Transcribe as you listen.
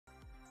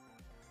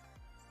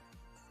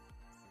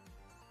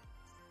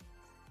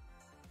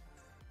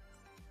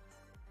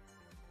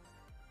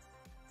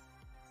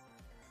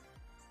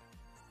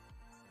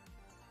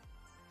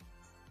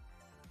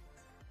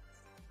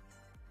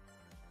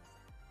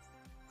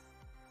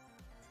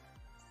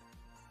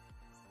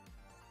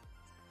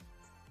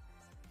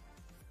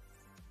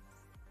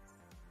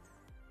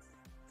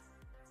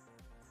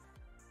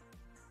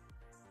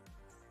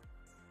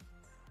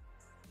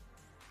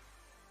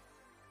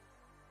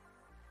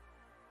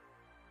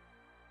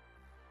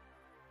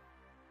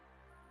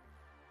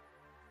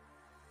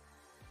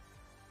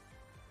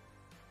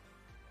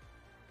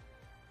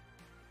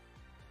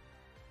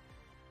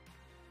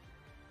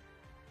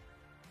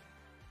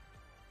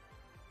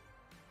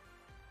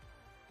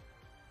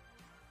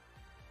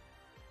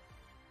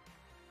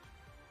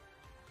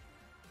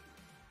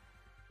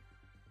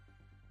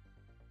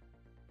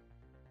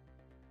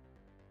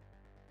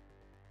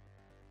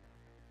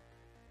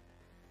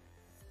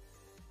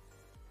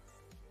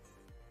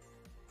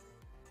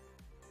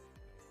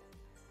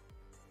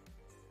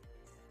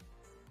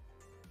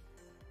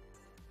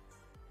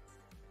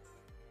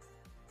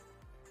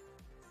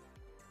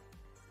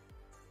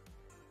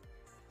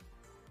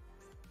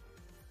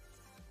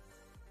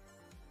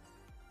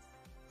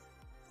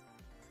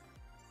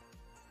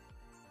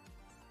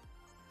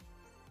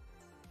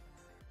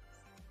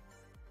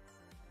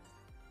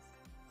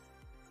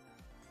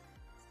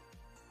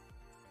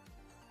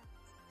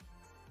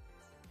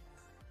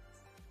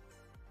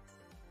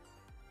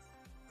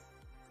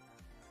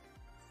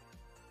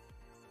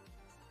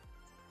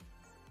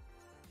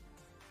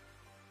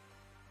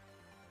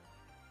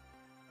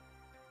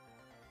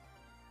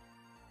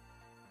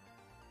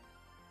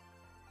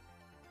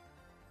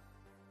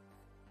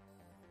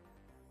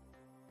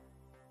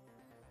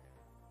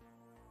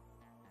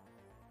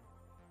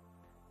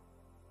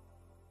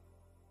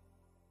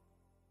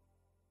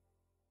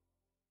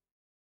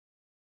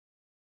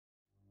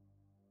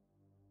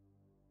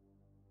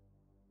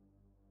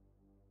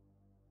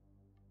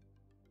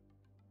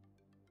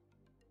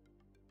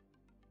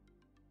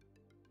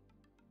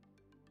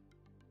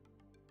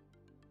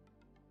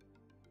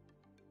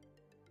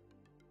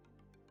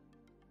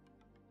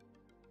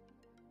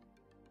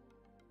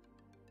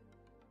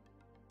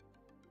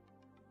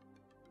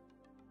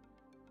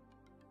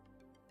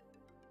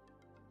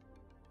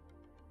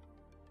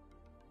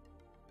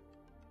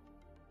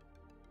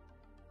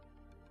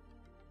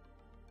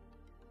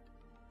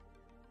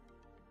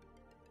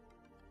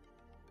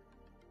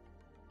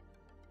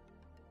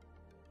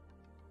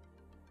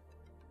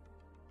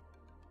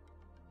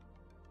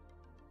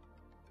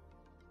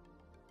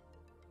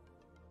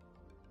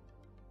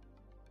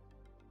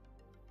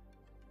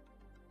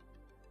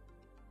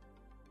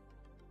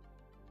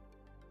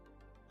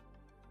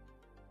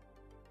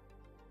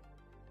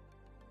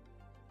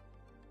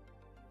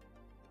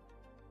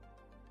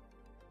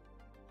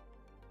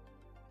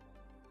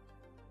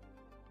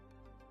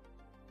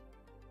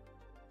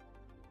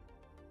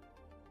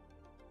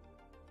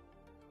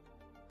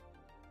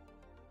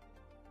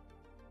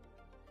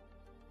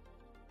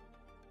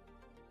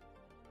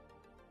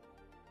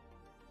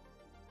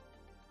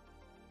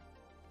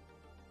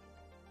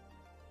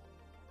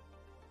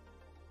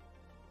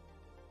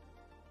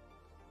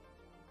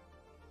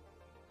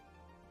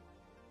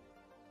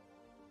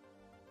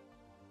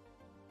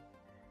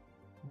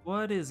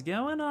What is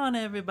going on,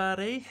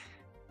 everybody?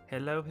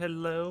 Hello,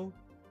 hello.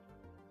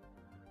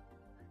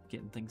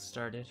 Getting things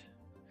started.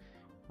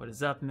 What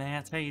is up,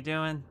 Matt? How you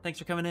doing? Thanks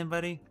for coming in,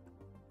 buddy.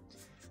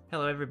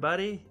 Hello,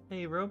 everybody.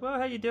 Hey, Robo,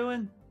 how you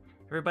doing?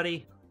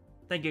 Everybody,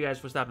 thank you guys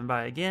for stopping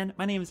by again.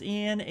 My name is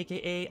Ian,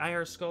 aka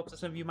IR Sculpt.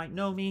 Some of you might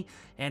know me,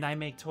 and I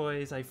make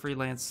toys. I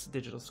freelance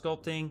digital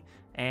sculpting,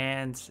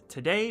 and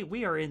today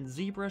we are in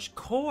ZBrush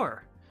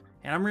Core.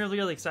 And I'm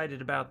really excited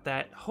about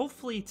that.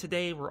 Hopefully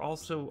today we're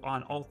also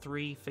on all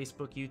three,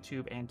 Facebook,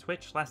 YouTube, and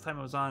Twitch. Last time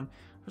I was on,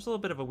 there's a little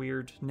bit of a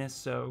weirdness,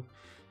 so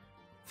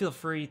feel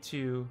free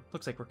to...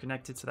 Looks like we're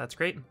connected, so that's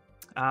great.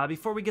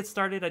 Before we get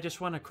started, I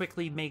just want to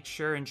quickly make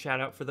sure and shout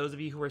out for those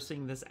of you who are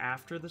seeing this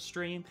after the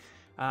stream.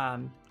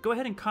 Go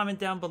ahead and comment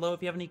down below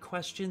if you have any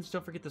questions.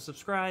 Don't forget to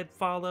subscribe,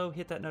 follow,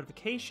 hit that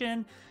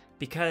notification,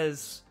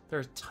 because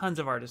there's tons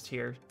of artists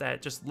here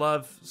that just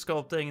love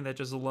sculpting, that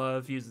just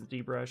love using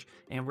ZBrush,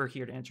 and we're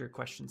here to answer your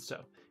questions. So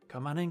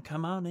come on in,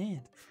 come on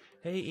in.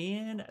 Hey,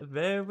 Ian,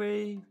 you're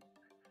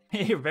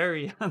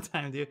very on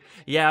time, dude.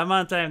 Yeah, I'm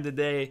on time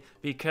today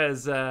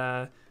because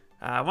I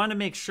want to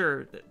make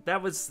sure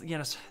that was,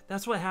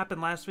 that's what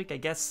happened last week. I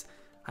guess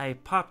I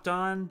popped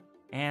on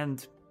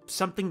and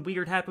something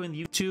weird happened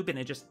with YouTube and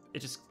it just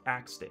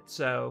axed it.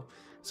 So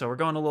we're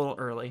going a little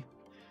early.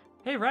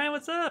 Hey, Ryan,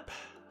 what's up?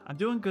 I'm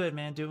doing good,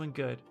 man. Doing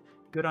good.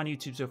 Good on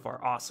YouTube so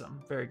far.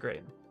 Awesome. Very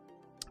great.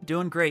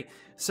 Doing great.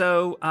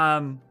 So,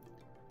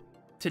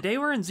 today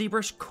we're in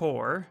ZBrush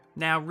Core.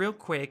 Now, real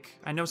quick,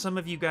 I know some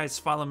of you guys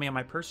follow me on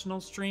my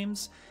personal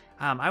streams.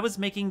 I was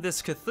making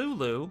this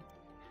Cthulhu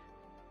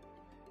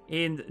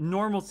in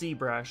normal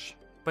ZBrush,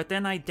 but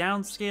then I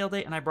downscaled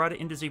it and I brought it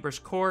into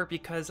ZBrush Core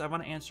because I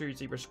want to answer your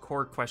ZBrush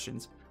Core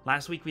questions.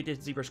 Last week we did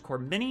ZBrush Core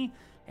Mini,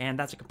 and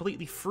that's a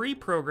completely free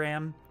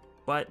program.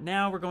 But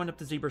now we're going up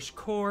to ZBrush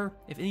Core.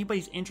 If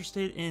anybody's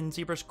interested in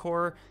ZBrush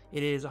Core,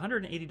 it is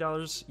 $180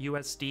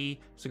 USD.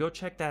 So go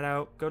check that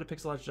out. Go to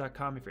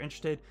Pixologic.com if you're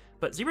interested.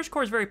 But ZBrush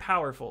Core is very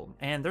powerful,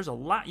 and there's a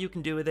lot you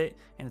can do with it,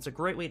 and it's a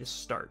great way to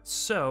start.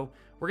 So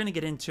we're going to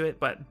get into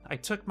it, but I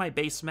took my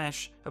base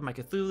mesh of my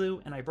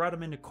Cthulhu, and I brought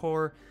them into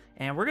Core,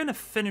 and we're going to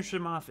finish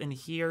them off in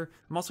here.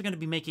 I'm also going to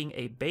be making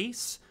a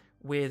base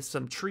with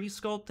some tree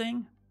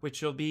sculpting,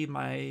 which will be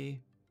my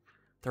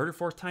third or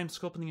fourth time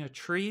sculpting a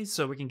tree,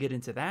 so we can get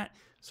into that.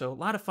 So a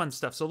lot of fun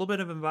stuff. So a little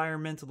bit of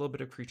environment, a little bit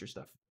of creature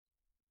stuff.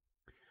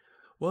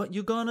 What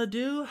you gonna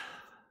do,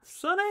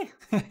 Sonny?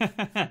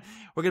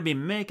 We're gonna be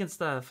making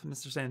stuff,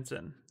 Mr.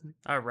 Sanson.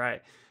 All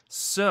right.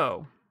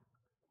 So,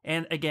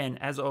 and again,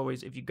 as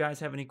always, if you guys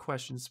have any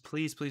questions,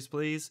 please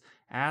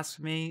ask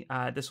me.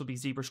 This will be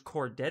ZBrush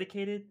Core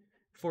dedicated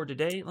for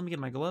today. Let me get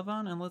my glove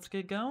on and let's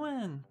get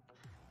going.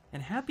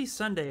 And happy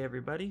Sunday,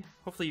 everybody.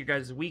 Hopefully your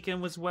guys'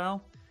 weekend was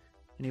well.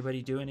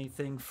 Anybody do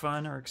anything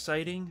fun or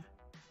exciting?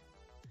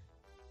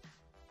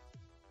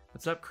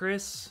 What's up,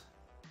 Chris?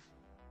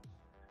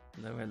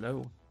 Hello,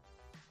 hello.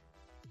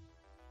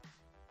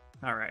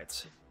 All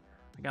right.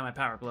 I got my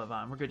power glove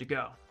on. We're good to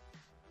go.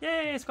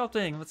 Yay,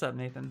 sculpting. What's up,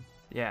 Nathan?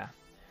 Yeah.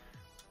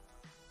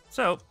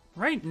 So,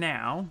 right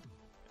now,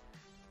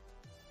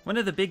 one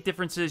of the big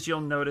differences you'll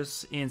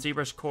notice in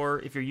ZBrush Core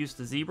if you're used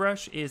to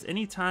ZBrush is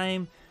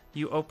anytime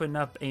you open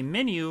up a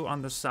menu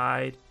on the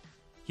side,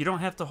 you don't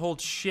have to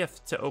hold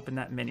shift to open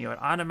that menu. It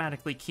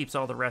automatically keeps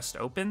all the rest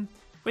open,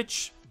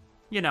 which,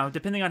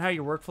 depending on how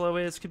your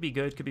workflow is, could be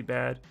good, could be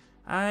bad.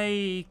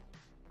 I'm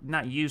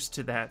not used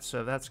to that,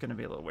 so that's going to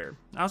be a little weird.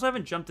 I also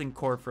haven't jumped in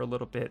Core for a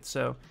little bit,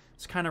 so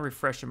it's kind of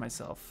refreshing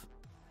myself.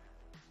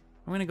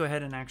 I'm going to go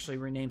ahead and actually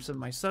rename some of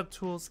my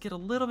subtools, get a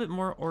little bit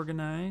more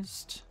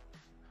organized.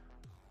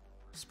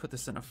 Let's put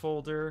this in a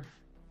folder.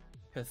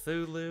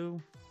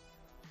 Cthulhu.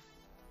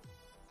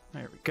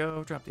 There we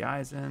go. Drop the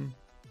eyes in.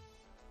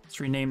 Let's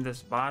rename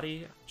this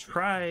body.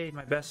 Try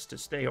my best to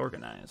stay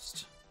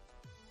organized.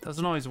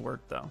 Doesn't always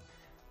work though.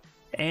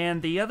 And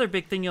the other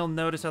big thing you'll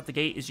notice out the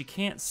gate is you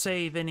can't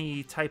save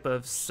any type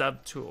of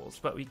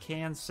subtools, but we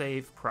can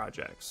save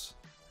projects.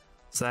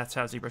 So that's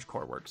how ZBrush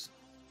Core works.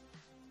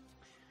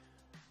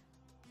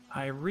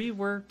 I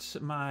reworked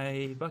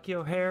my Bucky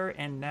O'Hare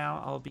and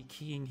now I'll be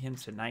keying him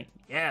tonight.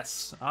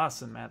 Yes!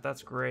 Awesome, Matt.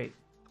 That's great.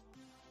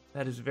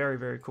 That is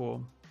very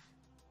cool.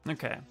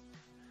 Okay.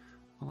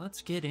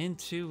 Let's get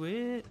into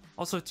it.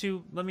 Also,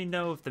 too, let me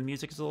know if the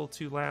music is a little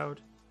too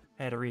loud.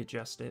 I had to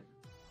readjust it.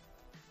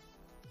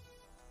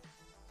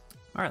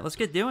 All right, let's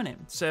get doing it.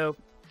 So,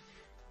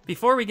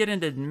 before we get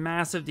into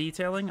massive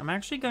detailing, I'm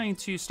actually going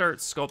to start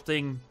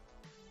sculpting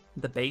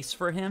the base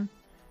for him.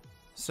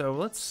 So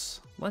let's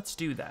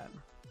do that.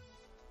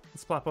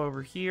 Let's plop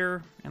over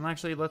here, and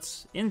actually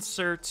let's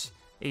insert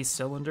a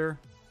cylinder.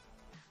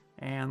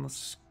 And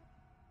let's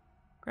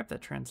grab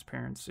that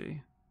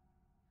transparency.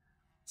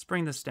 Let's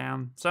bring this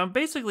down. So I'm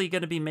basically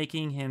going to be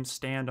making him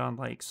stand on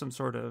like some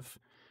sort of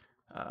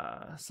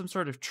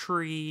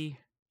tree,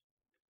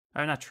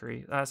 not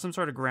tree, some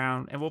sort of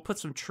ground, and we'll put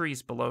some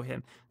trees below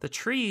him. The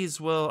trees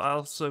will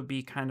also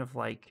be kind of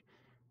like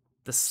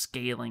the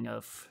scaling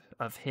of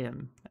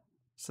him,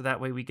 so that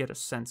way we get a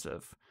sense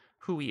of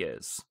who he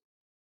is.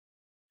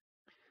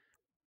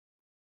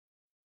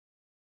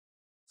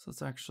 So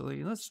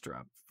let's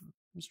drop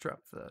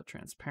the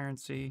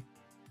transparency.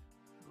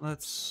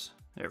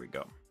 There we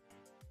go.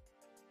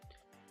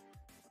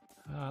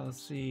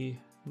 Let's see,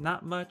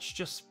 not much,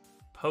 just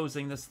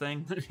posing this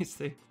thing. Let me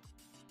see.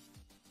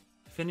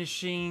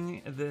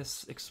 Finishing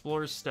this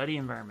explorer's study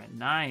environment.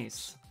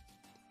 Nice.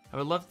 I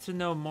would love to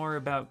know more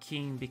about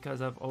keying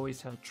because I've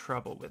always had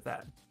trouble with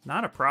that.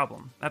 Not a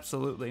problem.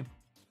 Absolutely.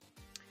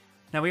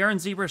 Now we are in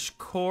ZBrush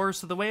Core,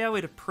 so the way I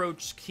would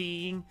approach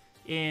keying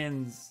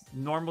in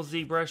normal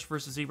ZBrush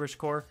versus ZBrush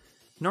Core,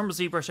 normal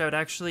ZBrush I would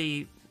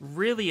actually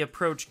really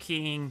approach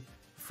keying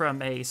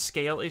from a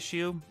scale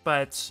issue,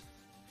 but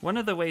one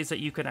of the ways that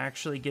you could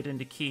actually get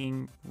into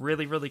keying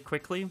really, really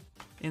quickly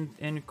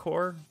in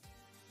Core,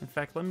 in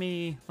fact, let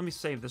me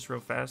save this real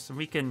fast, and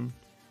we can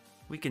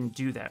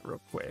do that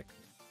real quick.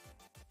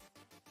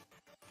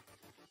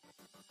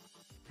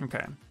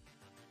 Okay,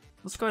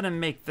 let's go ahead and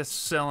make this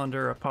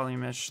cylinder a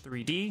polymesh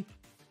 3D,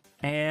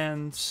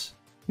 and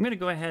I'm gonna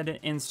go ahead and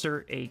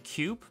insert a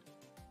cube.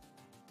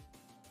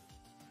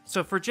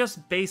 So for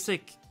just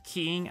basic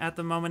keying at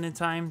the moment in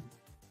time,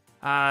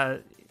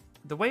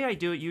 the way I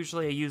do it,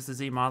 usually I use the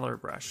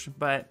ZModeler brush,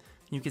 but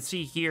you can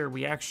see here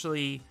we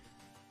actually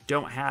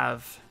don't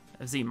have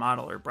a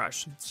ZModeler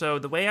brush. So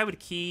the way I would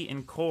key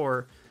in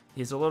Core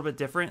is a little bit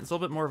different. It's a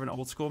little bit more of an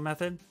old school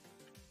method.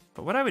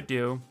 But what I would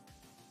do,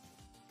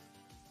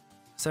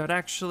 so I would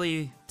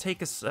actually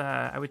take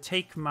I would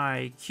take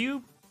my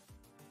cube,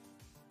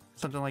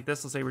 something like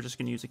this. Let's say we're just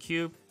gonna use a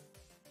cube.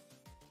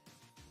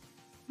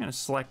 I'm gonna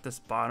select this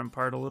bottom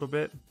part a little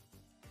bit,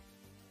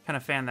 kind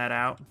of fan that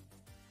out.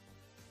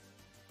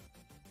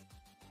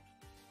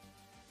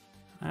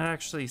 I'd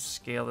actually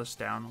scale this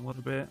down a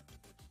little bit.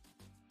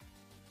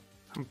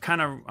 I'm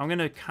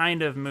gonna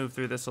kind of move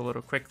through this a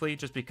little quickly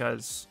just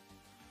because,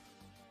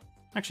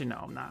 actually no,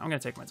 I'm not. I'm gonna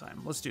take my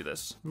time. Let's do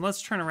this.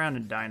 Let's turn around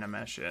and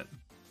Dynamesh it.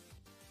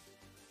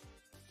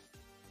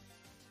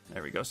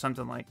 There we go,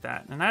 something like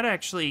that. And I'd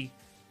actually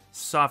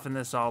soften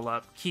this all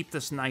up, keep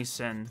this nice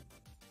and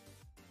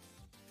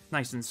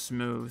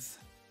smooth,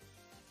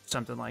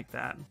 something like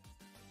that.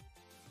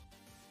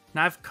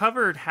 Now I've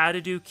covered how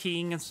to do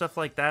keying and stuff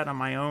like that on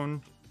my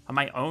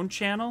own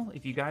channel.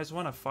 If you guys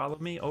want to follow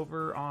me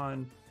over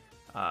on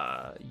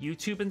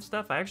YouTube and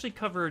stuff, I actually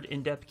covered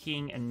in-depth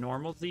keying in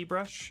normal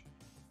ZBrush.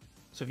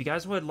 So if you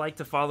guys would like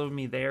to follow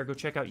me there, go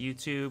check out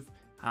YouTube.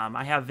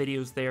 I have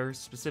videos there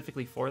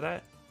specifically for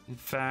that. In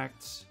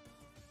fact,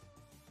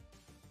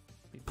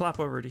 we plop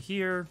over to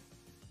here.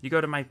 You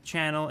go to my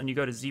channel and you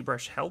go to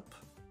ZBrush Help.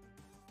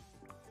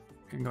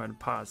 You can go ahead and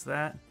pause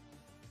that.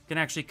 Can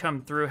actually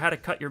come through how to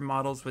cut your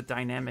models with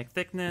dynamic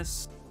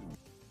thickness.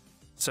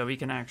 So we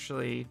can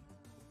actually,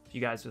 if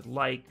you guys would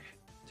like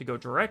to go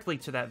directly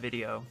to that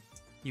video,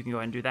 you can go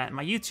ahead and do that. And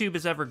my YouTube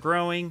is ever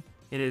growing.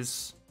 It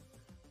is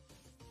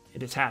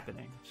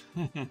happening.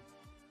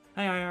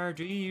 Hi IR,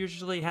 do you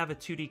usually have a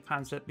 2D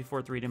concept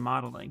before 3D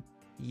modeling?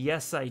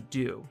 Yes, I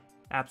do.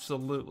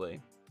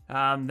 Absolutely.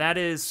 That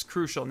is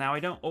crucial. Now, I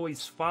don't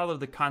always follow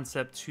the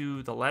concept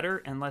to the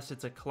letter unless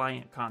it's a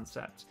client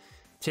concept.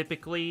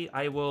 Typically,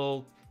 I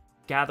will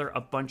gather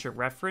a bunch of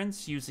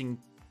reference using,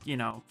 you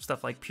know,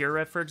 stuff like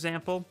PureRef, for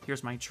example.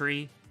 Here's my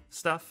tree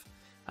stuff.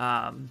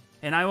 And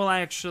I will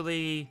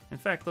actually, in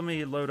fact, let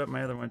me load up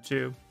my other one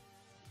too.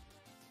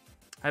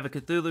 I have a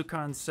Cthulhu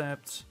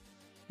concept.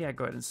 Yeah,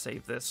 go ahead and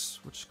save this,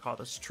 which is called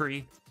as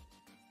tree.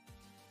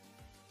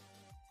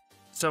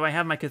 So I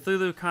have my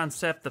Cthulhu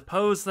concept, the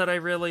pose that I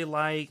really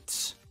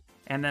liked,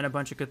 and then a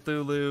bunch of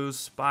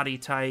Cthulhu's, body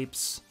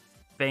types,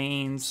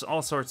 veins,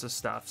 all sorts of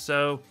stuff.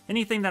 So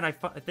anything that I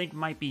think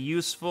might be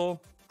useful,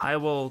 I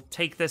will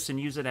take this and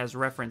use it as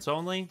reference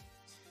only.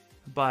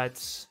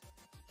 But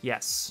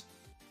yes,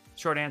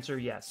 short answer,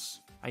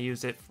 yes. I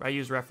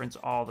use reference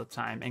all the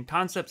time, and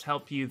concepts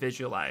help you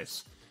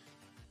visualize.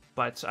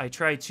 But I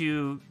try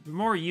to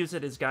more use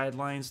it as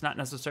guidelines, not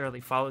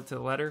necessarily follow it to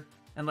the letter,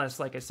 unless,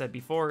 like I said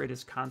before, it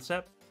is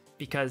concept.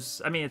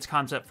 Because, I mean, it's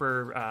concept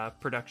for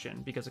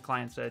production, because a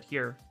client said,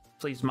 here,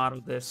 please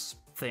model this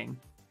thing.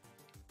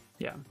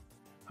 Yeah.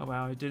 Oh,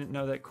 wow, I didn't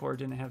know that Core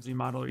didn't have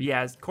ZModeler.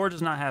 Yeah, Core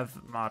does not have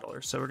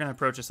modeler, so we're going to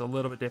approach this a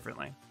little bit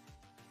differently.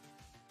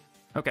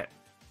 Okay.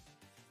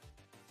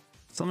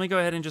 So let me go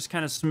ahead and just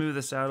kind of smooth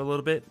this out a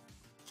little bit.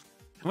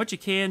 And what you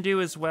can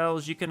do as well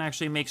is you can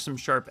actually make some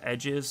sharp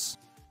edges.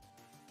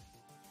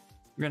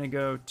 We're going to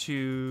go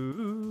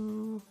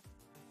to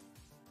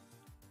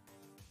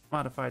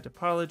modify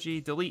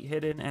topology, delete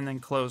hidden, and then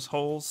close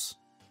holes,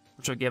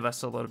 which will give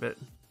us a little bit.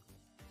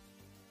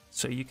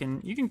 So you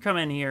can come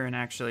in here and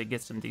actually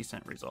get some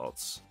decent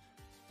results.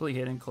 Delete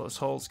hidden, close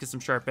holes, get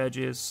some sharp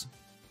edges.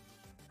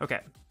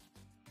 Okay.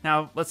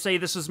 Now, let's say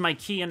this is my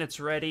key and it's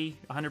ready,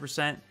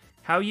 100%.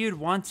 How you'd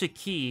want to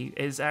key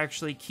is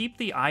actually keep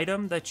the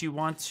item that you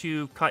want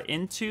to cut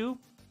into.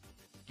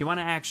 You want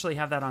to actually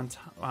have that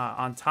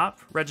on top,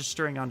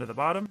 registering onto the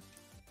bottom.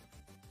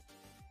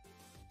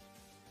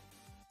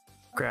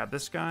 Grab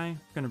this guy. I'm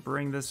going to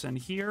bring this in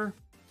here.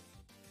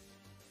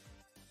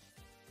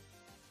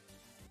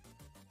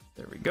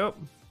 There we go.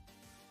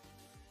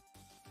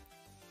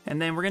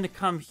 And then we're going to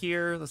come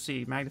here. Let's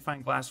see,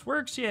 magnifying glass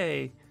works.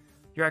 Yay.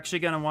 You're actually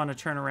going to want to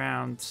turn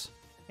around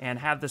and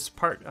have this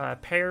part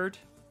paired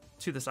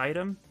to this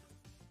item.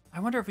 I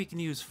wonder if we can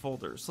use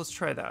folders. Let's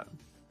try that.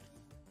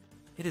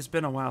 It has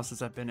been a while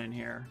since I've been in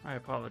here. I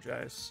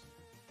apologize.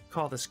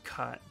 Call this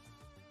cut.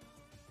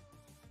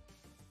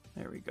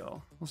 There we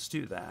go. Let's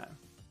do that.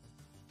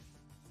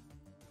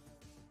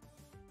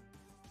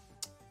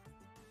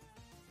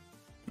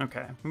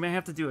 Okay, we may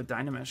have to do a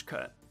Dynamesh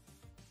cut.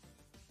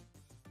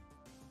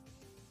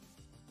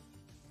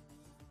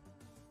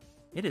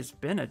 It has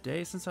been a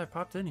day since I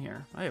popped in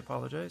here. I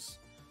apologize.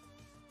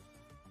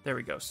 There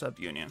we go,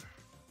 subunion.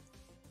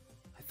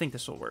 I think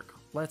this will work.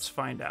 Let's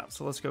find out.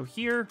 So let's go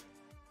here.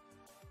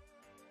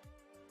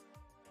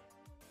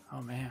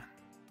 Oh man.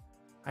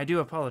 I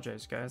do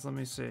apologize, guys. Let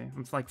me see.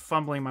 I'm like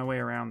fumbling my way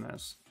around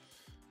this.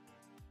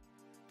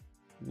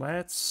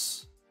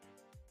 Let's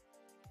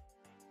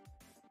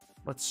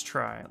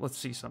try. Let's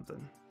see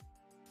something.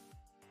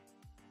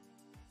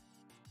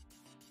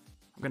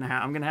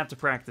 I'm gonna have to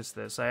practice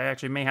this. I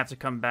actually may have to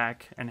come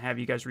back and have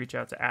you guys reach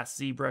out to ask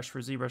ZBrush for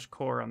ZBrush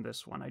Core on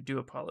this one. I do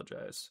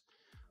apologize.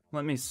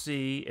 Let me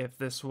see if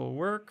this will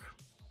work.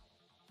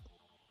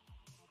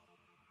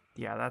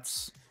 Yeah,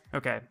 that's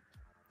okay.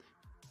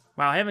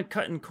 Wow, I haven't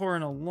cut in Core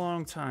in a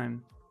long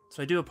time,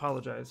 so I do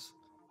apologize.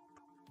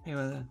 Hey,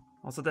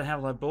 also doesn't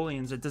have live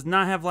booleans. It does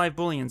not have live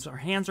booleans. Our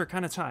hands are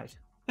kind of tied.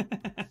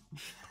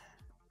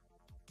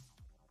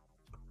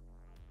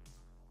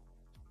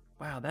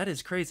 Wow, that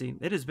is crazy.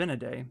 It has been a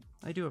day.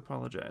 I do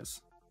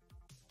apologize.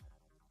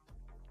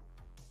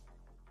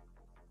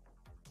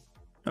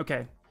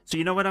 Okay, so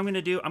you know what I'm going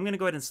to do? I'm going to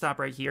go ahead and stop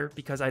right here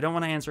because I don't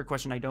want to answer a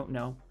question I don't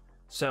know.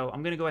 So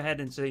I'm going to go ahead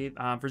and say,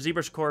 for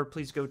ZBrush Core,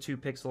 please go to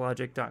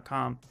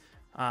pixologic.com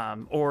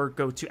or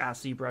go to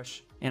Ask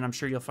ZBrush, and I'm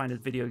sure you'll find a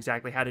video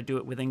exactly how to do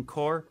it within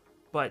Core.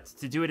 But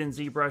to do it in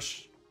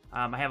ZBrush,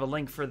 I have a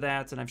link for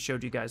that, and I've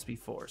showed you guys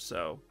before.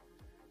 So,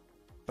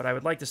 but I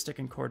would like to stick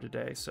in Core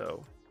today,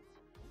 so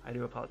I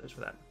do apologize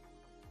for that.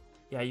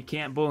 Yeah, you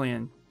can't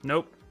boolean.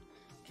 Nope,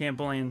 can't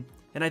boolean.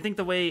 And I think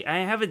the way,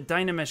 I haven't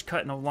Dynamesh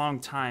cut in a long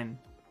time,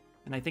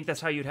 and I think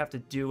that's how you'd have to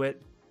do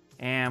it.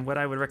 And what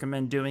I would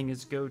recommend doing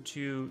is go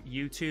to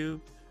YouTube,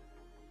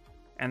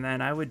 and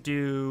then I would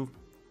do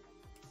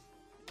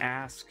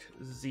Ask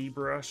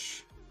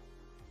ZBrush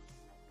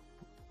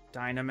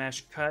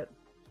Dynamesh cut.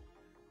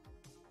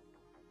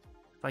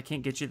 If I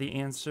can't get you the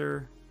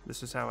answer,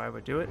 this is how I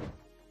would do it.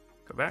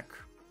 Go back.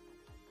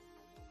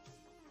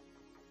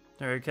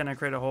 There, can I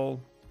create a hole?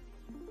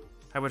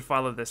 I would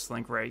follow this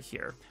link right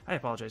here. I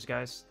apologize,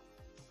 guys.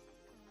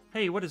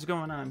 Hey, what is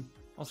going on?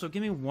 Also,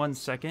 give me 1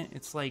 second.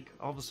 It's like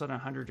all of a sudden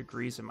 100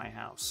 degrees in my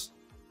house.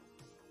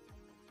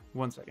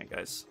 1 second,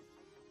 guys.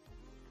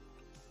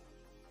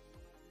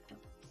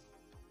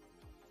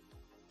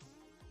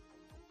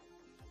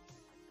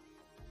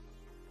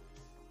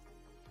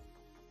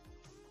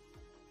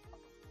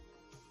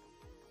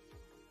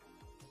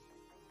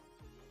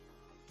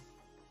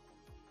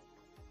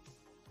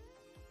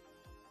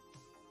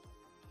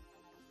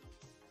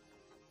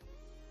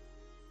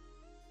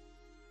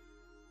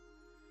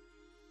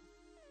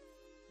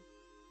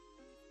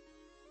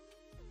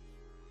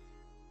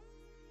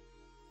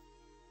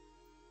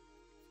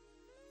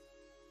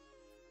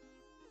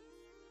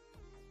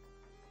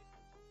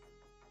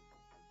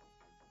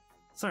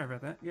 Sorry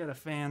about that. You got a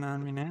fan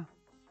on me now.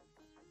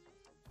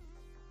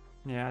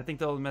 Yeah, I think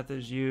the old method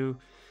is you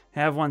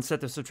have one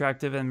set of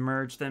subtractive and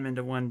merge them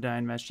into one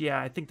Dynamesh.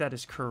 Yeah, I think that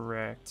is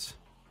correct.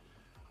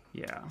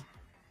 Yeah.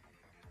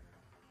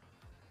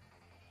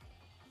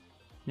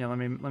 Yeah, let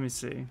me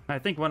see. I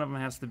think one of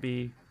them has to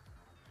be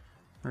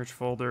merge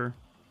folder.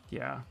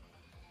 Yeah.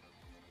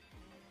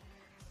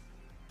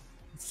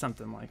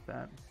 Something like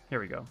that.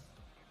 Here we go.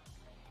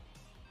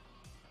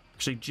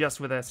 Actually, just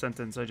with that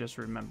sentence, I just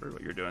remembered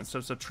what you're doing. So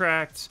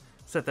subtract,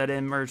 set that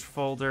in, merge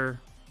folder.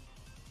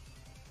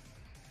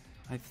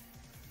 I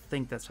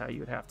think that's how you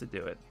would have to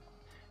do it.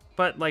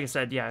 But like I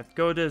said, yeah,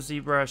 go to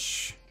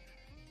ZBrush,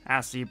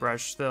 ask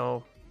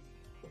ZBrush,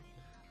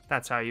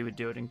 that's how you would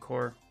do it in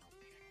Core.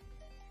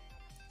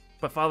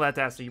 But follow that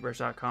to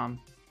AskZBrush.com.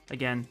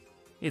 Again,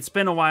 it's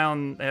been a while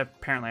and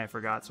apparently I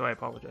forgot, so I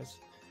apologize.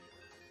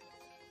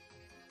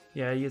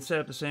 Yeah, you'd set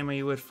up the same way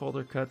you would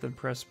folder cut, then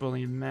press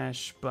Boolean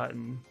Mesh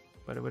button.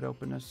 But it would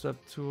open a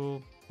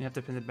subtool. You have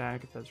to pin it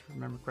back if I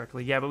remember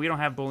correctly. Yeah, but we don't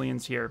have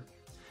booleans here.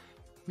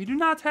 We do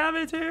not have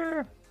it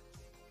here.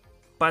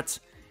 But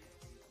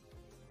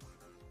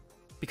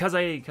because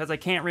I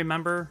can't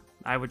remember,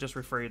 I would just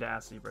refer you to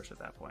Ask ZBrush at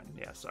that point.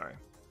 Yeah, sorry.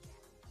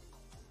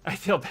 I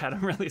feel bad.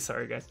 I'm really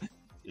sorry, guys.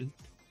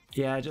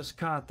 Yeah, I just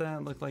caught that.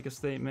 It looked like a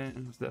statement.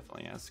 It was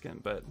definitely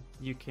asking, but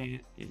you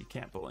can't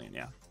boolean.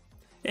 Yeah.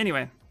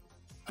 Anyway,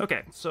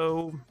 okay,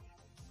 so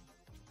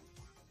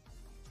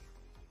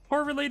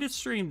horror-related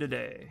stream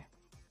today.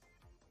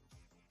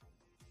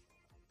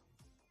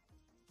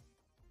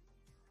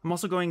 I'm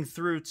also going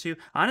through to,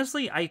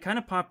 honestly, I kind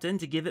of popped in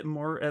to give it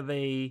more of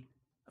a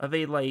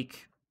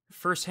like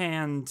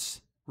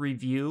first-hand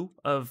review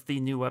of the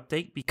new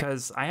update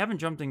because I haven't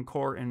jumped in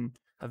core in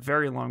a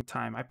very long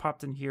time. I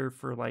popped in here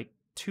for like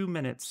 2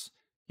 minutes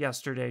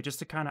yesterday just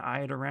to kind of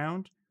eye it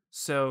around.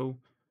 So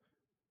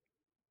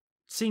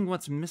seeing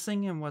what's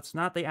missing and what's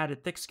not, they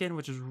added thick skin,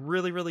 which is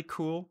really, really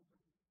cool.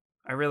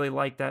 I really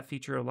like that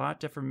feature a lot.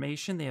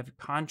 Deformation, they have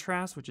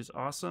contrast, which is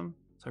awesome.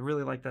 So I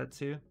really like that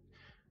too.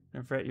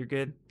 And Fret, you're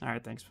good? All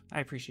right, thanks. I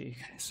appreciate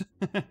you guys.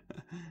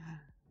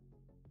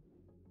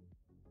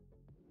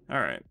 All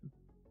right.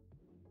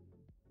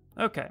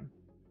 Okay.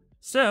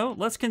 So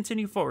let's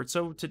continue forward.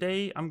 So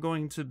today I'm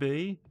going to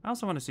be... I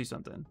also want to see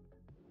something.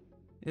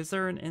 Is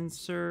there an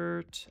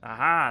insert?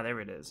 Aha, there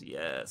it is.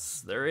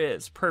 Yes, there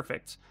is.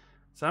 Perfect.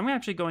 So I'm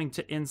actually going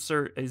to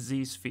insert a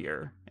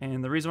Z-sphere.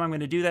 And the reason why I'm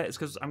going to do that is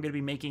because I'm going to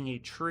be making a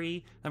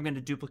tree I'm going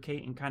to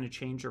duplicate and kind of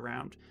change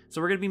around.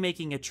 So we're going to be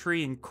making a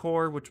tree in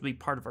core, which will be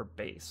part of our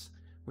base,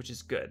 which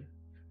is good.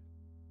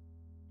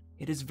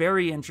 It is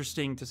very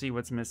interesting to see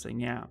what's missing,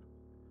 yeah.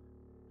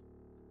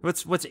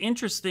 What's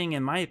interesting,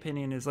 in my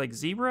opinion, is like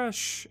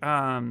ZBrush,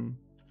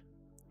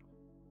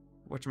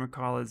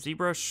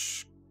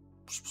 whatchamacallit,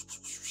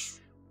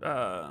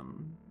 ZBrush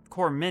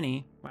Core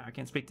Mini. Wow, I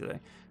can't speak today.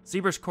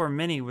 ZBrush Core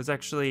Mini was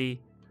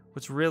actually,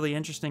 what's really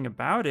interesting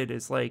about it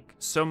is like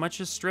so much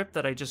is stripped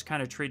that I just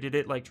kind of treated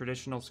it like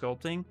traditional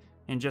sculpting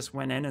and just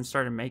went in and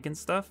started making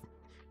stuff.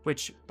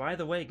 Which, by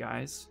the way,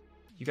 guys,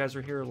 you guys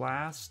were here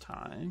last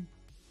time.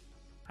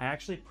 I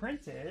actually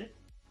printed.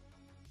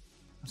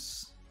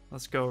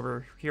 Let's go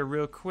over here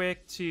real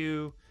quick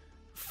to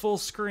full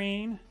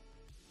screen.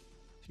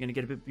 You're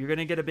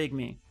gonna get a big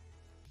me.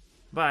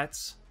 But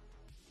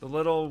the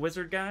little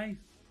wizard guy,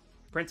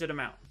 printed him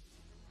out.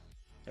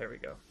 There we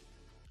go.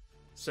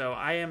 So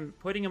I am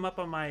putting him up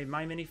on my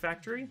mini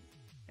factory,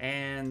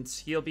 and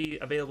he'll be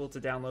available to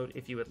download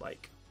if you would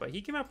like. But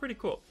he came out pretty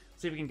cool.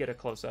 Let's see if we can get a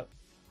close up.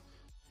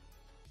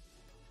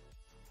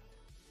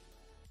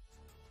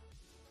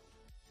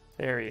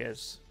 There he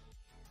is.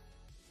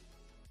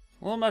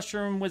 Little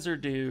mushroom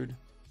wizard dude.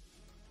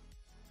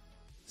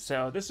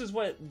 So this is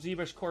what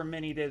ZBrush Core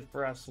Mini did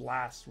for us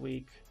last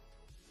week.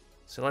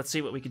 So let's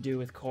see what we could do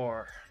with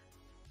Core.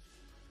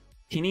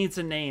 He needs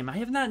a name. I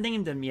have not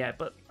named him yet,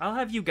 but I'll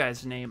have you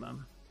guys name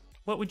him.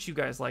 What would you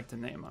guys like to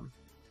name him?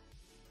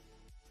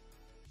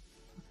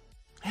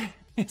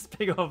 His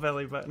big old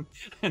belly button.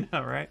 I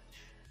know, right?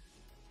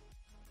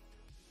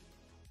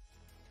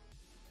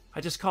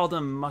 I just called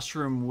him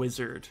Mushroom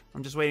Wizard.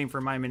 I'm just waiting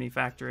for my mini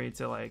factory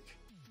to like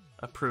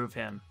approve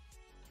him.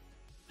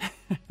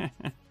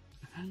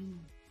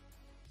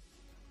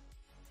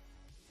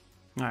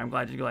 I'm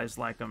glad you guys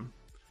like him.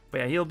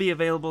 But yeah, he'll be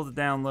available to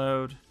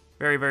download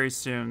very, very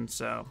soon.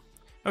 So,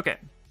 okay.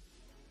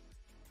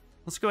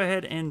 Let's go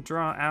ahead and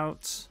draw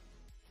out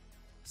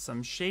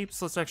some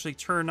shapes. Let's actually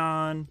turn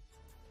on.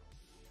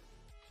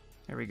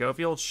 There we go. If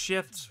you hold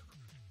shift,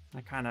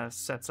 that kind of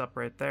sets up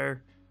right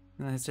there.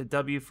 And then I said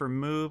W for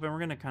move, and we're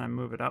going to kind of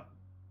move it up.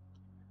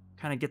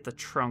 Kind of get the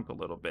trunk a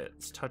little bit.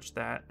 Let's touch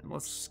that, and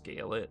let's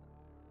scale it.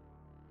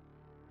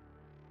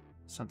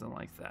 Something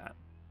like that.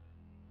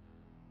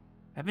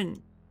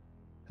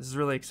 This is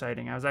really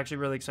exciting. I was actually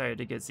really excited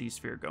to get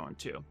Z-Sphere going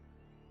too.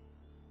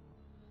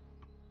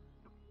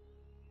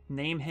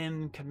 Name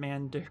him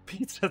Commander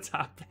Pizza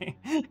Topping.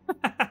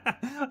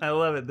 I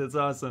love it. That's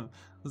awesome.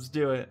 Let's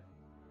do it.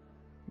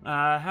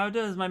 How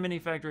does my mini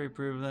factory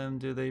approve them?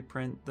 Do they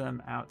print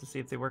them out to see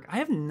if they work? I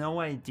have no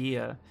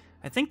idea.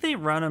 I think they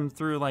run them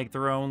through like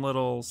their own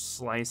little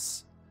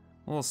slicer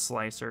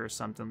or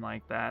something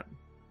like that.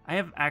 I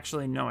have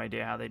actually no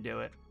idea how they do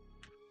it.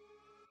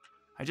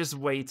 I just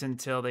wait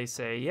until they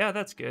say, yeah,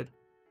 that's good.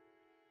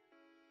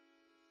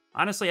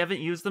 Honestly, I haven't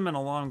used them in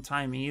a long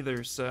time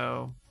either,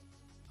 so...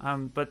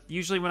 but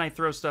usually when I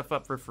throw stuff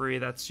up for free,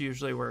 that's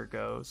usually where it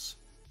goes.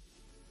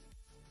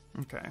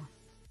 Okay.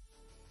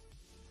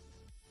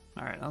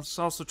 Alright, let's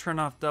also turn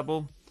off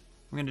double. What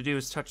I'm going to do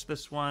is touch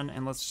this one,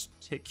 and let's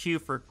hit Q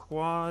for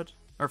quad,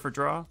 or for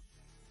draw. I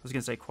was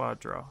going to say quad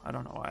draw. I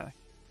don't know why.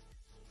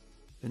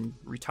 Been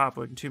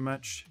retopping too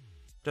much.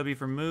 W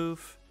for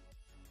move.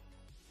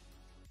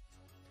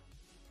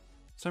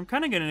 So I'm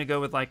kind of going to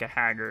go with like a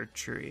haggard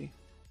tree.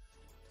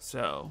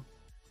 So,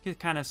 get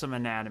kind of some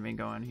anatomy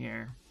going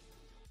here.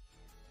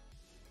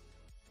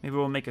 Maybe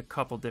we'll make a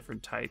couple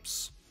different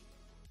types.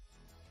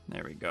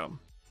 There we go.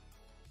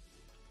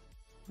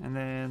 And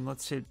then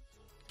let's hit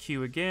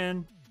Q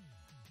again.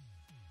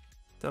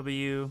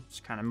 W,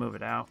 just kind of move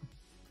it out.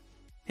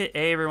 Hit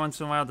A every once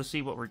in a while to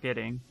see what we're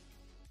getting.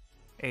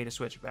 A to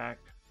switch back.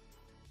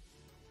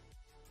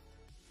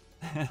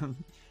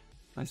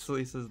 My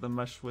Celise is the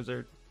Mush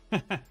Wizard.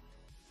 There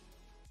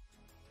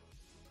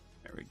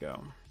we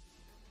go.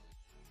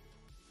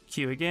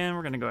 Q again,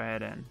 we're going to go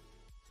ahead and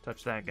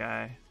touch that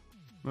guy.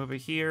 Move it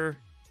here.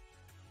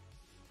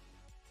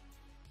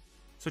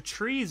 So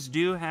trees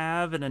do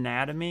have an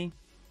anatomy,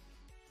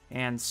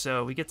 and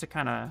so we get to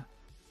kind of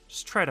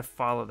just try to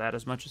follow that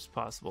as much as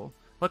possible.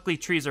 Luckily,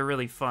 trees are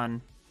really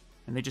fun,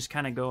 and they just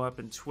kind of go up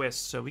and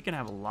twist, so we can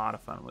have a lot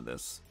of fun with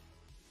this.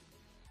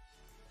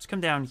 Let's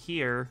come down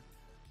here.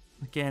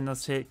 Again,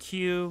 let's hit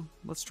Q.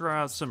 Let's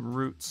draw out some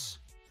roots.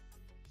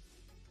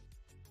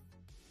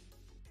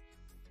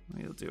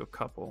 We'll do a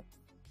couple.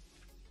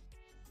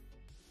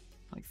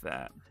 Like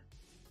that.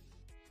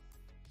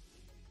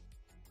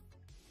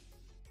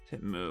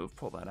 Hit move,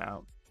 pull that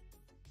out.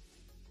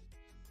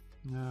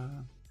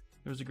 There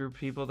was a group of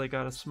people that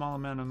got a small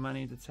amount of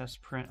money to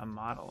test print a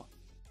model,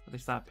 but they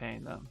stopped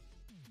paying them.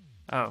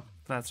 Oh,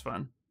 that's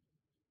fun.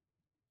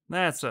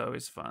 That's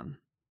always fun.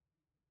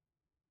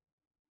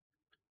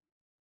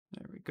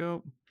 There we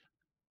go.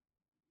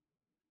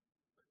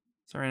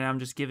 So right now I'm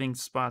just giving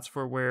spots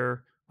for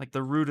where like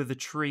the root of the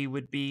tree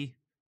would be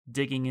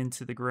digging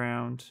into the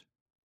ground.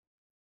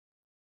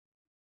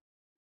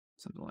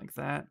 Something like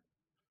that.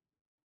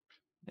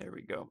 There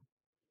we go.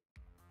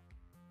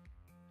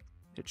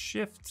 Hit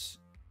shift.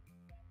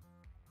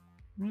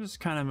 And just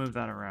kind of move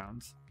that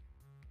around.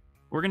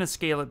 We're going to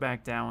scale it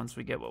back down once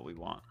we get what we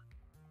want.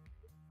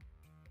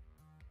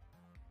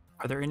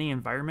 Are there any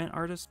environment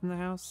artists in the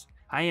house?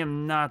 I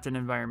am not an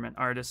environment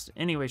artist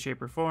in any way,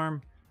 shape, or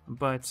form,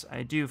 but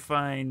I do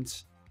find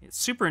it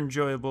super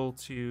enjoyable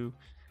to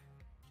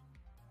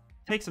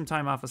take some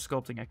time off of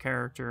sculpting a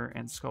character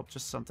and sculpt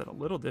just something a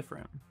little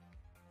different.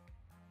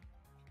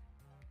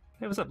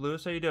 Hey, what's up,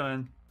 Lewis? How you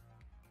doing?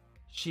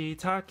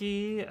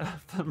 Shiitake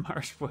of the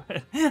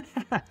marshwood.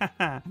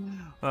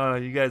 Oh,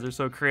 you guys are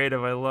so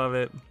creative. I love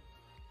it.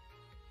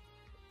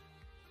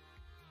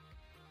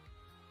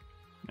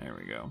 There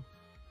we go.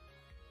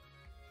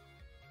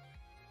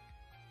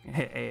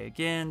 Hit A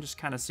again, just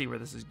kind of see where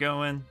this is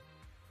going.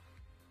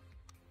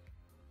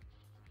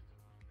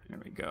 There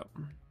we go.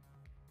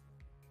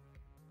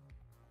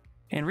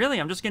 And really,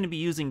 I'm just going to be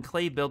using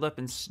clay buildup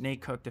and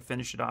snake hook to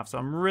finish it off. So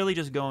I'm really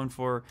just going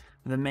for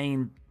the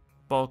main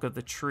bulk of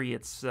the tree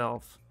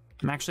itself.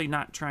 I'm actually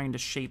not trying to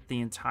shape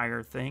the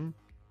entire thing.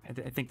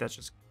 I think that's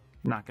just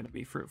not going to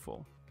be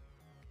fruitful.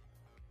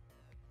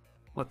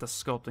 Let the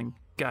sculpting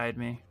guide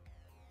me.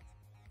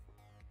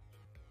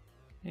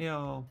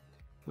 Yo,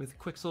 with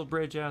Quixel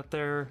Bridge out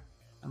there,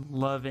 I'm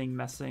loving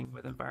messing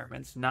with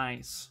environments.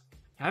 Nice.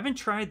 I haven't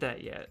tried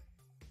that yet.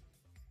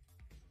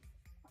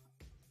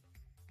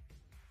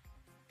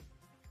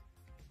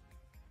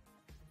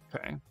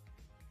 Okay.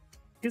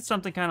 Get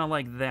something kind of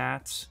like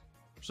that,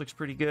 which looks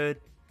pretty good.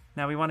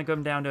 Now we want to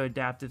come down to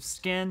adaptive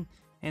skin.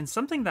 And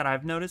something that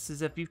I've noticed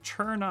is if you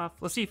turn off,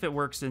 let's see if it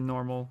works in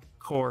normal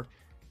core.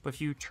 But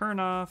if you turn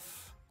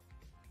off,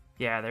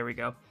 yeah, there we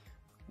go.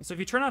 So if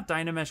you turn off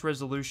Dynamesh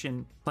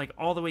resolution, like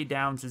all the way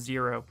down to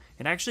 0,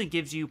 it actually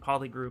gives you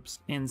polygroups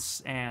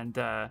and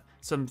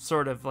some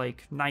sort of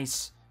like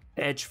nice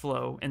edge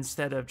flow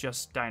instead of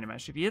just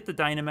Dynamesh. If you hit the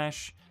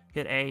Dynamesh,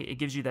 hit A, it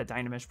gives you that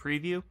Dynamesh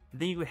preview.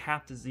 Then you would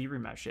have to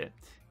ZBrush it.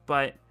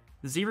 But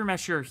the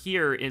ZBrusher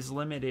here is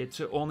limited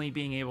to only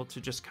being able to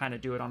just kind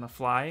of do it on the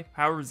fly.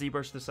 However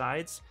ZBrush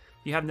decides,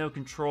 you have no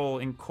control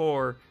in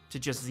core to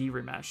just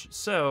ZBrush.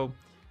 So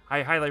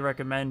I highly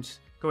recommend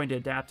going to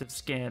adaptive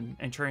skin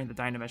and turning the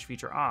Dynamesh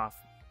feature off.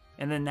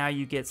 And then now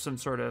you get some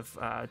sort of,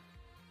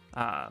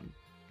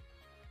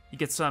 you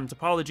get some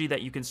topology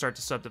that you can start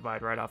to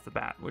subdivide right off the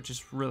bat, which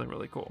is really,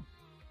 really cool.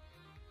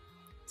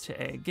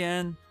 To A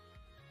again.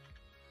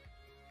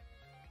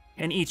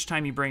 And each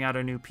time you bring out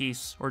a new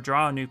piece or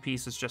draw a new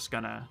piece, it's just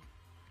gonna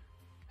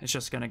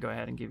go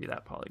ahead and give you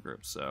that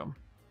polygroup. So,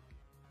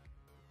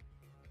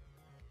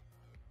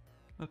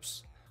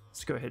 oops,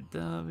 let's go ahead.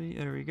 W,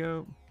 there we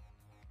go.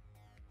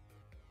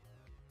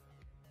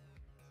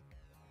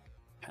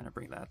 Kind of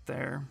bring that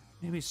there.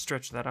 Maybe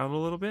stretch that out a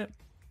little bit.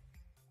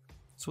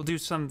 So we'll do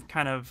some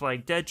kind of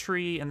like dead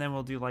tree, and then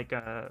we'll do like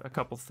a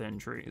couple thin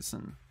trees,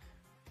 and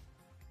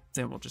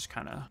then we'll just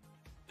kind of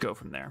go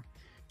from there.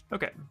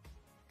 Okay.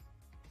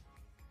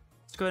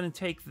 Let's go ahead and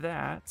take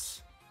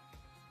that.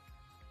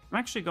 I'm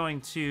actually going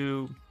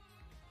to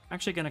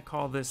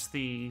call this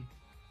the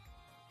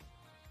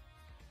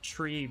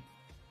tree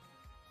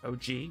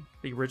OG,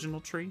 the original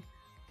tree.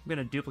 I'm going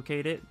to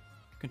duplicate it.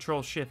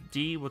 Control Shift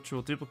D, which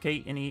will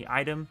duplicate any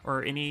item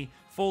or any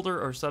folder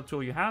or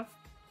subtool you have.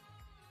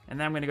 And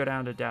then I'm going to go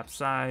down to adapt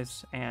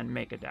size and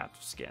make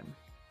adaptive skin,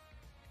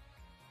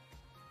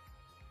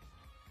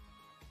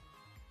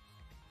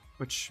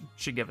 which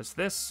should give us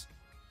this.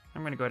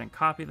 I'm going to go ahead and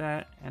copy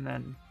that, and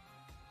then,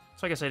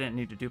 so I guess I didn't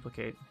need to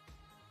duplicate.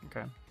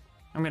 Okay.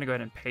 I'm going to go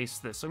ahead and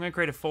paste this. So I'm going to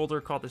create a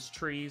folder called this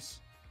trees.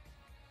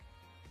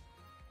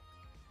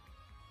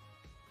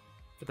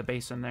 Put the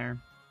base in there.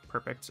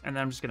 Perfect. And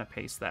then I'm just going to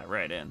paste that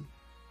right in.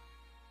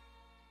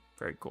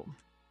 Very cool.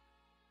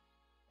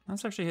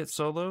 Let's actually hit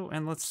solo,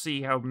 and let's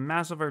see how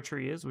massive our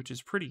tree is, which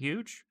is pretty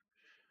huge.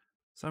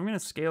 So I'm going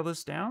to scale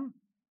this down,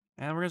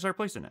 and we're going to start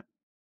placing it.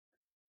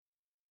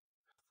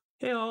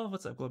 Hey all,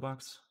 what's up,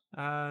 Glowbox?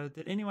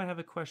 Did anyone have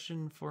a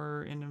question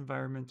for an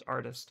environment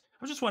artist? I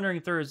was just wondering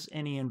if there is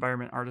any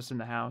environment artist in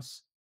the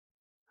house.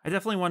 I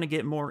definitely want to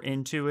get more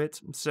into it.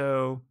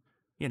 So,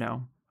 you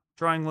know,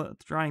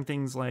 drawing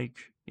things like,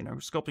 you know,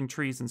 sculpting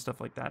trees and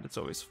stuff like that. It's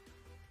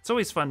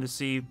always fun to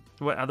see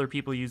what other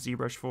people use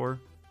ZBrush for.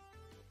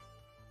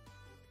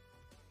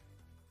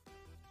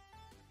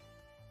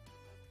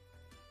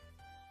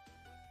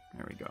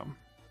 There we go.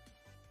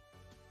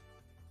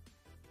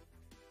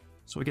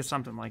 So we get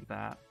something like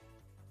that.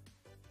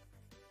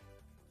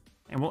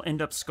 And we'll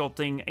end up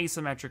sculpting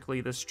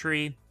asymmetrically this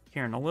tree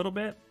here in a little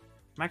bit.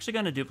 I'm actually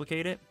going to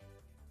duplicate it.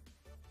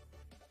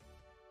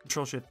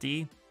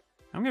 Control-Shift-D.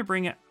 I'm going to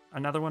bring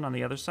another one on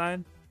the other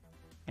side,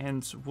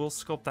 and we'll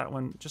sculpt that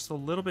one just a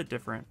little bit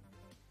different.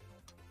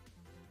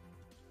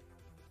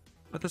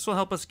 But this will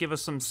help us give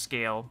us some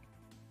scale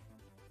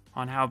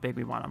on how big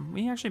we want them.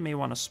 We actually may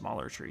want a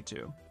smaller tree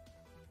too.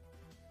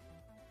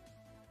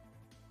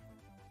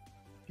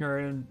 You're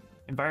an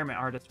environment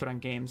artist, but on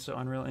games, so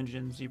Unreal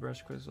Engine,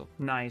 ZBrush, Quizzle.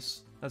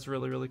 Nice. That's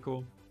really, really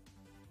cool.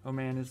 Oh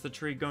man, is the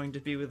tree going to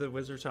be with a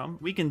wizard's home?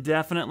 We can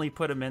definitely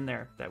put him in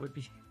there. That would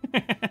be...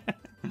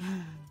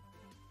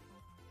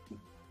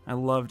 I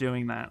love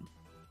doing that.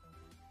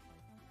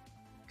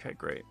 Okay,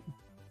 great.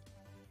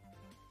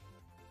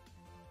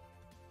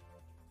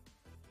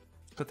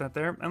 Put that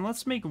there, and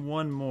let's make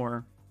one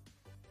more.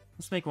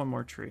 Let's make one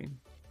more tree.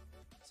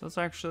 So let's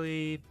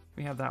actually,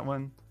 we have that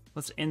one.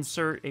 Let's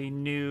insert a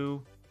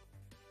new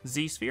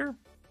Z-sphere.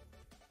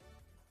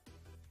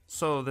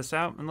 Solo this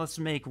out, and let's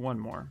make one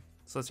more.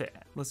 So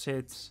let's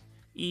hit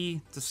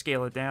E to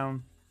scale it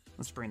down.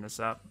 Let's bring this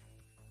up.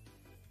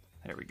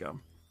 There we go.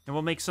 And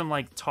we'll make some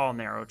like tall,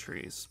 narrow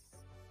trees.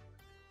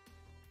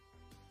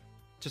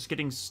 Just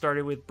getting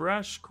started with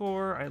brush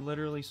core. I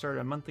literally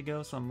started a month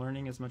ago, so I'm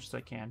learning as much as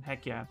I can.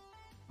 Heck yeah.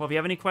 Well, if you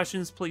have any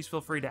questions, please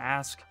feel free to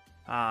ask.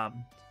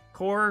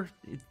 Core,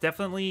 it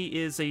definitely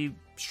is a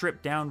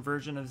stripped down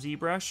version of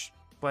ZBrush,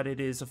 but it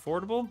is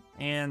affordable,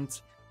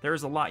 and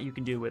there's a lot you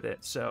can do with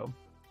it, so.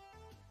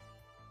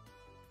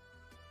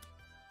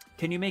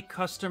 Can you make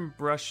custom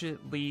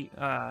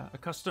a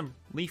custom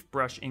leaf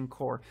brush in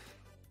Core?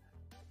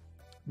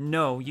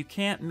 No, you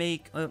can't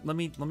make, let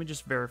me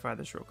just verify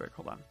this real quick,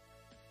 hold on.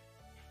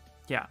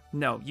 Yeah,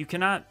 no, you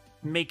cannot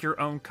make your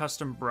own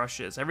custom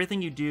brushes.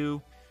 Everything you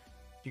do,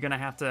 you're gonna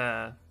have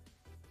to,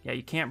 yeah,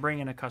 you can't bring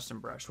in a custom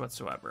brush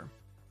whatsoever.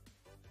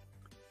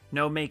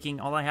 No making,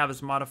 all I have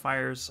is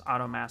modifiers,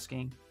 auto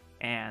masking,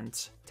 and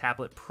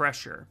tablet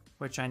pressure,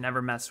 which I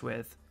never mess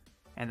with.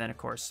 And then of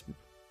course,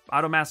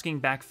 auto masking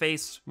back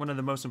face, one of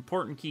the most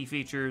important key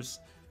features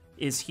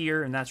is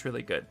here, and that's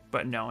really good.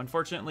 But no,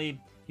 unfortunately,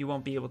 you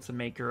won't be able to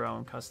make your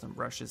own custom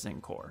brushes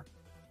in Core.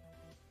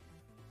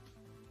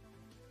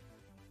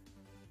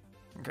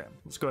 Okay,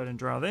 let's go ahead and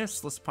draw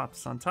this. Let's pop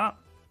this on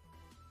top.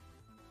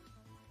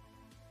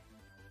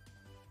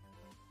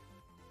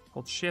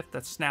 Hold shift,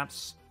 that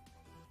snaps.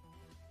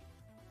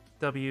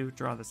 W,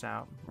 draw this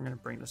out. We're gonna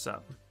bring this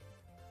up.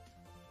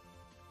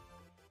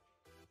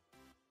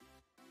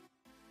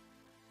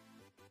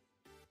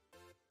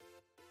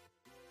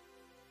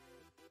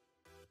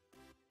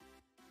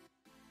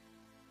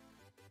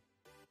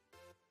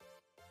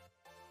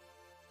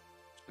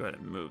 Let's go ahead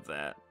and move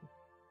that.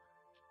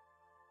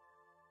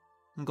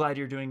 I'm glad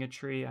you're doing a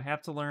tree. I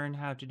have to learn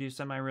how to do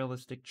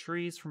semi-realistic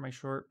trees for my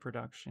short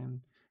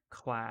production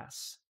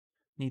class.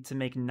 Need to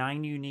make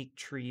 9 unique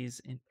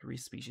trees in 3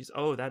 species.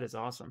 Oh, that is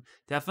awesome.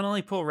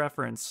 Definitely pull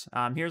reference.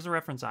 Here's a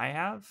reference I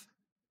have,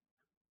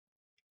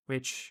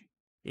 which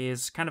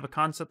is kind of a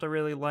concept I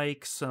really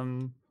like,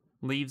 some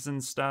leaves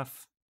and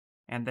stuff.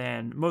 And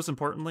then most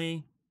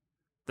importantly,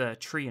 the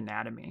tree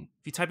anatomy.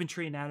 If you type in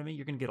tree anatomy,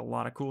 you're going to get a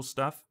lot of cool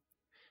stuff.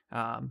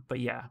 But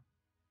yeah.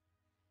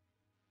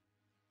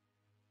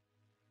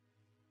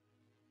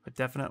 But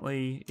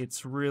definitely,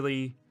 it's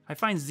really... I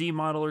find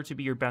ZModeler to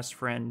be your best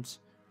friend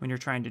when you're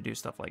trying to do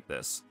stuff like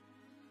this.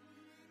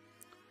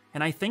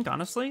 And I think,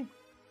 honestly,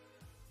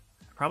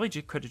 I probably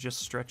could have just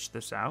stretched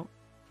this out.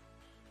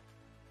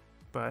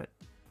 But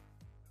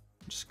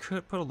just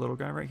could put a little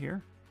guy right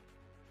here.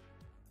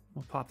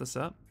 We'll pop this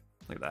up.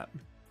 Look at that.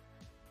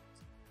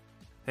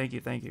 Thank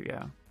you,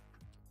 yeah.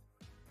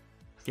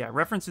 Yeah,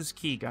 reference is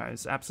key,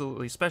 guys.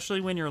 Absolutely. Especially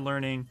when you're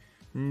learning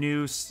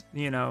new,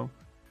 when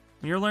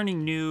you're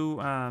learning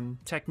new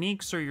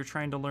techniques or you're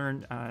trying to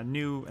learn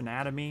new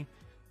anatomy,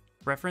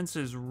 reference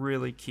is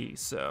really key,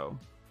 so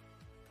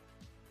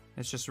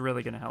it's just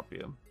really going to help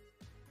you.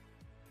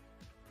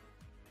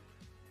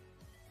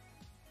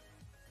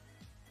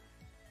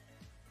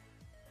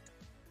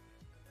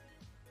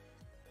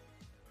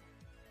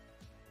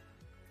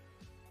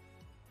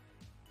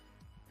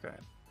 Okay,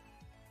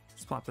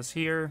 let's plop this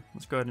here.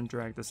 Let's go ahead and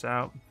drag this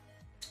out.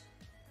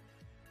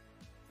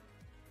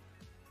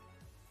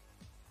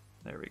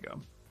 There we go.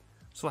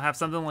 So we'll have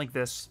something like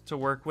this to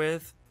work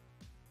with.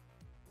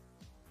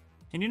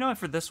 And you know what,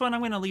 for this one, I'm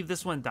going to leave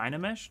this one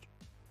dynameshed.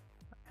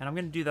 And I'm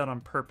going to do that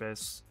on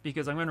purpose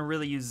because I'm going to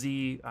really use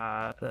the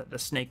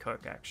snake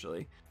hook,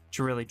 actually,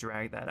 to really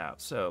drag that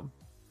out. So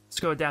let's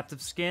go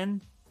adaptive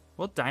skin.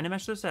 We'll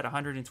dynamesh this at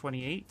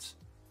 128.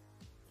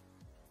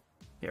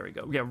 There we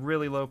go. We got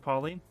really low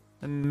poly.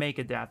 And make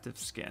adaptive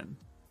skin.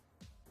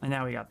 And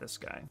now we got this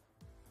guy.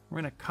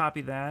 We're going to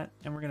copy that,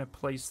 and we're going to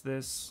place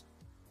this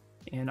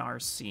in our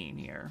scene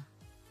here.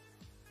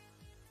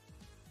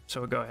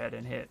 So we'll go ahead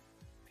and hit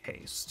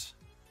paste.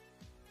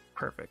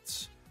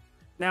 Perfect.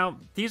 Now,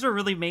 these are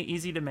really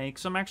easy to make,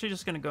 so I'm actually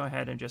just going to go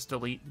ahead and just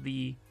delete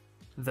the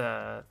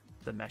the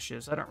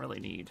meshes. I don't really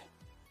need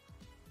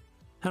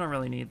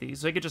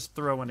these. I could just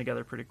throw one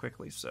together pretty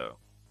quickly, so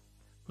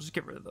we'll just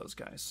get rid of those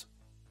guys.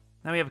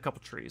 Now we have a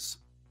couple trees.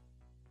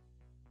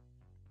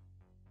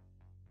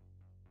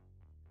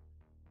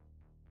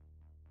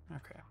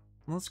 Okay,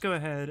 let's go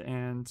ahead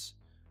and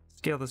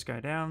scale this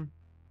guy down.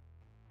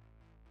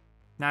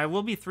 Now I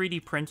will be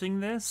 3D printing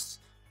this,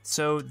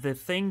 so the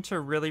thing to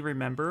really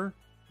remember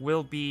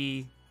will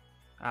be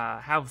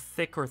how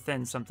thick or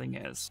thin something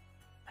is.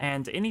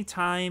 And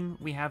anytime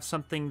we have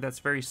something that's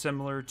very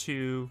similar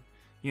to,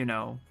 you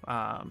know,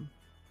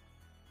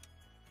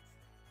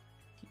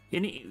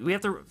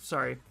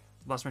 sorry,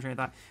 lost my train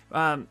of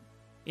thought.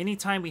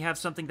 Anytime we have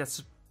something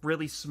that's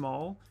really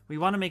small, we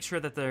want to make sure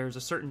that there's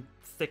a certain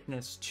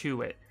thickness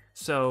to it.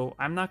 So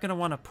I'm not going to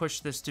want to push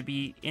this to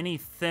be any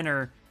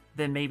thinner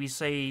than maybe,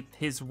 say,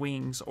 his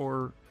wings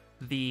or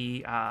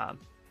the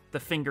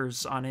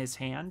fingers on his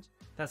hand.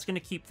 That's going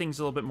to keep things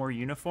a little bit more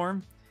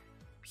uniform.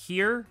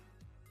 Here,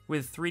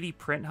 with 3D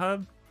Print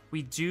Hub,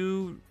 we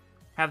do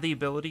have the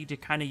ability to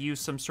kind of use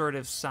some sort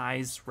of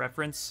size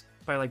reference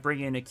by like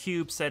bringing in a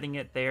cube, setting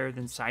it there,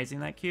 then sizing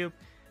that cube.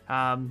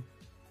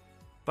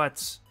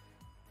 But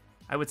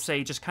I would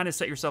say just kind of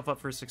set yourself up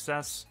for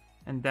success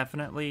and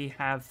definitely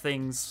have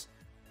things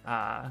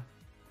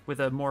with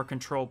a more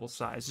controllable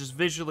size. Just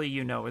visually,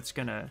 you know, it's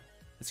gonna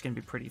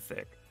be pretty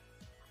thick.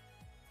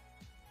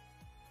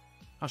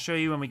 I'll show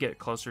you when we get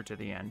closer to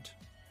the end.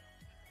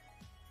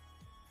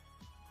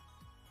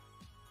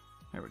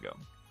 There we go.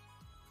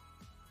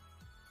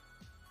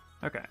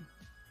 Okay.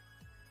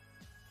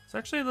 So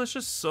actually, let's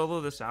just solo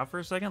this out for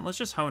a second. Let's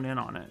just hone in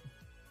on it.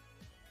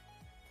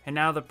 And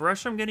now the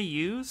brush I'm going to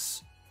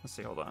use... Let's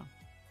see, hold on.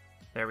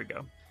 There we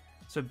go.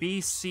 So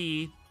B,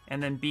 C,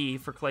 and then B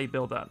for clay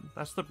buildup.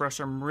 That's the brush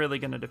I'm really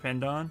going to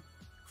depend on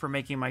for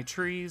making my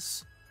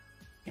trees.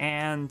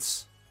 And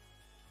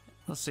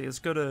let's see, let's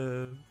go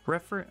to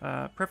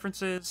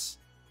preferences.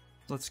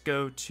 Let's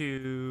go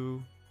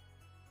to...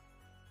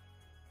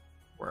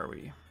 Where are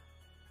we?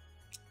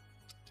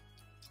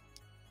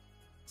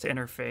 It's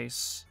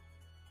interface.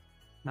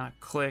 Not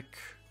click.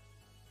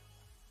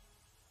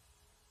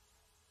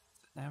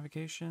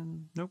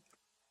 Navigation? Nope.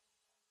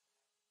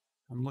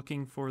 I'm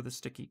looking for the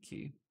sticky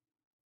key.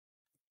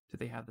 Do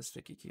they have the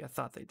sticky key? I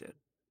thought they did.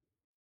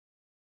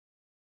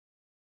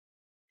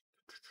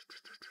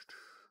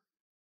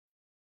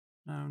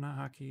 No, not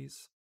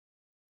hotkeys.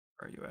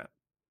 Where are you at?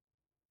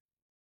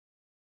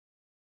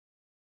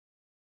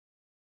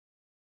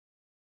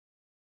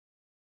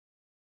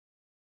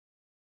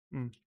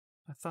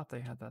 I thought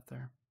they had that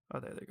there. Oh,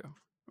 there they go.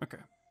 Okay.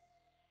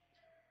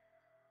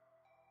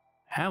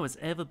 How is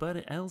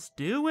everybody else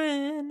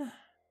doing?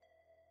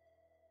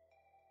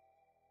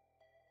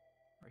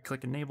 Right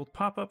click enabled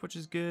pop-up, which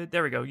is good.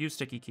 There we go. Use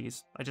sticky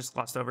keys. I just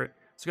glossed over it.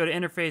 So go to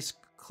interface,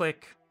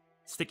 click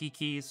sticky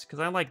keys, because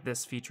I like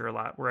this feature a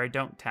lot where I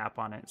don't tap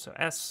on it. So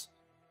S,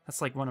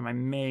 that's like one of my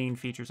main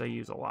features I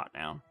use a lot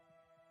now.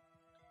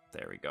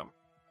 There we go.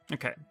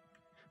 Okay.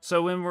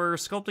 So when we're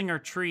sculpting our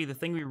tree, the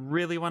thing we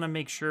really want to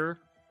make sure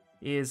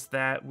is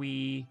that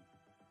we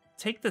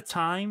take the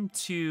time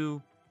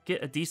to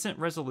get a decent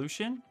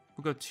resolution.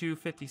 We'll go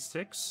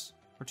 256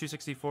 or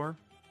 264.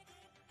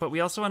 But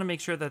we also want to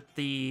make sure that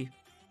the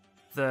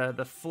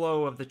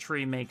flow of the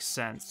tree makes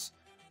sense.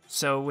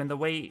 So when the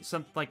way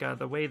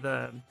the way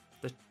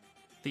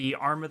the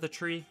arm of the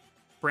tree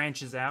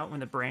branches out,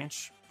 when the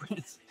branch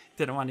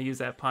didn't want to use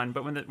that pun,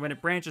 but when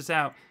it branches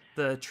out,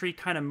 the tree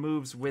kind of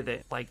moves with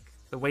it. Like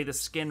the way the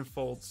skin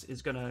folds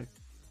is gonna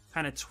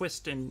kind of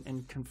twist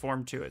and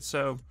conform to it.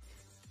 So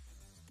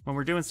when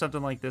we're doing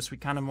something like this, we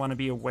kind of want to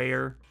be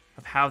aware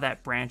of how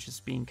that branch is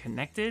being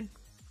connected.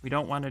 We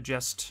don't want to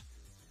just...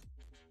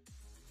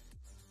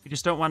 We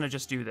just don't want to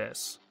just do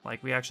this.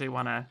 Like, we actually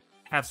want to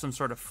have some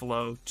sort of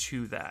flow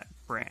to that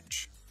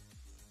branch.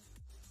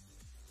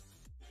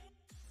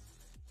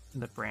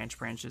 And the branch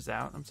branches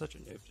out. I'm such a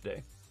noob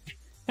today.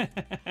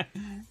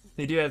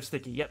 They do have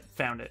sticky. Yep,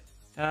 found it.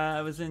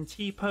 I was in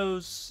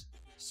T-pose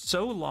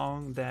so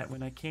long that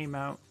when I came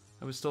out,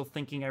 I was still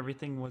thinking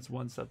everything was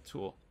one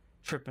subtool.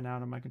 Tripping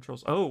out on my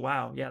controls. Oh,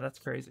 wow. Yeah, that's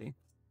crazy.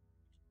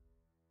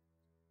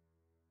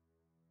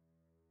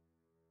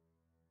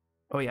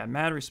 Oh yeah,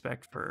 mad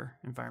respect for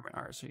environment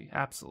RC.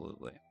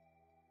 Absolutely.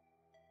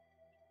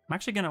 I'm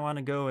actually going to want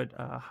to go at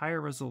a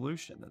higher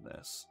resolution than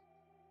this.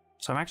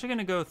 So I'm actually going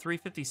to go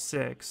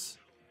 356.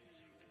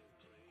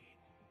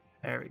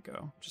 There we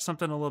go. Just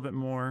something a little bit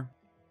more.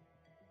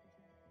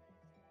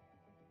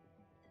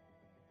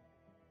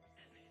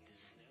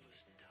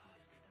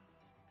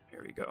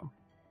 There we go.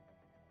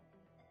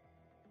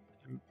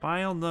 And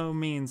by no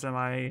means am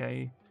I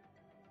a,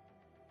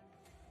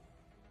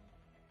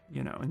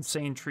 you know,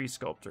 insane tree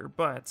sculptor,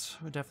 but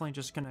we're definitely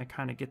just gonna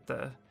kind of get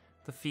the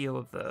feel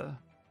of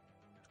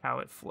how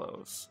it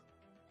flows.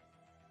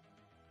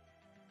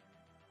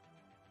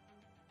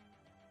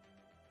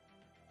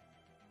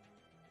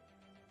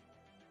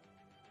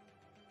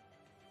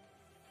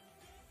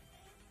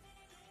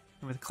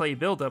 And with clay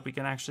buildup, we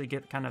can actually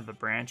get kind of the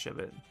branch of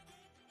it.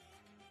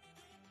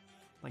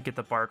 Like get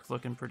the bark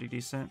looking pretty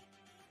decent.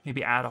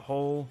 Maybe add a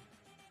hole.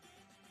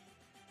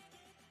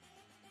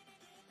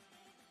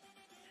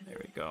 There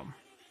we go.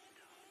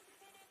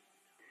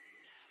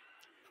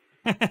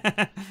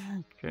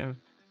 Okay.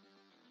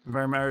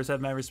 Environmentalists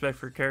have my respect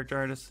for character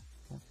artists.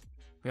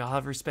 We all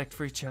have respect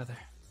for each other.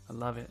 I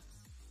love it.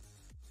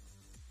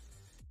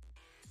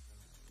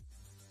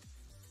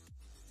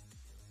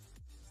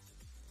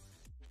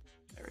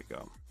 There we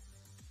go.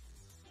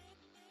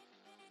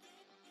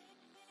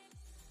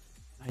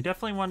 I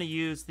definitely want to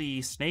use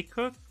the snake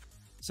hook.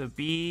 So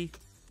B,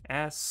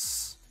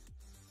 S,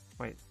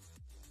 wait,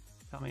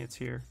 tell me it's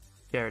here.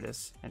 There it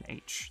is, and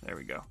H, there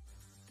we go.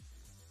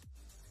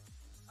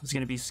 I was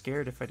gonna be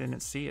scared if I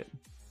didn't see it.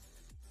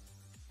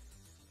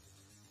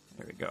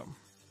 There we go.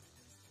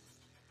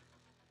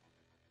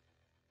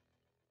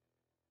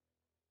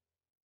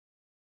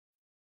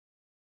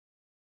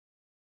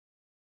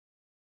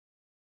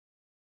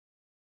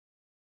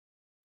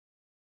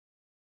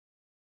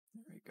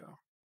 There we go.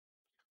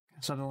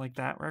 Something like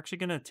that. We're actually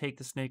gonna take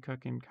the snake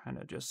hook and kind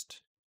of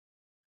just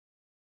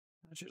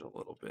nudge it a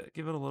little bit.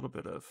 Give it a little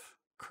bit of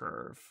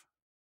curve.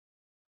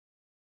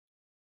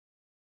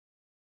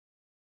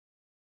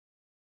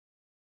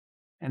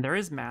 And there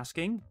is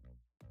masking.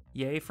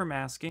 Yay for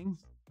masking.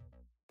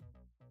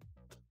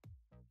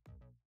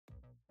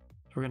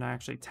 We're gonna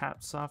actually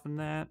tap soften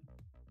that.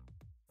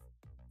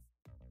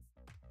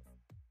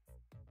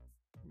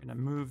 I'm gonna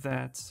move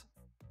that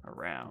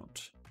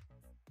around.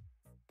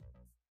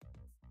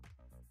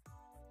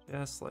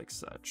 Just like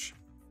such.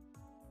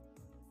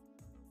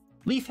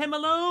 Leave him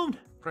alone!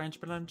 Branch,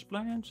 branch,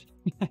 branch.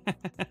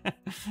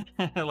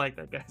 I like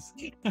that, guys.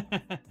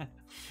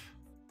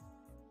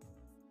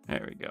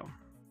 There we go.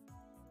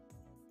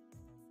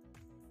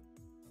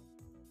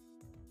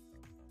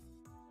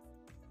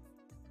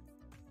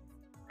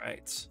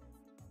 Right.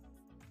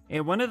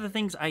 And one of the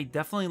things I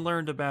definitely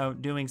learned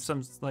about doing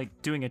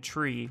doing a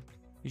tree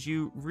is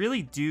you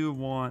really do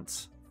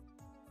want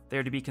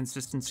there to be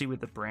consistency with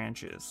the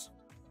branches.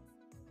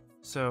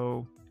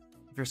 So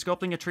if you're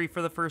sculpting a tree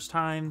for the first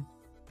time,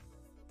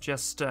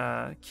 just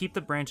keep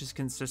the branches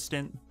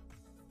consistent.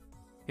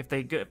 If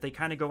they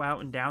kind of go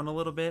out and down a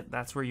little bit,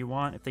 that's where you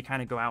want. If they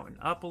kind of go out and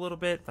up a little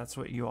bit, that's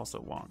what you also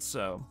want.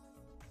 So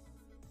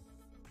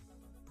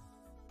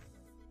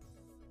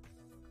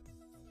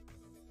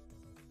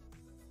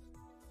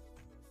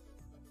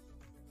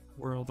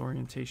world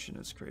orientation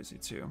is crazy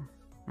too.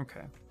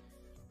 Okay.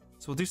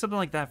 So we'll do something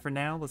like that for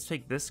now. Let's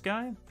take this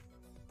guy. I'm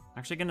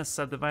actually going to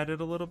subdivide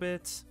it a little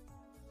bit.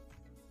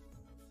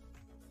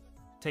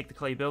 Take the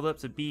clay buildup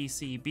to B,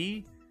 C,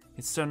 B.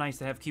 It's so nice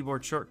to have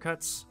keyboard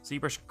shortcuts.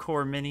 ZBrush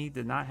Core Mini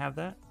did not have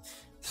that.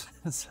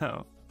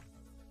 So.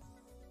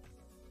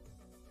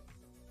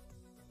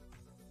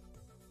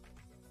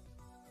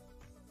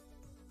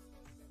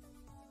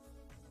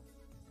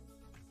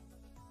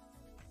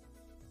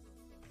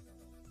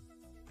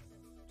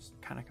 Just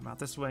kind of come out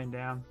this way and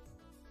down.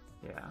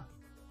 Yeah.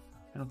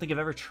 I don't think I've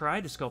ever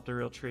tried to sculpt a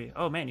real tree.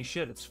 Oh man, you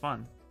should. It's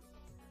fun.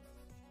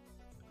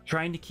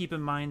 Trying to keep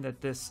in mind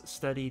that this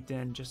study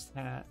then just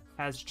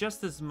has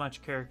just as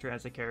much character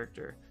as a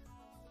character.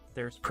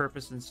 There's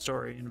purpose and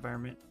story.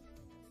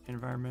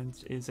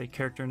 Environment is a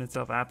character in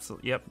itself.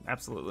 Absolutely. Yep,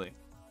 absolutely.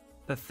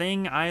 The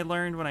thing I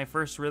learned when I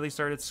first really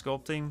started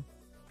sculpting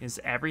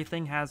is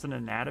everything has an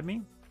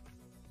anatomy.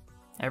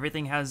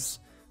 Everything has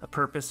a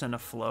purpose and a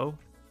flow.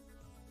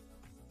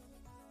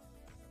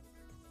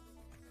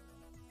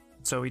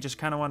 So we just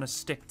kind of want to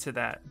stick to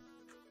that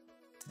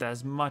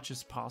as much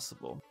as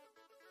possible.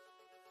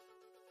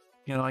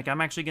 You know, like I'm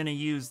actually going to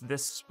use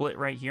this split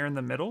right here in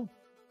the middle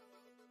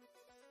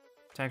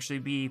to actually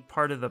be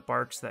part of the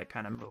barks that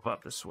kind of move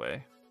up this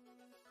way.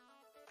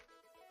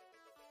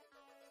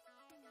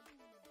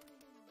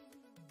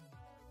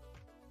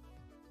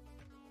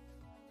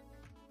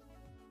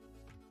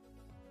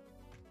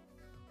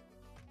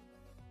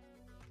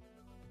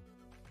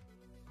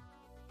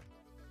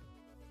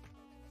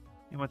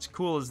 And what's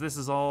cool is this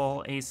is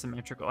all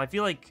asymmetrical. I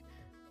feel like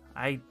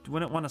I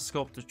wouldn't want to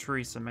sculpt a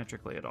tree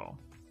symmetrically at all.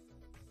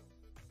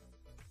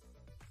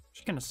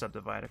 Just gonna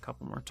subdivide a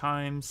couple more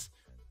times.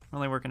 We're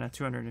only working at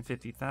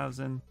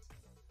 250,000.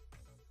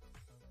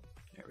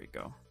 There we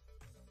go.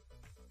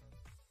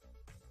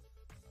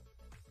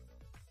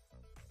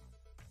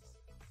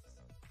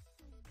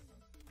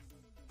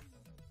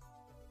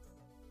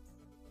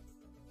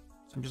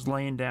 So I'm just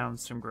laying down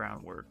some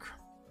groundwork.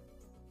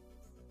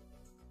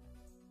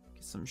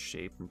 Get some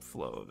shape and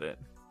flow of it.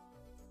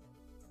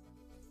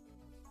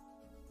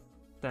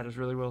 That is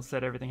really well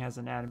said. Everything has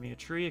anatomy. A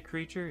tree, a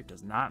creature, it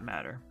does not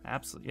matter.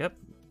 Absolutely. Yep.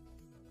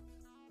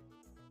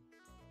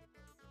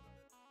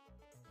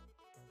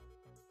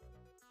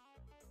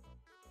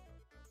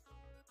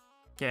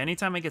 Okay,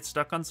 anytime I get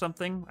stuck on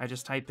something, I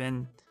just type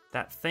in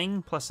that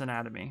thing plus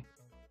anatomy.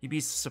 You'd be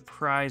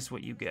surprised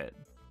what you get.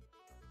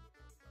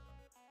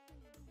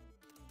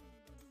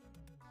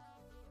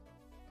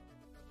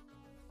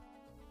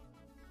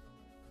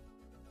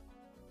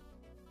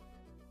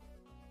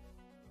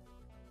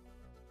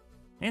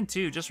 And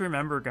two, just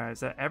remember, guys,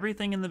 that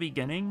everything in the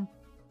beginning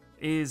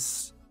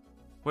is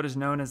what is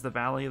known as the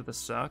Valley of the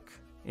Suck.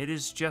 It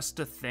is just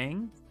a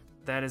thing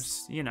that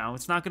is, you know,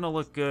 it's not going to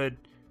look good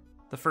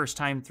the first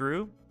time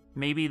through.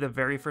 Maybe the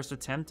very first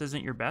attempt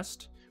isn't your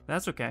best, but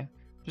that's okay.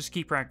 Just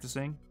keep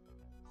practicing.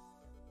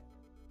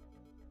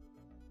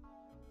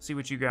 See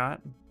what you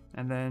got,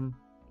 and then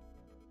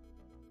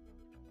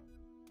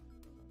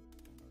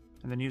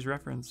use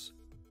reference.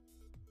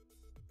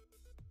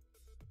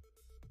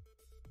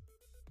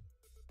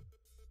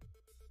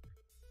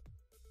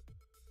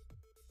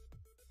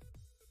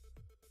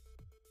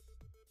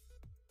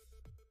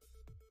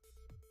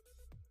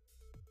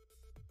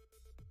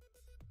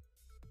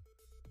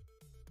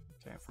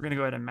 Okay, if we're gonna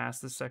go ahead and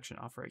mask this section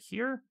off right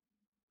here,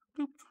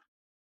 boop,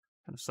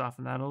 kind of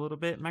soften that a little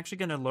bit. I'm actually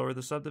gonna lower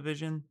the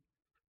subdivision.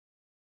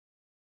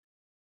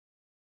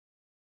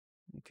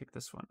 Let me kick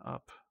this one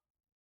up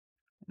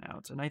and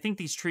out. And I think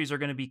these trees are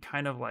gonna be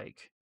kind of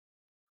like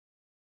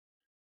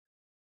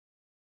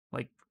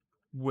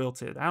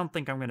wilted. I don't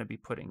think I'm gonna be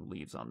putting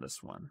leaves on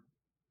this one.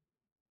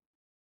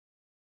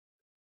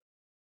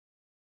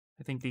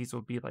 I think these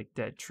will be like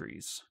dead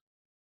trees.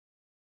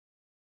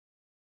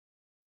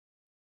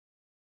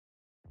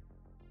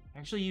 I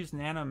actually use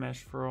nano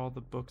mesh for all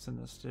the books in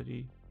this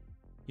city.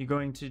 You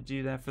going to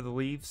do that for the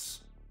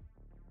leaves?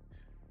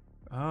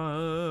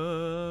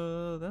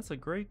 That's a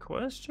great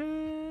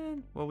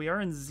question. Well, we are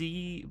in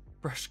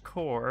ZBrush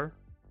core.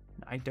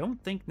 I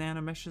don't think nano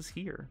mesh is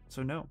here,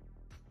 so no.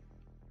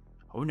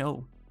 Oh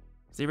no,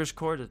 ZBrush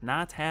core does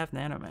not have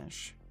nano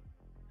mesh.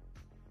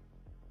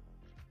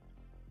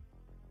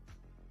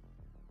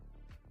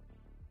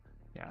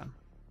 Yeah.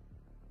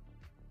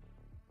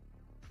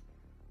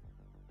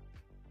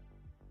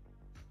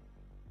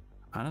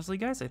 Honestly,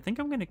 guys, I think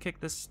I'm gonna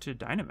kick this to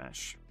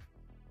Dynamesh.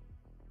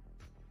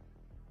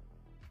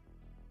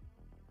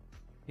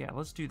 Yeah,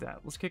 let's do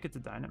that. Let's kick it to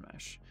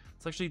Dynamesh.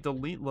 Let's actually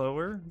delete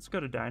lower. Let's go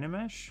to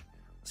Dynamesh.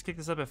 Let's kick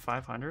this up at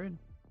 500.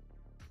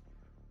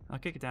 I'll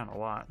kick it down a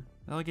lot.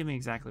 That'll give me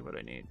exactly what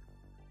I need.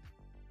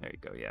 There you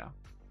go, yeah.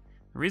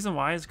 The reason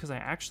why is because I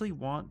actually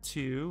want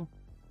to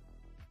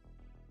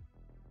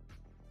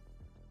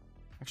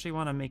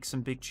make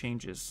some big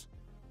changes.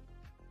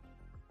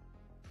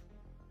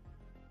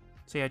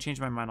 See, I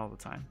change my mind all the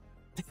time.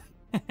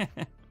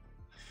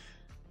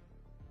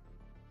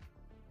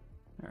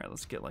 Alright,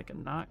 let's get like a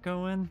knot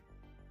going.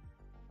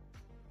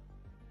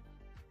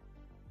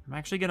 I'm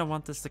actually going to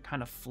want this to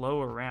kind of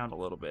flow around a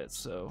little bit,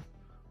 so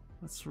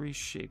let's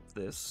reshape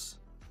this.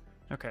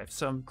 Okay,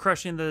 so I'm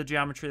crushing the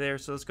geometry there,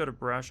 so let's go to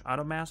brush,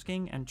 auto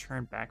masking, and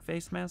turn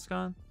backface mask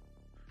on.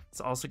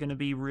 It's also going to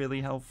be really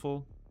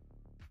helpful.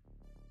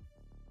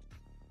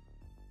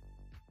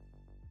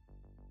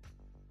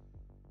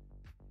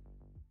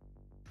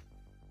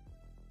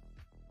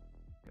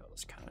 Go,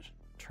 let's kind of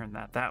turn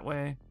that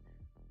way.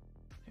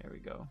 There we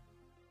go.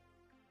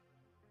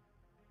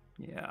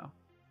 Yeah.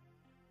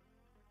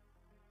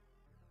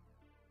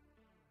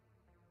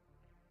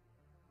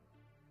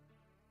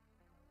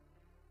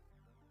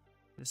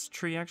 This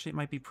tree actually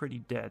might be pretty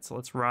dead, so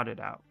let's rot it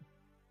out.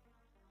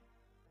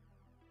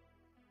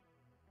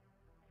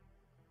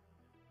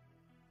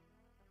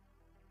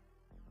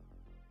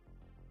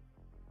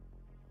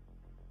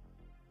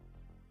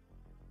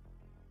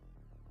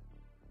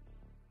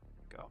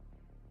 Go.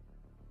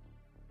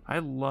 I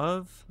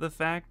love the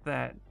fact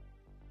that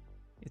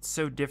it's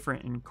so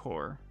different in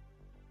core.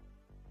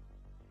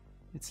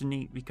 It's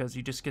neat because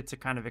you just get to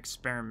kind of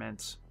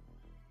experiment.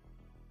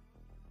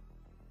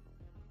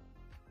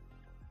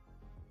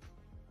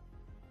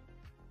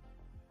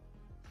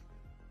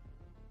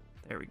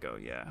 There we go,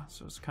 yeah.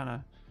 So it's kind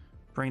of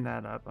bring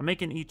that up. I'm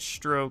making each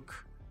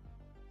stroke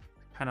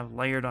kind of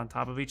layered on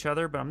top of each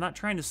other, but I'm not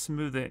trying to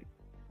smooth it.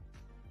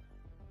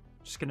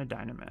 Just gonna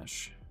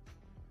Dynamesh.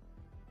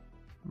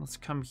 Let's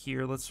come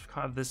here. Let's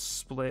have this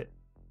split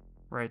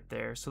right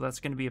there. So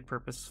that's gonna be a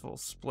purposeful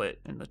split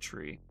in the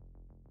tree.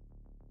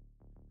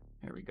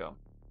 There we go.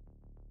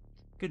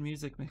 Good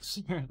music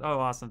mix. Oh,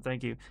 awesome.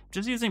 Thank you.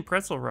 Just using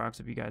Pretzel Rocks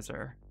if you guys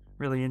are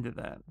really into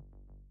that.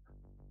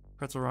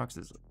 Pretzel Rocks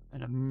is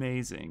an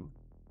amazing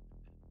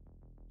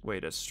way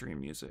to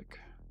stream music.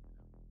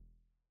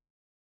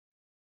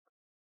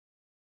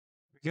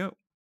 Here we go.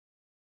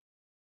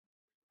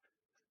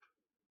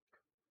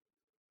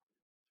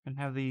 And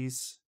have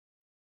these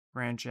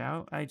branch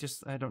out. I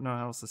don't know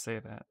how else to say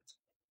that.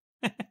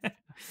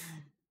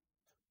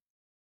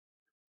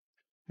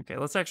 Okay,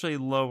 let's actually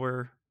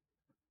lower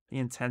the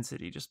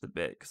intensity just a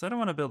bit because I don't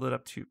want to build it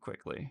up too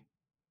quickly.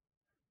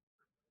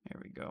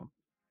 There we go.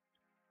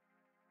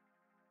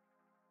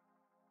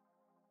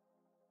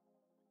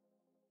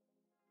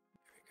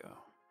 There we go.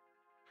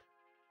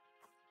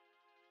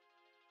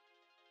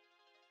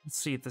 Let's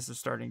see if this is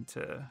starting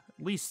to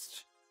at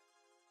least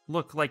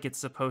look like it's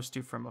supposed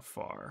to from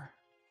afar.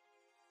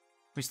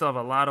 We still have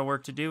a lot of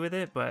work to do with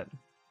it, but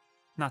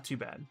not too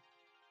bad.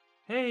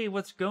 Hey,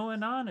 what's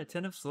going on,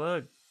 Attentive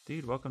Slug?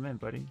 Dude, welcome in,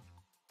 buddy.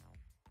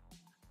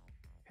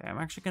 Okay, I'm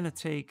actually going to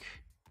take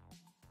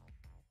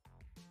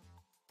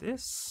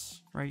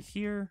this right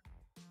here.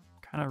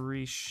 kind of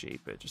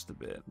reshape it just a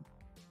bit.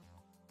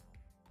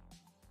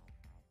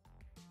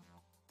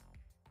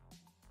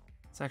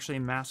 Let's actually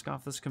mask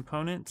off this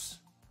component.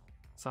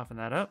 Soften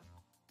that up.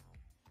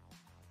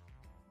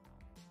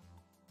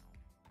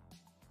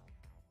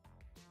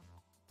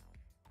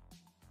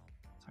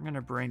 So I'm going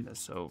to bring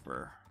this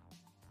over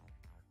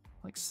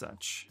like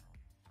such.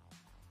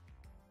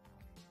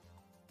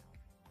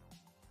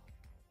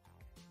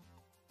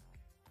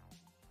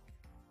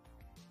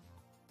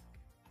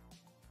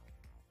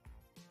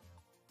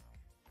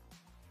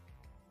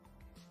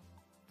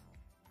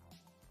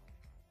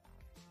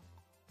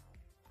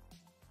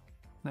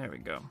 There we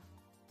go.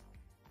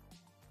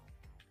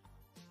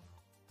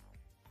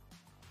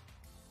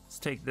 Let's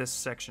take this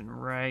section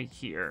right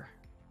here.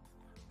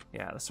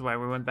 Yeah, that's why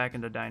we went back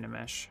into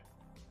Dynamesh.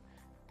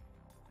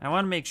 I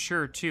want to make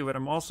sure too, what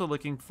I'm also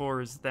looking for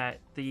is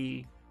that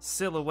the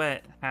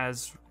silhouette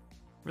has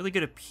really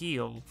good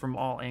appeal from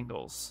all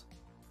angles.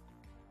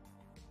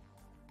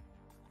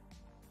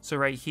 So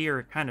right here,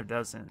 it kind of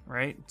doesn't,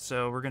 right?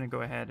 So we're going to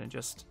go ahead and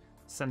just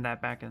send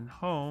that back in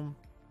home.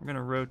 We're going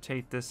to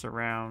rotate this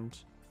around.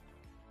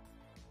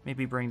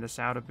 Maybe bring this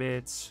out a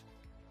bit.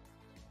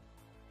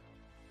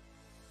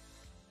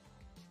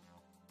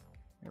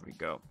 There we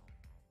go.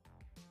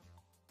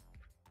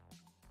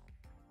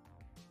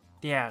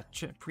 Yeah,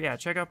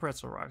 check out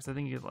Pretzel Rocks. I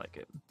think you'd like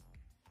it.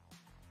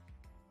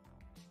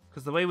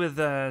 Because the way with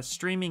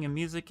streaming and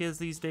music is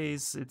these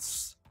days,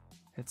 it's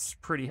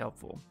pretty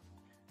helpful.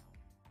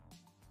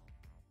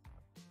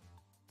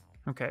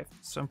 Okay,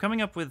 so I'm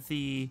coming up with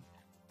the,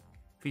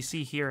 if you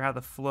see here how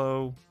the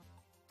flow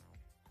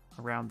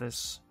around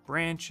this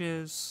branch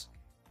is,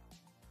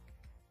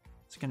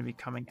 it's going to be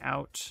coming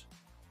out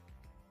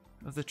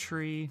of the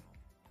tree,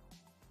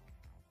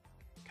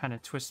 kind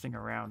of twisting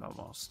around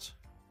almost.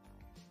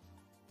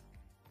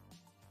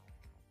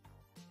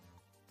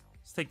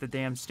 Let's take the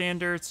damn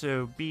standard,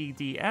 so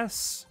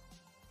BDS.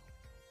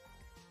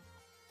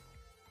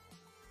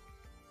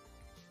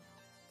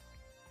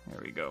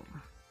 There we go.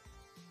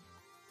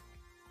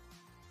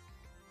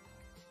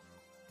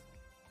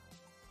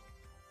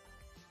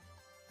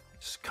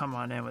 Just come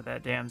on in with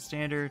that damn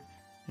standard.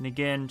 And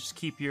again, just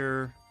keep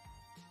the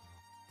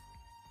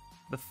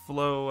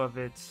flow of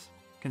it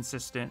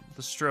consistent,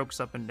 the strokes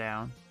up and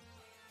down.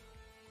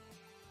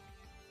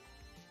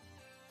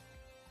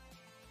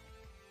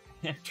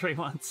 Yeah, Trey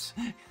wants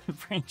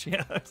branch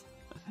out.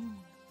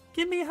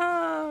 Give me a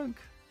hug.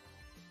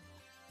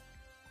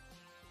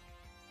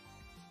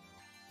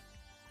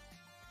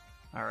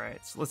 All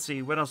right, so let's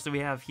see. What else do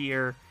we have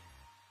here?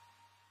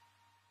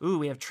 Ooh,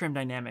 we have Trim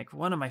Dynamic.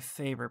 One of my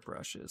favorite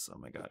brushes. Oh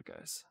my god,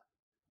 guys.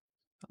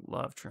 I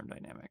love Trim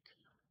Dynamic.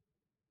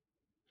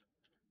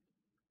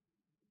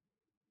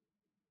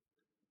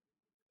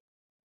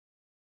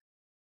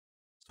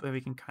 So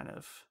we can kind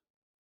of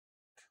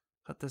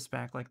put this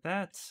back like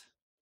that.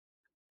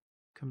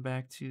 Come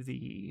back to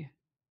the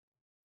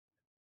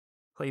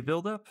clay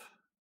buildup.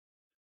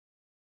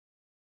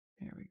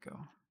 There we go.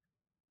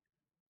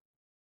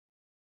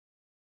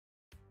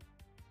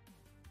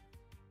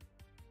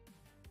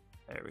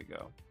 There we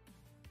go.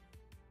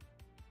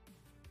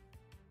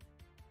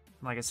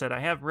 Like I said, I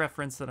have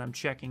reference that I'm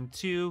checking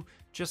too,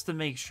 just to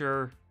make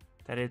sure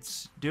that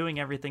it's doing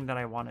everything that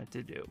I want it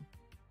to do.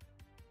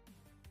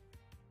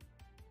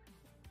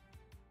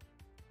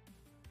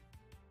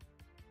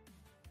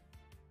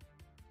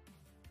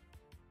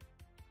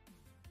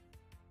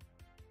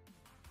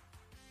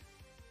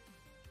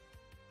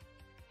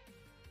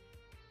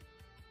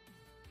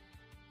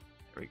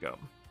 There we go.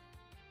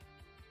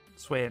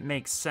 This way it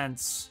makes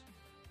sense,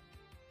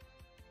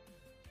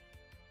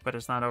 but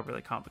it's not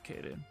overly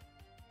complicated.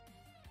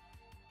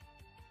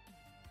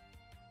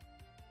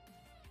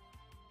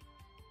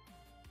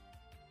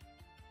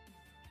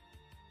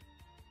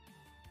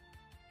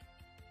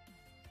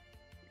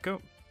 Go.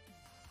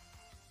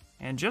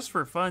 And just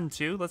for fun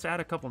too, let's add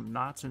a couple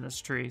knots in this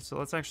tree. So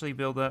let's actually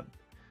build up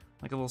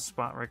like a little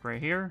spot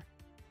right here.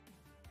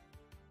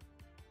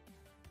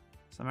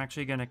 So I'm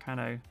actually going to kind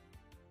of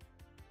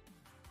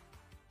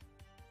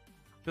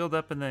build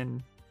up and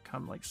then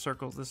come like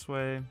circles this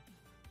way.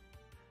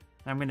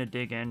 I'm going to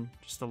dig in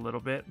just a little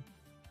bit.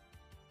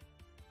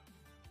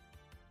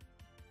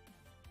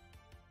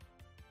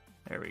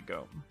 There we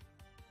go.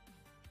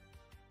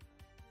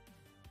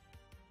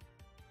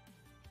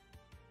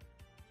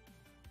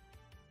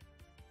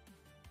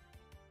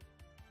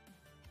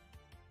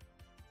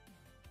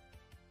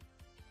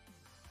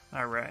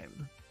 All right.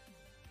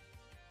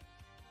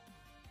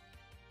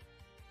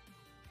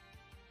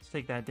 Let's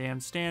take that damn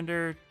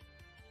standard.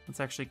 Let's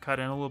actually cut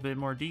in a little bit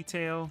more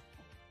detail.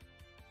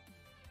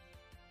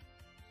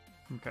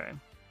 Okay.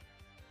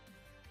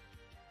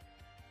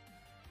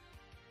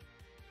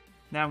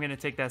 Now I'm going to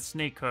take that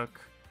snake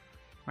hook.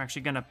 I'm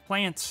actually going to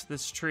plant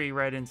this tree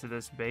right into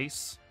this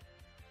base.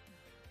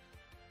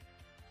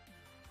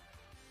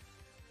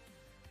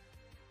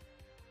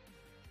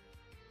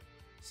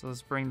 So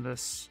let's bring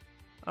this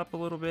up a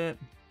little bit.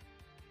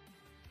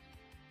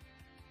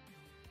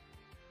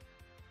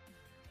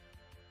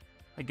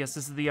 I guess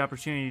this is the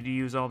opportunity to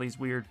use all these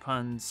weird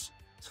puns.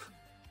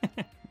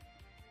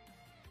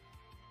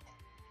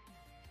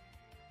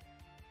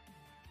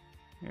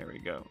 There we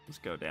go. Let's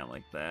go down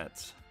like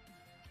that.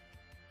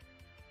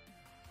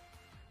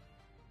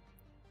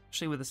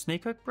 Actually, with a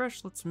snake hook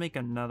brush, let's make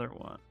another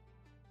one.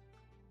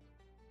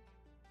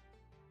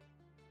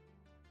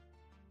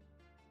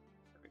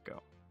 There we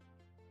go.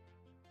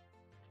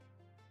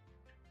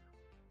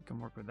 We can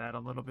work with that a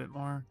little bit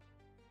more.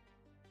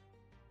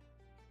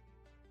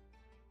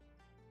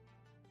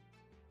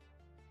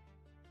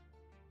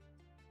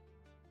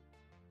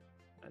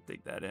 I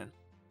dig that in.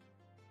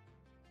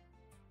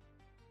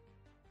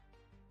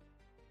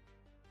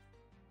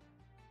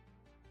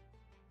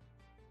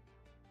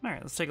 All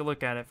right, let's take a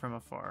look at it from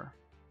afar.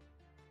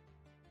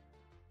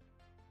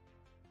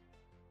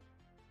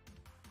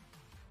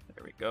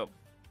 There we go.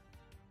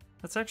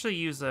 Let's actually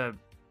use a,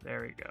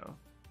 there we go.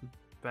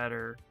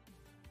 Better,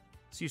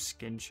 let's use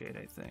skin shade,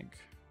 I think.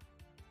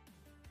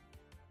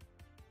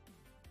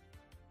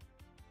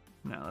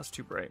 No, that's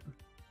too bright.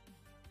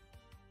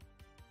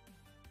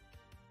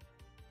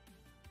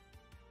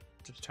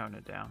 Just tone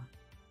it down.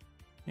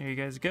 There you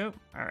guys go.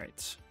 All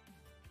right.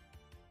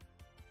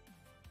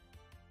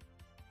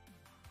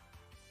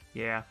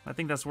 Yeah, I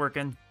think that's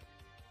working.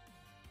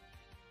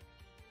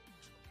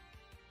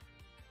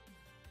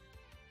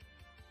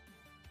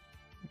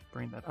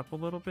 Bring that up a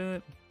little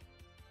bit.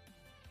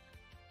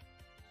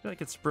 I feel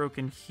like it's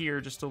broken here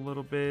just a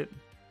little bit.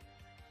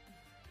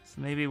 So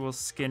maybe we'll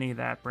skinny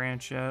that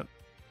branch up.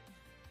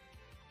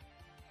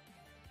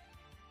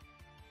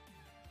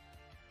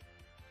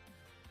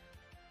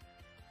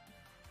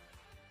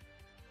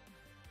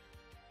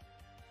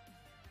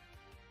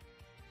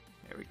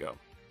 There we go.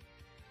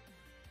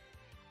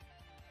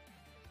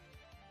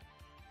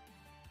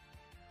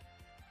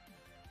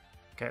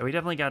 Okay, we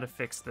definitely got to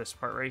fix this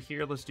part right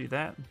here. Let's do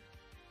that.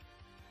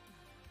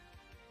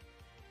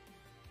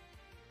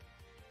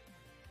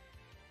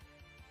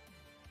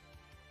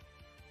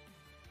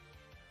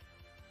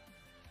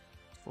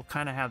 We'll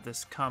kind of have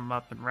this come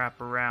up and wrap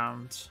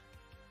around.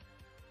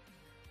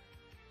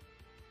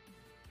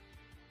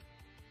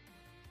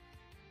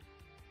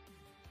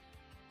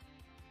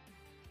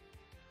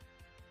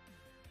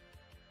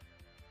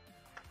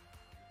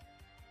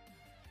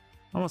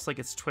 Almost like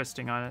it's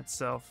twisting on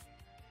itself.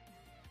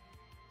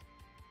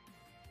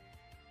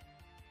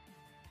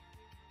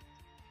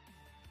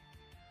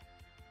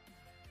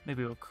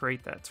 Maybe we'll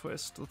create that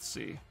twist. Let's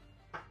see.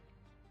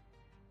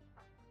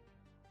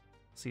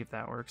 See if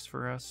that works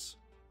for us.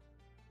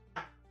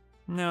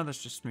 No,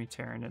 that's just me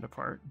tearing it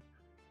apart.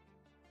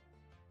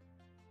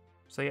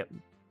 So yeah,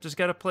 just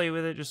gotta play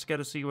with it. Just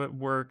gotta see what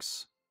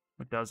works,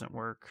 what doesn't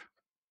work.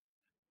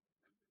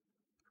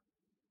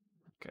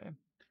 Okay,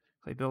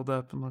 play build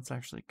up, and let's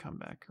actually come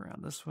back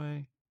around this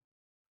way.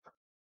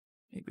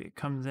 Maybe it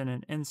comes in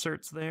and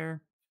inserts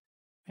there,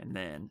 and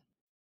then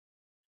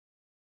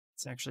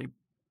it's actually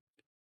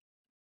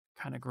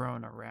kind of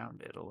growing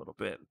around it a little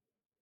bit.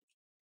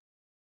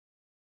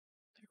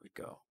 There we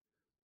go.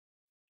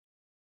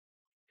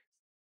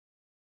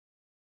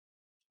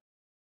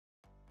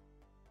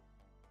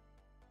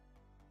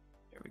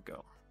 There we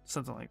go.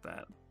 Something like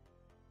that.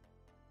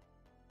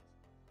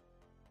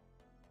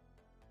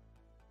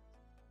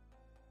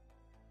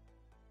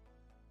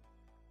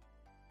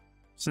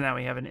 So now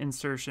we have an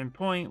insertion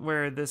point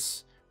where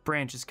this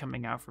branch is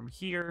coming out from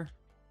here.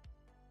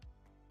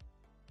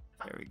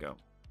 There we go.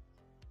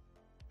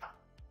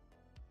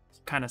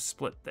 Kind of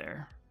split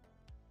there.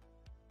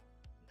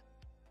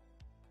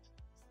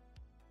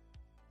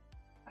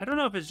 I don't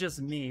know if it's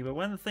just me, but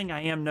one thing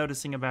I am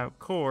noticing about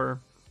Core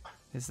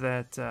is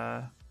that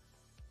I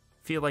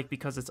feel like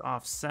because it's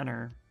off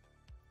center,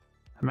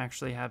 I'm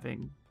actually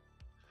having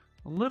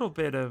a little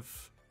bit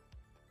of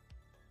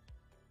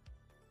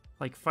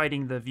like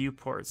fighting the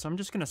viewport. So I'm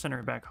just gonna center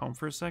it back home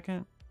for a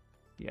second.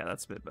 Yeah,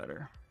 that's a bit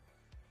better.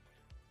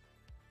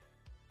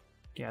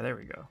 Yeah, there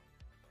we go.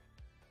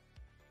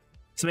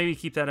 So maybe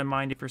keep that in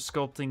mind if you're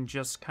sculpting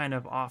just kind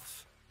of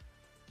off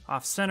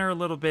center a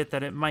little bit,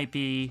 that it might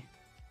be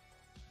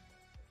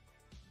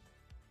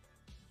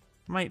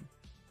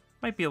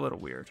a little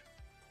weird.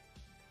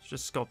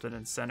 Just sculpt it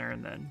in center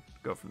and then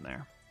go from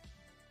there.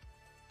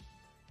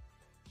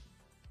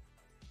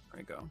 There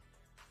we go.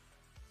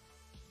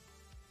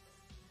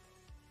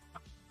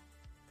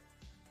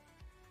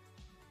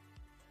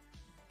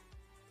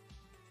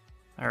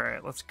 All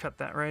right, let's cut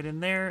that right in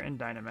there and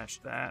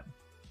Dynamesh that.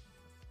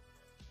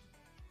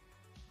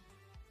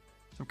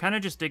 So I'm kind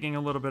of just digging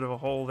a little bit of a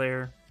hole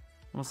there,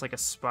 almost like a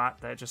spot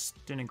that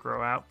just didn't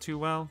grow out too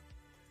well.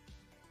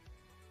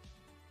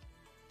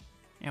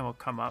 And we'll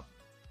come up.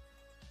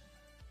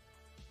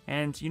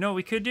 And you know what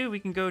we could do? We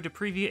can go to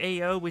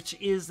Preview AO, which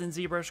is in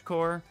ZBrush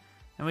Core,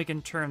 and we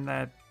can turn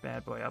that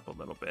bad boy up a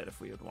little bit if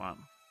we would want.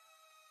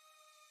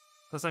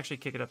 Let's actually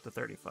kick it up to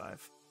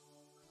 35.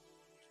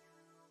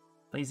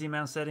 Lazy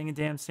mouse setting in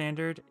damn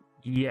standard?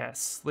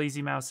 Yes,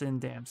 lazy mouse in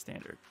damn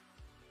standard.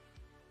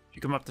 If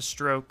you come up to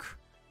stroke,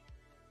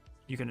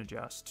 you can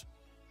adjust.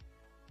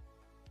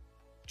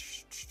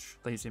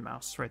 lazy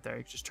mouse right there.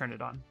 You just turn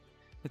it on.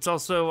 It's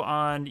also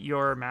on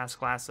your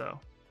mask lasso,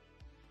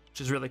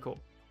 which is really cool.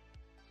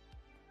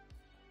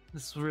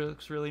 This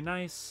looks really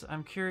nice.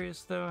 I'm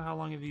curious though, how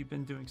long have you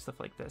been doing stuff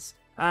like this?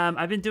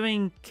 I've been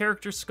doing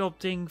character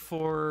sculpting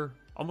for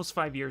almost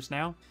 5 years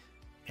now,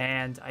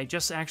 and I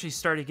just actually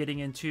started getting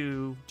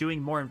into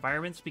doing more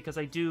environments because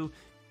I do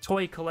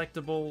toy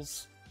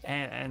collectibles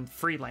and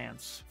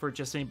freelance for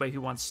just anybody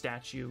who wants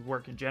statue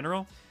work in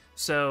general.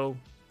 So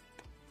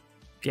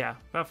yeah,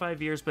 about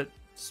 5 years, but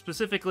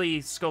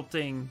specifically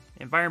sculpting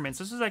environments.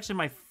 This is actually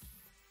my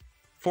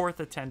 4th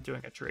attempt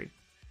doing a tree.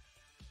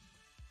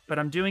 But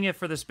I'm doing it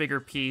for this bigger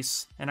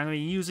piece, and I'm going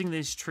to be using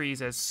these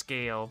trees as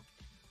scale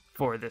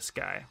for this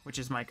guy, which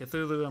is my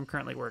Cthulhu I'm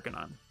currently working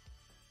on.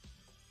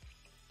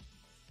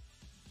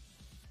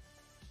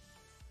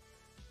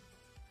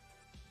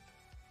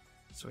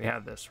 So we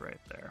have this right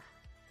there.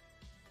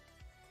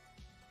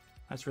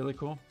 That's really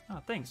cool.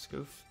 Oh, thanks,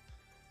 Goof.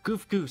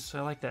 Goof Goose,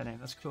 I like that name,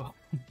 that's cool.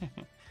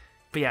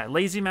 But yeah,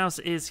 Lazy Mouse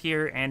is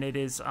here, and it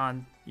is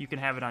on, you can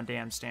have it on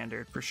damn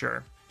standard for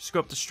sure. Just go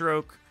up to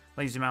stroke,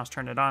 Lazy Mouse,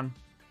 turn it on,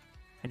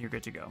 and you're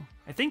good to go.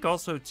 I think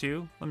also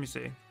too, let me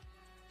see.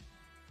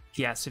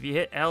 Yes, if you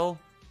hit L,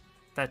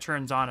 that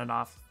turns on and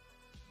off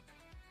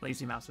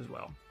Lazy Mouse as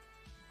well.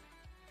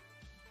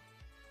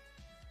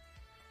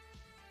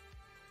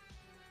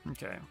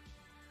 Okay.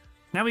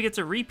 Now we get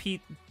to repeat,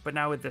 but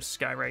now with this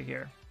guy right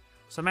here.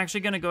 So I'm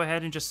actually going to go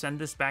ahead and just send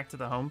this back to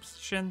the home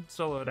position,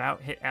 solo it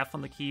out, hit F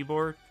on the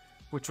keyboard,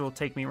 which will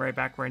take me right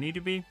back where I need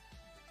to be.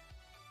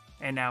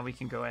 And now we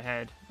can go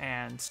ahead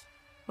and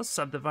let's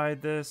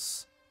subdivide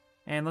this.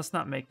 And let's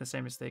not make the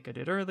same mistake I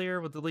did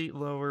earlier. We'll delete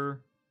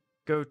lower,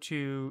 go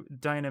to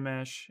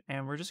Dynamesh,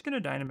 and we're just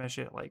going to Dynamesh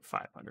it like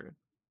 500.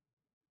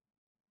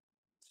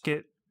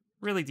 Get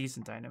really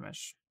decent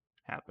Dynamesh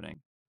happening.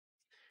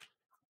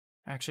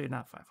 Actually,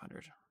 not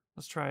 500.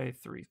 Let's try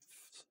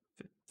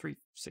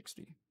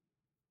 360.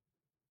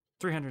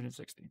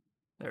 360.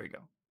 There we go.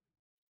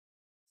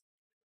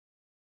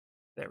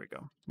 There we go.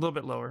 A little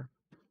bit lower.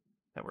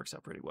 That works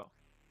out pretty well.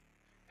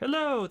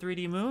 Hello,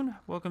 3D Moon.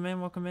 Welcome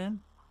in, welcome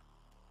in.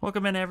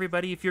 Welcome in,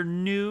 everybody. If you're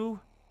new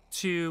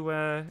to,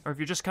 or if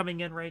you're just coming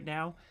in right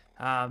now,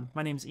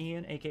 my name's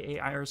Ian, aka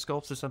IR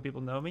Sculpts, as some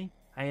people know me.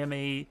 I am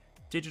a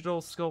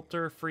digital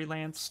sculptor,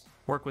 freelance,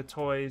 work with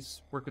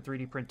toys, work with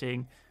 3D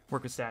printing,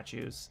 work with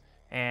statues.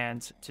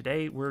 And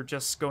today we're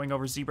just going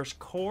over ZBrush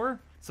Core.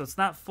 So it's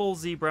not full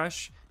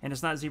ZBrush, and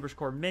it's not ZBrush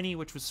Core Mini,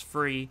 which was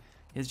free.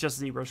 It's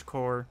just ZBrush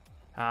Core,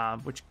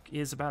 which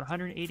is about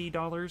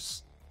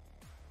 $180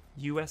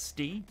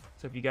 USD.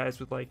 So if you guys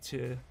would like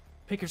to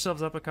pick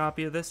yourselves up a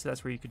copy of this,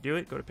 that's where you could do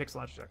it. Go to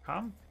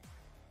Pixologic.com.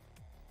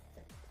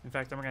 In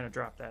fact, I'm going to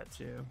drop that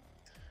too,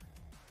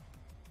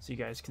 so you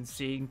guys can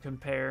see and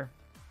compare.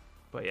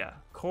 But yeah,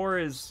 Core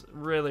is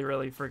really,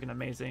 really freaking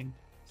amazing.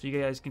 So you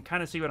guys can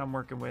kind of see what I'm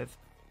working with.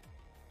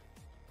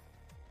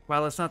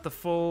 While it's not the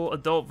full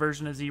adult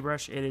version of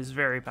ZBrush, it is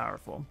very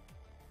powerful.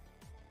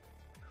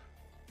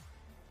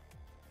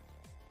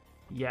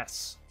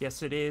 Yes.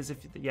 Yes, it is.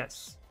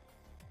 Yes.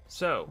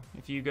 So,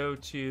 if you go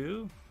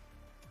to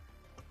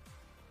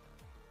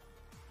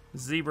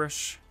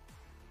ZBrush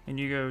and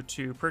you go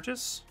to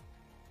purchase,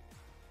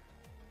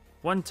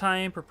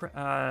 one-time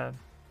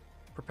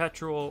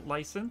perpetual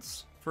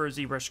license for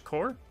ZBrush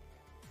Core,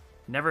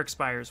 never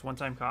expires,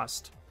 one-time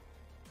cost.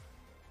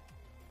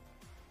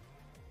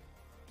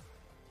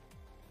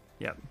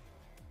 Yep.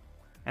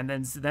 And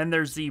then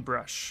there's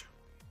ZBrush,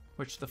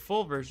 which the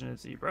full version of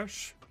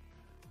ZBrush.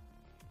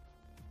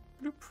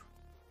 Bloop.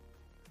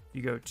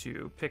 You go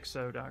to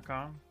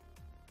pixo.com.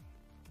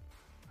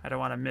 I don't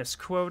want to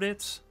misquote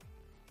it.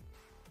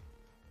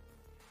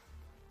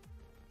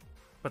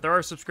 But there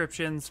are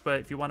subscriptions, but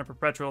if you want a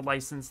perpetual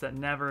license that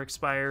never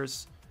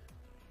expires,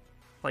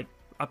 like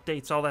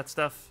updates, all that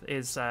stuff,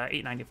 is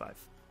 $8.95.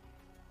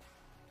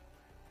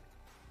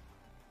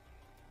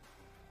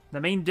 The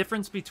main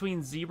difference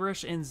between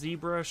ZBrush and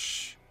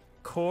ZBrush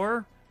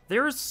Core,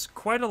 there's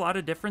quite a lot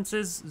of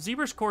differences.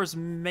 ZBrush Core is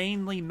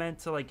mainly meant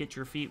to like get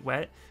your feet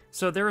wet.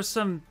 So there are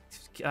some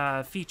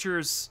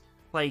features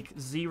like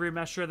Z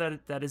remesher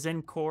that is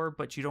in Core,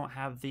 but you don't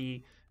have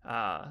the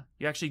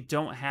you actually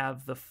don't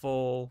have the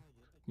full,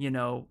 you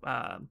know,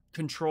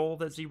 control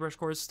that ZBrush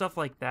Core is, stuff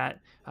like that.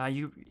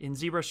 You in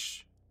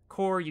ZBrush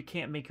Core, you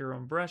can't make your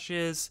own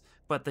brushes,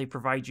 but they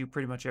provide you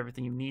pretty much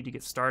everything you need to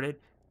get started.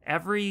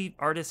 Every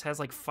artist has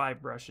like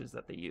 5 brushes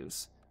that they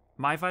use.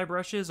 My 5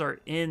 brushes are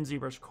in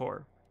ZBrush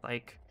Core.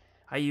 Like,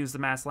 I use the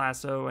mask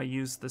lasso, I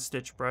use the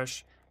stitch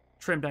brush,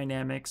 trim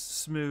dynamics,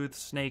 smooth,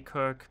 snake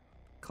hook,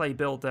 clay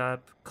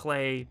buildup,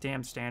 clay,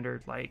 damn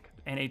standard, like,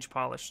 and H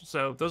polish.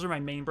 So those are my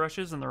main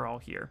brushes, and they're all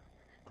here.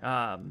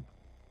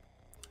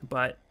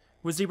 But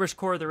with ZBrush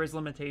Core, there is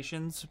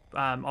limitations.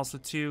 Also,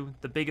 too,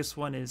 the biggest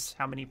one is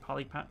how many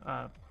poly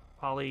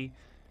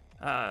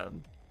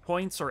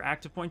points or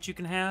active points you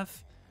can have.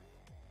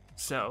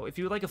 So if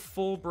you would like a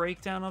full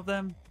breakdown of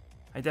them,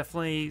 I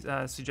definitely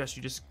suggest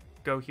you just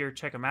go here,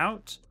 check them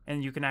out,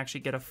 and you can actually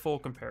get a full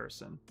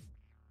comparison.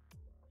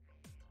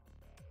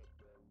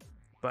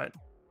 but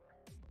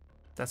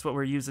that's what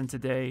we're using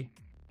today.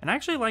 And I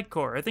actually like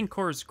Core. I think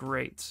Core is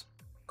great.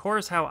 Core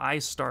is how I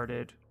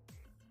started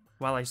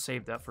while I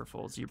saved up for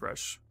full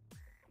ZBrush,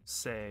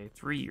 say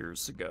 3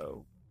 years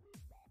ago.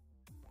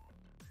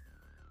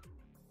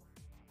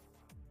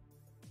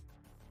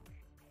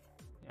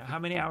 Yeah, how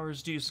many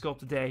hours do you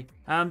sculpt a day?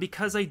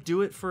 Because I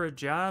do it for a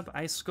job,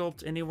 I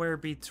sculpt anywhere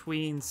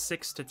between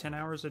 6 to 10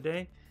 hours a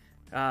day.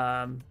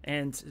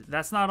 And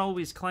that's not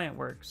always client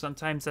work.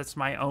 Sometimes that's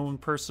my own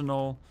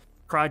personal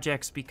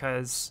projects,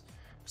 because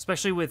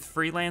especially with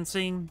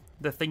freelancing,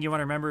 the thing you want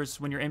to remember is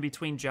when you're in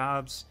between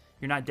jobs,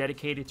 you're not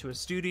dedicated to a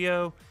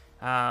studio.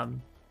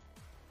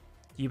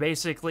 You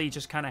basically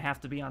just kind of have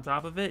to be on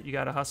top of it. You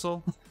got to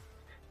hustle.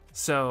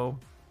 So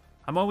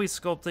I'm always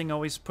sculpting,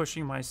 always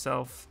pushing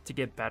myself to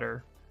get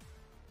better.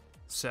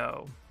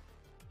 So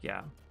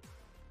yeah.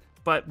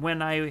 But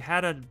when I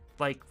had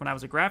when I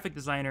was a graphic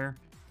designer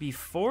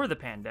before the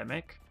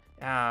pandemic,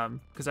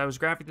 because I was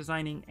graphic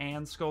designing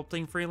and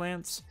sculpting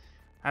freelance,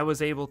 I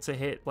was able to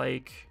hit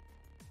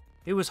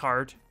it was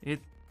hard,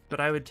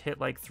 but I would hit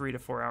 3 to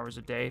 4 hours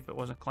a day if it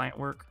wasn't client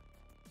work.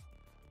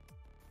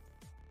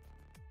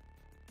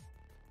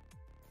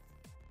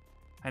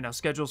 I know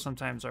schedules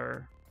sometimes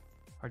are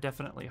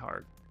definitely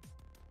hard.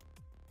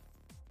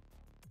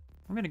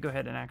 I'm going to go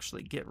ahead and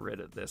actually get rid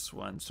of this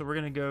one. So we're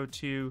going to go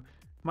to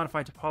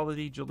modify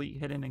topology, delete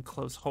hidden, and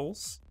close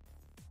holes.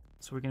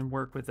 So we can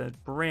work with a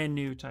brand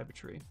new type of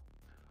tree.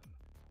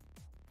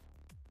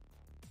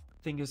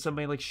 I think it's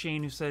somebody like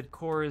Shane who said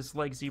Core is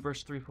like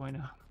ZBrush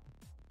 3.0.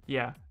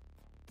 Yeah.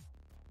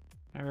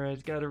 All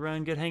right, got to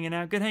run. Good hanging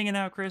out. Good hanging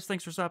out, Chris.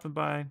 Thanks for stopping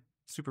by.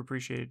 Super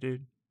appreciate it,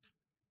 dude.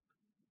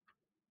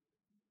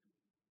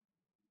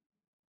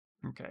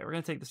 Okay, we're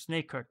going to take the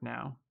snake hook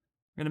now.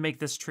 We're going to make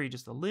this tree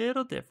just a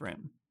little different.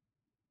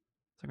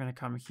 So I'm going to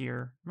come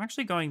here. I'm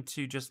actually going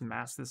to just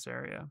mask this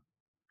area.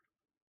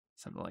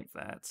 Something like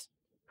that.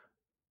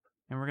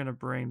 And we're going to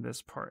bring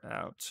this part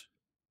out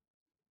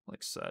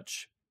like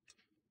such.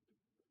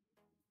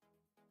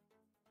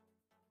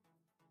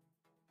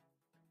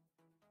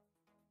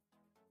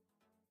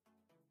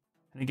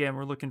 And again,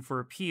 we're looking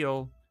for a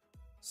peel.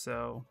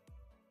 So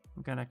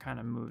I'm going to kind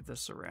of move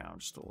this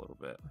around just a little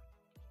bit.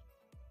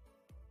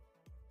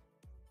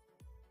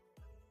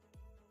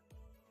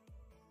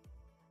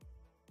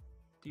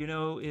 Do you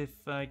know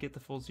if I get the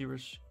full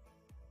ZBrush?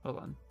 Hold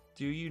on.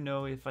 Do you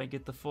know if I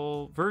get the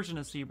full version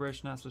of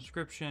ZBrush, not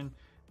subscription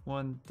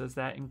one, does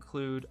that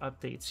include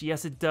updates?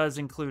 Yes, it does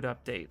include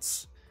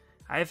updates.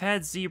 I've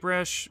had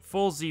ZBrush,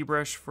 full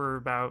ZBrush, for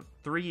about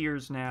 3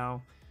 years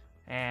now,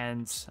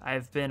 and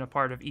I've been a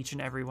part of each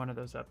and every one of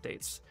those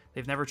updates.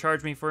 They've never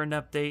charged me for an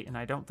update, and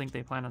I don't think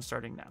they plan on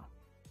starting now.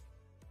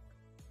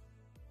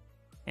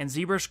 And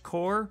ZBrush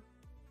Core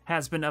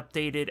has been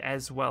updated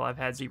as well. I've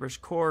had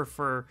ZBrush Core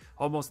for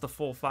almost the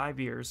full 5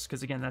 years,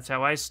 because again, that's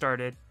how I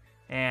started,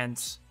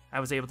 and I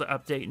was able to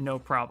update no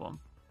problem.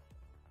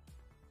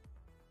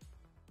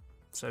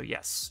 So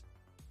yes.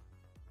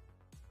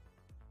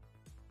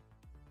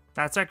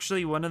 That's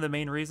actually one of the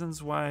main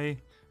reasons why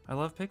I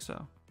love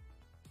Pixo.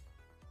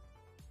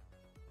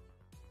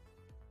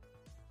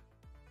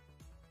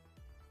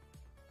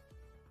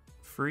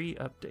 Free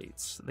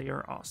updates. They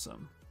are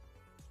awesome.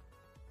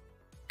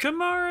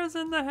 Kamara's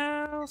in the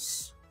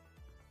house.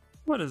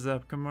 What is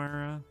up,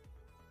 Kamara?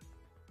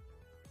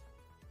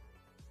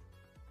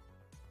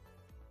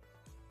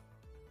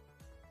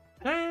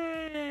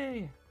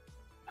 Hey!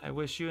 I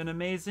wish you an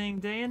amazing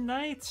day and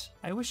night.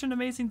 I wish an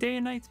amazing day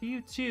and night to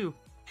you too.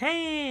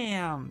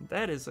 Ham!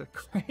 That is a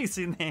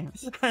crazy name.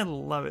 I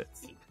love it.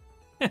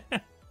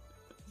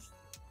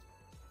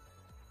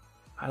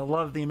 I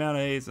love the amount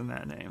of A's in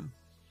that name.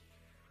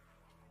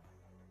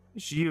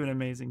 Wish you an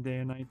amazing day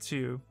and night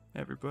too,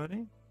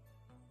 everybody.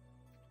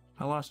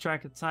 I lost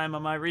track of time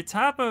on my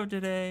retapo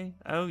today.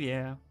 Oh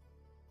yeah.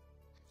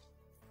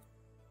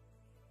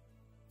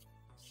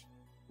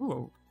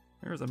 Ooh,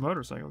 there's a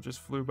motorcycle just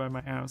flew by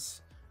my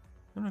house.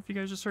 I don't know if you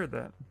guys just heard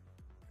that.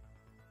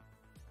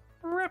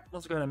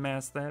 Let's go ahead and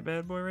mask that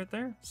bad boy right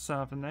there.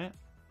 Soften that.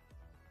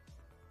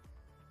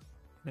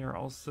 They're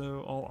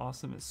also all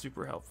awesome and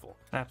super helpful.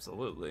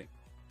 Absolutely.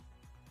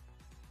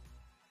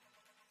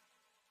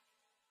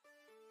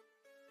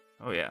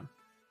 Oh yeah.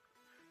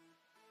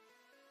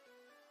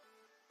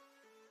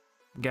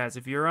 Guys,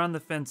 if you're on the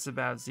fence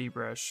about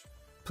ZBrush,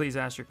 please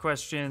ask your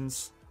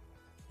questions.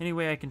 Any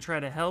way I can try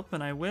to help,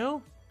 and I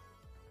will.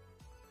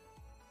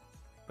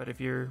 But if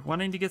you're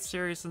wanting to get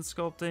serious in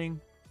sculpting,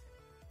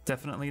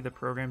 definitely the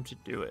program to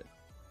do it.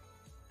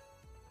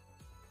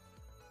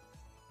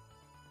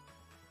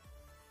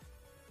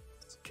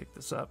 Let's kick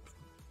this up.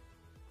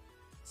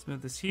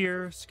 Smooth this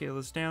here, scale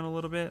this down a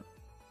little bit.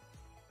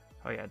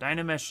 Oh yeah,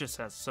 Dynamesh just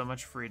has so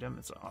much freedom,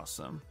 it's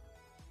awesome.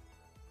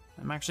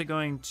 I'm actually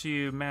going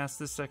to mask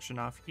this section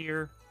off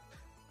here.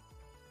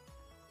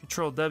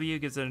 Control W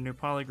gives it a new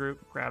poly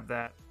group, grab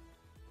that.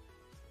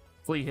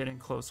 Flea hidden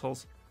close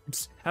holes.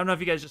 I don't know if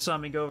you guys just saw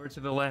me go over to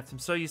the left. I'm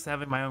so used to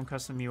having my own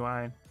custom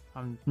UI.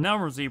 On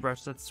normal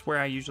ZBrush, that's where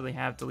I usually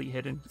have delete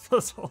hidden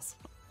close holes.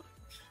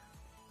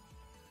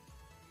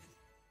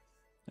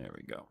 There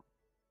we go.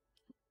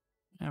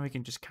 Now we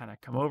can just kind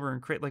of come over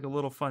and create like a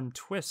little fun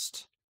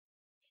twist,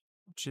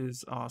 which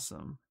is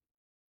awesome.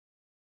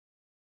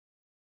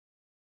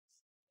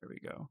 There we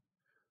go.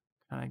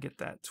 Kind of get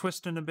that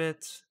twist in a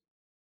bit.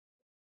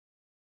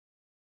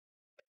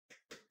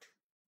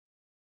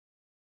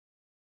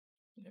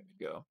 There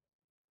we go.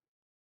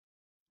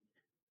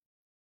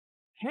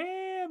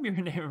 Ham, your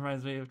name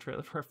reminds me of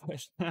Trailer Park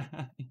Boys.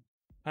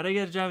 How do I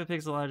get a job at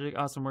Pixologic?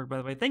 Awesome work, by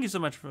the way. Thank you so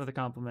much for the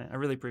compliment. I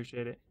really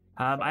appreciate it.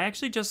 I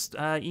actually just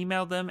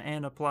emailed them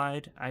and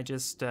applied. I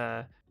just,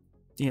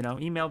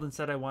 emailed and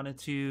said I wanted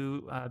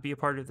to be a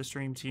part of the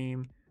stream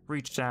team,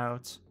 reached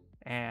out,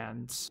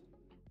 and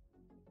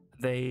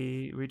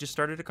we just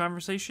started a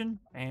conversation,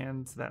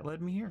 and that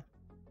led me here.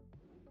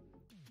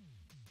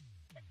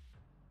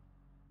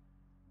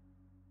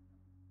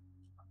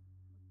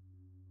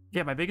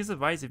 Yeah, my biggest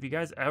advice, if you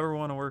guys ever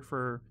want to work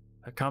for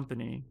a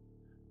company,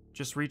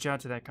 just reach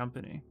out to that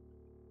company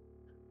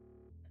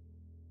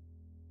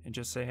and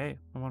just say, hey,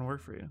 I want to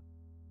work for you.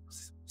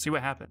 See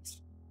what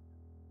happens.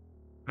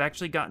 I've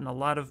actually gotten a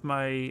lot of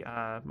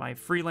my my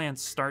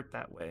freelance start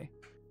that way.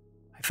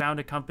 I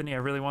found a company I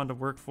really wanted to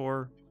work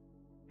for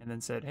and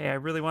then said, hey, I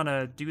really want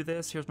to do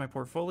this. Here's my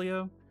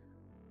portfolio.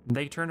 And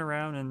they turn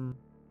around and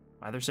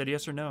either said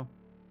yes or no.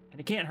 And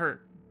it can't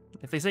hurt.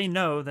 If they say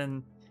no,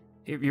 then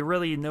you're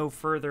really no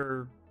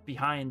further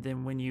behind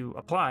than when you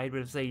applied.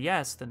 But if they say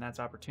yes, then that's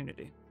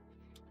opportunity.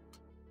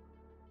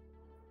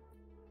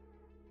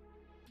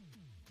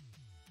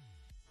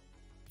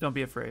 Don't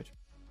be afraid.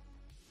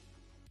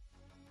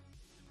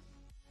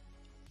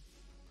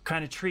 What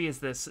kind of tree is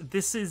this?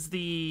 This is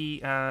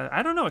the,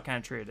 I don't know what kind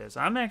of tree it is.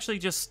 I'm actually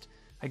just,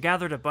 I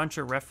gathered a bunch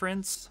of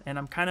reference, and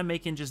I'm kind of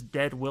making just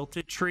dead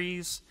wilted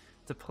trees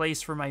to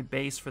place for my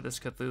base for this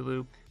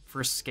Cthulhu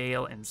for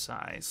scale and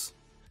size.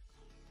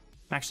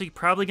 I'm actually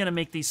probably going to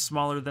make these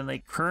smaller than they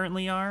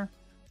currently are.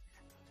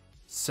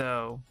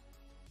 So,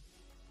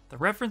 the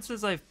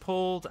references I've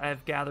pulled,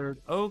 I've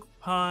gathered oak,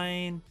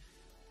 pine,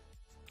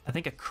 I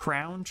think a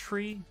crown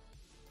tree.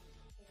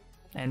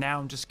 And now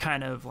I'm just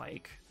kind of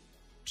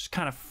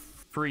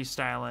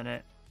freestyling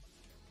it.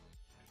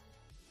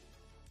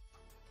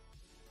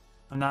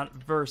 I'm not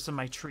versed in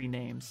my tree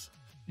names.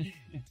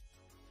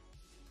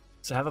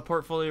 So have a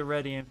portfolio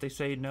ready, and if they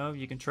say no,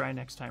 you can try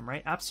next time,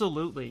 right?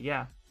 Absolutely,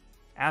 yeah.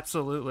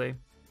 Absolutely.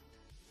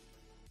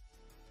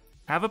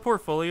 Have a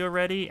portfolio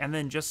ready, and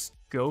then just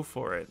go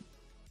for it.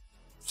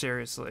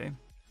 Seriously.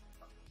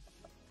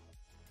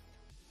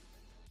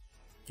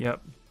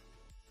 Yep.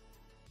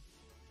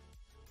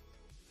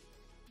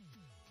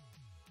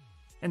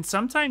 And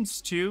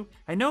sometimes, too,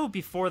 I know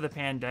before the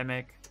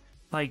pandemic,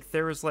 like,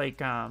 there was,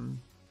 like, I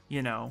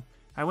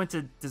went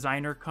to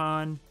Designer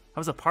Con. I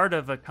was a part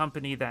of a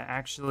company that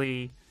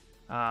actually,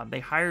 they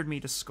hired me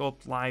to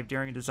sculpt live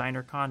during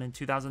Designer Con in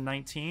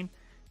 2019,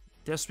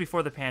 just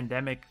before the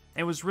pandemic.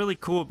 It was really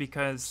cool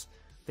because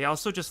they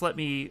also just let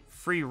me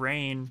free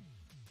reign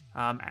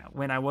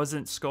when I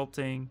wasn't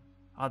sculpting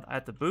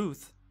at the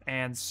booth.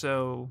 And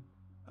so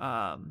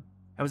I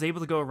was able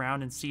to go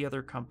around and see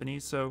other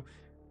companies. So,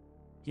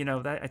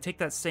 I take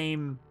that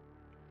same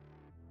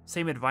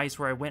advice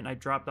where I went and I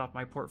dropped off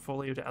my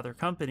portfolio to other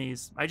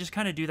companies. I just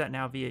kind of do that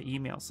now via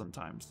email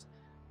sometimes,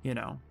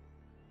 Just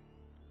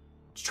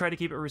try to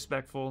keep it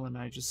respectful, and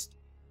I just,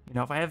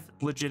 if I have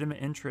legitimate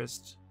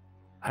interest,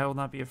 I will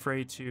not be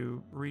afraid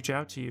to reach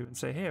out to you and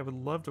say, hey, I would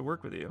love to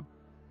work with you.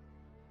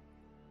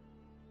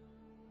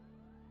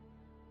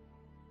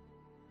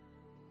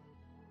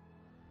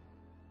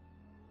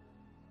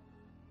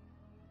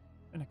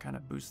 I'm going to kind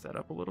of boost that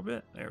up a little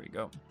bit. There we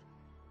go.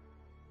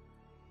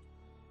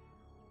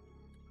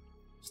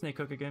 Snake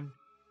hook again.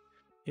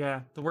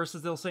 Yeah, the worst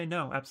is they'll say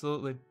no.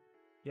 Absolutely.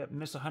 Yep,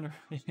 miss 100.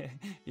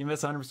 You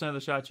miss 100% of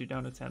the shots you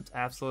don't attempt.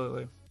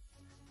 Absolutely.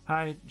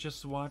 I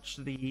just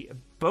watched the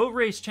boat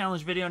race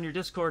challenge video on your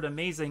Discord.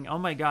 Amazing. Oh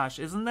my gosh,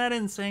 isn't that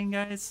insane,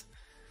 guys?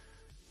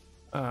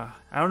 I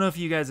don't know if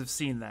you guys have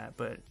seen that,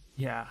 but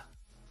yeah.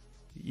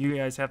 You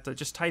guys have to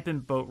just type in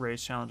boat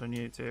race challenge on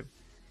YouTube.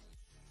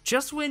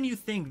 Just when you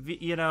think,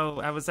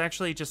 I was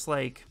actually just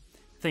like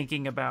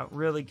thinking about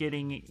really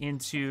getting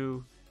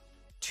into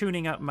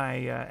tuning up my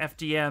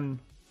FDM.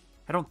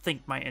 I don't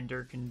think my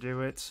Ender can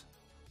do it,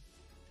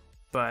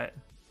 but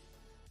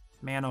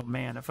man, oh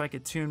man, if I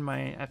could tune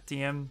my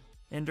FDM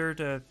Ender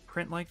to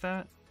print like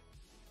that,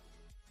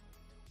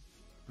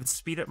 it would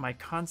speed up my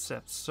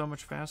concepts so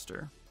much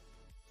faster.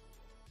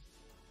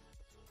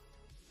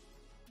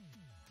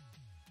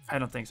 I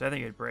don't think so. I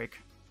think it'd break.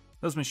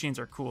 Those machines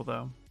are cool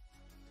though.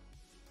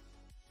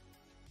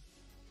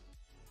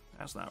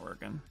 That's not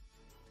working.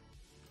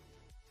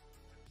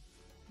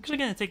 Actually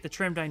going to take the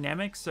trim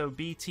dynamics, so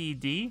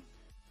BTD.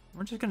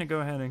 We're just going to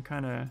go ahead and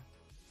kind of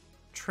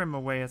trim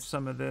away at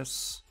some of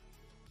this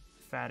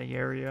fatty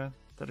area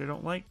that I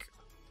don't like.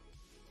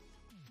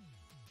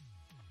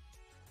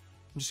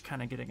 I'm just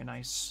kind of getting a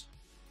nice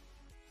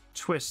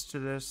twist to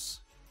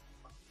this.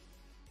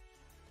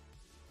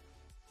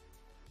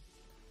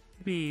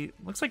 Maybe,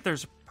 looks like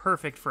there's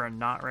perfect for a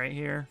knot right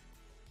here.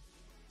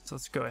 So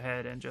let's go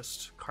ahead and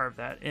just carve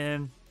that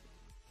in.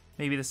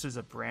 Maybe this is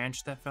a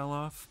branch that fell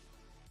off.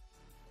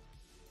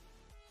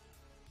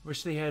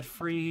 Wish they had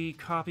free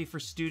copy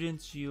for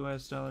students.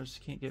 US dollars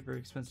can't get very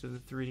expensive in the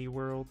 3D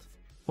world.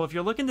 Well, if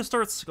you're looking to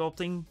start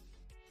sculpting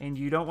and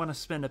you don't want to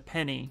spend a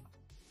penny,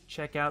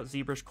 check out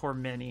ZBrush Core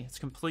Mini. It's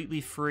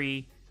completely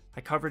free. I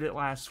covered it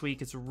last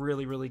week. It's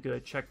really, really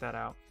good. Check that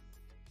out.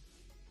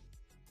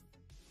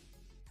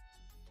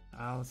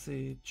 Let's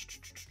see.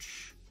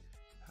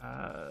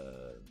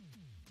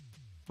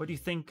 What do you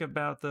think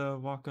about the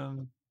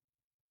Wacom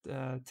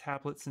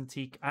tablet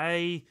Cintiq?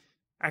 I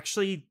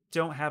actually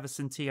don't have a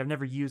Cintiq. I've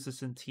never used a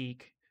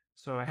Cintiq,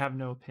 so I have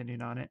no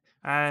opinion on it.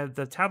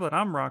 The tablet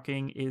I'm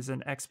rocking is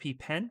an XP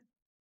Pen.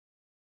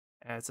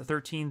 It's a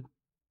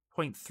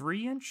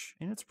 13.3 inch,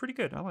 and it's pretty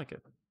good. I like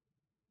it.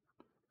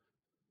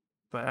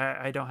 But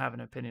I don't have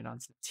an opinion on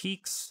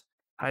Cintiqs.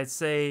 I'd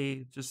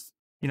say just,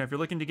 if you're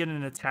looking to get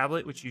in a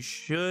tablet, which you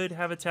should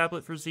have a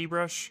tablet for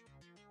ZBrush,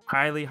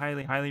 highly,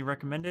 highly, highly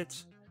recommend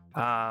it.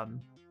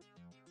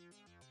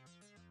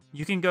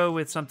 You can go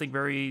with something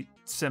very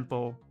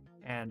simple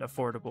and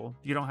affordable.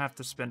 You don't have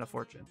to spend a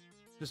fortune.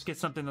 Just get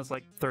something that's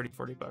like 30,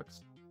 40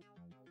 bucks.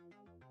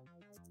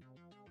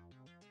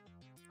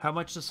 How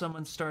much does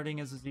someone starting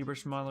as a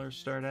ZBrush modeler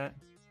start at?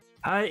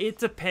 It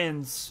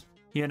depends,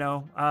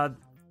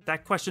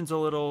 that question's a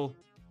little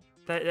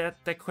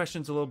that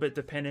question's a little bit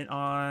dependent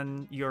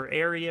on your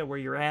area, where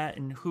you're at,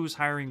 and who's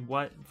hiring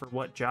what for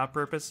what job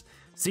purpose.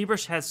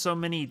 ZBrush has so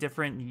many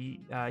different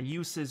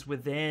uses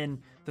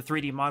within the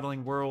 3D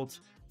modeling world,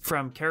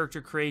 from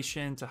character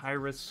creation to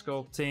high-risk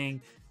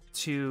sculpting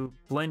to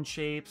blend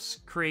shapes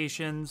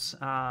creations,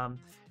 and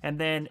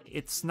then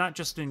it's not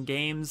just in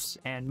games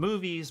and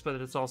movies, but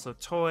it's also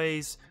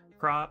toys,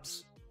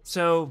 props.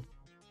 So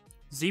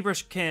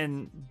ZBrush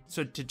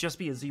to just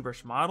be a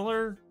ZBrush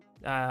modeler,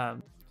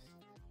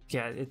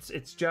 yeah,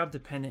 it's job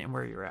dependent and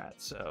where you're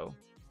at. So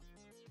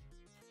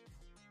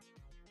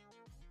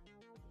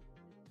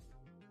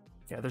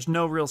yeah, there's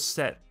no real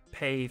set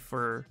pay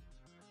for,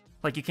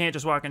 like, you can't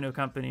just walk into a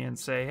company and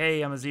say,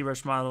 hey, I'm a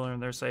ZBrush modeler,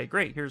 and they're say,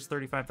 great, here's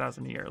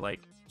 $35,000 a year.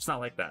 Like, it's not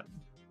like that.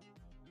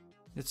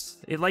 It's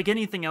like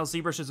anything else.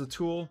 ZBrush is a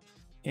tool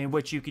in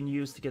which you can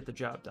use to get the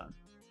job done.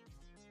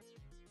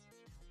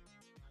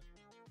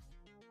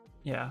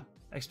 Yeah,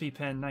 XP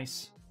Pen,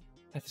 nice.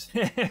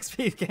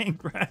 XP Gang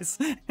prize.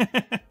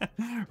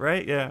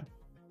 Right? Yeah.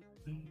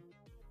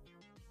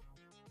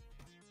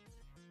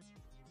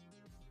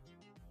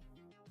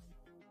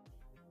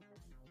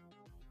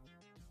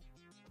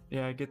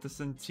 Yeah, I get the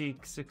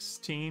Cintiq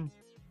 16.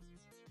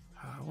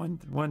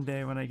 One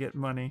day when I get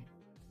money.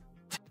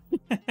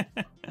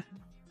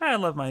 I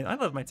love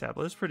my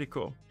tablet. It's pretty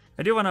cool.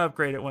 I do want to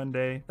upgrade it one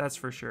day, that's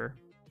for sure.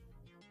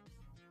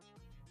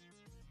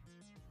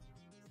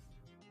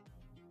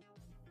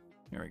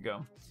 Here we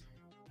go.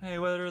 Hey,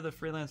 what are the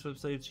freelance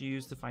websites you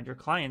use to find your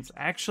clients?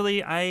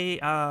 Actually, a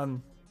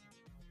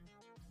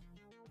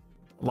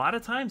lot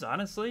of times,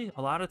 honestly,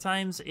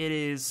 it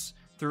is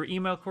through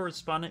email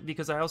correspondent,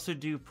 because I also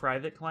do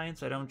private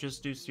clients. I don't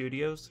just do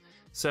studios.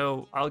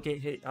 So I'll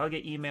get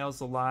emails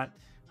a lot.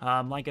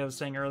 Like I was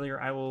saying earlier,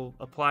 I will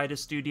apply to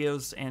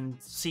studios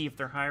and see if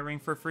they're hiring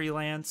for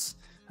freelance.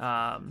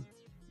 I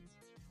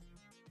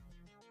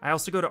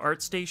also go to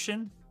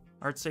ArtStation.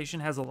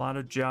 ArtStation has a lot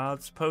of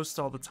jobs posts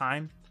all the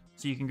time,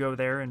 so you can go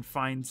there and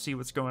see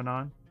what's going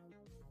on.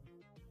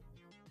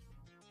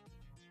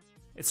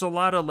 It's a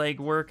lot of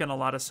legwork and a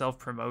lot of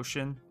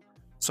self-promotion,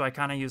 so I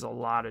kind of use a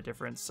lot of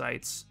different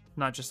sites,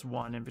 not just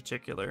one in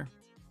particular.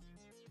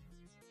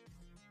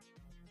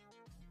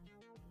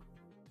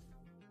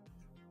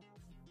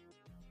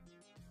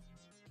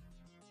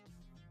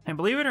 And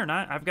believe it or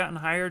not, I've gotten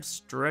hired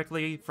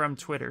directly from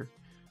Twitter.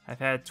 I've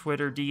had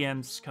Twitter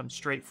DMs come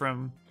straight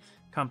from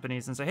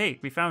companies and say, hey,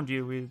 we found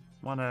you, we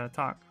want to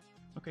talk.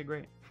 Okay,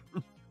 great.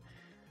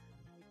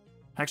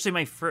 Actually,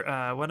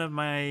 one of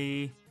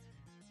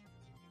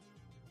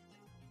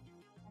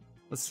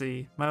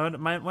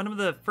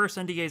the first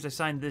NDAs I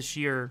signed this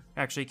year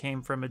actually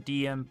came from a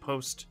DM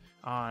post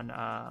on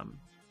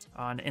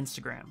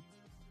Instagram.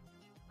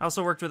 I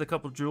also worked with a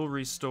couple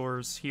jewelry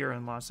stores here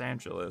in Los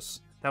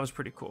Angeles. That was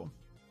pretty cool.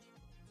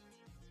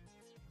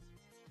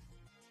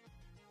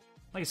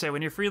 Like I say,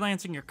 when you're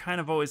freelancing, you're kind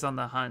of always on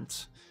the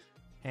hunt.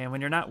 And when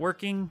you're not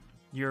working,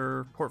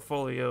 you're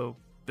portfolio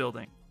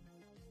building.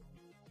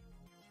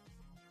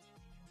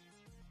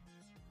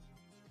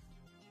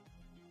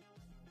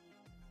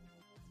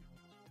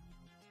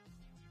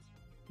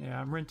 Yeah,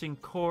 I'm renting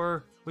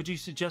Core. Would you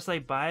suggest I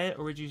buy it,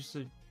 or would you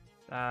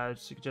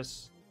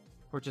suggest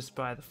or just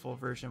buy the full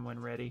version when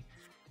ready?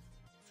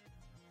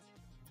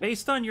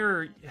 Based on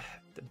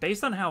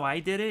how I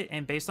did it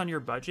and based on your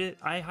budget,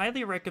 I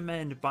highly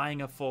recommend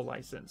buying a full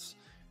license,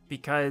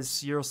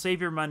 because you'll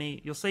save your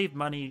money. You'll save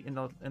money in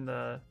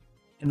the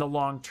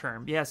long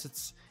term.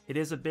 Yes, it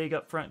is a big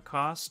upfront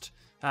cost.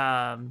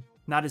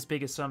 Not as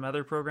big as some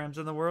other programs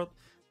in the world,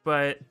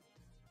 but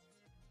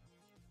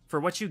for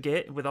what you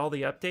get with all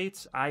the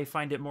updates, I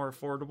find it more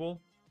affordable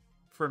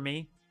for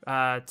me.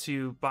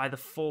 to buy the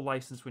full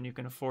license when you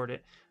can afford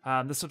it.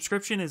 The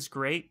subscription is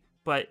great,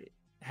 but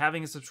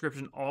having a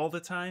subscription all the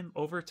time,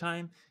 over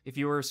time, if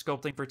you were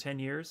sculpting for 10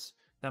 years,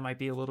 that might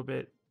be a little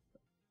bit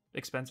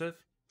expensive,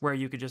 where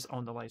you could just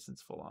own the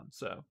license full on.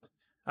 So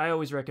I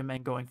always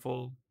recommend going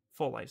full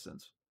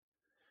license.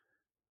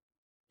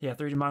 Yeah,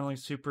 3D modeling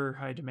is super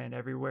high demand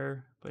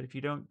everywhere, but if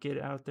you don't get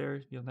it out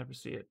there, you'll never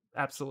see it.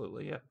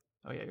 Absolutely, yeah.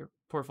 Oh yeah, your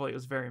portfolio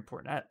is very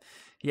important.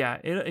 Yeah,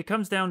 it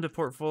comes down to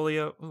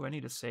portfolio. Oh, I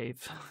need to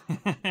save.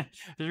 Just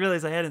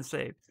realized I hadn't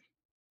saved.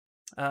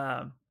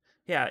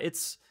 Yeah,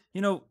 it's,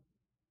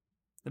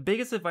 the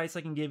biggest advice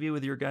I can give you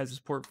with your guys'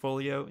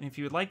 portfolio, and if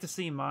you would like to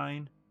see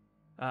mine,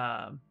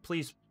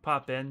 please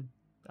pop in.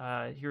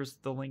 Here's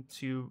the link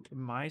to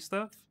my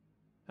stuff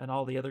and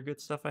all the other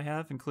good stuff I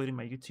have, including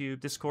my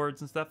YouTube,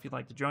 Discords, and stuff if you'd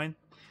like to join.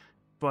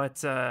 But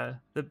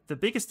the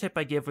biggest tip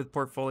I give with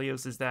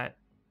portfolios is that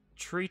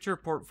treat your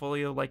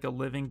portfolio like a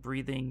living,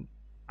 breathing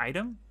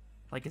item,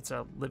 like it's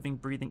a living,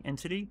 breathing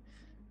entity.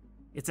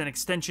 It's an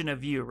extension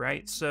of you,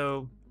 right?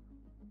 So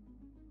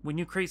when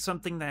you create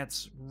something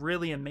that's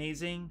really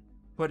amazing,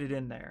 put it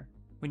in there.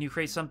 When you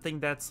create something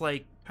that's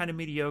like kind of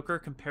mediocre,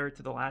 compare it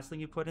to the last thing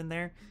you put in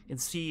there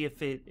and see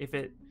if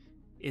it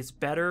is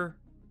better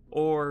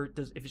or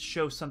if it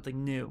shows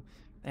something new.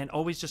 And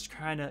always just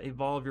kind of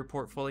evolve your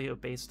portfolio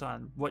based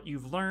on what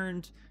you've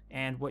learned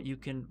and what you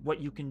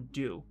can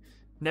do.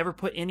 Never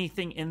put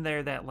anything in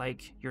there that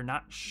like you're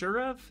not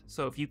sure of.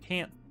 So if you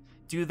can't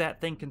do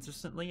that thing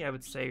consistently, I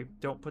would say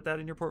don't put that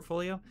in your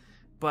portfolio.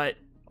 But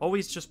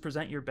always just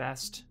present your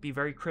best. Be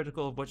very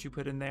critical of what you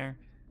put in there,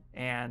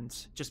 and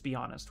just be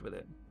honest with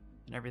it.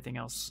 And everything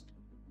else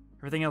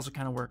that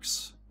kind of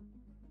works,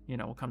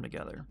 will come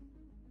together.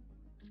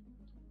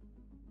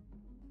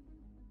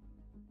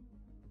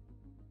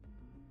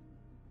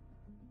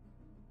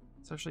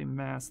 Let's actually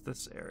mask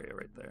this area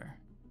right there.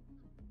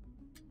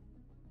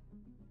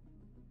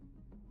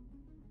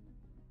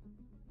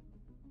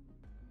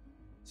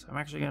 So I'm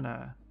actually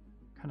gonna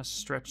kind of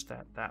stretch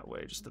that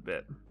way just a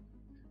bit.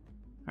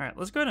 All right,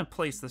 let's go ahead and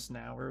place this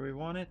now where we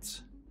want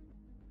it.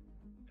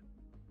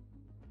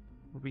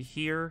 We'll be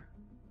here.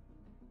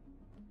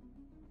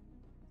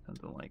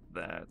 Something like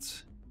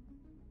that.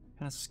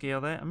 Kind of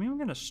scale that. I mean, I'm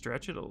gonna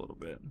stretch it a little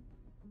bit.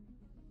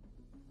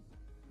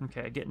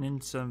 Okay, getting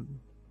into some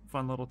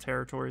fun little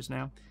territories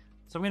now.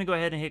 So I'm gonna go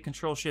ahead and hit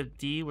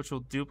Control-Shift-D, which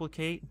will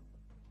duplicate.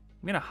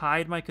 I'm gonna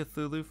hide my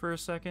Cthulhu for a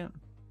second.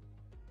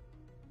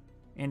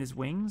 And his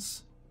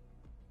wings.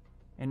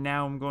 And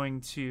now I'm going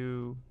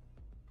to...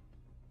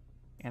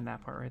 and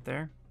that part right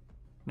there.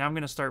 Now I'm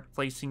gonna start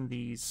placing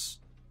these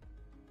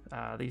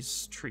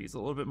trees a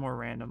little bit more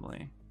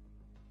randomly.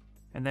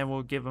 And then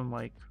we'll give them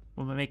like...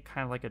 we'll make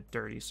kind of like a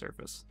dirty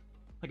surface.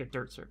 Like a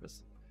dirt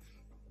surface.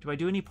 Do I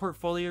do any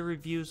portfolio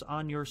reviews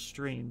on your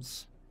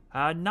streams?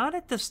 Not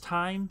at this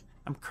time.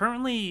 I'm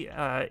currently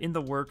in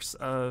the works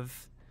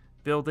of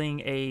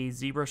building a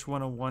ZBrush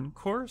 101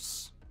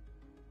 course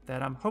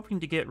that I'm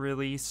hoping to get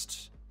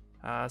released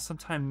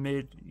sometime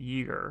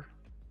mid-year.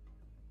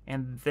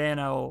 And then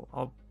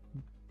I'll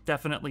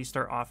definitely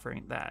start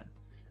offering that.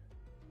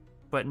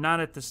 But not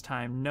at this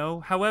time,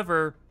 no.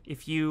 However,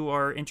 if you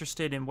are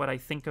interested in what I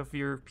think of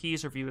your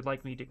piece, or if you would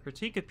like me to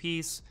critique a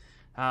piece,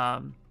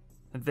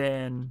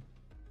 then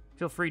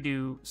feel free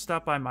to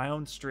stop by my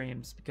own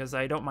streams, because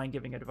I don't mind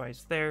giving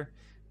advice there,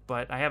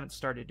 but I haven't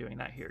started doing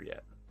that here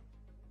yet.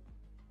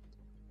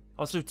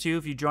 Also, too,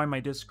 if you join my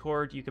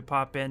Discord, you could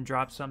pop in,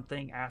 drop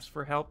something, ask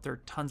for help. There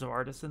are tons of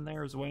artists in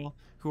there as well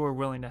who are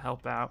willing to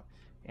help out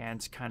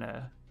and kind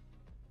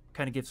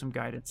of give some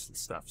guidance and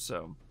stuff.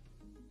 So,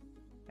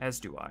 as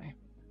do I.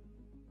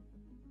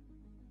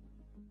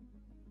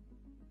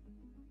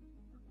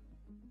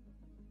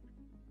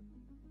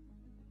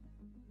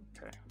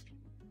 Okay.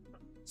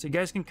 So you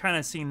guys can kind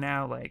of see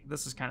now, like,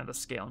 this is kind of the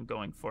scale I'm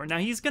going for. Now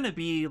he's going to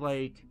be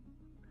like,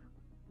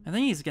 I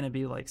think he's going to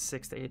be like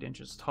 6 to 8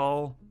 inches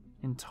tall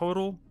in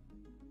total,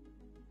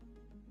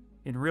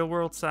 in real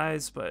world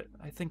size, but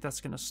I think that's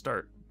going to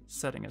start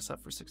setting us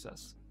up for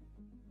success.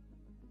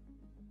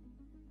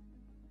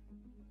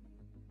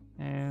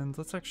 And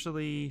let's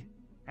actually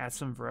add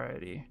some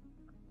variety.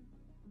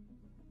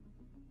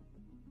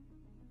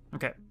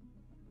 Okay,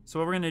 so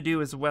what we're going to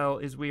do as well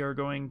is we are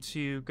going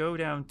to go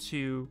down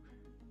to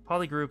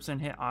polygroups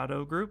and hit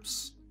auto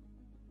groups,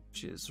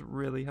 which is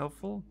really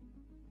helpful.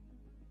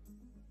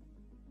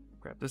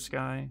 Grab this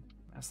guy,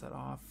 mask that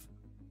off.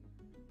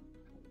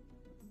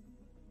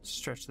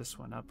 Stretch this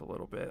one up a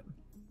little bit.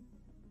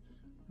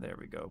 There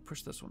we go.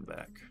 Push this one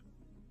back.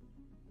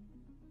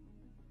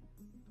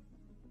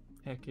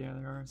 Heck yeah,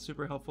 they are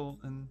super helpful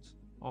and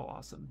all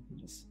awesome.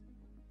 Yes.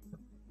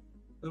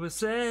 Lewis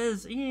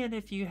says, Ian,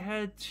 if you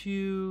had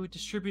to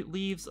distribute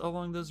leaves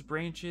along those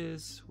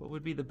branches, what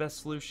would be the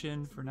best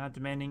solution for not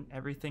demanding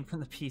everything from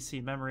the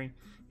PC memory?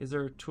 Is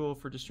there a tool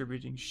for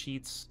distributing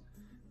sheets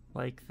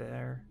like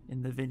there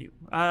in the venue?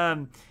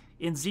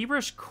 In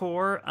ZBrush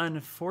Core,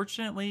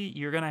 unfortunately,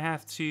 you're going to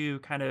have to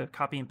kind of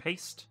copy and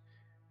paste.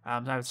 I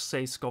would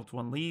say sculpt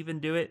one leaf and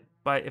do it.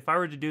 But if I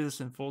were to do this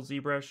in full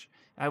ZBrush,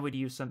 I would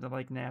use something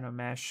like Nano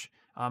Mesh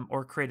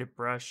or Creative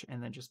Brush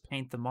and then just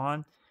paint them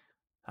on.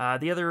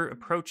 The other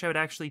approach I would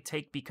actually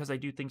take, because I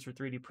do things for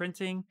 3D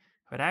printing,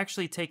 I would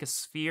actually take a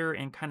sphere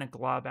and kind of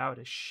glob out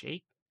a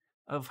shape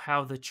of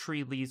how the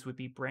tree leaves would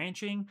be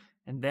branching,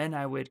 and then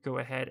I would go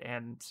ahead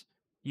and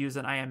use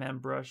an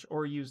IMM brush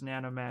or use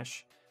Nano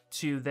Mesh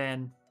to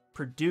then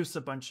produce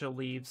a bunch of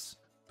leaves,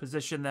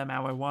 position them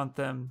how I want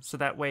them, so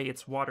that way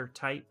it's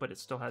watertight, but it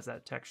still has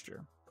that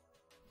texture.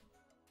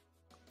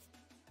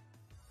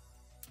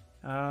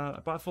 I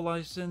bought full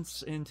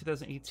license in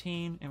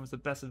 2018 and was the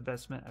best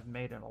investment I've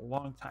made in a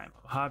long time.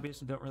 I'm a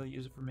hobbyist and don't really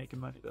use it for making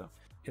money though.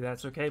 Yeah,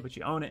 that's okay, but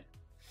you own it.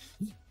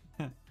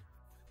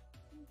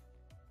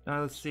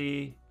 Let's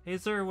see.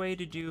 Is there a way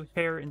to do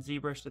hair in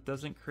ZBrush that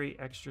doesn't create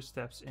extra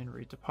steps in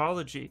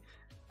retopology?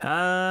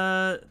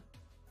 Well,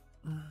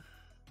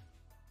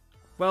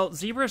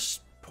 ZBrush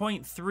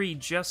 0.3,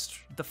 just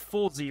the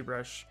full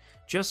ZBrush,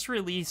 just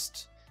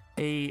released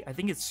I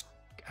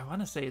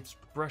want to say it's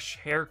brush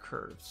hair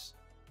curves.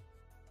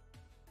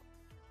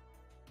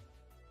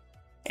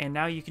 And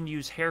now you can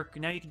use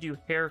now you can do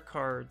hair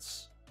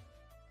cards.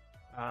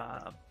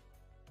 You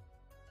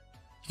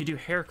can do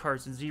hair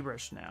cards in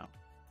ZBrush now.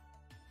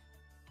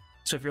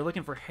 So if you're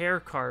looking for hair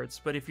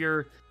cards, but if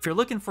you're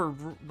looking for,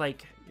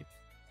 like,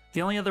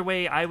 the only other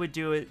way I would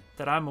do it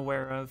that I'm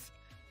aware of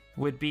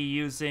would be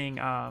using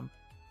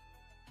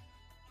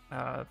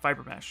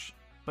fiber mesh.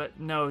 But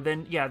no,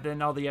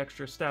 then all the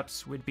extra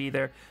steps would be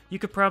there. You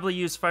could probably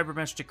use fiber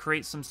mesh to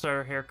create some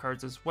sort of hair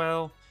cards as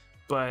well,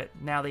 but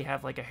now they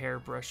have like a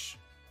hairbrush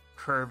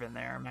curve in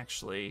there. I'm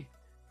actually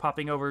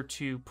popping over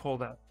to pull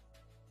that.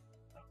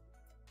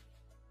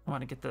 I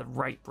want to get the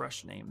right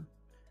brush name.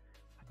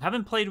 I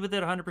haven't played with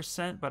it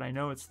 100%, but I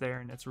know it's there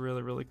and it's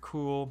really, really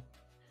cool,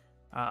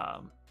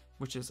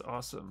 which is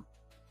awesome.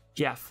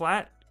 Yeah,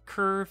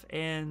 curve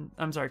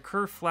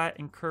flat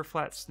and curve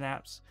flat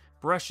snaps.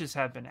 Brushes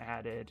have been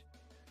added,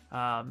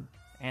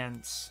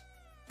 and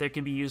they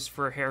can be used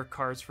for hair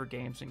cards for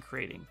games and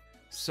creating.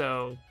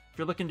 So if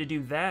you're looking to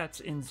do that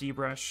in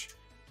ZBrush,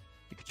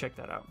 you can check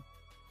that out.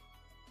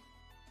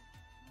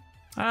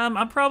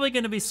 I'm probably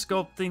going to be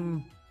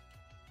sculpting,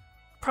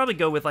 probably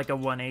go with like a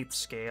 1/8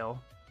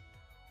 scale.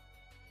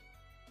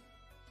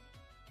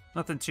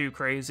 Nothing too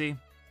crazy.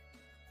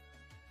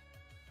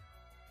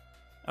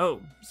 Oh,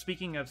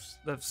 speaking of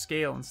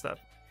scale and stuff,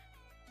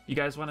 you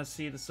guys want to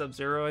see the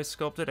Sub-Zero I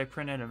sculpted? I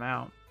printed him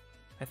out.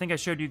 I think I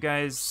showed you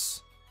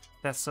guys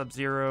that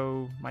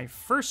Sub-Zero my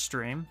first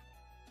stream,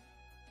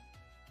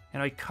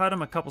 and I cut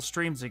him a couple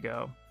streams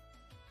ago.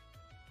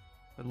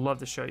 I'd love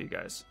to show you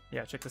guys.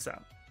 Yeah, check this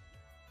out.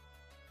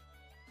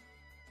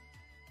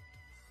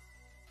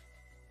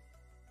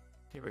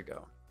 Here we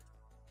go.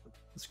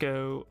 Let's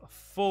go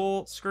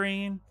full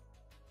screen.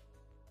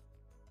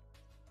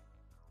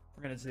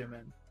 We're gonna zoom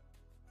in.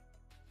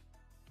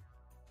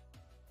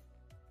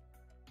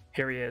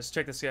 Here he is.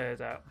 Check this guy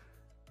out.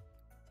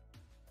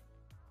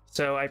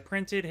 So I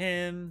printed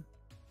him.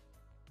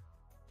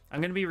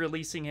 I'm gonna be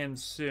releasing him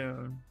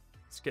soon.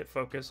 Let's get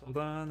focused. Hold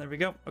on. There we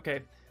go.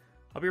 Okay.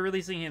 I'll be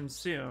releasing him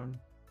soon,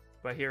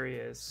 but here he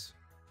is.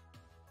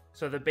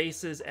 So the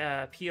base is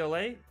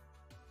PLA,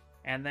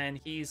 and then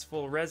he's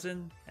full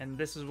resin, and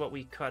this is what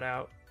we cut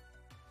out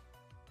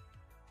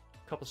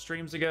a couple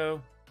streams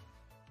ago.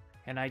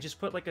 And I just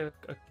put like a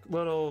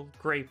little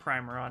gray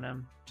primer on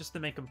him just to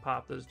make him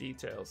pop those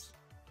details.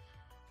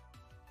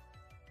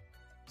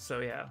 So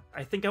yeah,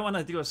 I think I want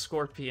to do a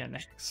scorpion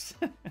next.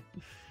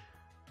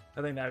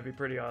 I think that would be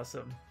pretty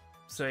awesome.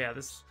 So yeah,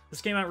 this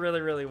came out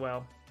really, really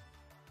well.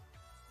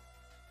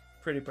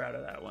 Pretty proud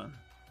of that one.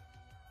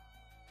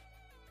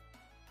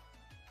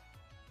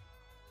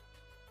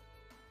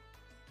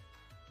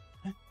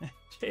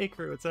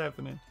 J-Crew, what's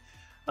happening?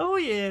 Oh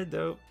yeah,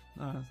 dope.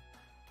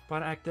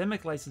 Bought an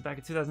academic license back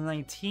in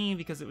 2019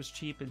 because it was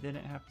cheap and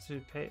didn't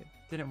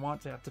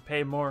want to have to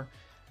pay more.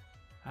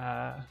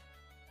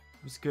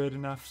 It was good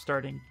enough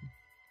starting.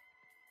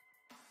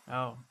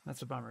 Oh,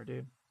 that's a bummer,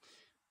 dude.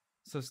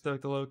 So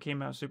stoked the logo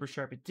came out super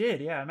sharp. It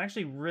did, yeah. I'm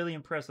actually really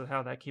impressed with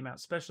how that came out,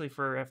 especially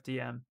for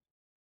FDM.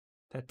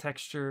 That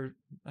texture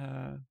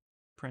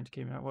print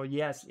came out well.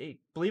 Yes,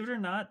 believe it or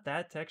not,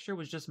 that texture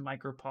was just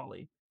micro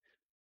poly.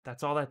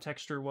 That's all that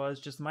texture was,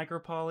 just micro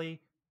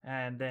poly,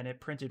 and then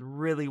it printed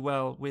really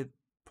well with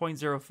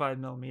 0.05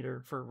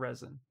 millimeter for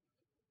resin.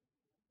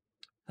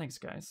 Thanks,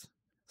 guys.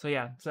 So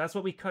yeah, so that's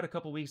what we cut a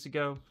couple weeks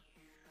ago,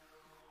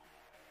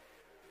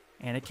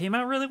 and it came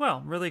out really well.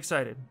 I'm really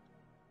excited.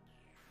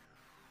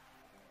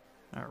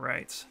 All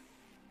right.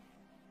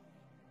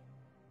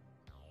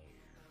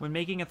 When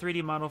making a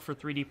 3D model for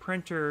 3D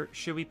printer,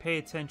 should we pay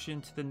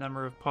attention to the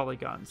number of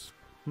polygons?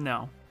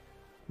 No.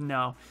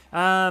 No.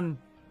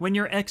 When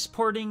you're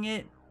exporting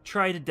it,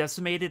 try to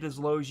decimate it as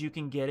low as you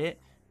can get it,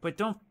 but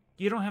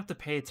you don't have to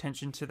pay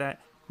attention to that.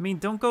 I mean,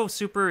 don't go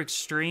super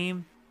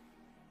extreme,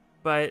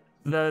 but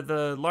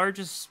the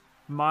largest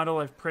model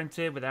I've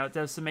printed without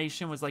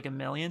decimation was like 1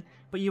 million,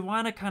 but you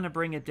want to kind of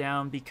bring it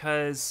down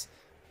because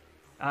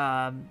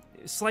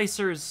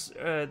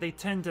slicers, they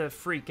tend to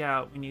freak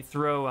out when you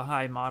throw a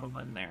high model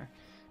in there.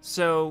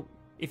 So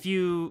if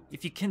you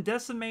can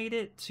decimate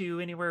it to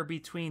anywhere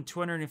between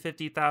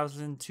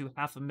 250,000 to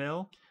half a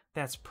mil,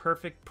 that's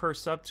perfect per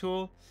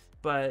subtool.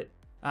 But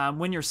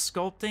when you're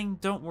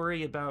sculpting, don't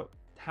worry about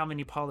how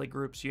many poly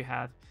groups you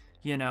have.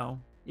 You know,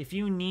 if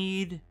you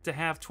need to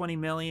have 20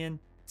 million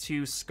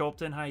to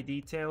sculpt in high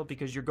detail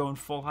because you're going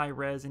full high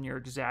res and you're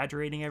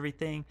exaggerating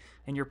everything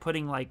and you're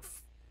putting like,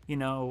 you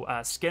know,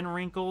 skin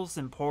wrinkles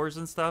and pores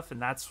and stuff,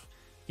 and that's,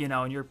 you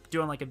know, and you're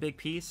doing like a big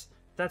piece,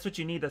 that's what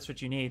you need. That's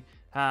what you need.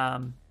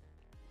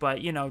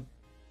 But, you know,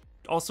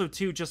 also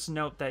too, just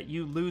note that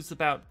you lose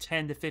about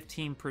 10 to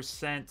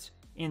 15%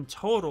 in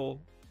total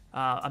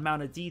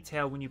amount of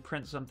detail when you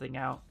print something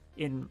out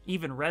in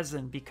even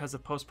resin because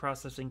of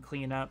post-processing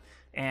cleanup.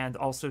 And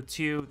also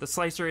too, the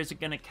slicer isn't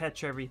going to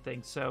catch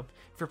everything. So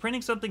if you're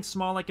printing something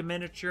small like a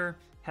miniature,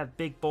 have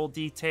big bold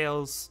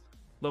details,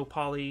 low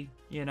poly,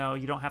 you know,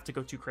 you don't have to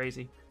go too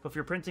crazy. But if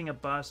you're printing a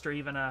bust or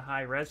even a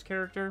high res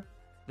character,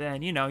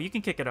 then, you know, you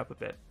can kick it up a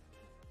bit.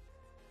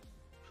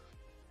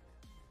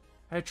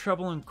 I had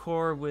trouble in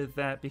core with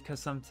that because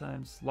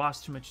sometimes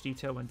lost too much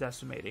detail when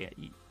decimating it.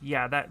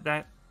 Yeah,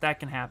 that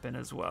can happen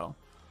as well.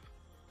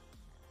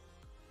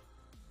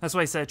 That's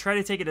why I said try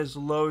to take it as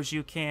low as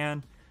you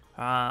can.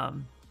 I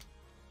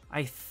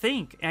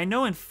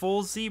know in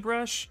full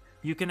ZBrush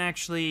you can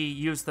actually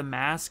use the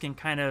mask and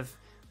kind of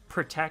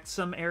protect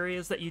some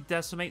areas that you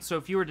decimate. So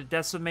if you were to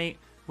decimate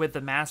with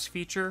the mask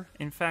feature,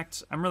 in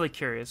fact, I'm really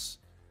curious.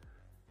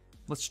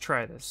 Let's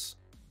try this.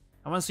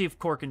 I want to see if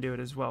Core can do it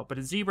as well. But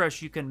in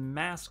ZBrush, you can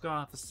mask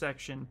off a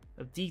section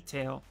of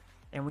detail,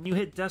 and when you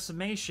hit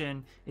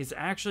decimation, it's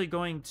actually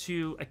going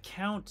to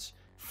account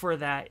for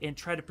that and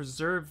try to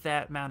preserve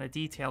that amount of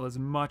detail as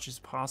much as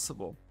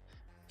possible.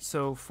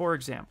 So, for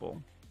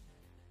example,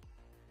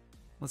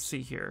 let's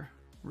see here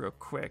real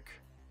quick.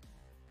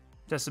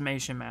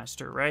 Decimation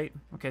master, right?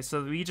 Okay,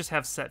 so we just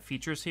have set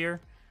features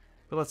here.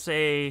 But let's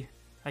say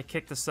I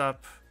kick this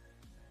up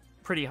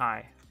pretty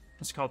high.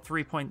 It's called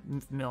 3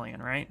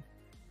 million, right?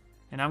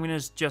 And I'm going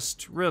to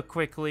just real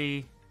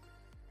quickly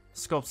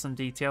sculpt some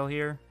detail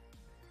here,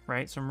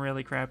 right? Some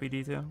really crappy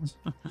details.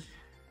 All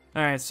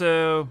right,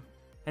 so,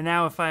 and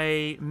now if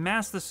I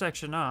mask this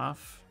section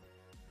off,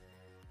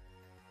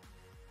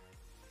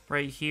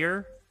 right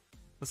here,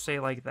 let's say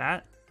like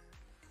that.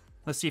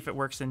 Let's see if it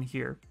works in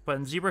here. But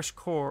in ZBrush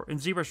Core, in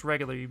ZBrush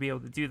Regular, you'd be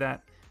able to do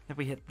that. If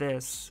we hit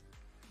this,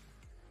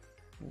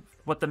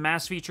 what the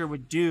mask feature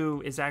would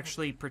do is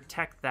actually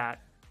protect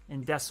that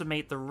and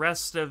decimate the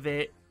rest of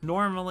it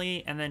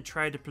normally, and then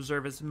try to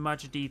preserve as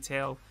much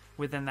detail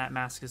within that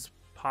mask as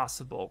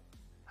possible.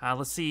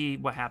 Let's see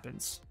what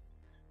happens.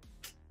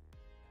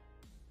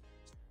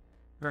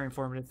 Very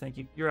informative, thank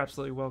you. You're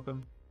absolutely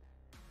welcome.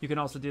 You can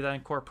also do that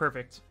in Core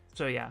Perfect.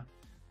 So yeah,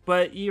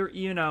 but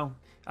you know,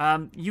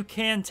 you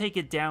can take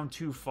it down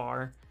too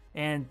far,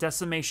 and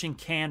decimation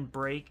can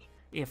break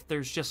if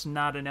there's just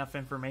not enough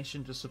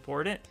information to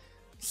support it.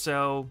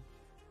 So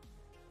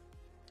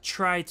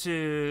try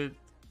to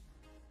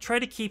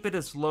keep it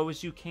as low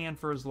as you can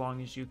for as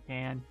long as you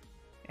can,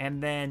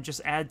 and then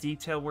just add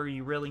detail where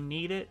you really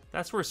need it.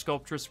 That's where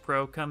Sculptress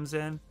Pro comes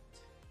in,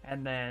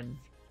 and then,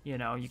 you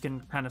know, you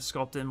can kind of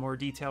sculpt in more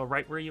detail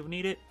right where you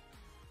need it,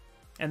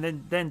 and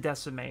then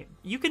decimate.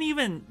 You can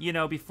even, you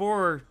know,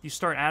 before you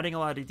start adding a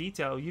lot of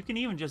detail, you can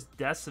even just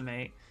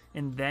decimate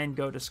and then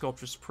go to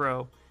Sculptress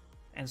Pro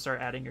and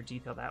start adding your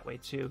detail that way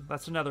too.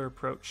 That's another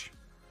approach.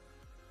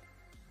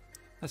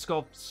 I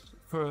sculpt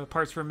for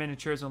parts for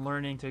miniatures and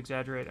learning to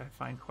exaggerate, I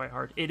find quite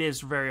hard. It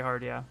is very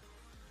hard, yeah.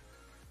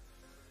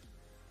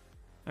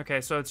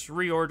 Okay, so it's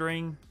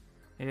reordering.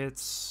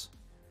 It's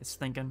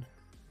thinking.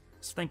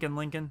 It's thinking,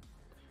 Lincoln.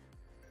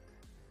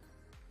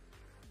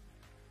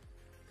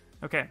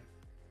 Okay.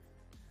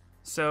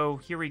 So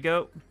here we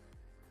go.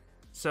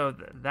 So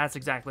that's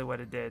exactly what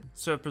it did.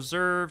 So it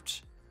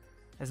preserved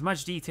as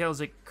much detail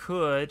as it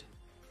could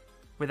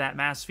with that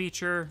mask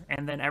feature,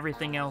 and then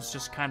everything else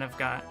just kind of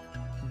got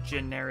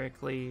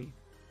generically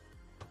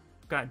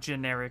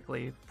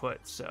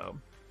put. So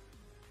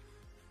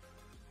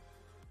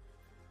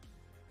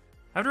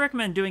I would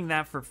recommend doing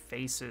that for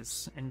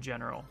faces in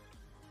general.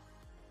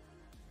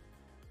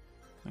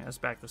 Yeah, let's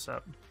back this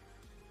up.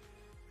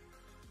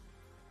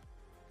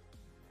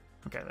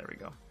 Okay, there we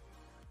go.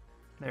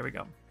 There we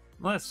go.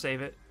 Let's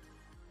save it.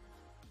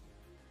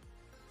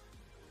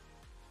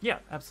 Yeah,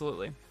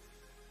 absolutely.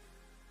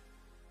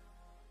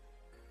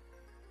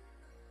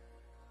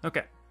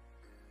 Okay.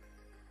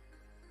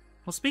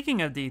 Well,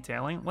 speaking of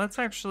detailing, let's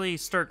actually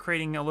start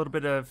creating a little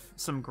bit of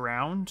some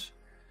ground.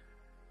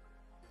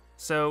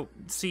 So,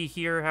 see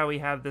here how we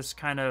have this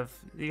kind of,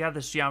 you have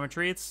this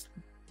geometry. It's,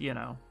 you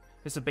know,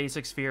 it's a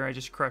basic sphere I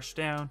just crushed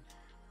down.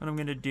 What I'm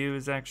going to do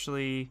is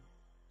actually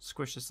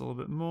squish this a little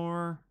bit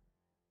more.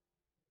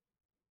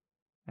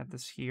 Add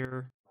this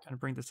here. Kind of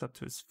bring this up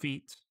to his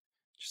feet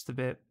just a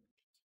bit.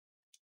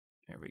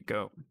 There we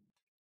go.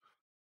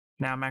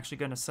 Now I'm actually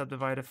going to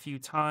subdivide a few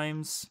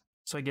times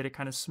so I get it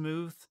kind of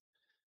smooth.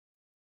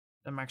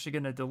 I'm actually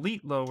going to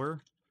delete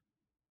lower,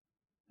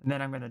 and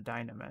then I'm going to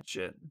Dynamesh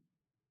it.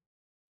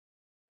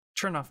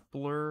 Turn off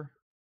blur.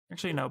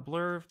 Actually, no,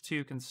 blur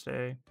 2 can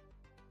stay.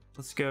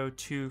 Let's go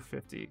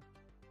 250.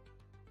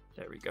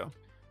 There we go.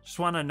 Just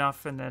want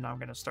enough, and then I'm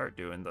going to start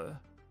doing the...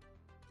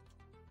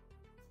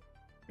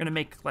 I'm going to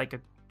make like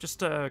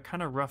just a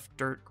kind of rough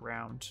dirt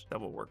ground that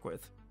we'll work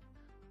with.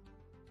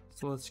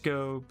 So let's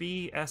go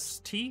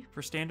BST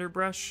for standard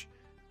brush.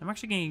 I'm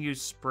actually going to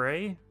use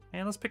spray,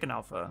 and let's pick an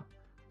alpha.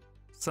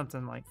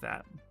 Something like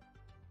that.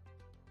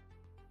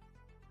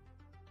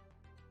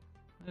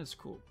 That is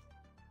cool.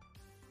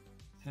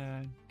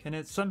 Can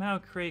it somehow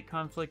create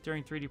conflict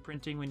during 3D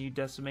printing when you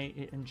decimate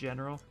it in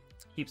general?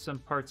 Keep some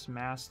parts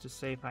masked to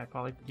save high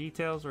poly for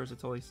details, or is it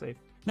totally safe?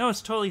 No,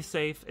 it's totally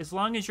safe. As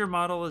long as your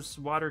model is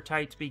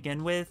watertight to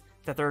begin with,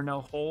 that there are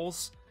no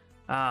holes.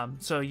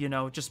 So, you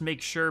know, just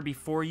make sure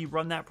before you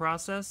run that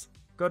process,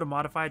 go to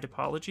Modify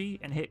Topology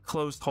and hit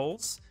Closed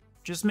Holes.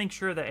 Just make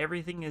sure that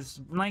everything is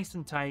nice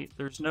and tight.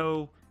 There's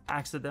no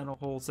accidental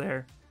holes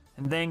there.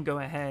 And then go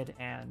ahead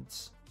and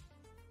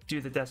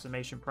do the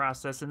decimation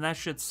process, and that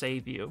should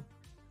save you.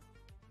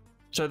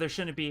 So there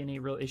shouldn't be any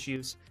real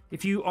issues.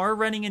 If you are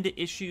running into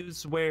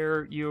issues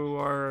where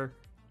you're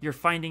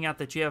finding out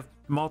that you have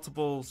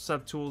multiple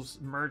subtools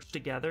merged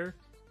together,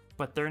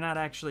 but they're not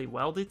actually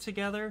welded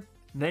together,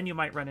 then you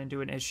might run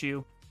into an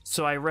issue.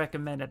 So I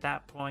recommend at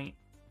that point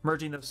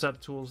merging those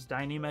subtools,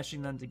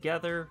 Dynameshing them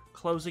together,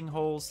 closing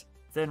holes,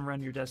 then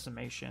run your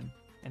decimation,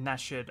 and that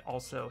should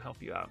also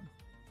help you out.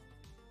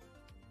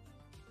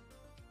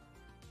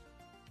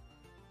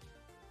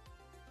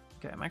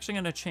 Okay, I'm actually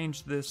going to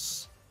change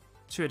this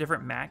to a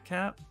different matte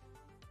cap,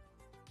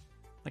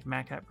 like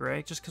matte cap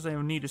gray, just because I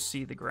need to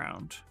see the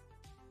ground.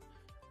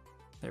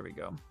 There we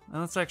go.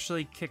 And let's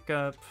actually kick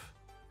up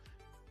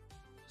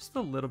just a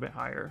little bit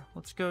higher.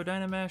 Let's go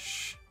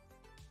Dynamesh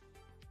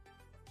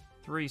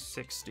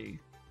 360.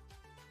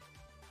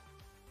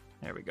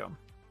 There we go.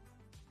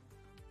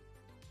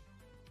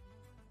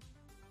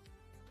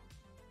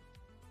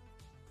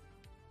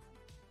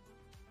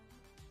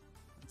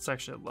 Let's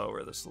actually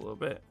lower this a little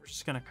bit. We're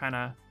just going to kind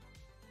of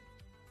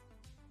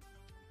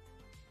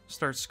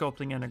start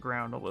sculpting in the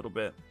ground a little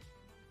bit.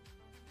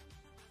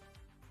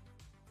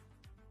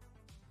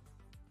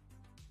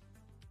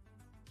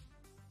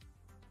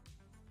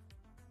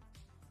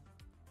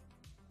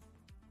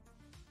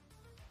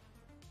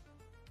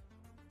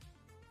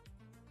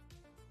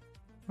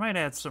 Might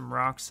add some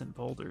rocks and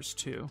boulders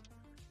too.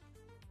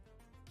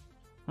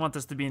 I want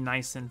this to be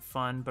nice and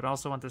fun, but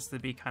also want this to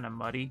be kind of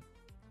muddy.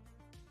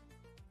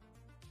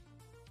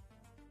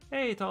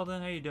 Hey,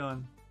 Talden, how you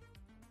doing?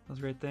 That was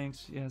great,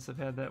 thanks. Yes, I've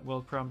had that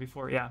weld problem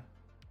before. Yeah.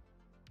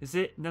 Is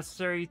it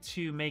necessary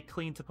to make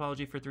clean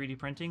topology for 3D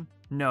printing?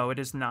 No, it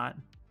is not.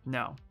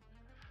 No.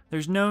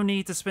 There's no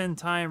need to spend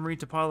time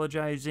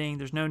retopologizing.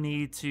 There's no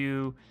need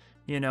to,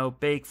 you know,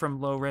 bake from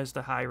low res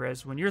to high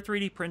res. When you're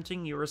 3D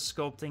printing, you're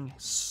sculpting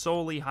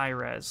solely high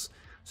res.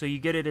 So you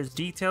get it as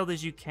detailed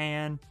as you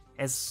can,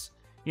 as,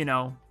 you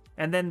know,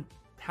 and then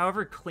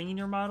however clean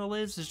your model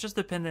is just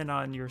dependent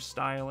on your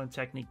style and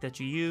technique that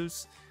you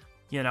use.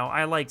 You know,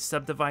 I like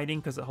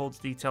subdividing because it holds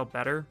detail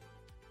better.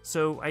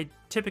 So I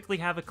typically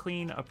have a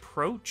clean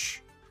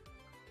approach,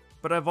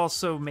 but I've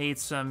also made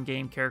some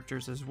game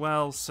characters as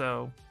well,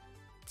 so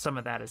some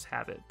of that is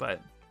habit,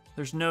 but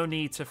there's no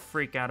need to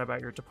freak out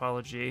about your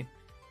topology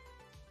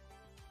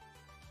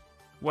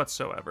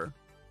whatsoever.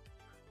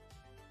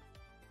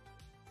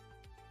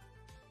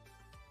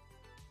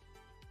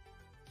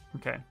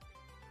 Okay.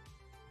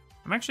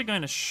 I'm actually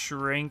going to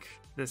shrink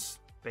this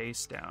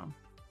base down.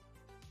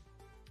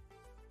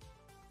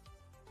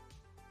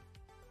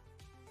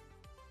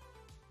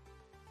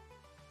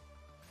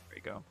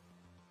 Go.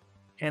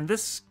 And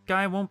this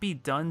guy won't be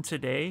done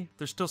today.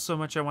 There's still so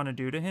much I want to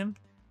do to him.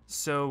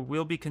 So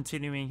we'll be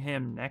continuing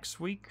him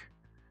next week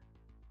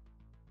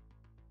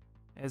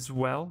as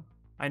well.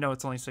 I know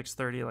it's only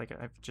 6:30, like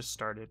I've just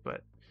started,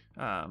 but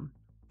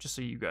just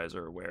so you guys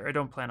are aware, I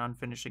don't plan on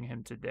finishing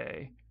him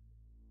today.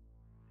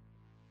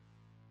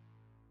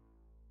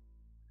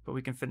 But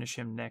we can finish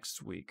him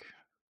next week,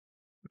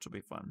 which will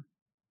be fun.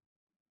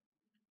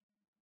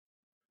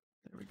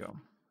 There we go.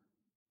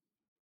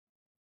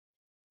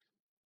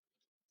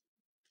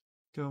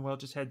 Doing well,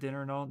 just had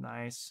dinner and all.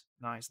 Nice,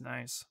 nice,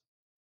 nice.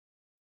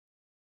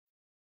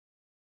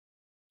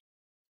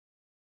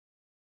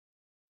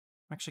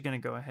 I'm actually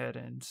going to go ahead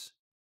and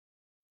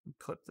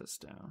clip this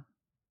down.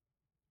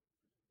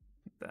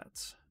 Like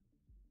that.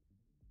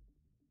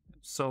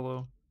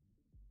 Solo.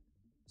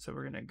 So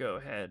we're going to go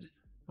ahead,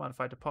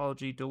 modify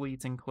topology,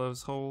 delete and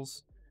close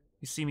holes.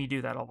 You see me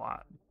do that a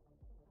lot.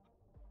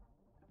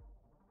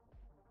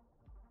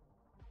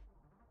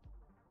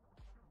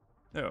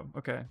 Oh,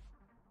 okay.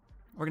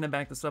 We're going to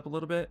back this up a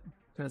little bit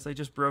because I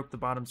just broke the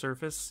bottom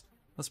surface.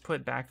 Let's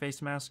put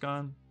backface mask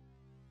on.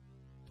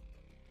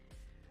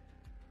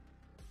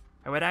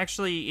 I would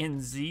actually, in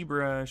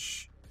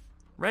ZBrush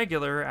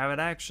regular, I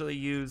would actually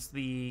use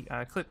the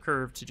clip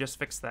curve to just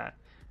fix that.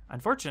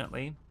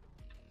 Unfortunately,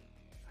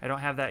 I don't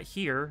have that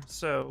here,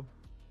 so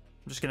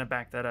I'm just gonna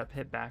back that up,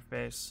 hit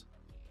backface.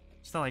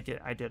 It's not like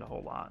I did a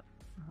whole lot.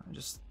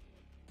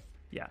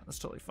 Yeah, that's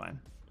totally fine.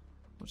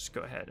 We'll just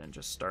go ahead and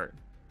just start.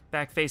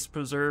 Backface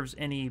preserves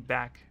any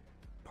back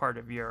part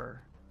of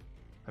your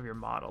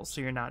model,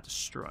 so you're not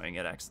destroying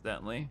it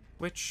accidentally,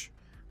 which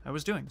I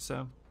was doing,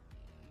 so.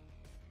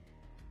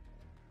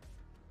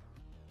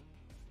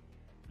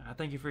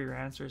 Thank you for your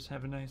answers.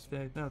 Have a nice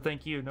day. No,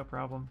 thank you. No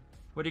problem.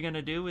 What are you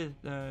gonna do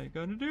with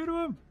gonna do to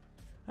him?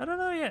 I don't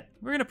know yet.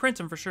 We're gonna print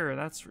him for sure.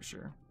 That's for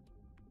sure.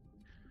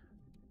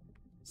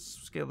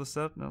 Scale this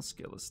up. Now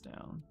scale this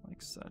down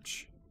like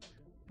such.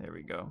 There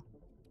we go.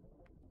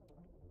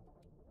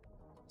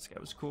 This guy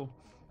was cool.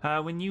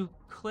 When you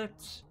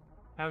clipped,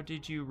 how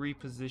did you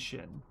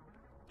reposition?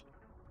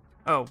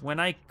 Oh, when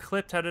I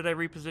clipped, how did I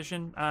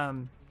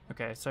reposition?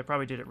 Okay, so I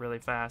probably did it really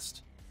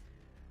fast.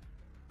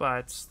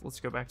 But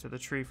let's go back to the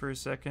tree for a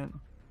second.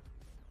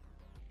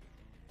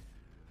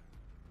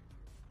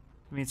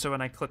 I mean, so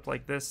when I clipped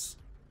like this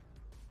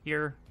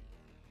here,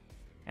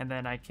 and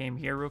then I came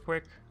here real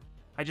quick,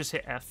 I just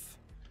hit F.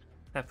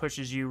 That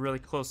pushes you really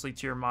closely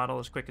to your model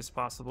as quick as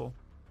possible.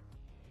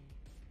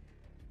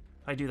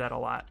 I do that a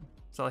lot.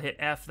 So I'll hit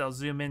F, they'll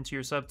zoom into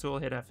your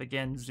subtool, hit F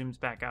again, zooms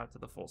back out to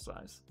the full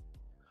size.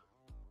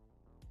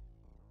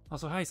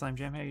 Also, hi Slime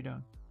Jam, how you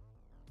doing?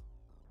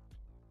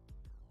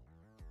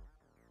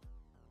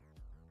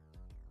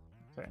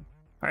 Okay.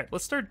 All right,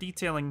 let's start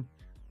detailing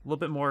a little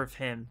bit more of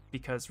him,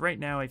 because right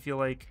now I feel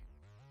like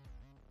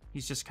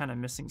he's just kind of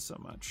missing so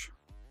much.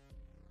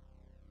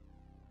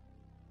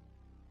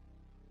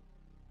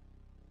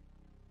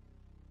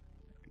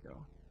 There we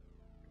go.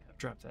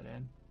 Drop that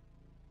in.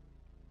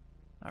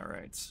 All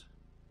right.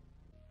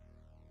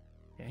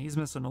 Yeah, he's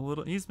missing a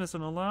little. He's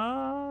missing a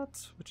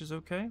lot, which is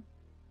okay.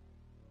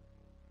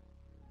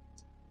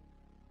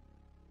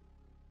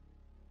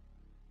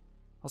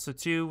 Also,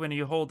 too, when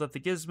you hold up the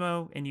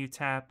gizmo and you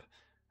tap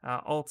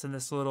Alt in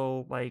this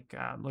little like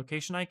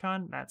location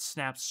icon, that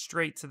snaps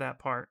straight to that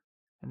part,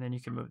 and then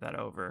you can move that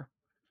over.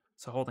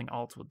 So holding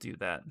Alt will do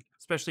that,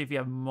 especially if you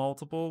have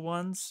multiple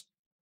ones.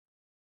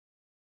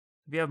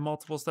 If you have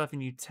multiple stuff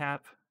and you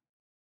tap,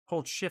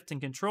 hold Shift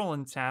and Control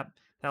and tap,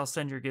 that'll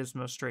send your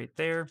gizmo straight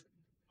there.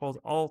 Hold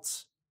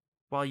Alt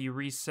while you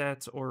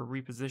reset or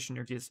reposition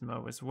your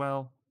gizmo as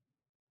well.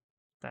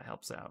 That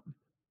helps out.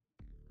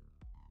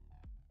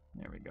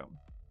 There we go.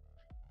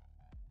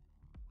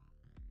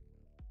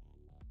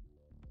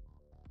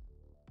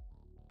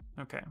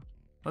 Okay,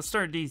 let's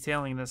start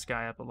detailing this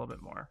guy up a little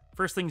bit more.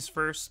 First things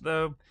first,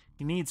 though,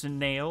 he needs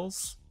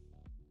nails.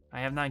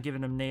 I have not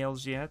given him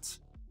nails yet,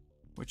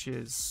 which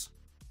is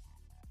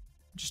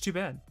just too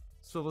bad.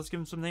 So let's give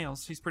him some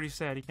nails. He's pretty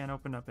sad. He can't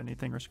open up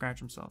anything or scratch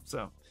himself,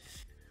 so.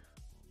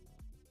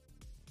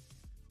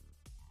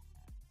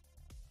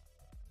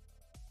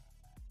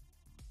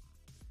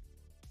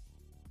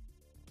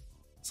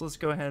 So let's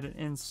go ahead and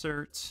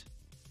insert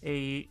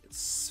a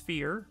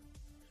sphere.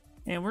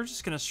 And we're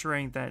just going to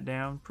shrink that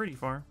down pretty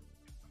far.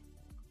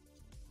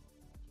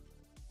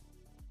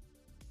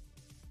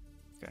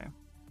 Okay.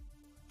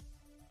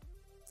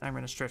 I'm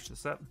going to stretch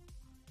this up.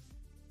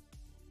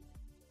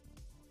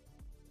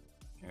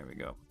 There we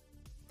go.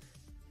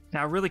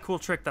 Now, a really cool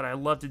trick that I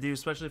love to do,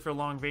 especially for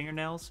long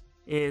fingernails,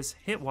 is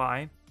hit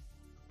Y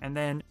and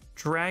then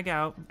drag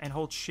out and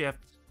hold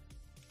Shift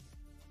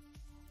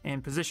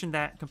and position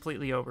that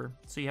completely over.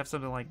 So you have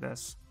something like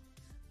this.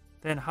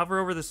 Then hover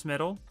over this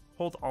middle,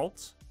 hold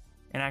Alt,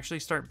 and actually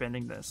start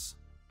bending this.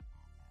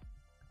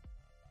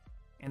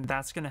 And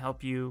that's going to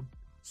help you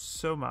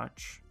so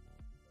much.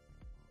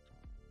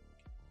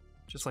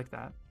 Just like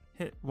that.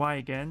 Hit Y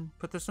again,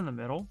 put this in the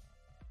middle.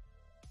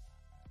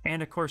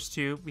 And of course,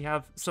 too, we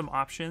have some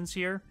options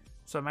here.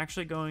 So I'm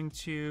actually going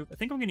to, I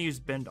think I'm going to use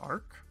Bend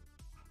Arc.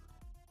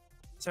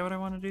 Is that what I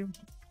want to do?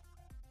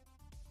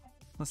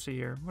 Let's see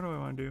here. What do I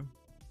want to do?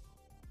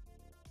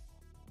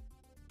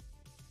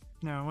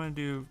 No, I want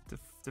to do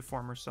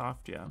Deformer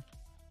Soft, yeah.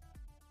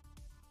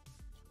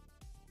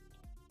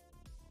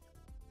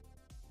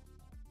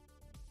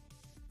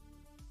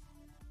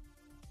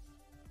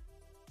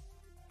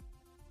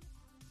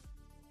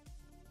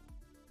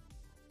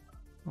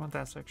 I want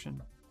that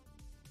section.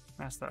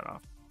 Mask that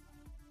off.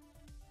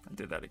 I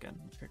did that again.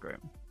 Okay, great.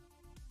 You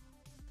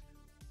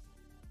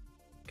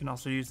can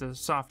also use the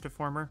soft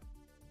deformer.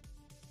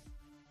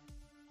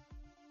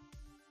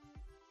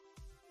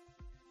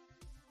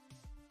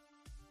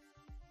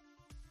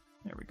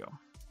 There we go.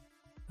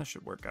 That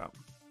should work out.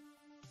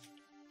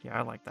 Yeah,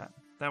 I like that.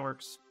 That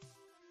works.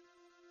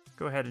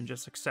 Go ahead and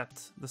just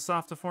accept the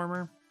soft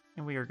deformer,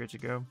 and we are good to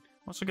go.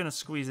 I'm also going to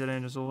squeeze it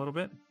in just a little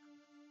bit.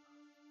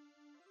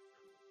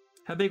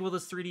 How big will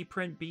this 3D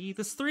print be?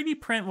 This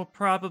 3D print will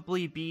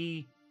probably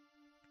be,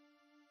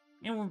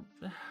 you know,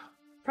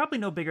 probably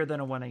no bigger than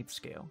a 1/8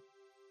 scale.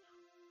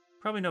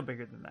 Probably no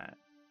bigger than that.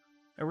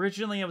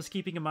 Originally, I was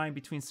keeping in mind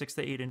between 6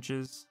 to 8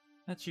 inches.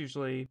 That's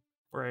usually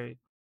where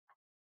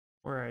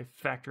I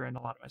factor in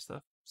a lot of my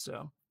stuff.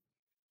 So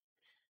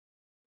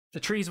the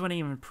trees wouldn't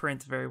even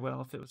print very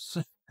well if it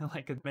was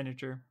like a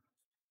miniature.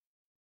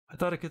 I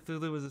thought a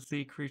Cthulhu was a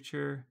sea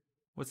creature.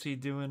 What's he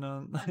doing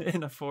on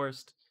in a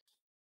forest?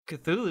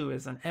 Cthulhu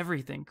is an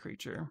everything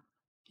creature.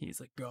 He's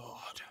a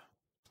god.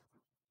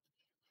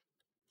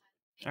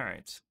 All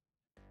right.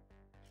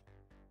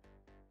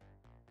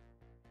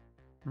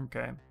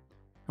 Okay.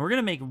 We're going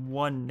to make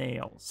one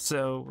nail.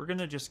 So we're going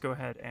to just go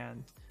ahead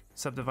and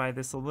subdivide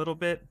this a little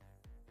bit.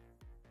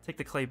 Take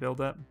the clay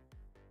buildup.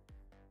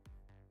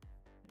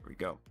 There we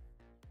go.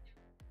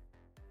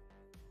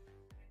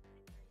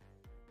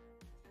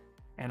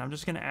 And I'm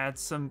just going to add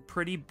some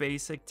pretty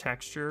basic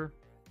texture.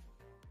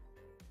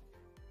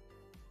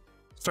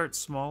 Start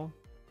small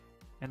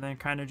and then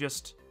kind of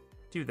just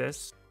do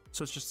this.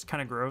 So it's just kind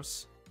of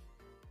gross.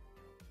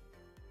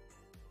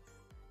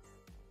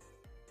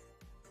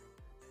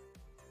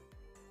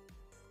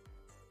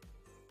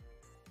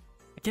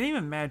 I can't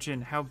even imagine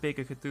how big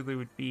a Cthulhu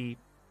would be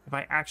if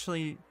I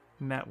actually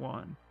met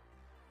one.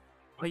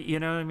 Like,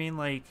 you know what I mean?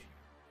 Like,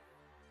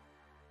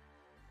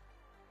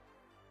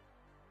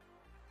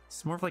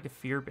 it's more of like a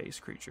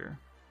fear-based creature.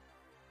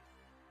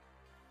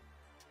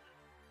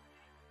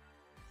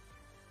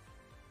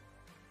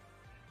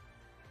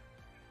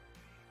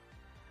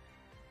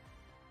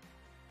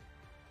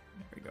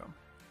 There we go.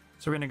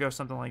 So we're going to go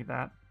something like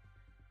that.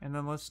 And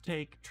then let's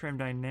take trim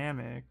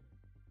dynamic.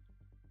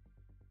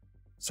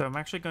 So I'm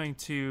actually going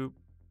to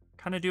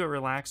kind of do a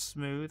relaxed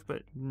smooth,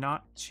 but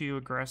not too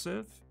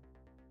aggressive.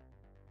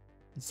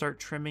 And start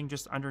trimming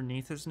just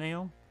underneath his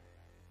nail.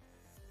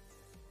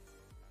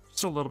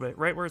 Just a little bit,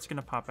 right where it's going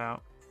to pop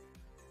out.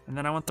 And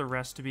then I want the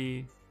rest to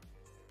be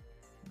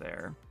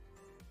there.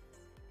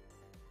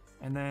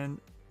 And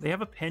then they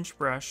have a pinch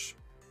brush,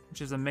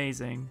 which is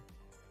amazing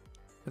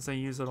because I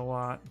use it a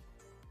lot.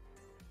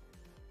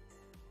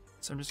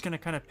 So I'm just going to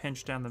kind of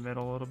pinch down the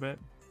middle a little bit.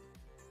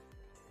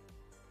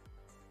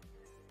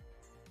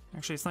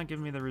 Actually, it's not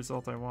giving me the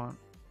result I want.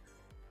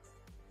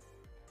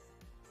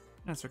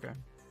 That's okay.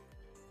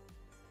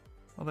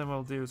 Well, then what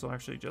we'll do is we'll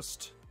actually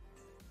just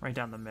right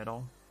down the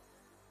middle.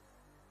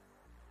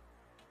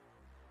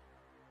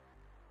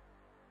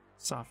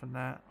 Soften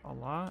that a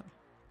lot.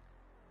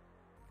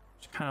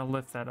 Just kind of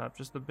lift that up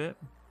just a bit.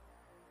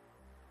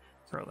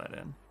 Throw that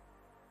in.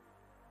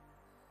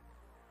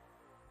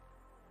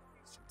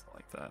 Something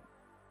like that.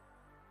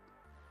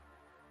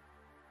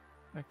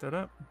 Back that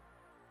up.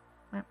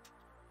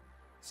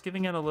 Just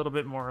giving it a little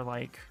bit more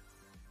like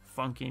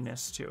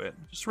funkiness to it.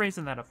 Just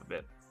raising that up a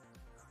bit.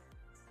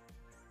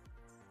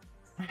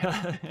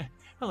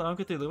 Hello, I'm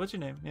Cthulhu. What's your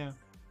name? Yeah.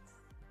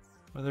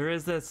 Well, there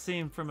is that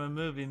scene from a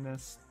movie,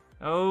 miss.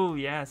 Oh,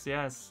 yes,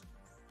 yes.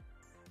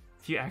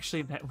 If you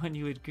actually met one,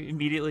 you would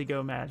immediately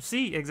go mad.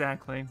 See,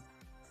 exactly.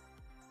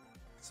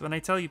 So when I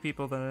tell you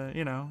people that,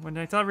 you know, when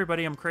I tell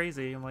everybody I'm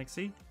crazy, I'm like,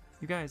 see,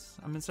 you guys,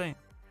 I'm insane.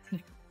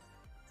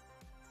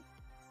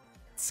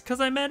 It's because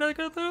I met a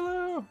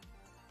Cthulhu.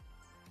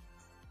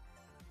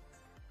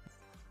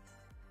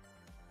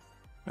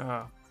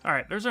 All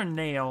right, there's our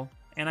nail,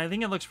 and I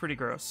think it looks pretty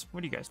gross.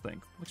 What do you guys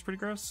think? Looks pretty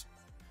gross?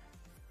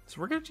 So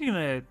we're actually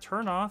gonna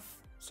turn off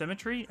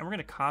symmetry, and we're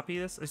gonna copy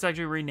this. Let's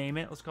actually rename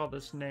it. Let's call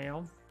this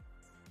nail.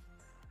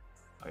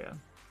 Oh yeah,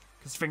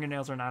 because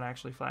fingernails are not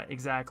actually flat.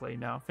 Exactly,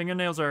 no.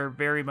 Fingernails are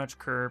very much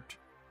curved.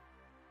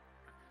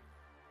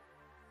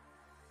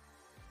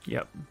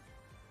 Yep.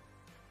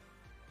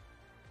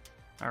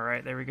 All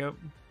right, there we go.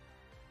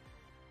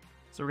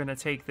 So we're gonna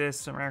take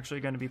this, and we're actually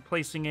gonna be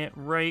placing it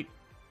right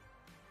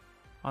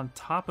on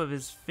top of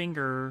his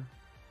finger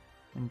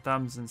and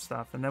thumbs and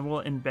stuff, and then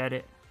we'll embed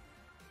it,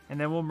 and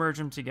then we'll merge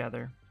them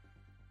together.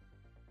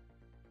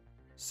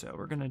 So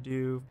we're gonna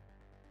do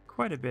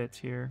quite a bit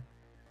here.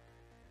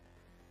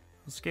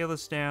 We'll scale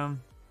this down,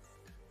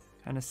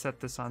 kind of set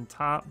this on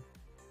top.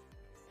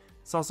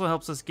 This also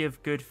helps us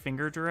give good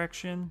finger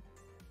direction,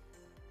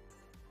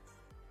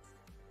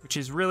 which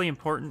is really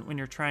important when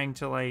you're trying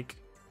to like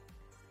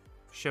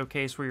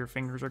showcase where your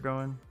fingers are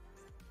going.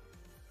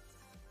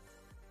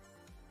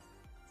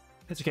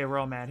 It's okay, we're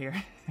all mad here.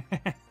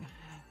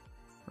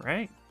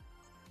 Right?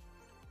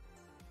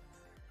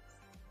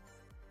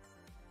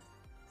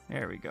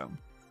 There we go.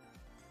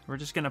 We're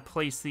just gonna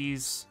place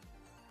these.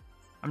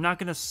 I'm not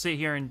gonna sit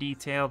here and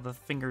detail the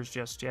fingers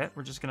just yet.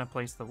 We're just gonna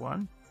place the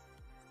one.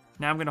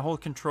 Now I'm gonna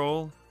hold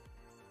control.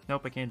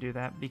 Nope, I can't do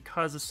that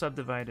because it's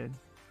subdivided.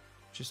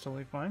 Which is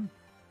totally fine.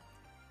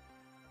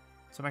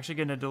 So I'm actually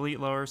gonna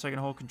delete lower so I can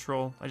hold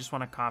control. I just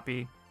wanna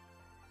copy.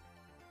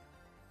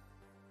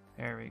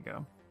 There we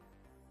go.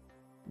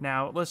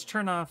 Now, let's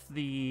turn off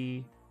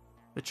the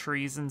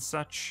trees and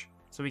such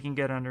so we can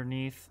get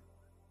underneath.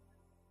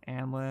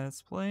 And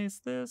let's place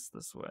this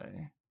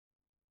way.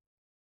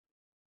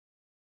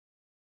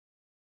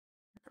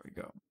 There we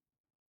go.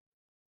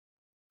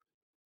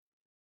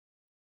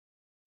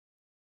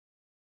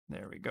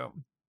 There we go.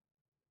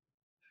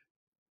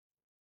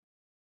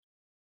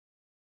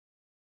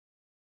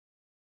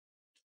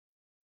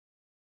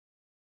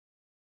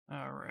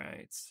 All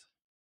right. It's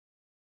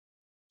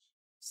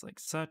like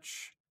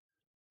such.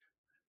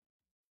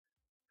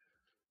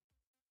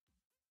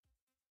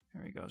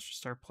 There we go. Let's just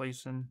start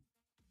placing.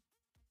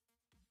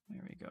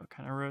 There we go.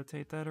 Kind of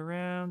rotate that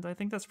around. I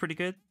think that's pretty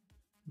good.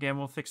 Again,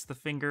 we'll fix the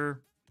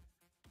finger.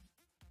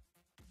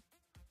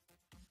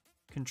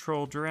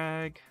 Control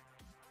drag.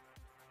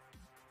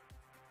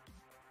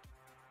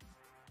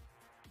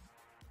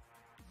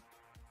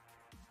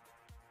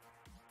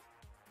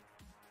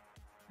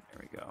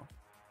 There we go.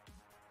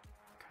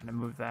 Kind of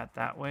move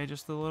that way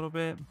just a little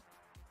bit.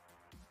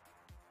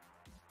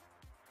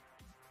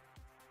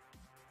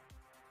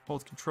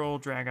 Hold control,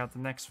 drag out the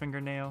next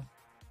fingernail.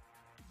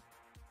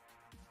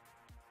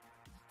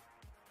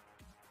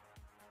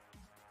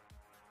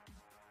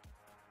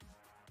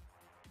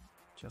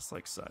 Just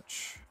like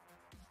such.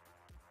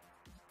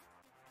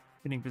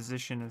 Getting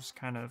position is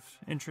kind of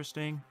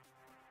interesting.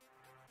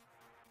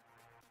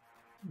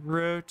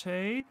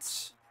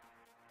 Rotate.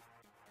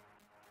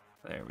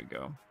 There we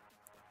go.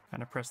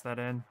 Kind of press that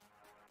in.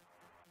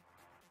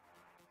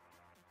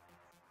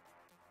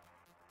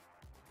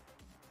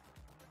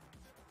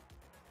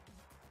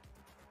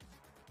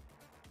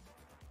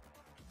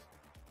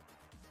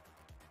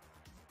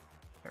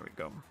 There we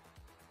go.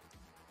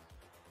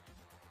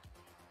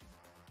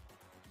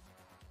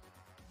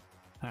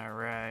 All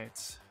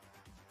right.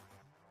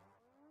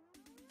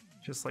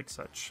 Just like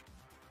such.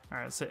 All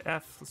right, let's hit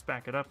F. Let's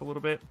back it up a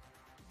little bit.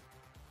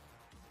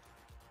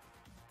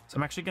 So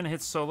I'm actually going to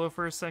hit solo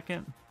for a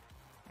second.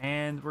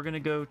 And we're going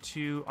to go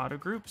to auto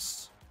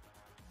groups.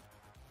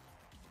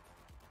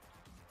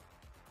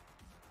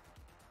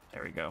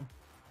 There we go.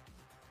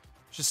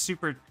 Just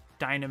super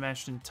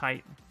dynameshed and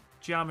tight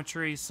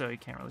geometry, so you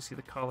can't really see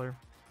the color,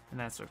 and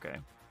that's okay.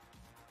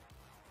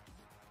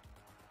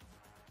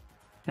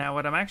 Now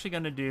what I'm actually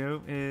going to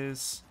do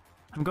is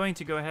I'm going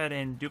to go ahead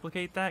and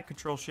duplicate that,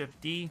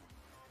 Control-Shift-D.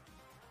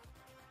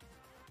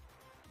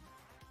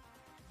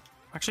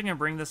 I'm actually going to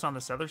bring this on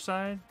this other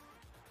side.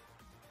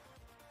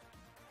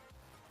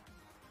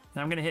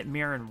 Now I'm going to hit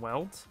Mirror and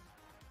Weld.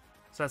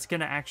 So that's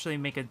going to actually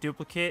make a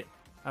duplicate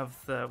of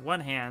the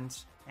one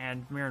hand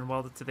and mirror and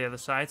weld it to the other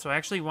side. So I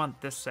actually want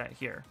this set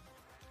here.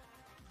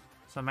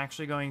 So I'm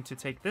actually going to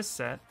take this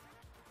set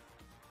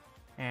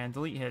and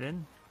delete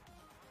hidden.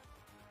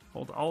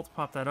 Hold Alt,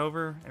 pop that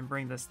over, and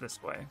bring this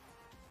way.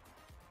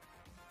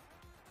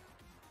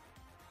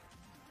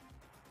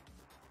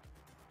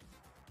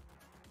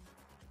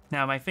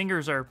 Now my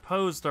fingers are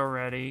posed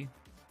already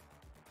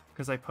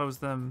because I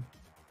posed them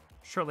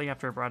shortly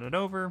after I brought it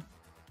over.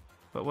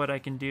 But what I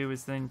can do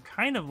is then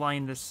kind of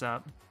line this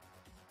up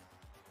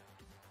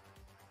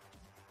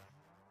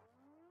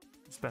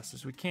as best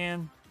as we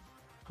can.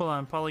 Pull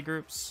on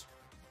polygroups.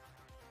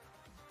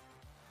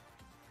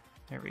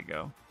 There we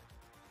go.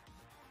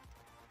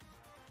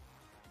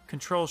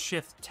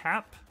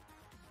 Control-Shift-Tap.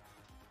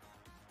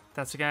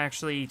 That's gonna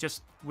actually,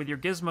 just with your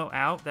gizmo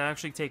out, that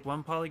actually take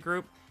one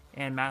polygroup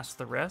and mask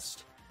the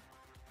rest.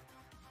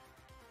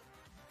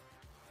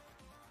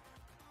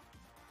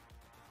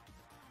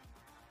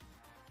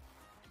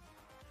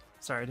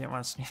 Sorry, I didn't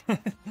want to sneeze.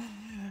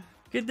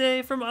 Good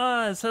day from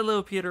Oz.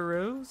 Hello, Peter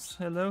Rose.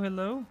 Hello,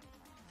 hello.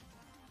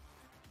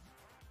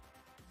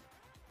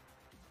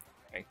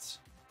 Right.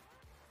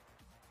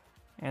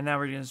 And now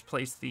we're going to just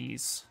place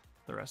these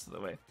the rest of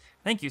the way.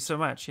 Thank you so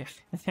much.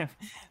 Yeah.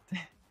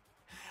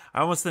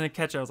 I almost didn't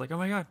catch it. I was like, oh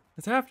my god,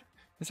 it's happening.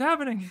 It's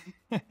happening.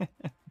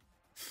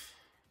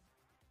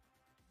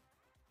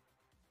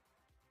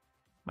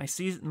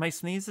 My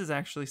sneezes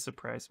actually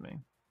surprised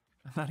me.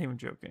 I'm not even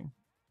joking.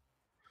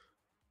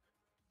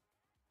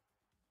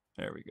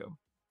 There we go.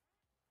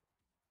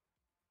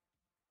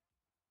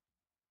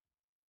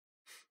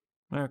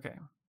 Okay.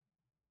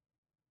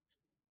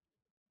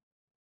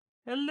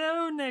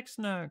 Hello, Next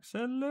Nux.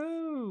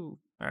 Hello.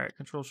 All right,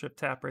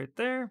 Control-Shift-Tap right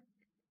there.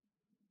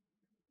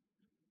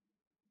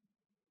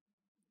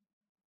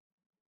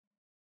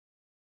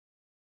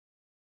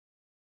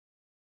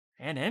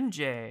 And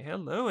MJ.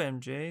 Hello,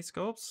 MJ.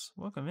 Sculpts.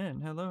 Welcome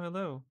in. Hello,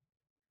 hello.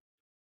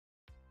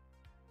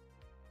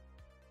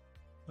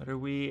 What are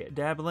we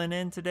dabbling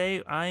in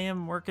today? I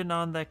am working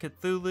on that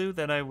Cthulhu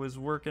that I was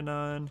working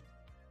on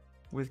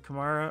with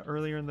Kamara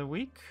earlier in the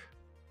week.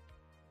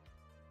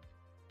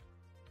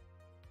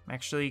 I'm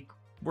actually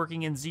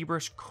working in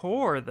ZBrush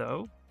Core,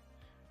 though.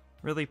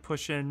 Really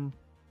pushing...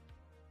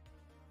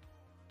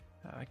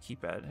 I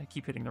keep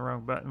hitting the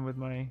wrong button with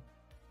my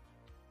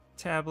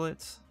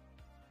tablet.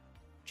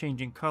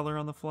 Changing color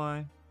on the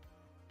fly.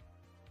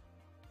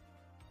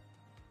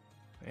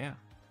 But yeah.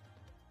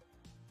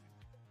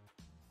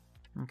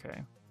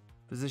 Okay.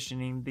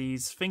 Positioning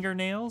these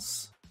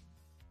fingernails.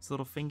 These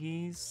little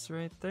fingies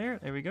right there.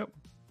 There we go.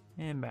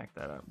 And back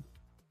that up.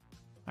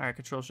 Alright,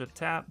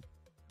 Control-Shift-Tap.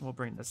 We'll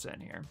bring this in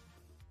here.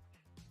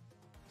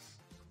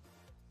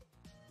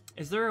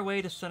 Is there a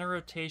way to center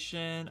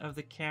rotation of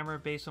the camera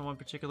based on one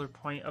particular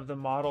point of the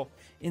model?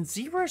 In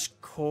ZBrush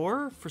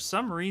Core, for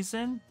some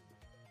reason,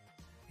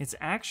 it's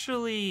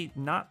actually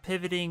not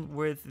pivoting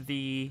with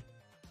the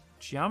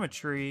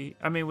geometry.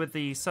 I mean, with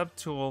the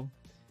subtool,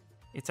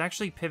 it's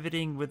actually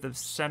pivoting with the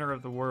center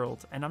of the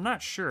world. And I'm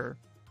not sure.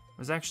 I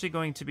was actually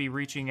going to be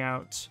reaching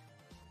out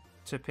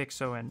to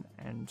Pixo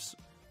and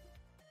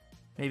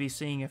maybe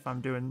seeing if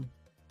I'm doing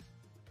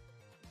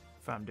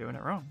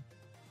it wrong.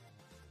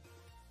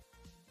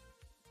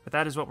 But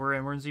that is what we're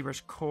in. We're in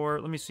ZBrush Core.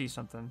 Let me see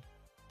something.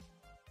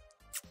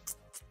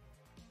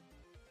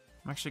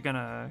 I'm actually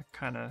gonna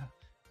kind of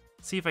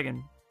see if I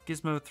can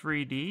Gizmo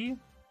 3D.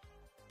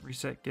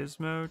 Reset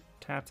Gizmo.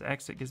 Tap to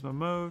exit Gizmo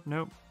mode.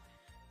 Nope.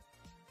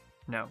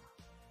 No.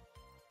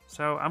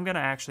 So I'm gonna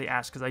actually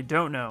ask because I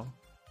don't know.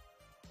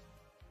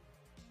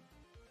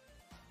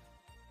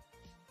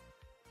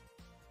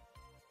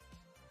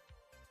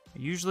 I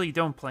usually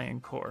don't play in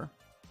Core.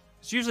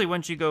 It's usually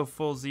once you go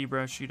full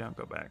ZBrush, you don't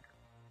go back.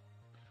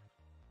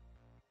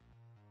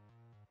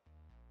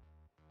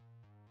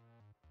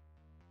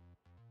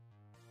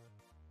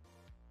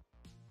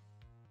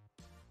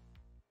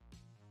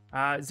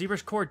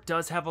 ZBrush Core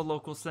does have a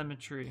local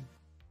symmetry.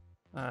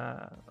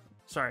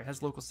 Sorry,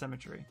 has local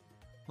symmetry.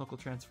 Local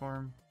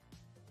transform.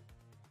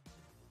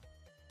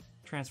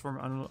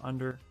 Transform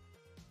under.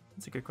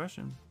 That's a good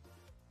question.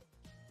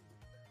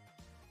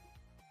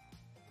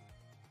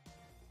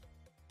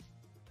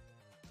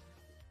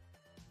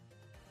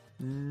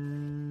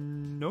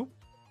 Nope.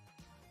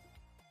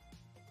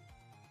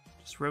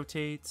 Just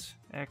rotate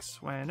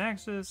X, Y, and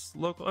axis.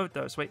 Local. Oh, it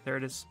does. Wait, there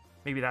it is.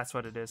 Maybe that's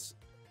what it is.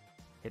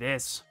 It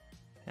is.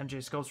 MJ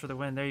Sculpts for the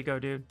win. There you go,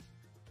 dude.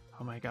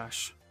 Oh my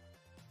gosh.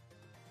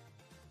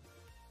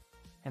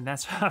 And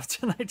that's how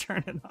often I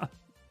turn it on.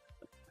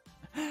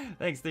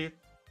 Thanks, dude.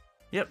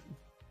 Yep.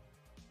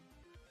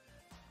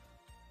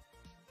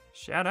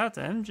 Shout out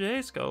to MJ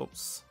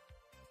Sculpts.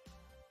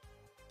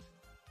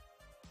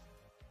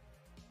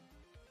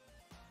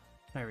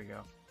 There we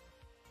go.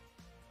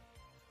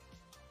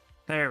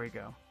 There we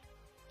go.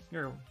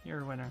 You're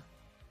a winner.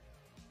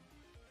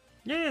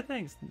 Yeah,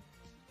 thanks.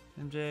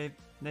 MJ,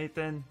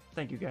 Nathan,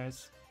 thank you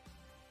guys.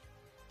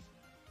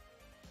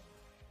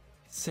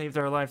 Saved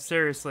our life,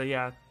 seriously,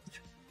 yeah.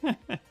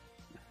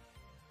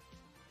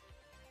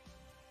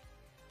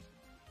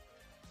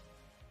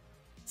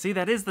 See,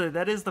 that is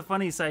the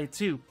funny side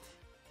too.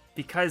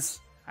 Because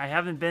I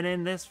haven't been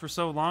in this for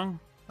so long,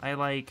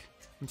 I'm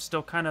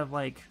still kind of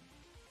like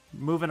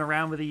moving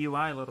around with the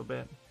UI a little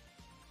bit.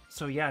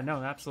 So yeah,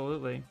 no,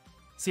 absolutely.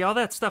 See, all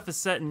that stuff is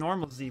set in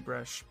normal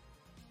ZBrush.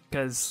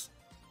 Because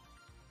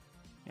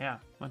yeah,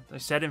 I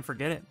set and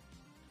forget it.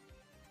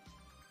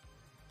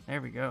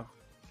 There we go.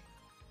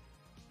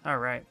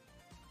 Alright.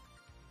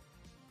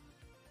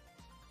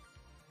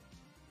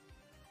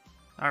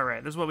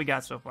 Alright, this is what we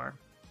got so far.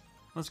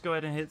 Let's go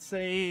ahead and hit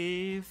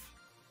save.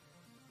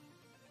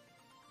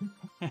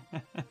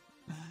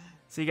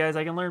 See, guys,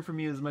 I can learn from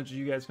you as much as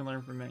you guys can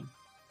learn from me.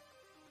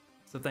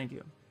 So thank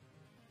you.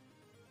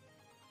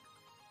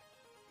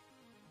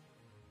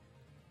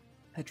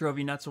 That drove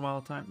you nuts a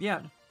while time.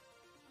 Yeah.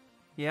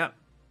 Yeah.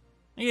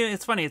 Yeah,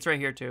 it's funny. It's right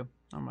here, too.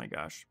 Oh, my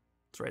gosh.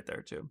 It's right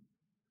there, too.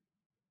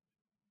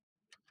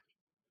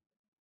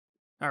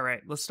 All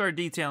right. Let's start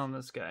detailing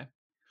this guy.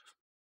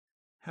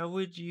 How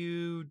would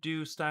you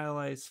do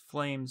stylized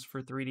flames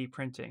for 3D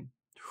printing?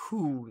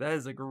 Whew, that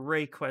is a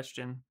great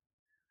question.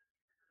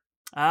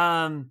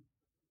 Honestly,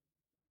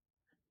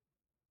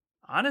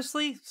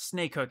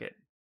 snake hook it.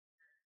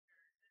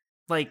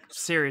 Like,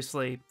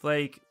 seriously.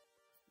 Like,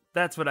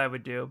 that's what I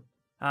would do.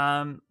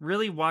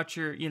 Really watch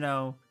your,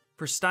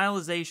 for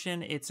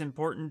stylization, it's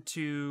important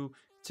to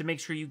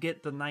make sure you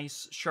get the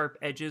nice sharp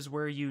edges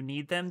where you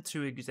need them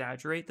to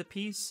exaggerate the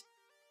piece.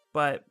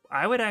 But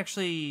I would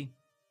actually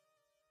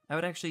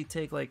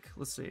take, like,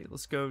 let's see,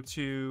 let's go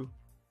to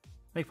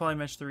make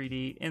polymesh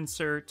 3D,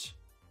 insert,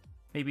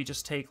 maybe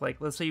just take, like,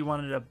 let's say you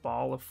wanted a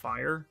ball of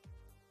fire,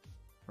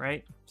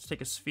 right? Just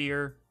take a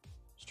sphere,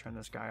 just turn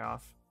this guy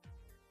off.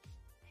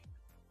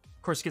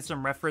 Of course, get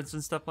some reference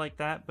and stuff like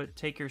that, but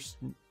take your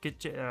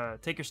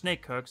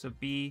snake hook, so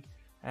BSH,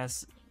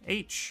 and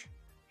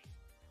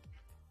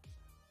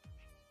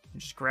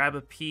just grab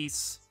a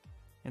piece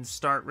and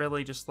start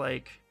really just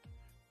like,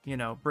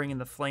 bringing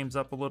the flames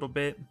up a little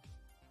bit.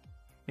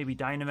 Maybe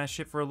Dynamesh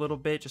it for a little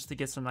bit just to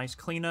get some nice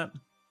cleanup.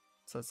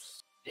 So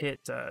let's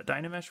hit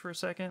Dynamesh for a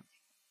second.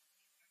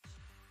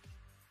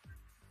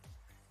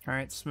 All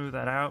right, smooth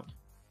that out.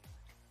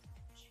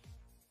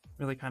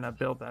 Really kind of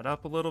build that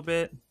up a little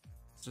bit.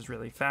 This is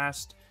really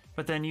fast.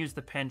 But then use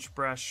the pinch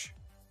brush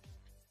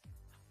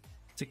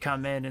to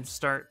come in and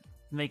start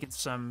making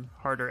some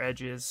harder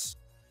edges.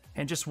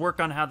 And just work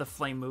on how the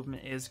flame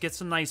movement is. Get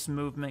some nice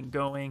movement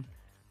going.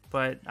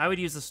 But I would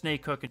use the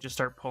snake hook and just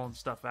start pulling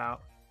stuff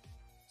out.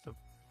 So,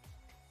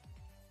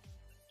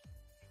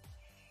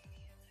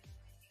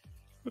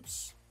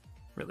 oops,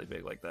 really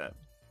big like that.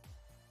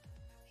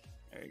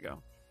 There you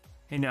go.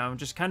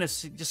 Just kind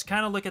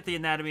of look at the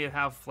anatomy of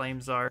how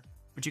flames are.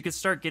 But you could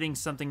start getting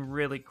something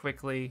really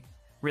quickly,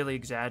 really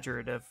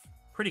exaggerative,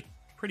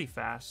 pretty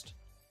fast.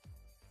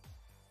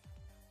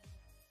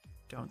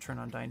 Don't turn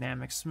on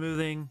dynamic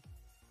smoothing.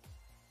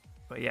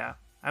 But yeah,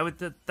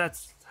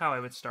 that's how I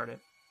would start it.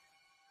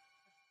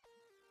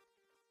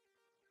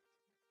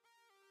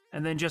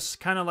 And then just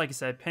kind of, like I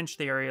said, pinch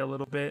the area a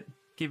little bit.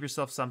 Give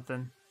yourself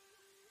something.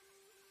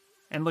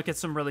 And look at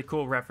some really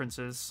cool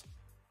references.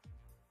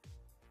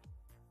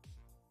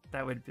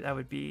 That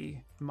would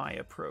be my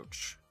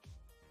approach.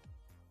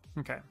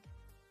 Okay.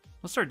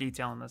 We'll start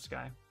detailing this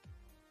guy.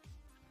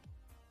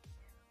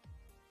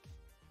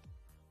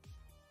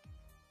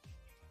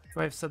 Do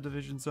I have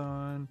subdivisions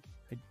on?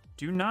 I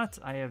do not.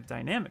 I have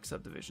dynamic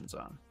subdivisions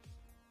on.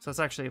 So let's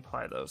actually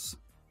apply those.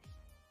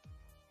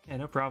 Yeah,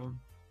 no problem.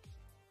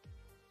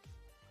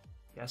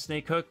 Yeah,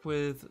 snake hook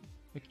with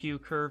a Q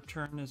curve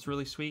turn is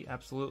really sweet.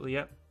 Absolutely,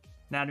 yep.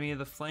 Anatomy of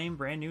the Flame,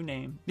 brand new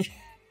name.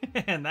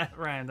 And that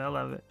rhymed. I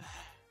love it.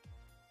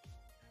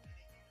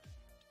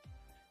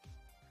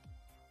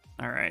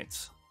 All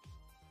right.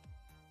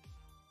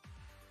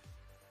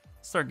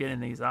 Start getting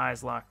these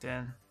eyes locked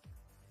in.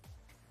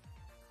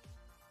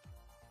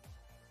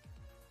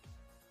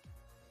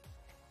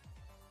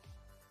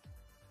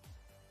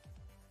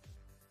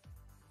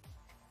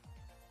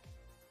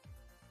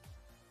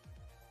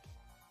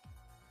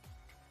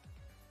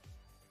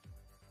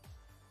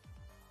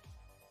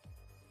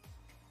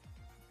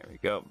 There we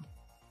go.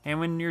 And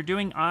when you're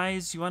doing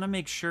eyes, you want to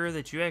make sure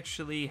that you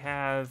actually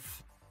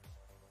have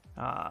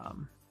a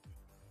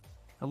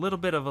little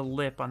bit of a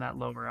lip on that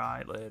lower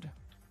eyelid.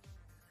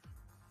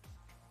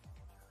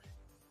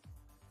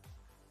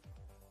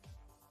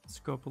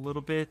 Scope a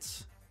little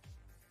bit.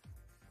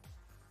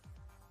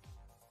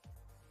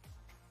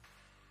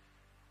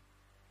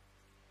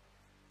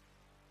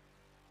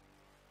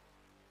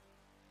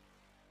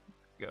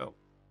 Go.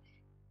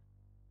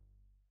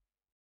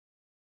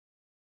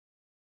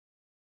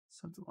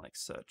 Something like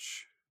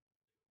such.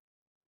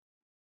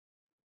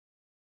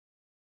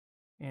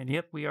 And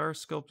yep, we are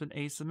sculpting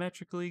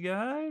asymmetrically,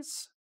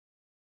 guys.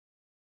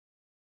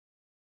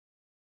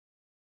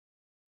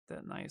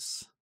 That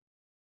nice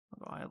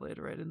little eyelid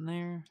right in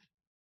there.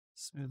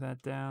 Smooth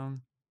that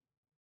down.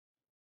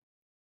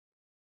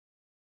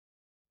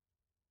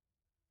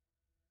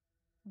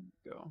 There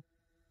we go.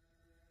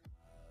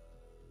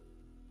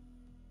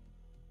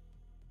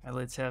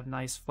 Eyelids have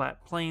nice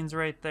flat planes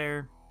right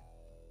there.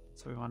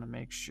 So we want to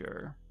make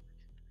sure.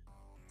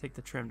 Take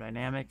the trim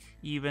dynamic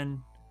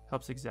even.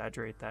 Helps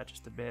exaggerate that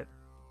just a bit.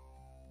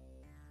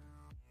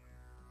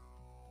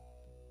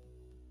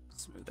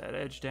 Smooth that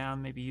edge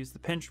down. Maybe use the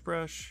pinch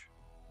brush.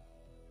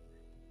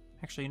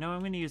 Actually, no, I'm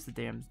going to use the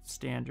damn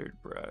standard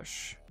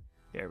brush.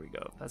 There we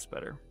go. That's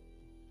better.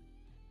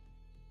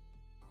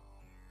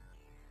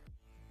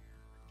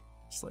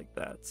 Just like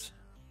that.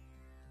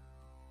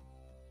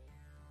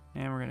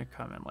 And we're going to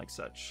come in like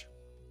such.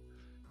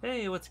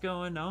 Hey, what's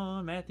going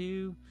on,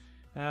 Matthew?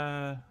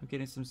 I'm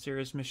getting some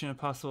serious Mission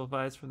Impossible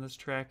vibes from this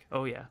track.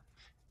 Oh, yeah.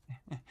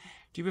 Do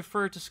you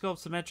prefer to sculpt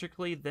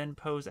symmetrically, then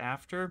pose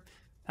after?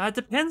 It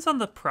depends on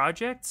the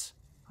project.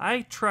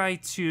 I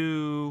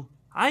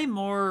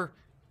more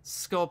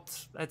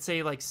sculpt, I'd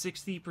say like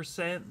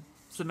 60%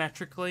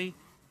 symmetrically.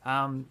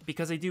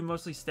 Because I do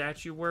mostly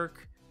statue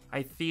work,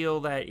 I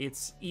feel that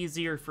it's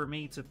easier for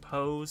me to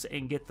pose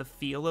and get the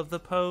feel of the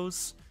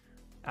pose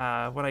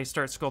when I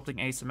start sculpting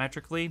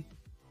asymmetrically.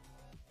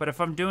 But if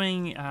I'm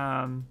doing,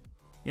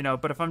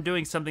 but if I'm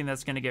doing something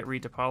that's going to get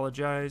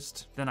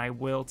retopologized, then I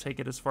will take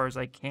it as far as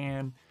I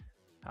can,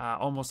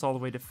 almost all the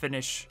way to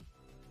finish.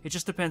 It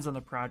just depends on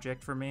the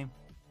project for me.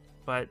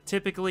 But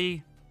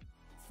typically,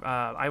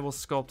 I will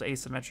sculpt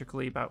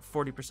asymmetrically about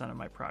 40% of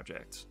my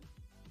project.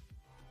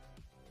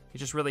 It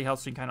just really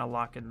helps me kind of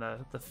lock in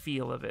the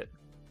feel of it.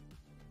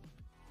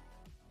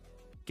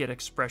 Get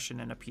expression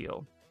and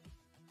appeal.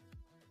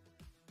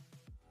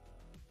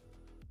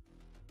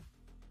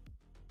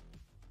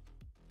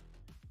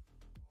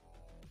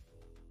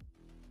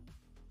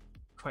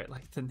 Quite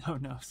like the no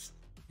nose.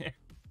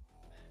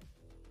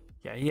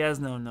 Yeah, he has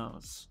no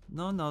nose.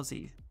 No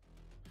nosy.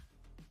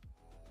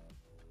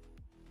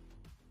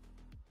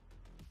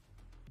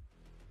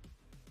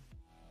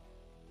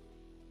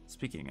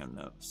 Speaking of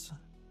nose.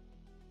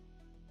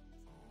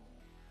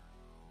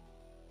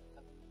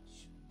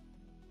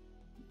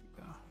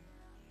 Go.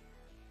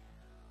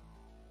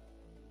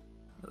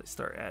 Really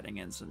start adding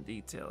in some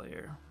detail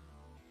here.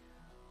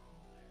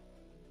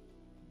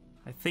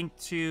 I think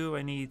too,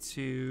 I need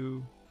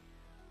to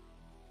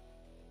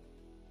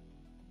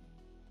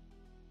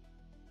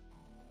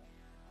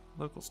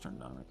locals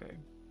turned on, okay.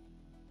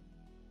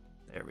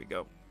 There we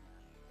go.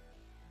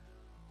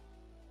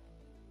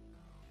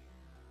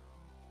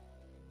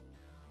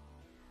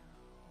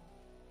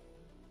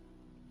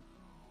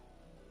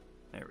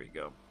 There we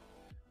go.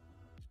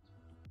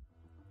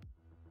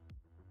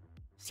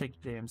 Let's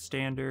take the damn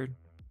standard.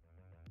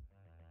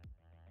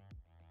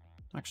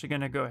 I'm actually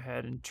gonna go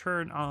ahead and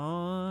turn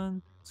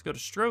on, let's go to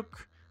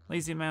stroke,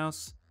 lazy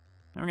mouse,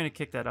 and we're gonna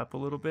kick that up a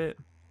little bit.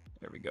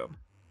 There we go.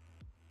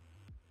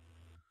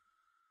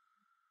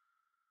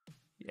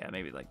 Yeah,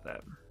 maybe like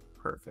that.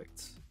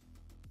 Perfect.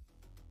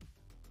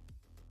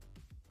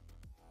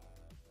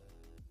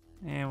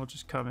 And we'll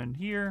just come in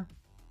here.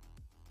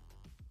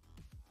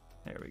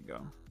 There we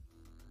go.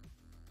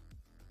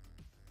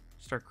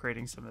 Start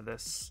creating some of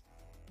this.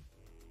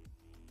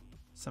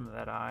 Some of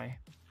that eye.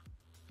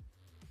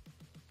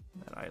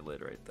 That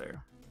eyelid right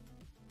there.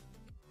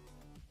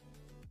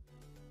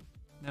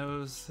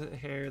 Nose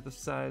hair the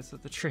size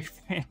of the tree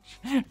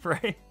branch,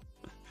 right?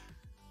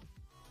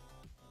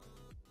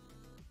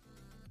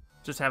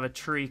 just have a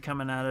tree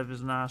coming out of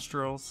his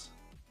nostrils.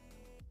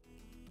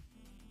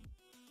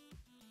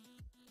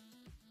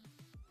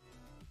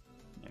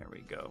 There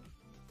we go.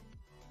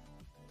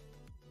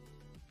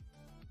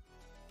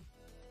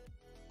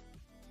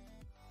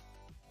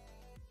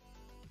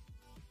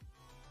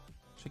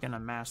 So we're gonna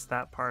mask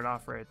that part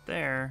off right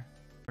there.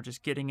 We're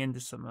just getting into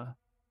some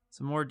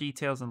more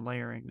details and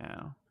layering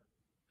now.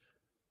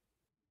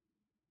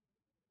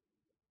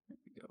 There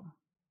we go.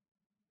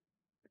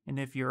 And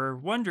if you're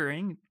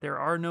wondering, there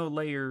are no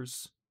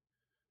layers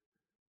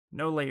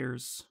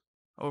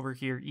over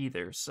here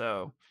either.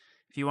 So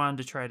if you wanted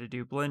to try to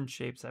do blend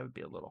shapes, that would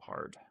be a little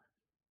hard.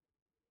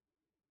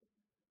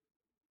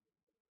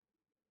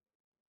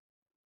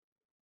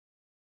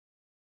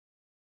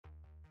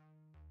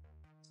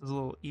 This is a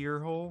little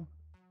ear hole.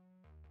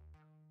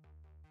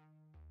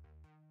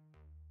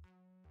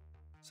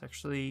 Let's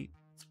actually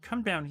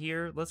come down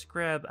here. Let's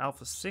grab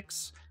alpha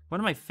 6. One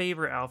of my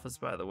favorite alphas,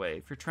 by the way.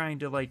 If you're trying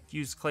to like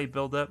use clay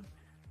buildup,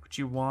 what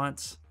you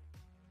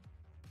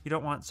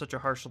don't want such a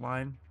harsh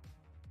line.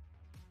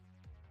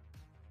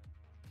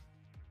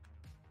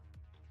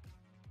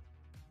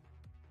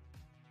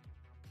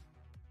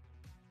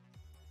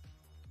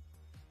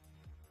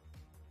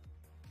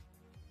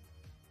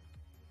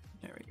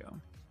 There we go.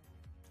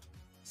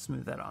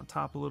 Smooth that on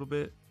top a little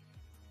bit.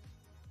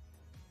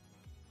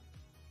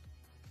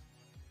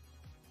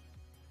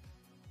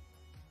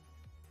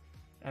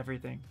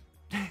 Everything.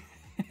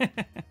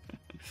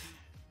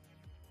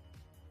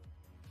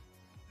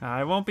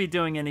 I won't be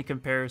doing any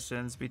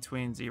comparisons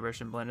between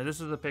ZBrush and Blender.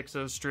 This is a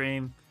Pixo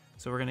stream,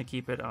 so we're going to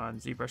keep it on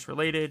ZBrush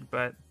related,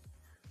 but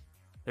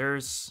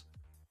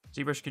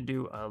ZBrush can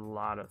do a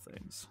lot of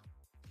things.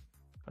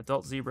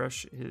 Adult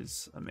ZBrush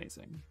is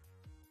amazing.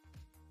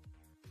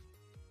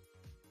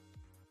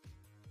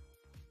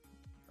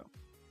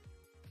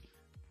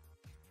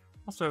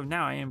 Also,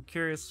 now I am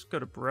curious, go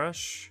to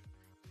brush.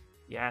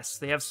 Yes,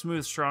 they have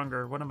Smooth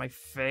Stronger, one of my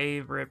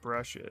favorite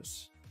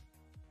brushes.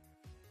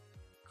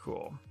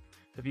 Cool.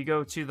 If you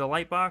go to the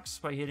light box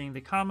by hitting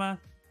the comma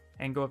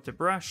and go up to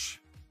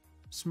brush,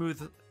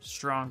 Smooth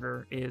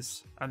Stronger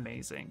is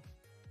amazing.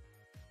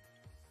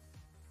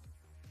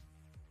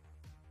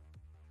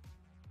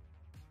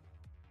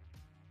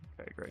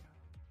 Okay, great.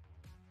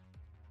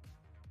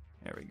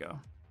 There we go.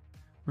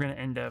 We're going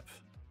to end up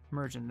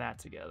merging that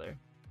together.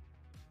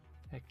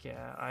 Heck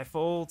yeah. Eye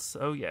folds.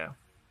 Oh, yeah.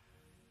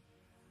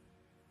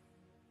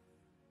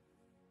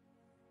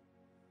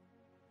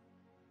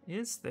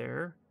 Is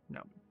there?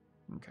 No.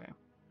 Okay.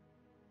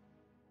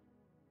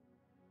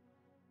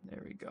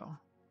 There we go.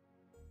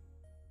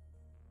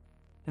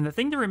 And the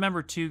thing to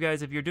remember too,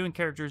 guys, if you're doing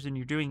characters and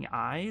you're doing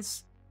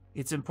eyes,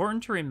 it's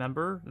important to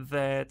remember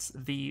that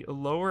the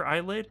lower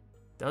eyelid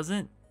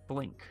doesn't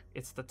blink.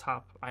 It's the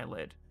top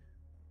eyelid.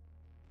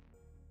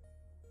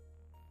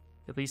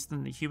 At least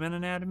in the human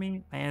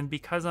anatomy. And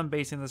because I'm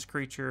basing this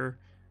creature,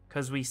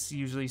 because we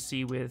usually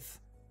see with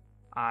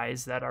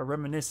eyes that are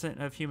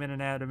reminiscent of human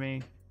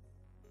anatomy,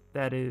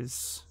 that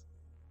is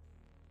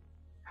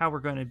how we're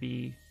going to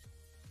be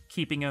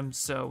keeping them.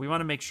 So we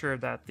want to make sure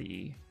that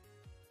the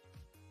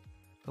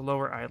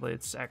lower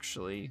eyelids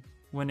actually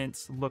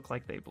wouldn't look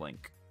like they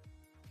blink.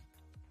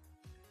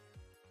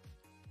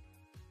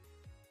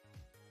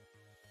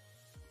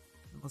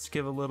 Let's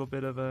give a little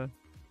bit of a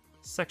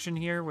section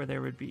here where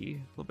there would be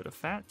a little bit of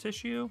fat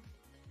tissue.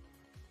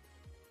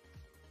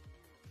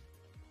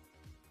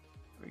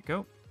 There we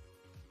go.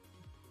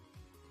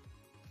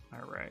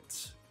 All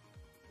right.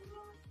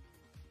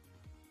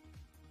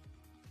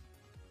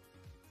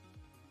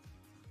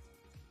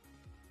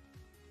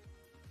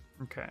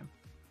 Okay.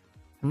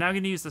 I'm now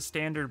going to use the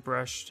standard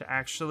brush to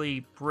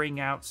actually bring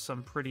out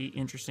some pretty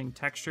interesting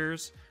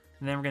textures,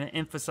 and then we're going to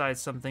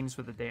emphasize some things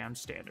with the damn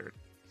standard.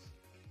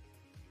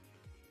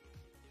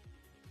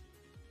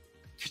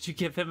 Could you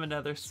give him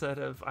another set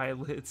of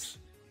eyelids,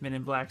 Men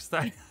in Black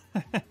style?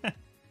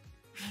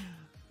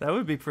 That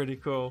would be pretty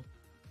cool.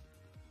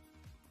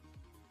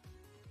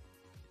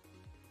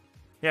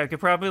 Yeah, I could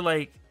probably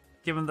like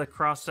give him the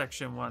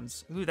cross-section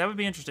ones. Ooh, that would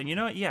be interesting. You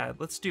know what? Yeah,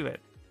 let's do it.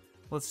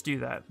 Let's do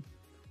that.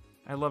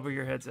 I love where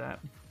your head's at.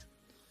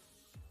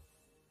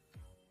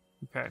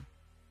 Okay.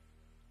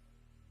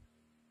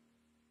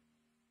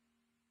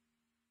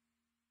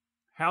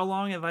 How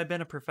long have I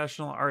been a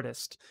professional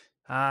artist?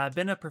 I've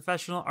been a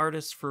professional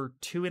artist for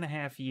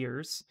 2.5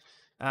 years.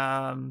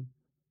 The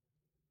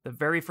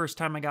very first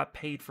time I got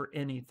paid for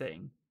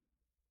anything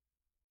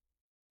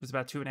was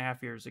about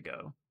 2.5 years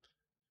ago.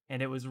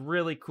 And it was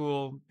really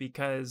cool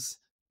because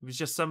it was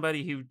just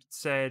somebody who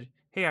said,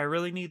 hey, I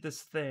really need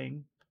this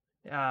thing.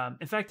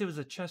 In fact, it was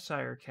a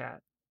Cheshire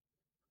cat.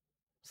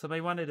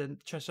 Somebody wanted a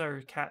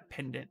Cheshire cat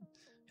pendant,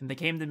 and they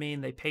came to me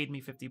and they paid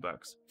me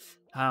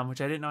 $50,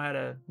 which I didn't know how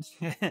to.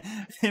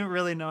 Didn't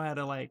really know how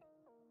to like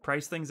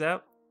price things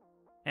out,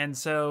 and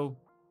so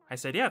I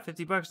said, "Yeah,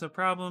 $50, no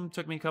problem."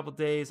 Took me a couple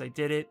days. I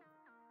did it.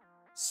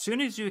 As soon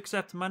as you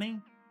accept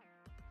money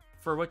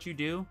for what you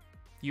do,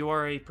 you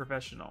are a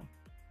professional,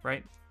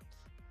 right?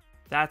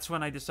 That's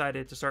when I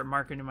decided to start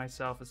marketing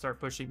myself and start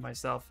pushing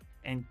myself.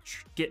 and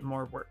get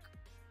more work.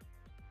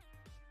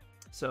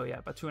 So yeah,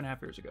 about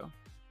 2.5 years ago.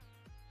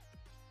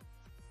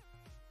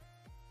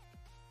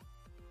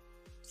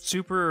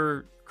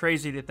 Super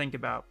crazy to think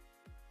about,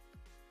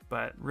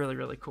 but really,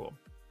 really cool.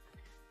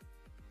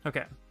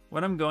 Okay,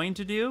 what I'm going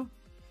to do,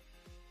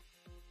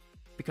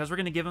 because we're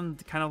going to give them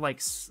kind of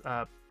like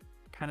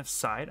kind of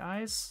side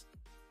eyes,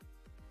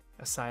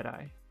 a side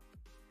eye.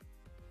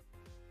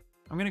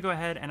 I'm going to go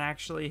ahead and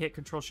actually hit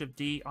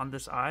Control-Shift-D on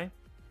this eye,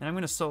 and I'm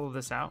going to solo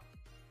this out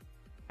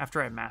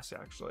after I mask,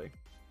 actually.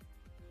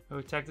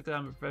 Oh, technically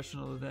I'm a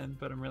professional then,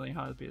 but I'm really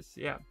hobbyist.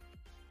 Yeah.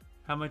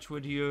 How much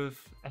would you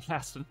have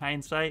asked in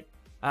hindsight?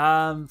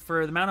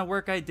 For the amount of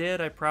work I did,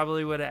 I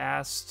probably would have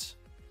asked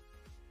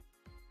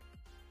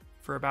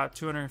for about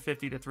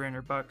 250 to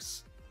 300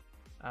 bucks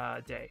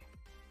a day.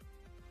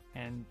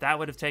 And that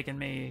would have taken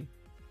me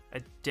a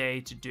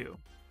day to do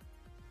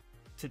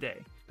today.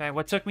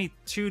 What took me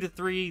 2 to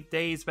 3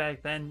 days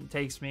back then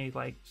takes me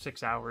like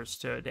 6 hours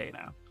to a day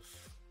now,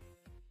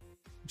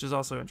 which is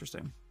also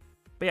interesting.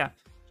 But yeah,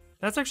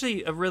 that's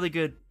actually a really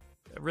good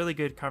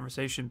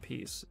conversation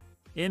piece.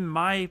 In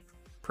my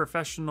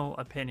professional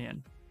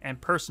opinion and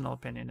personal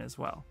opinion as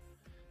well,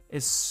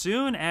 as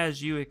soon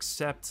as you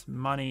accept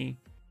money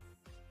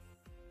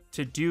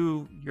to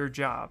do your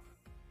job,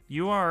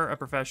 you are a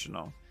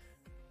professional.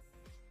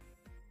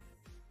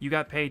 You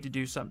got paid to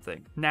do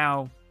something.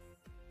 Now,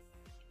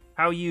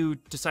 how you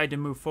decide to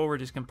move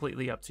forward is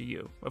completely up to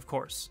you, of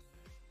course.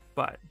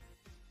 But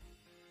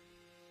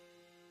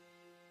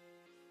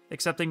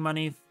accepting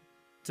money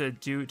to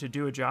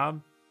do a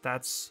job,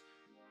 that's,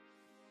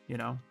 you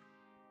know,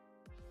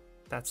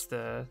 that's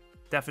the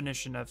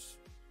definition of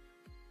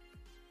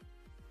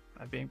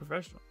being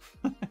professional.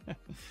 Can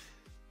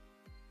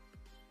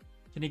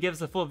you give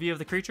us a full view of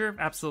the creature?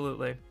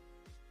 Absolutely.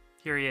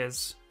 Here he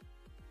is.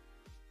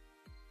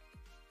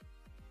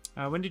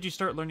 When did you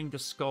start learning to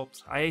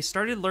sculpt? I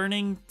started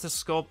learning to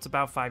sculpt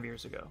about 5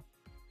 years ago.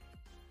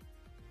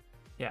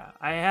 Yeah,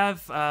 I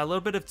have a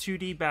little bit of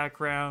 2D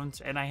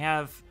background, and I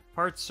have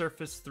hard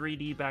surface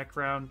 3D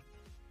background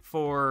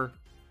for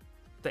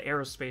the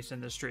aerospace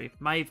industry.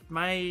 My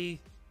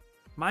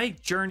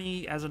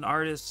journey as an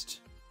artist,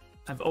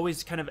 I've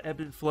always kind of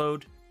ebbed and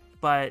flowed,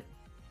 but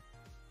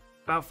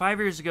about 5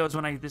 years ago is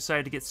when I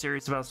decided to get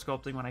serious about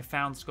sculpting, when I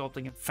found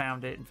sculpting and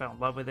found it and fell in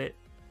love with it.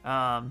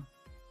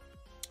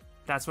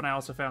 That's when I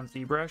also found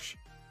ZBrush.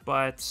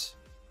 But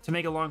to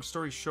make a long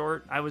story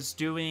short, I was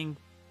doing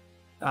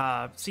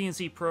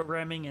CNC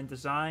programming and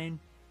design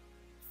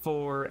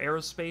for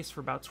aerospace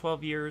for about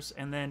 12 years,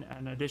 and then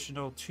an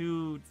additional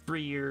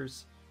 2-3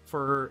 years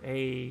for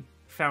a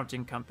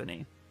fountain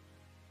company.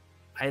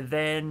 I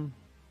then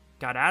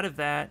got out of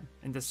that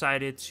and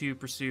decided to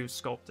pursue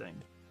sculpting.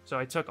 So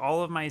I took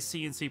all of my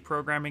CNC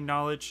programming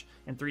knowledge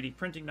and 3D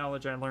printing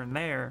knowledge I learned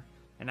there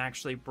and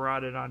actually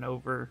brought it on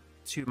over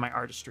to my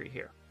artistry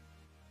here.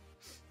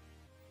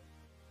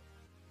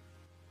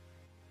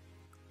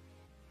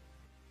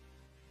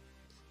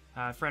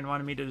 A friend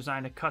wanted me to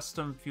design a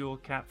custom fuel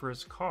cap for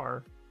his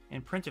car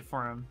and print it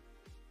for him.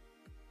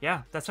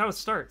 Yeah, that's how it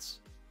starts.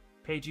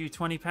 Paid you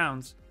 20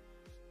 pounds.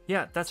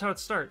 Yeah, that's how it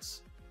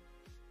starts.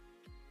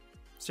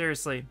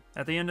 Seriously,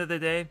 at the end of the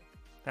day,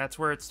 that's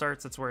where it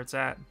starts, that's where it's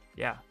at.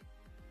 Yeah.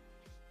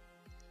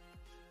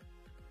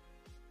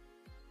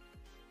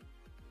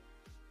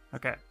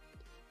 Okay.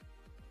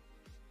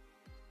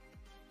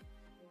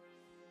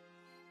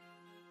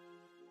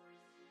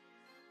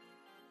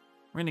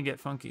 We're gonna get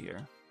funky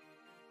here.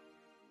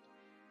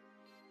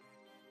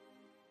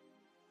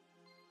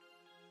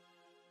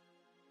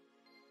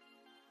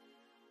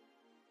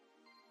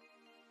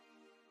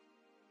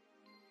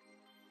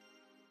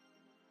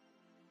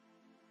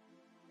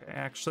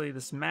 Actually,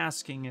 this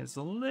masking is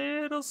a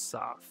little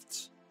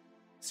soft.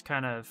 It's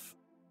kind of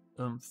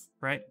oomph,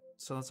 right?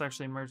 So let's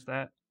actually merge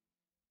that.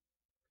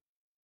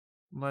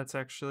 Let's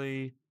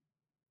actually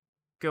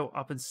go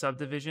up in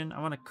subdivision.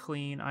 I want a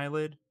clean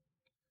eyelid.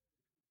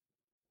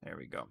 There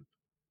we go.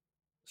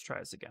 Let's try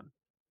this again.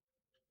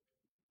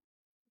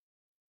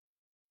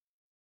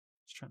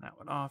 Let's turn that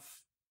one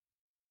off.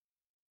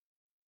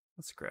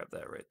 Let's grab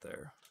that right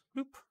there.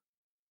 Boop.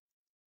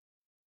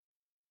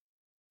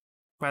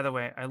 By the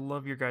way, I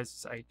love your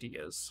guys'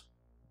 ideas,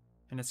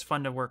 and it's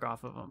fun to work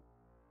off of them.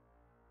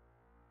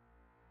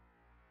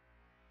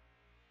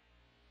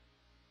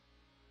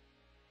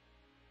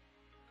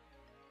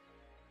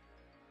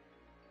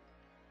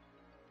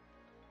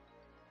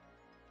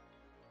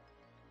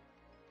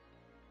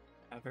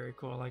 Yeah, very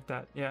cool. I like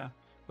that. Yeah.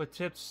 What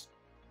tips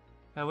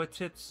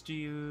do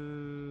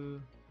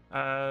you?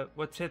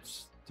 What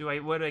tips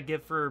would I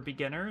give for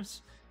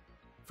beginners?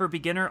 For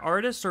beginner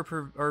artists,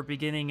 or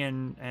beginning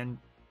and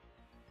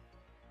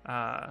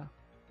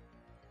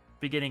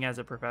beginning as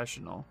a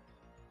professional?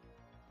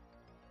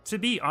 To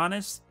be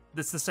honest,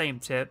 it's the same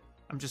tip.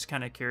 I'm just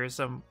kind of curious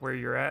on where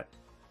you're at.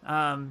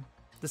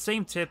 The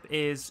same tip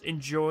is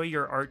enjoy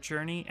your art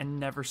journey and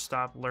never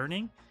stop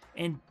learning,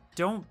 and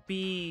don't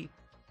be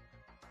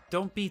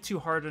don't be too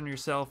hard on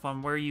yourself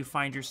on where you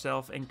find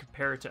yourself and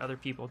compare it to other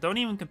people. Don't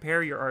even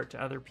compare your art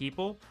to other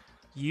people.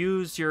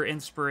 Use your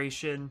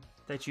inspiration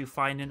that you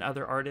find in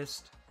other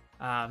artists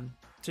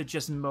to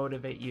just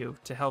motivate you,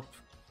 to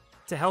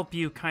help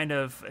you kind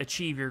of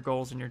achieve your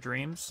goals and your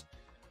dreams.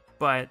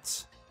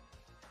 But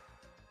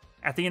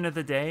at the end of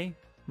the day,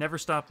 never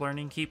stop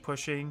learning, keep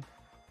pushing,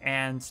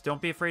 and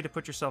don't be afraid to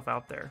put yourself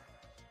out there.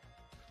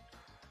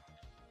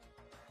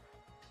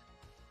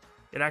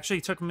 It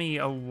actually took me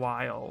a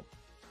while.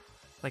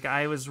 Like,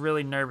 I was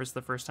really nervous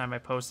the first time I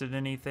posted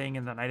anything,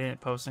 and then I didn't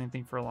post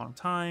anything for a long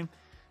time.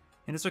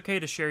 And it's okay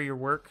to share your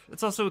work.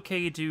 It's also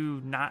okay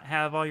to not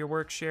have all your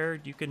work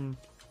shared. You can,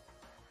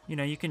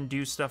 you can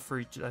do stuff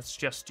that's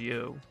just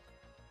you.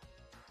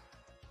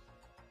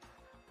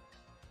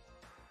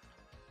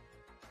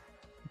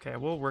 Okay,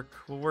 we'll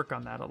work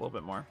on that a little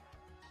bit more.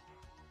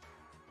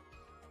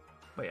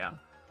 But yeah.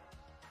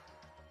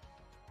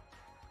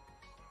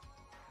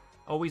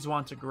 Always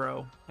want to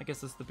grow. I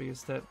guess that's the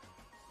biggest tip.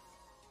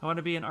 I want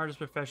to be an artist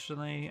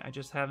professionally. I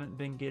just haven't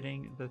been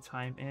getting the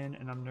time in,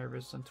 and I'm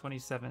nervous. I'm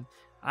 27.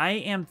 I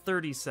am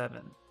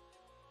 37.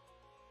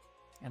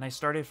 And I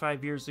started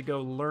 5 years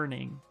ago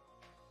learning.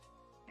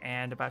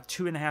 And about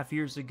 2.5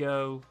 years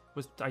ago,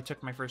 I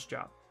took my first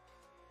job.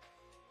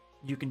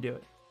 You can do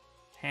it.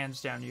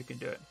 Hands down, you can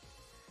do it.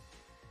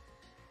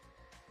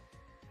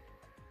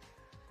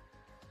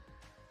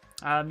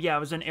 Yeah, I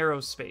was in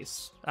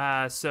aerospace.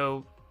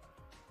 So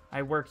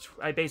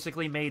I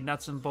basically made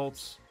nuts and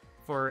bolts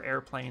for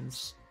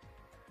airplanes.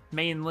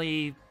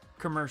 Mainly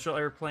commercial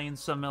airplanes,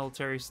 some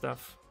military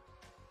stuff.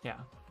 Yeah.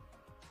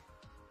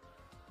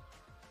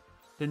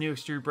 The new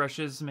extrude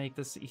brushes make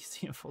this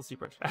easy and full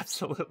ZBrush.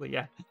 Absolutely,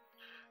 yeah. I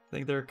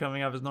think they're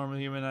coming up as normal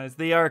human eyes.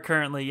 They are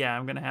currently, yeah.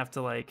 I'm gonna have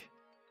to, like,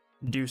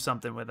 do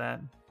something with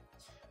that.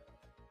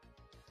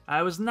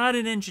 I was not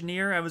an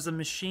engineer. I was a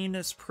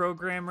machinist,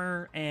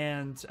 programmer,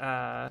 and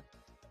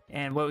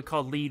what we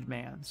call lead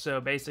man. So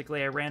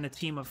basically, I ran a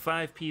team of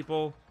 5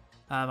 people.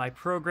 I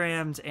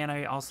programmed, and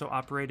I also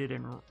operated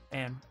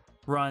and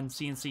run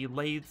CNC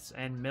lathes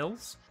and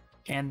mills.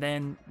 And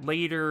then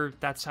later,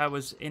 that's how I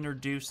was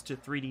introduced to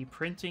 3D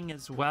printing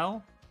as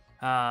well.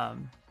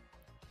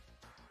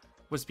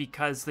 Was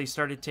because they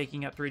started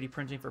taking up 3D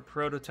printing for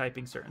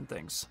prototyping certain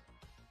things.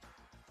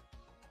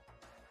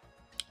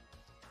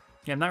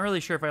 Yeah, I'm not really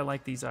sure if I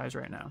like these eyes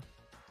right now.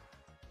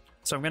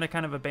 So I'm going to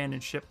kind of abandon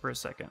ship for a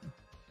second.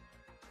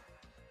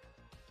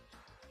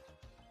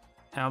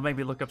 And I'll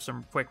maybe look up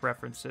some quick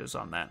references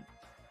on that.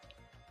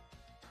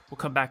 We'll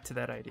come back to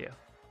that idea.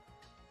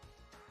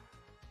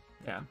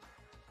 Yeah.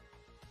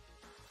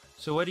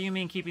 So what do you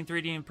mean keeping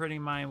 3D and printing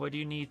in mind? What do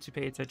you need to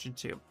pay attention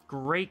to?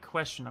 Great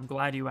question. I'm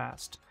glad you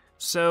asked.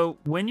 So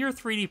when you're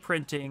 3D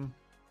printing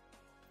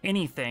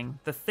anything,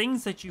 the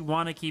things that you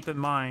want to keep in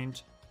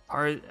mind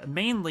are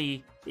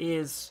mainly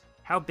is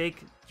how big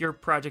your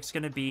project's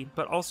going to be,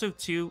 but also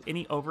too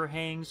any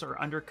overhangs or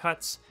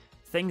undercuts,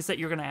 things that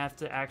you're going to have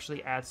to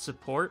actually add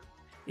support.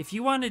 If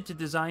you wanted to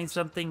design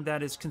something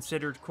that is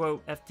considered,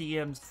 quote,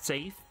 FDM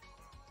safe,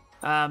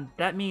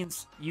 that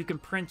means you can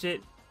print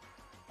it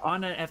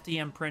on an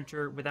FDM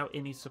printer without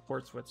any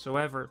supports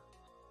whatsoever.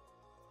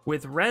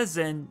 With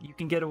resin, you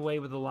can get away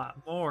with a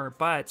lot more,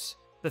 but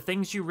the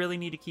things you really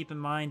need to keep in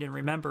mind and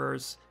remember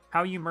is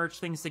how you merge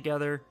things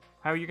together,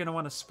 how you're going to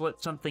want to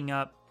split something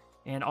up,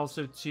 and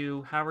also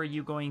too, how are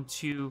you going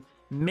to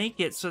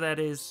make it so that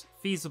it is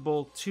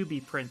feasible to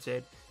be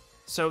printed.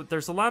 So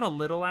there's a lot of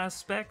little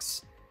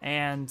aspects,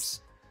 and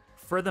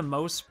for the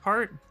most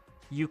part,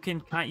 you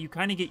kind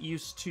of get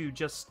used to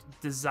just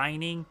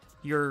designing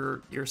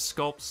your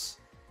sculpts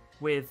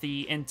with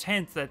the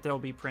intent that they'll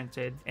be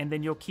printed, and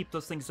then you'll keep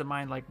those things in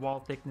mind, like wall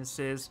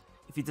thicknesses.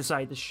 If you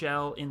decide to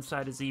shell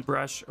inside a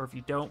ZBrush, or if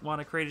you don't want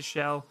to create a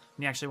shell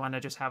and you actually want to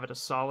just have it a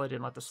solid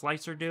and let the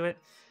slicer do it.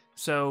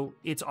 So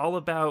it's all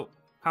about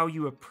how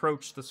you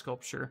approach the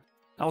sculpture.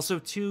 Also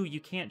too, you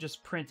can't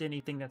just print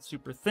anything that's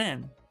super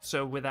thin.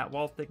 So with that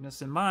wall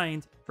thickness in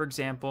mind, for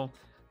example,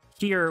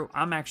 here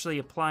I'm actually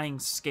applying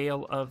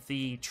scale of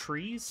the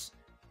trees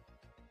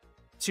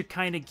to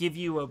kind of give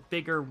you a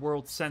bigger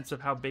world sense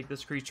of how big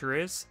this creature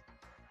is.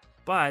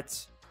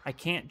 But I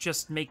can't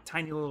just make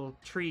tiny little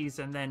trees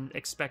and then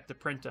expect to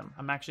print them.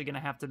 I'm actually going to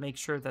have to make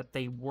sure that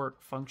they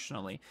work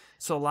functionally.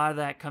 So a lot of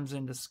that comes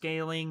into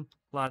scaling,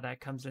 a lot of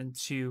that comes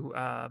into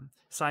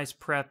size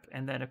prep,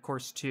 and then of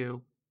course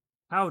too,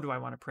 how do I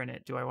want to print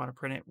it? Do I want to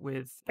print it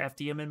with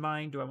FDM in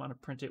mind? Do I want to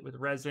print it with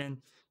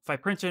resin? If I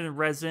print it in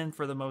resin,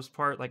 for the most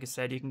part, like I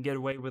said, you can get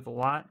away with a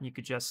lot, and you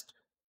could just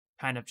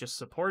kind of just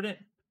support it.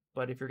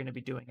 But if you're going to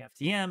be doing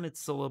FDM,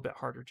 it's a little bit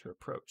harder to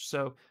approach.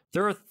 So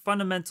there are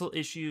fundamental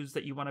issues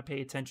that you want to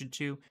pay attention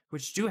to,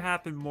 which do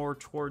happen more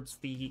towards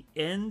the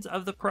end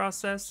of the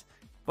process.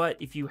 But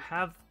if you're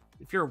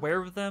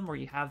aware of them, or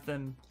you have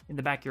them in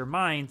the back of your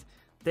mind,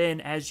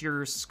 then as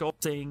you're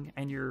sculpting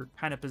and you're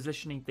kind of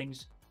positioning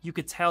things, you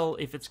could tell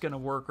if it's going to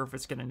work or if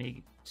it's going to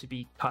need to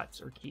be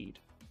cut or keyed.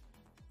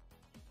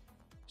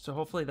 So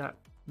hopefully that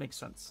makes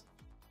sense.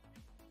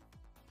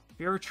 If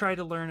you ever try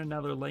to learn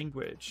another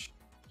language,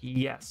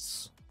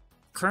 Yes.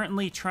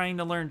 Currently trying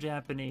to learn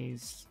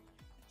Japanese.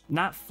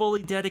 Not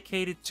fully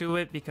dedicated to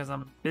it because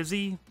I'm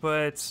busy,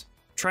 but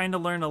trying to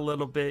learn a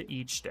little bit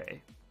each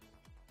day.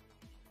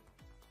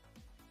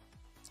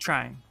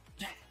 Trying.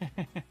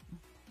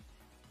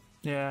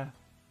 Yeah.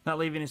 Not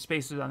leaving any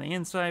spaces on the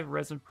inside,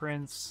 resin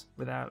prints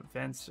without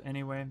vents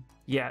anyway.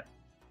 Yet.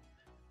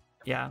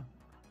 Yeah.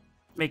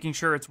 Making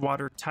sure it's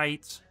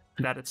watertight,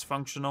 that it's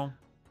functional.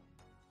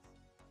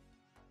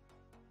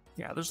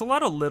 Yeah, there's a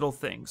lot of little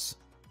things.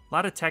 A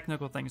lot of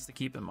technical things to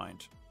keep in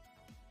mind.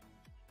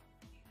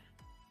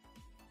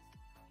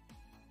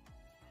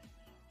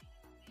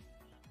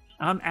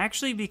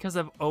 Actually, because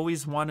I've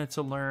always wanted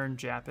to learn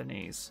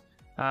Japanese.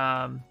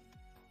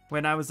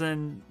 When I was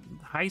in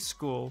high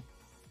school,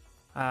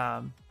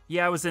 yeah,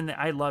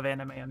 I love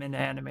anime. I'm into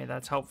anime.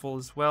 That's helpful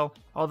as well.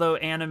 Although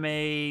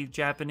anime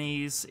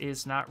Japanese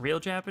is not real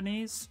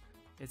Japanese.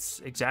 It's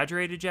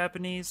exaggerated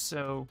Japanese,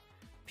 so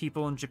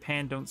people in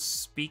Japan don't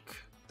speak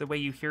the way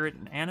you hear it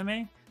in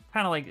anime.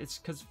 Kind of like it's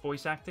because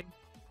voice acting.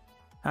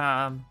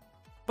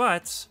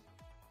 But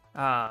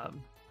I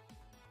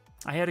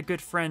had a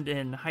good friend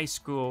in high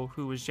school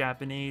who was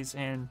Japanese,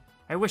 and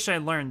I wish I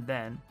learned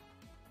then.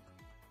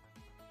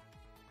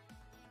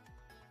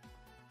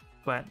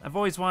 But I've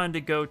always wanted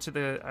to go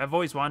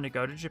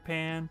to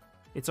Japan.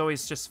 It's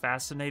always just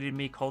fascinated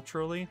me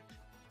culturally.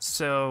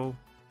 So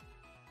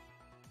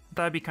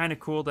that'd be kind of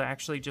cool to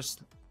actually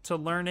just to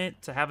learn it,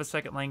 to have a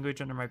second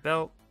language under my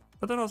belt.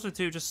 But then also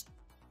to just,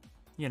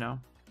 you know,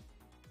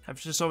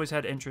 I've just always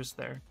had interest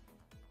there.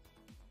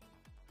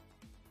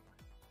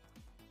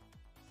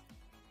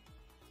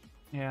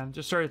 Yeah,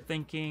 just started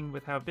thinking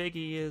with how big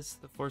he is,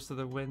 the force of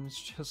the winds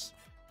just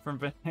from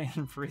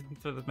behind breathing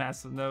through the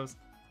massive nose,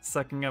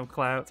 sucking up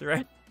clouds,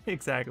 right?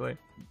 Exactly.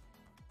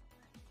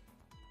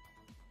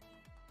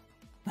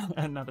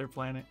 Another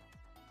planet.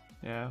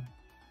 Yeah.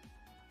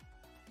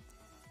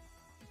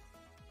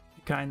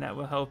 The kind that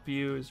will help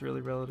you is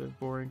really relative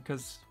boring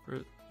because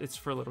it's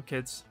for little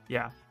kids.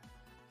 Yeah.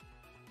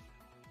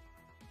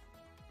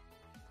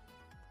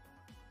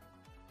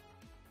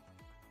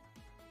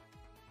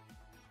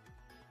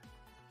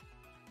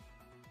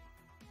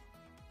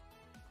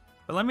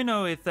 But let me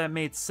know if that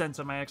made sense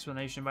on my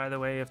explanation, by the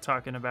way, of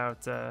talking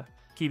about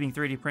keeping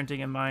 3D printing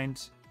in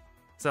mind.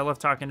 Because I love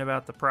talking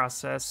about the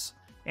process.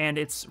 And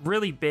it's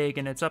really big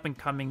and it's up and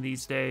coming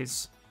these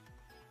days.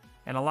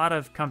 And a lot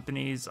of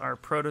companies are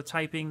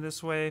prototyping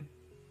this way.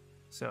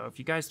 So if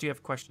you guys do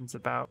have questions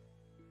about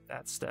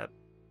that step,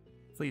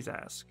 please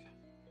ask.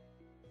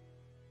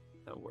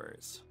 No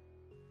worries.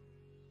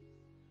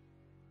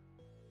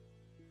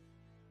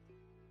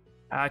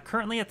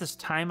 Currently, at this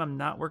time, I'm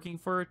not working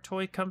for a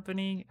toy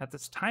company. At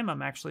this time,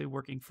 I'm actually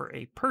working for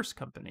a purse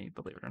company,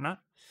 believe it or not.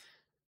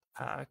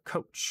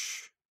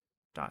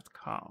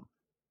 Coach.com.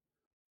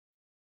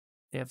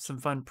 They have some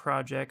fun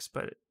projects,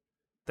 but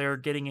they're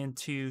getting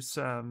into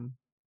some...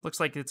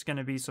 Looks like it's going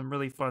to be some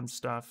really fun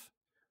stuff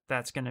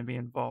that's going to be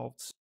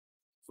involved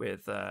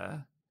with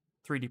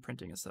 3D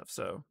printing and stuff.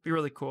 So, be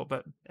really cool,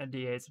 but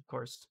NDAs, of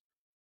course,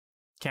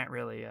 can't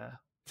really...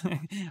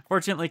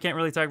 Fortunately, can't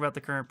really talk about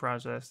the current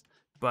process.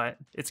 But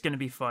it's going to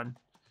be fun.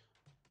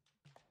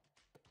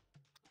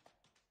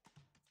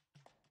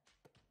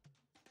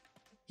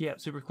 Yeah,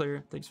 super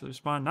clear. Thanks for the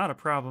response. Not a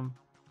problem.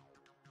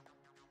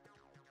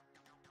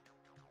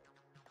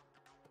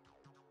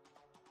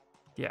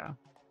 Yeah.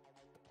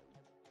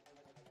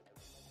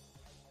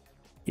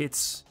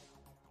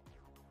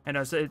 I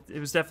know, so it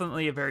was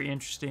definitely a very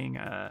interesting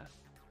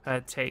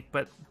take,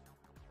 but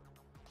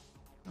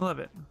I love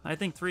it. I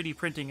think 3D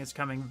printing is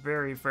coming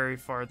very, very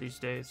far these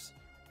days.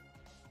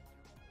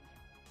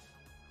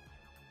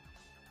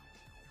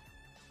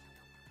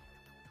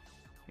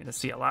 Gonna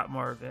see a lot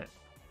more of it.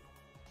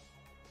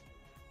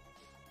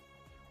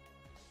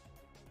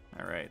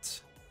 All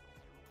right.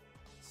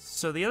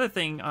 So the other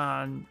thing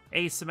on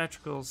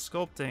asymmetrical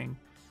sculpting,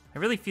 I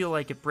really feel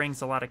like it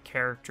brings a lot of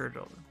character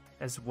to,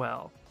 as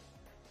well.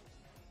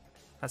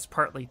 That's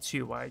partly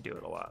too why I do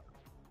it a lot.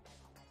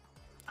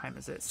 Time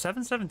is it?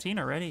 7:17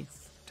 already?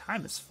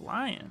 Time is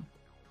flying.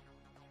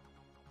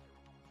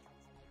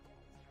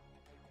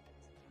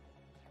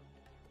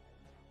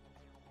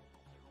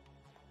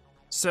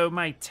 So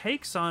my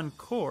takes on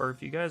core,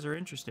 if you guys are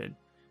interested,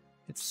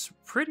 it's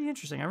pretty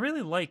interesting. I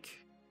really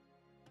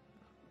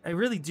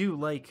do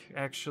like,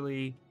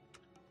 actually,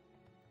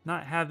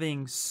 not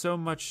having so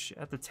much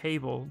at the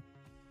table.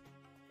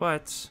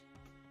 But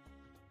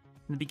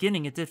in the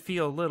beginning, it did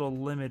feel a little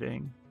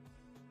limiting.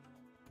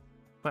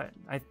 But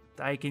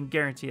I can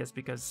guarantee it's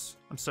because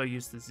I'm so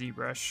used to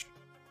ZBrush.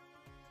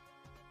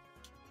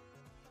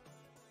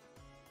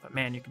 But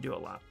man, you can do a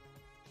lot.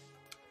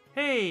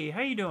 Hey,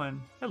 how you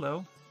doing?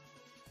 Hello.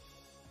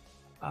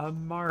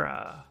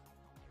 Amara.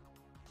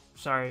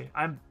 Sorry,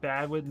 I'm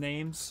bad with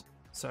names,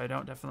 so I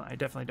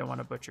definitely don't want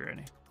to butcher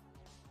any.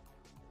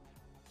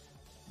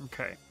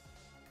 Okay.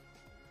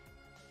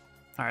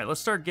 All right, let's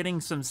start getting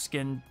some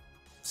skin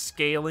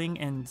scaling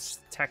and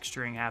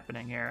texturing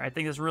happening here. I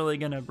think it's really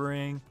gonna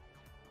bring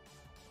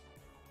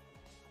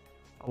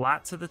a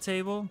lot to the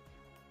table.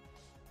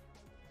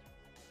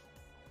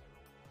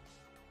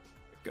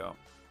 There we go.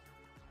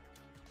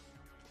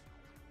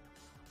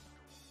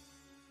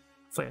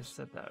 Hopefully I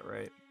said that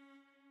right.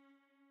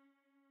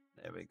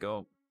 There we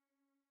go.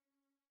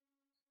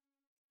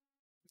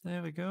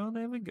 There we go,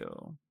 there we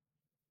go.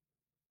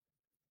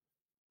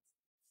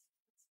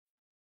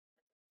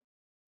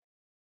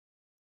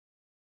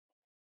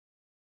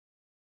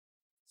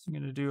 So I'm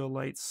going to do a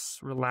light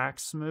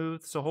relax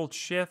smooth. So hold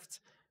shift,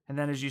 and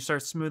then as you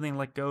start smoothing,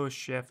 let go of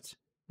shift.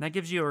 And that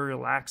gives you a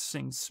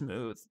relaxing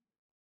smooth.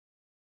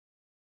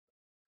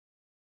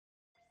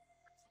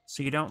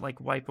 So you don't like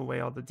wipe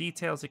away all the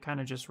details. It kind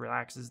of just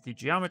relaxes the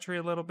geometry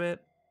a little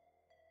bit.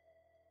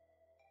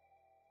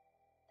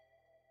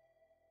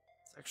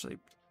 Let's actually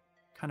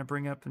kind of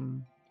bring up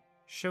and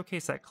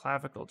showcase that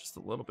clavicle just a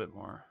little bit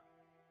more.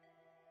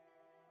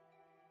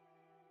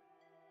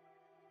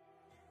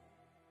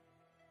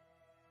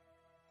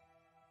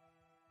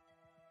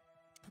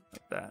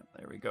 Like that.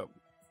 There we go.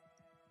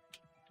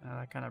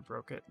 That kind of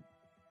broke it.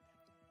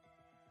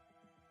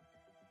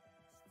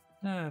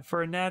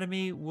 For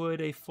anatomy,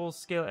 would a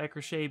full-scale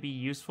écrochet be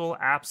useful?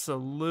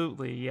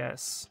 Absolutely,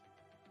 yes.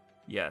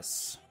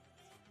 Yes.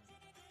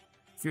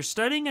 If you're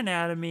studying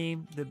anatomy,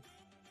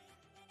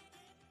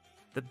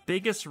 the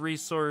biggest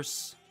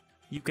resource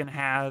you can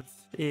have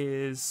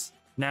is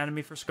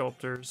Anatomy for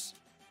Sculptors.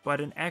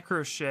 But an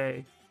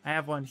écrochet, I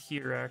have one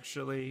here,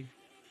 actually.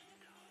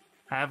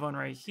 I have one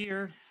right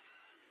here.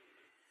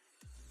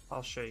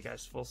 I'll show you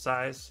guys full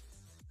size.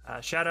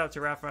 Shout out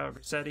to Raphael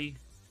Rossetti.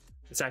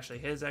 It's actually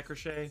his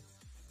écrochet.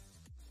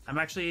 I'm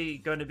actually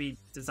going to be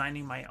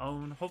designing my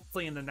own,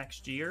 hopefully in the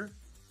next year.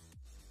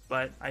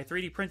 But I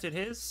 3D printed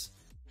his,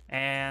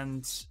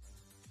 and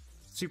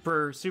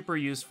super, super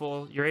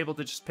useful. You're able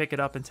to just pick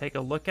it up and take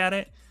a look at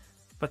it.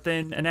 But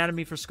then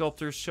Anatomy for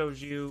Sculptors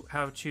shows you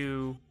how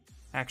to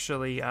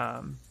actually,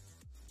 how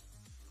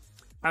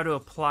to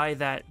apply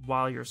that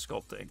while you're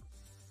sculpting.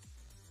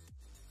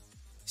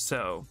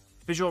 So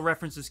visual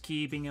reference is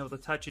key. Being able to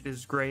touch it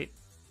is great.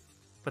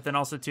 But then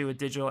also too, a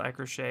digital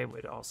écrochet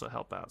would also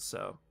help out.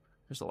 So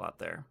there's a lot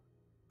there.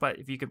 But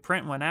if you could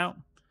print one out,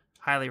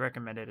 highly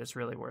recommend it. It's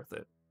really worth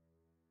it.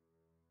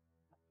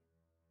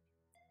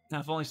 Now,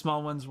 if only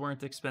small ones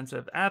weren't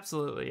expensive,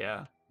 absolutely,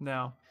 yeah.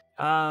 No.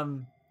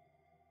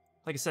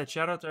 Like I said,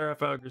 shout out to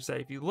Raphael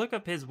Rossetti. If you look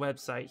up his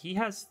website,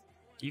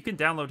 you can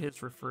download his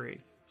for free.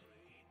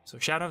 So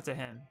shout out to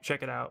him.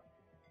 Check it out.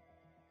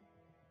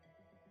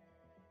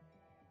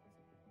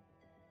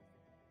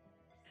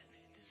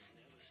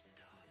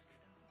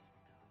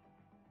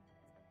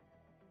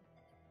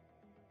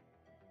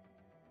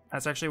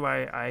 That's actually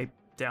why I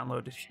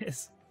downloaded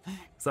his.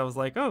 Because I was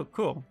like, oh,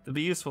 cool. It'd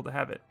be useful to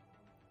have it.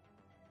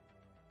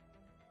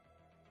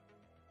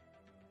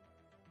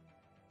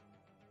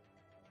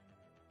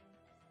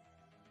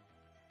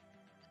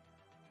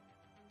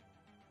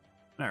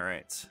 All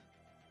right.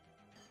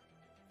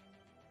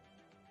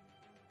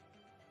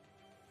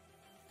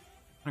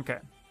 Okay.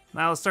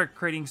 Now let's start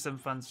creating some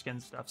fun skin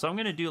stuff. So I'm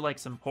going to do like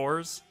some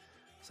pores.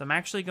 So I'm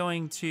actually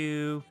going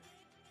to...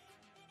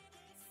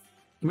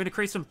 I'm going to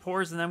create some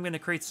pores, and then I'm going to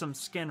create some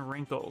skin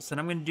wrinkles.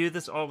 And I'm going to do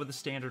this all with a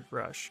standard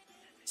brush.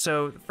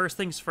 So first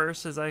things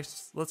first is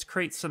let's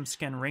create some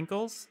skin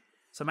wrinkles.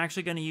 So I'm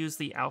actually going to use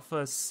the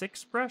Alpha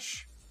 6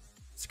 brush.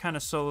 Let's kind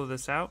of solo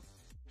this out.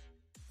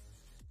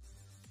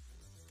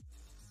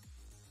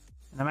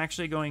 And I'm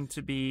actually going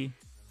to be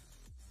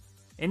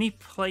any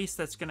place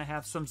that's going to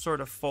have some sort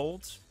of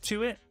fold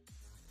to it.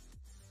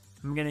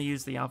 I'm going to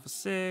use the Alpha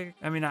 6.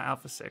 I mean, not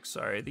Alpha 6,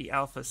 sorry. The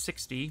Alpha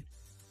 60.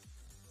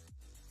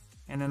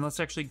 And then let's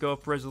actually go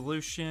up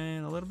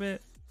resolution a little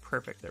bit.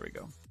 Perfect, there we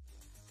go.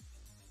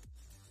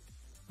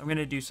 I'm going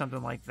to do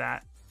something like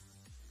that,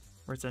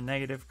 where it's a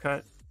negative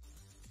cut.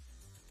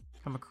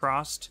 Come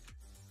across.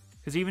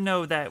 Because even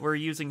though that we're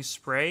using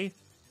spray,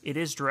 it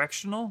is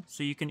directional,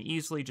 so you can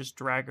easily just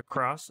drag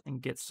across and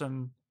get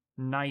some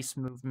nice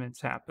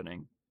movements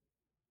happening.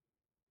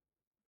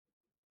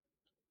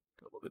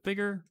 Go a little bit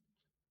bigger.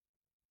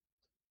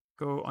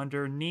 Go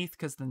underneath,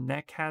 because the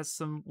neck has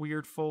some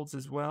weird folds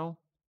as well.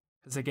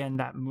 Because again,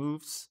 that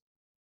moves.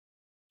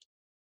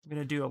 I'm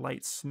going to do a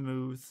light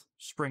smooth,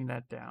 just bring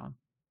that down.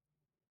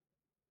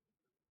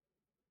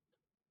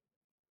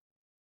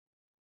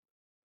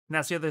 And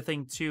that's the other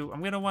thing too.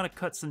 I'm going to want to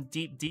cut some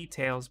deep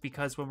details,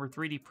 because when we're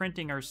 3D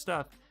printing our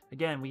stuff,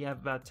 again, we have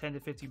about 10 to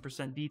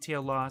 15%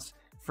 detail loss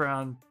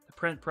from the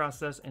print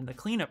process and the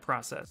cleanup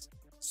process.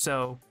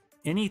 So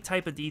any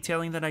type of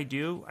detailing that I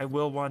do, I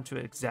will want to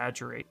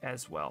exaggerate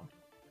as well.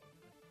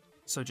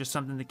 So just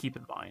something to keep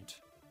in mind.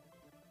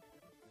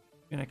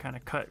 I'm going to kind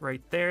of cut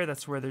right there.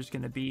 That's where there's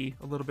going to be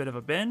a little bit of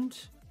a bend.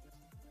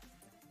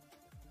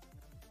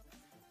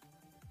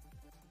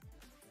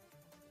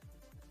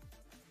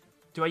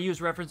 Do I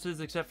use references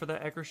except for the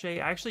écrochet?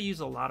 I actually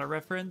use a lot of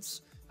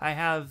reference. I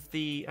have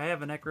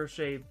an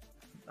écrochet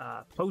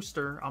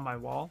poster on my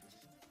wall.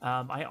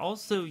 I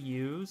also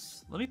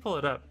use, let me pull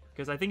it up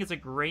because I think it's a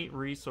great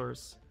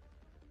resource.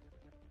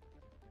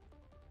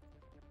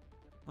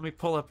 Let me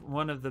pull up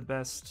one of the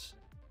best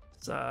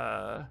It's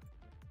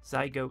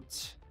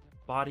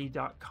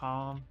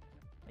zygotebody.com.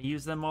 I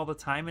use them all the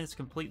time and it's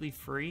completely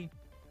free.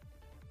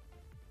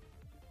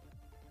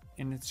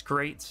 And it's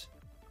great.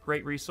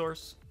 Great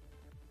resource.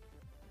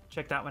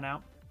 Check that one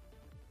out.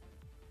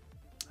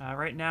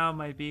 Right now,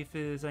 my beef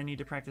is I need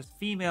to practice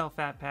female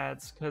fat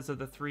pads because of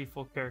the 3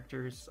 full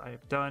characters I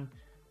have done.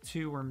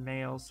 2 were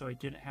male, so I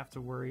didn't have to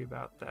worry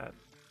about that.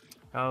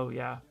 Oh,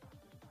 yeah.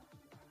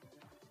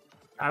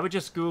 I would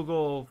just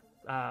Google...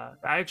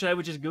 I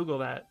would just Google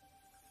that.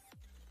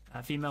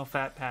 Female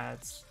fat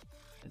pads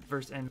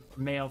and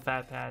male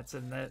fat pads,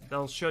 and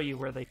they'll show you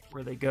where they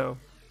go.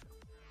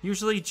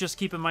 Usually, just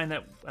keep in mind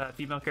that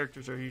female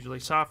characters are usually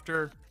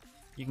softer.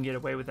 You can get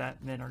away with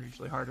that. Men are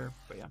usually harder,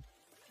 but yeah.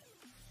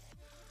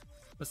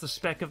 What's the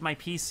spec of my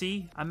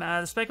PC?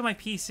 The spec of my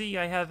PC,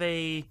 I have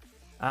a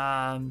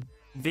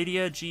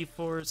NVIDIA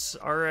GeForce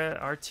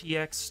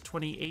RTX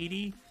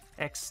 2080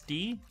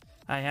 XD.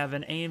 I have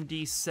an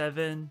AMD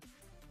 7,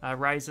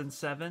 Ryzen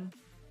 7.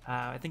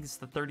 I think it's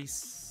the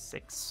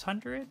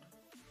 3600.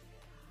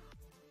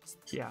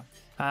 Yeah.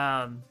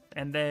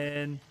 And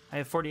then I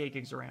have 48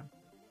 gigs of RAM.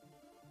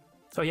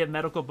 So you have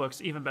medical books,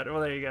 even better.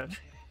 Well, there you go.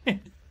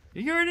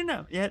 You already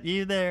know. Yeah,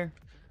 you there.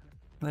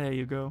 There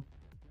you go.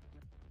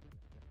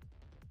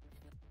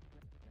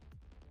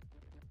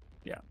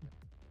 Yeah.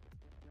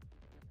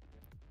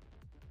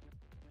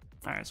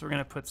 All right, so we're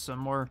going to put some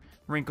more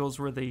wrinkles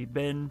where they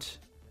bend.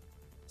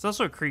 It's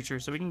also a creature,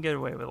 so we can get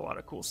away with a lot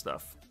of cool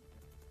stuff.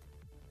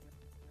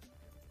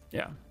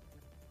 Yeah.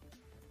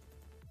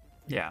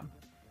 Yeah.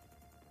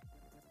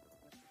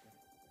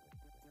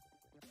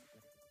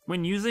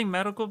 When using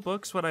medical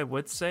books, what I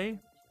would say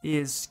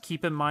is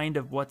keep in mind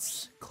of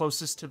what's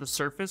closest to the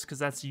surface, because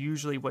that's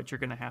usually what you're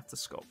going to have to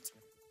sculpt.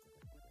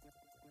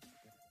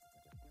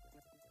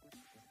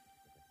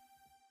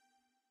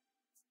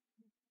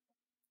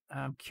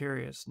 I'm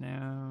curious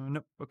now.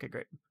 Nope. Okay,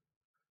 great.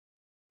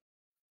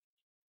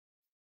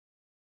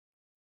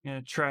 I'm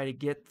going to try to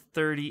get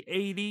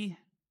 3080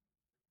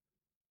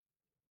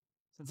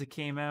 since it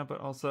came out,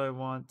 but also I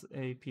want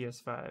a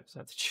PS5, so I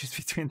have to choose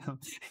between them.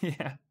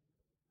 Yeah.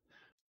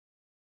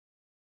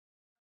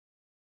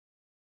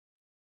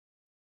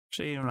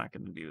 Actually, I'm not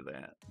going to do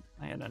that.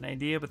 I had an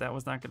idea, but that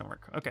was not going to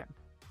work. Okay.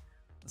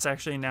 Let's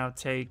actually now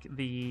take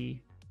the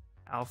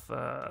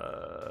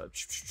Alpha...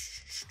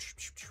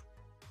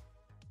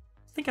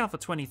 I think Alpha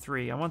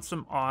 23. I want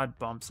some odd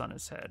bumps on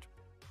his head.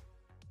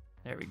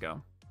 There we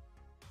go.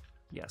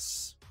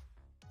 Yes.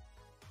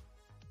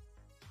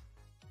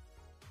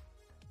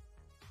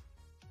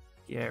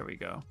 There we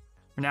go.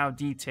 We're now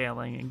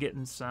detailing and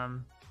getting a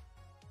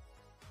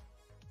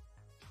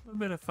little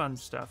bit of fun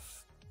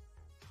stuff.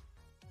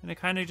 I'm gonna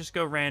kind of just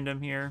go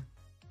random here.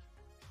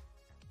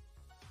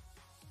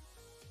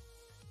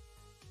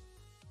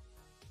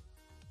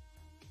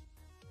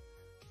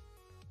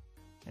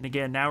 And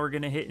again, now we're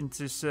gonna hit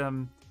into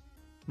some,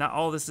 not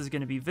all this is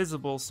gonna be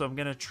visible, so I'm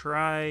gonna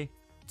try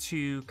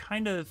to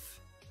kind of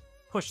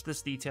push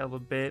this detail a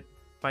bit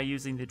by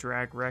using the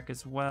drag rec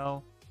as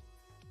well.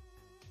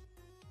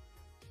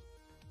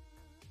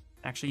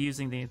 Actually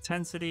using the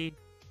intensity,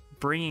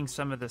 bringing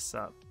some of this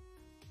up.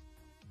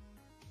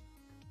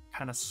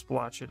 Kind of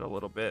splotch it a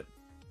little bit.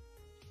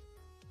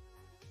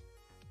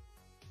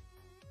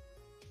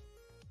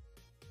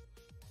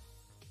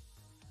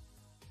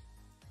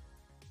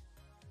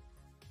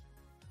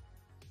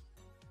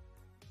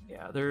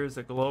 Yeah, there is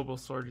a global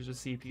shortage of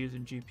CPUs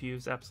and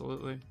GPUs,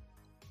 absolutely.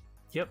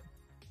 Yep.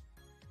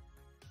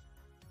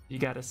 You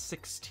got a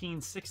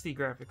 1660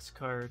 graphics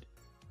card.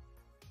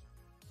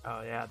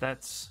 Oh yeah,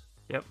 that's...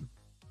 Yep.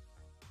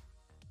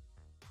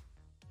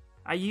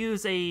 I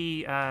use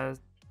a...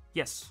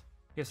 Yes,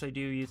 I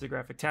do use a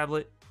graphic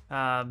tablet.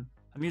 I'm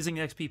using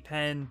an XP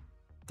Pen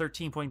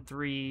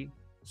 13.3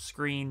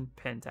 screen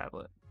pen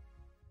tablet.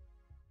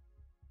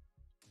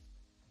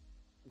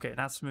 Okay,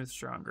 not smooth,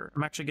 stronger.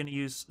 I'm actually going to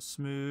use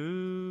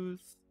smooth.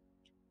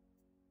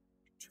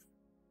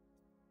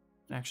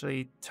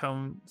 Actually,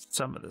 tone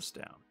some of this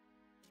down.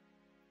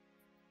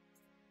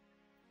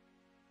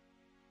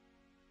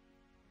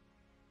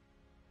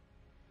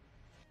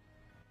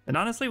 And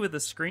honestly, with the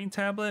screen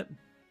tablet,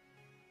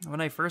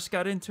 when I first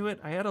got into it,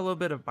 I had a little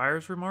bit of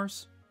buyer's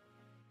remorse.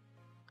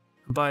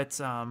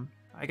 But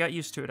I got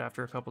used to it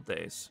after a couple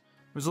days.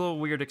 It was a little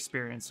weird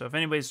experience. So if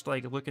anybody's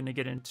like looking to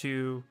get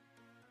into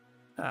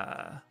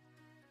a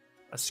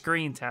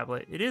screen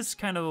tablet, it is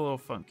kind of a little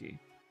funky.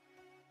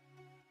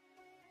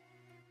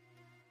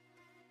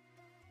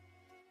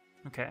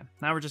 Okay,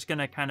 now we're just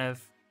gonna kind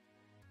of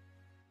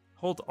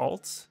hold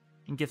Alt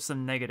and give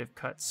some negative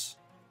cuts.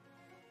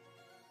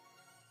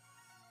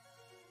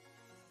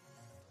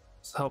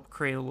 To help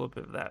create a little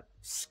bit of that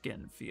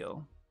skin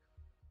feel.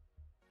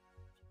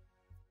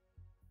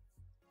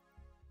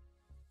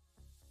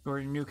 You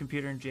ordered a new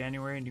computer in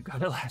January and you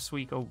got it last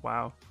week. Oh,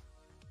 wow.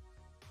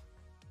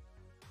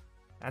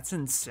 That's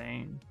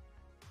insane.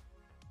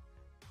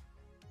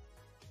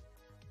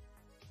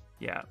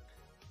 Yeah.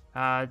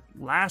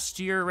 Last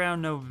year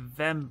around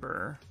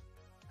November,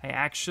 I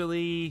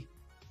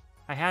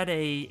I had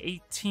a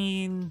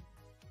 18.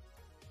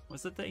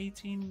 Was it the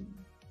 18?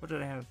 What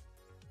did I have?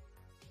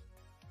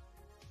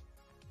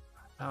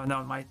 Oh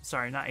no,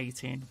 sorry, not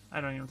 18.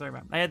 I don't even know what I'm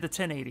talking about. I had the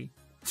 1080.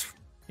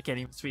 I can't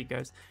even speak,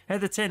 guys. I had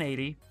the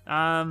 1080.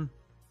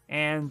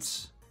 And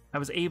I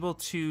was able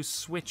to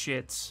switch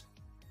it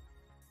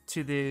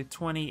to the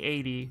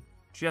 2080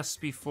 just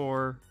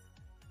before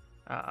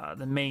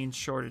the main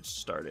shortage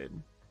started.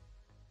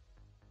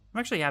 I'm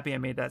actually happy I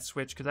made that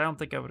switch because I don't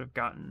think I would have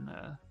gotten.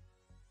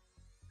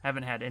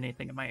 Haven't had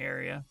anything in my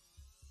area.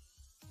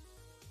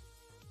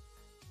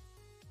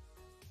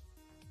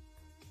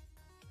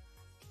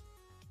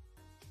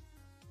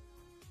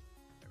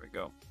 There we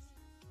go.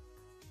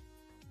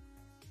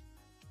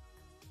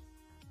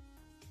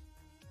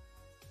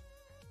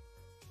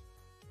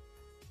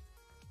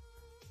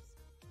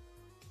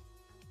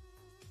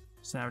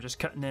 So now we're just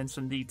cutting in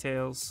some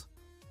details.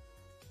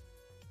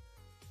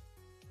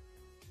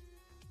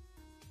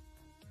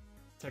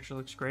 Texture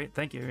looks great.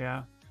 Thank you.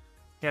 Yeah.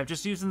 Yeah,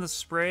 just using the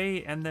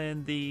spray and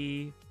then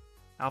the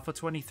Alpha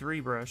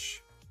 23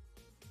 brush.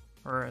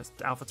 Or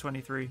Alpha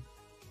 23.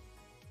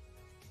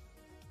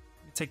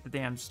 Take the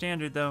damn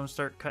standard though and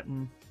start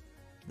cutting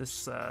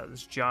this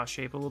this jaw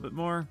shape a little bit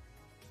more.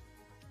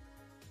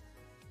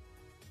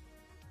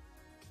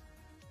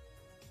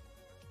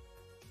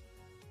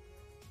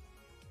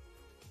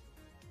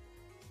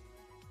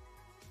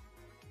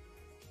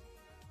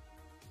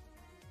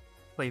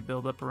 Play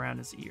build up around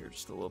his ear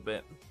just a little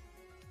bit.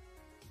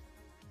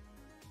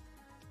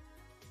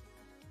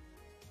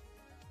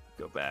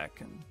 Go back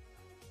and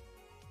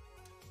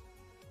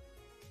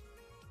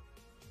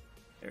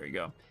there we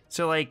go.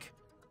 So like,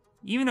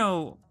 even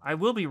though I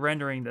will be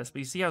rendering this, but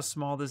you see how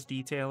small this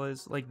detail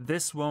is? Like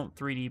this won't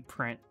 3D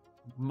print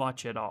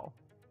much at all.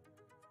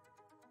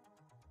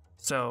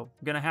 So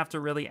I'm gonna have to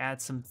really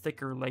add some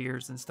thicker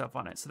layers and stuff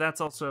on it. So that's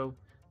also,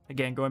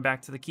 again, going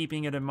back to the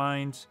keeping it in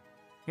mind.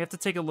 We have to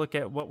take a look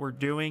at what we're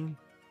doing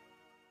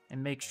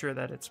and make sure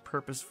that it's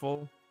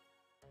purposeful.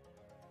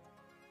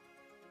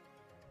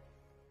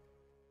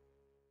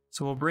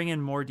 So we'll bring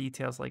in more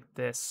details like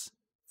this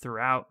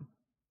throughout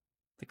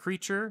the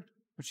creature,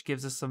 which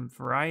gives us some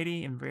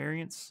variety and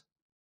variance.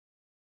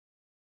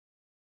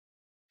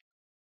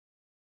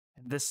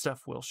 And this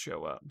stuff will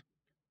show up.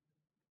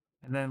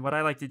 And then what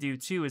I like to do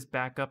too is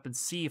back up and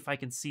see if I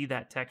can see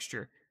that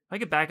texture. If I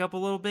could back up a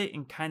little bit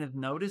and kind of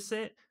notice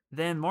it,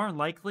 then more than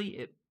likely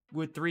it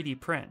would 3D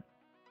print.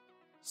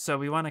 So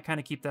we want to kind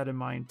of keep that in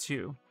mind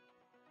too.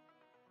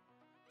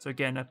 So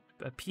again,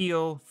 a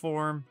peel,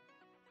 form,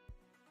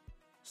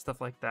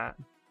 stuff like that.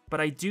 But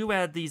I do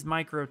add these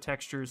micro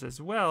textures as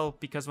well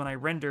because when I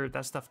render,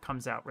 that stuff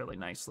comes out really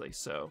nicely.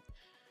 So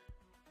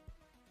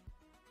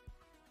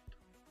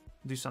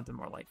do something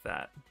more like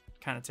that.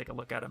 Kind of take a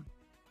look at them.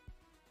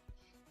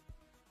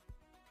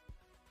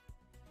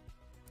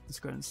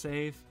 Let's go ahead and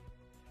save.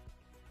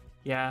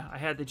 Yeah, I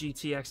had the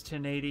GTX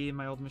 1080 in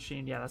my old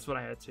machine. Yeah, that's what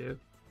I had too.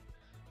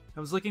 I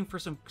was looking for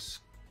some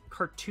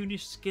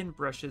cartoonish skin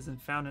brushes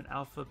and found an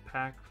alpha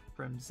pack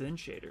from Zen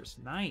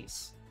Shaders.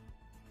 Nice.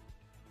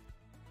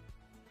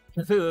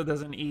 Cthulhu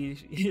doesn't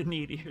need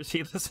ears.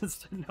 He listens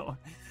to no one.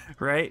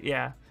 Right?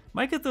 Yeah.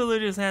 My Cthulhu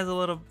just has a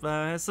little,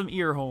 has some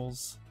ear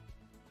holes.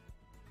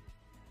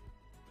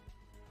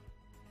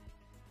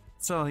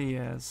 That's all he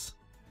has.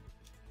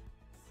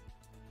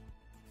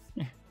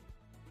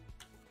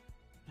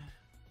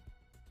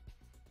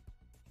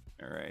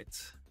 All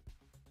right.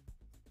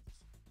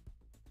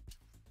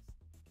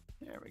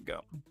 There we go.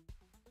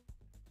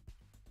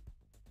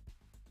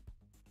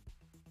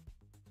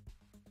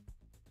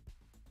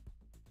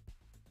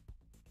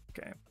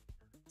 Okay.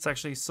 Let's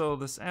actually slow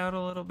this out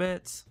a little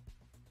bit.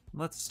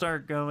 Let's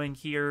start going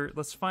here.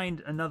 Let's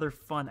find another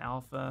fun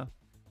alpha.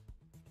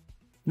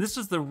 This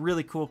is the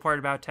really cool part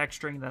about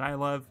texturing that I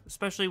love,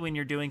 especially when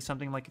you're doing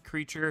something like a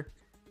creature.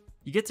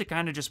 You get to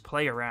kind of just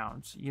play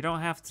around. You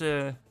don't have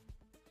to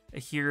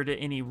adhere to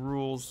any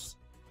rules,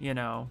 you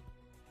know.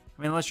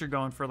 I mean, unless you're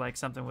going for like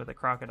something with a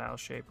crocodile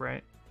shape,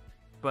 right?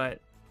 But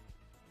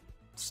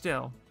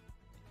still,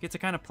 you get to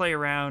kind of play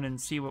around and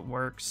see what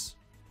works.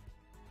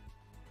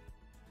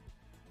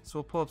 So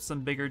we'll pull up some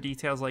bigger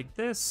details like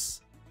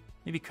this.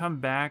 Maybe come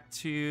back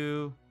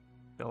to,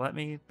 they'll let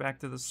me, back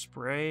to the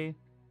spray. And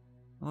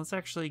let's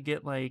actually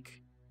get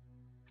like,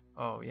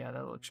 oh yeah,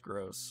 that looks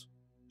gross.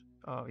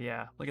 Oh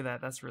yeah, look at that.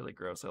 That's really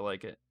gross. I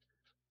like it.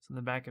 So in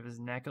the back of his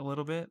neck a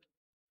little bit.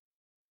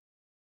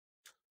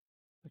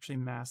 Actually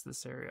mask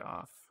this area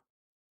off.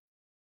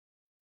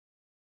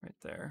 Right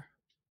there.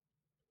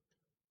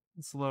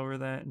 Let's lower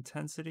that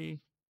intensity.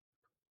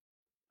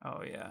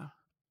 Oh yeah.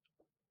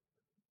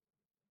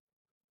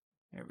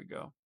 There we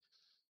go.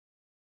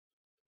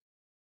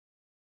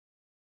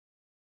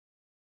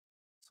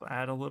 So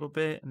add a little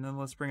bit, and then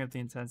let's bring up the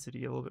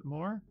intensity a little bit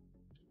more.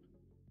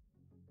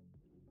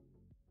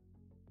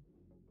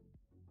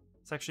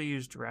 Let's actually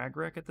use drag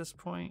rec at this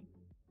point.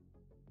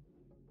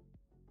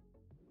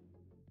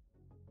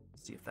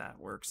 See if that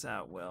works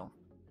out well.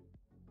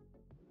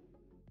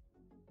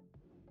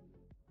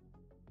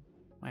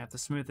 I have to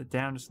smooth it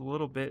down just a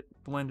little bit,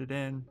 blend it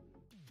in.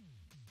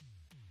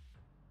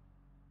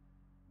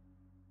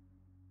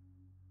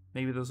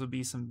 Maybe those would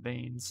be some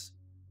veins.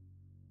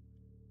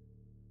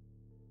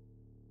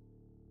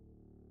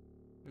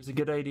 There's a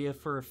good idea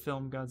for a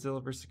film,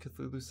 Godzilla vs.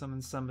 Cthulhu.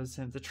 Someone summons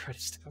him to try to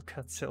stop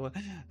Godzilla.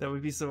 That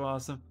would be so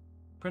awesome.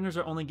 Printers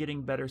are only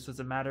getting better, so it's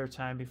a matter of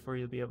time before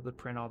you'll be able to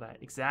print all that.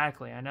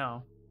 Exactly, I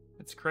know.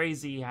 It's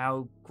crazy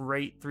how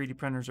great 3D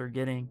printers are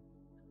getting.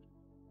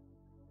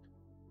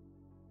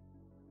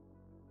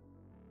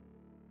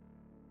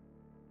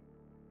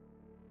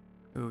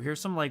 Ooh,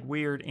 here's some like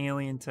weird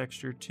alien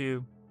texture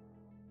too.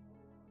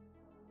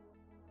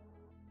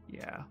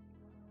 Yeah.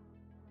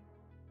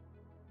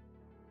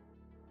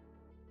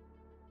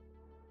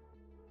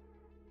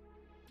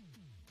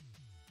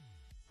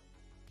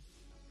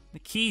 The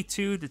key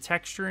to the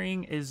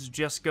texturing is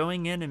just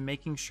going in and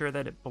making sure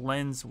that it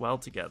blends well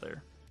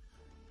together.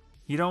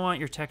 You don't want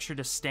your texture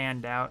to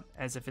stand out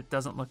as if it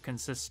doesn't look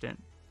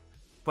consistent.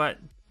 But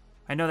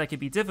I know that can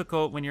be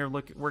difficult when you're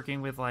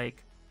working with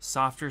like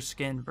softer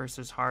skin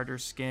versus harder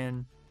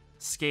skin,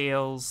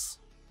 scales,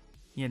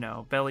 you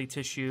know, belly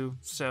tissue.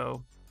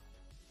 So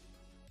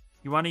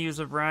you want to use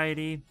a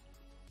variety,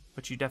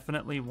 but you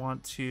definitely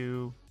want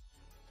to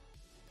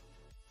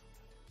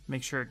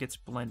make sure it gets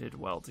blended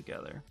well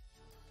together.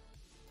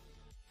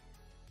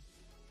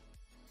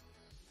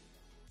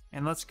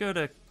 And let's go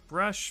to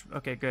brush.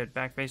 Okay, good.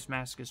 Backface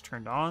mask is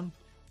turned on,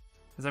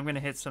 because I'm going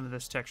to hit some of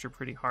this texture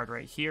pretty hard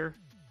right here.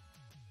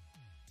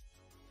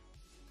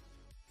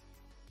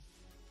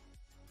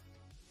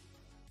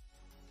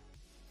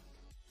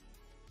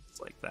 It's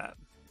like that.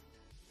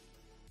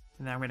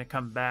 And then I'm going to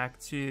come back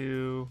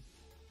to...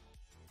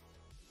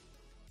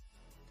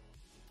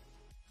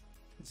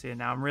 See,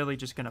 now I'm really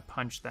just going to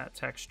punch that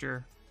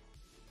texture.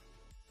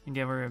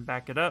 Again, we're going to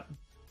back it up.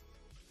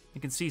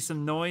 You can see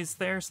some noise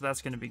there, so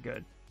that's going to be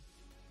good.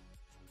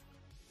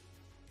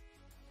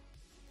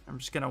 I'm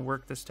just going to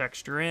work this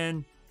texture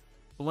in,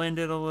 blend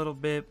it a little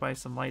bit by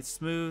some light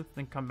smooth,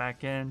 then come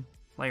back in,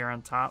 layer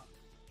on top.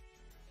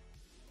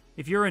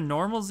 If you're a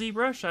normal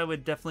ZBrush, I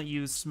would definitely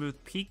use smooth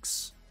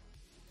peaks.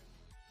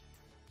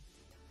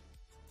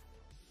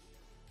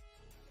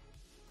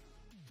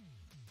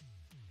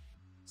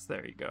 So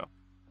there you go.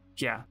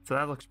 Yeah, so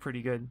that looks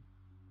pretty good.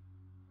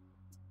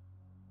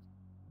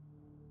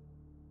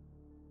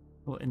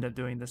 We'll end up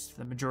doing this for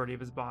the majority of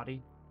his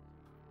body.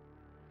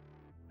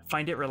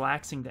 Find it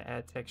relaxing to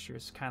add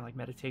textures, kind of like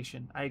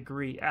meditation. I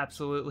agree,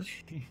 absolutely.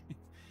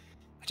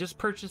 I just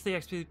purchased the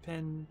XP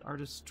Pen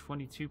Artist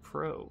 22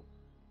 Pro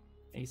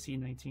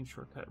AC19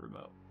 shortcut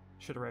remote.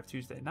 Should arrive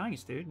Tuesday.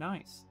 Nice, dude,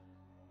 nice.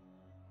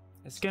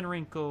 The skin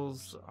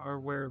wrinkles are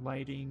where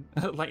lightning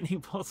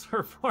bolts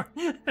are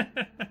born.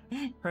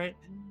 Right?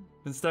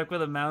 Been stuck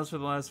with a mouse for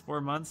the last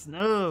 4 months?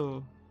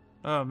 No!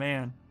 Oh,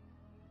 man.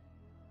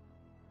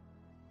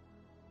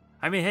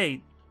 I mean,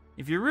 hey,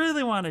 if you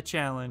really want a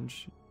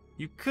challenge,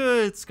 you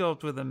could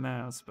sculpt with a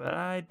mouse, but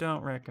I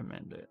don't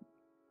recommend it.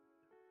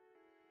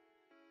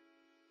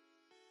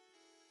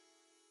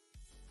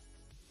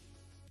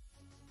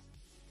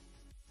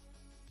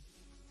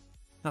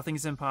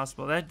 Nothing's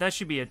impossible. That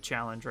should be a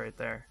challenge right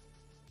there.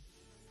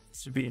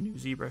 This should be a new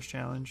ZBrush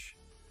challenge.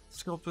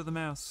 Sculpt with a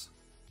mouse.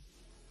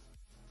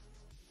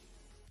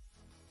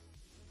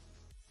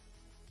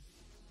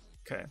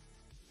 Okay.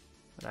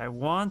 What I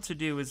want to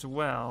do as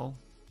well...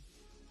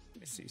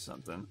 Let me see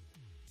something.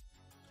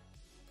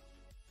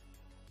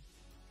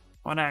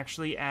 I want to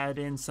actually add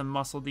in some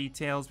muscle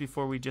details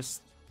before we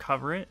just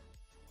cover it.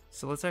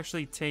 So let's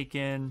actually take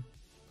in...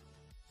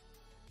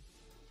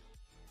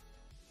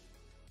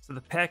 So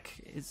the pec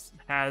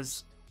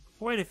has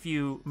quite a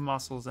few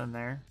muscles in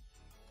there.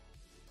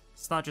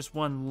 It's not just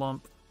one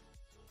lump,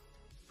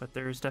 but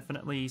there's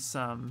definitely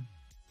some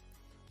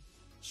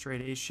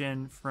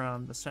striation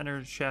from the center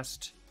of the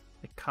chest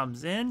that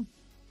comes in.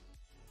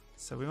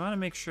 So we want to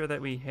make sure that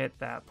we hit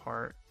that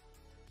part.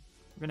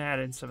 We're going to add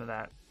in some of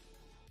that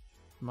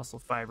muscle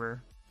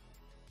fiber.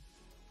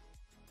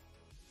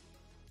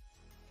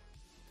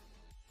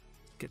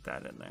 Get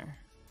that in there.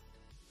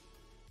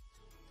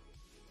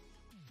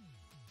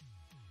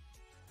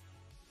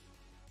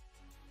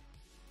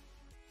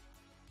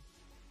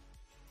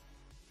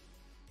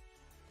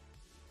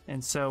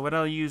 And so what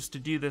I'll use to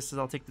do this is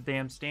I'll take the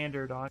damn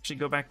standard. I'll actually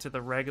go back to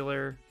the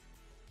regular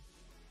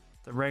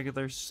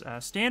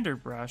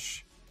standard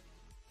brush.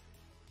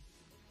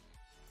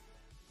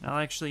 I'll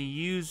actually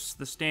use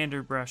the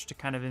standard brush to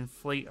kind of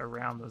inflate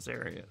around those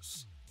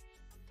areas.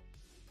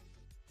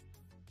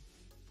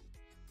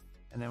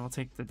 And then we'll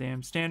take the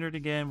damn standard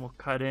again. We'll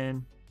cut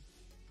in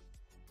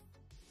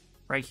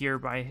right here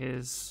by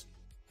his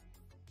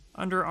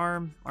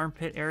underarm,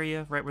 armpit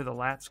area, right where the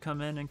lats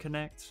come in and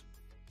connect.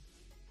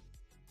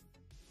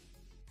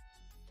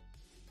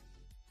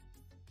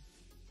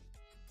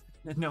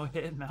 No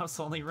hit, mouse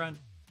only run.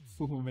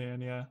 Oh man,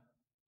 yeah.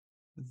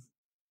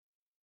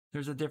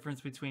 There's a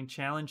difference between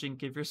challenge and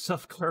give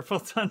yourself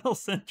carpal tunnel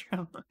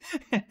syndrome.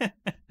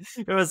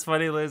 It was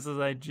funny, Liz, as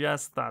I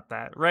just thought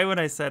that. Right when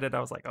I said it, I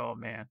was like, oh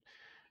man.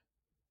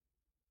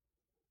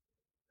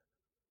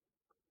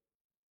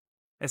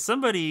 As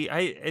somebody,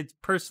 it's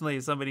personally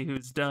as somebody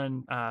who's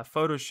done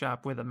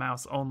Photoshop with a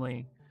mouse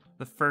only,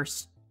 the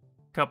first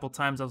couple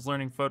times I was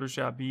learning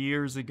Photoshop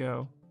years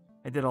ago,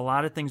 I did a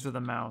lot of things with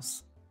a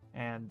mouse,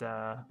 and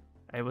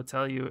I will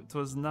tell you, it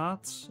was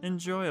not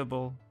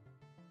enjoyable.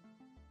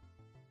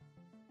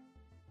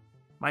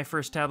 My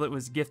first tablet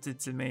was gifted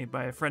to me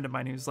by a friend of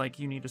mine who's like,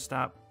 you need to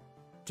stop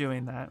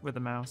doing that with a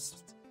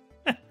mouse.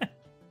 I'm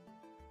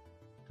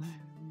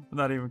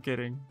not even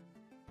kidding.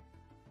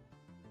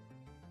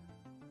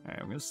 Alright,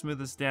 I'm going to smooth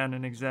this down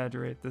and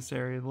exaggerate this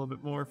area a little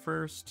bit more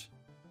first.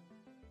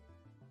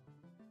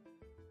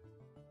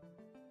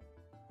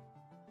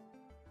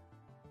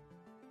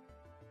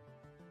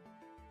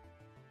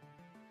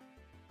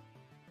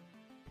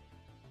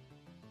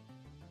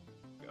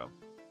 Go.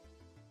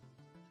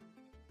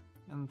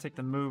 And take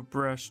the move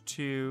brush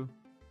too.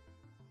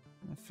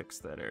 And fix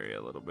that area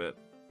a little bit.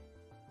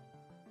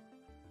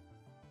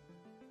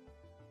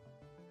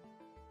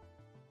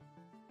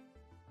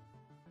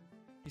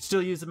 You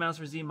still use the mouse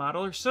for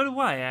ZModeler? So do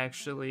I,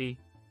 actually.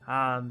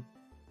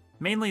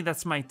 Mainly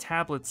that's my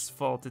tablet's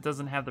fault. It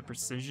doesn't have the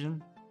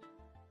precision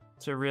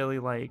to really,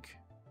 like,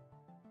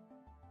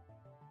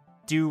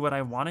 do what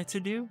I want it to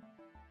do.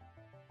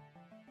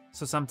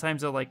 So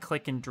sometimes I'll, like,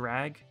 click and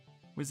drag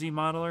with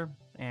ZModeler,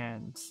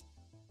 and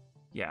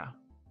yeah,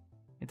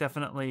 it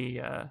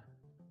definitely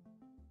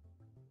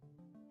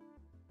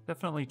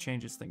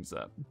changes things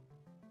up.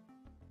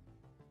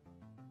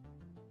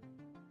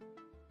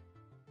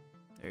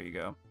 There you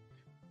go.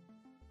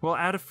 Well,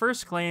 at a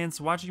first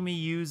glance, watching me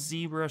use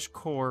ZBrush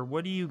Core,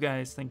 what do you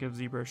guys think of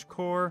ZBrush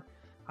Core?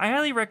 I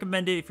highly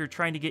recommend it if you're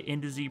trying to get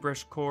into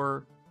ZBrush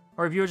Core,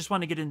 or if you just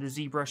want to get into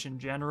ZBrush in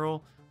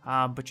general,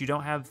 but you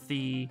don't have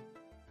the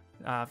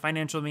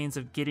financial means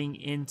of getting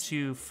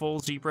into full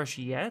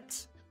ZBrush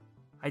yet.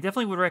 I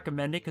definitely would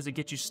recommend it because it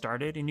gets you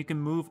started, and you can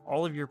move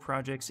all of your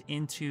projects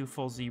into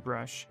full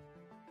ZBrush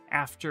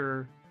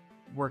after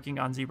working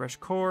on ZBrush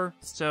Core.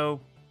 So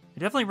I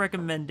definitely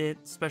recommend it,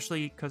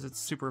 especially because it's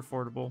super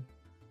affordable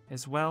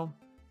as well.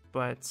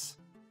 But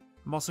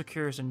I'm also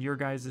curious on your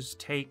guys'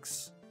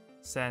 takes,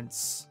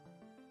 since,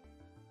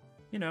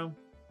 you know,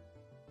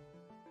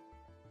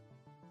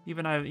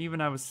 even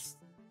I was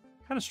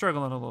kind of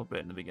struggling a little bit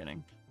in the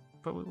beginning,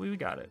 but we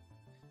got it.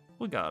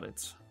 We got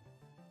it.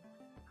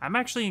 I'm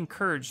actually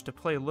encouraged to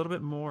play a little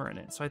bit more in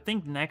it, so I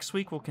think next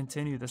week we'll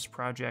continue this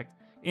project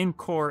in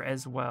Core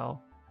as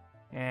well,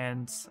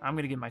 and I'm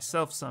going to give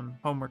myself some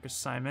homework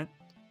assignment.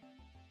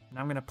 And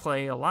I'm going to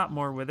play a lot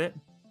more with it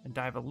and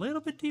dive a little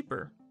bit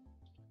deeper.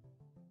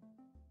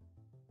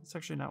 It's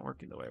actually not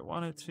working the way I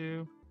wanted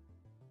to.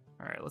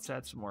 All right, let's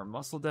add some more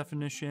muscle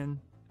definition.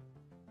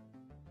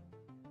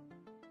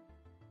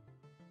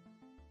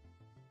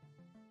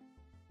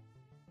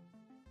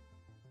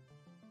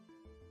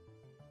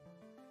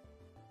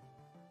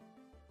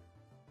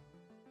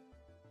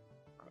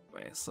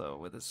 Okay, so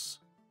with this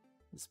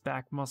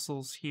back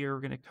muscles here,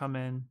 we're going to come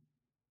in.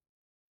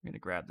 We're going to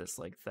grab this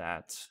like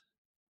that.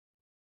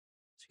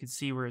 So you can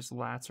see where his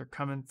lats are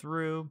coming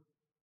through.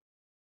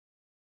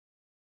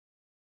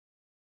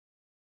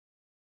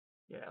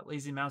 Yeah,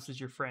 lazy mouse is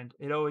your friend.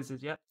 It always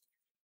is. Yep.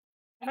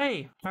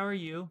 Hey, how are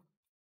you?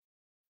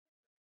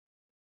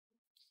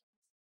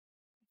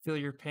 Feel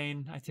your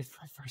pain. I did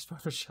my first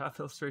Photoshop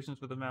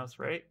illustrations with a mouse,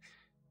 right?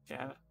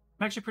 Yeah.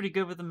 I'm actually pretty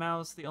good with the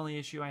mouse. The only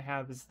issue I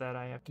have is that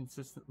I have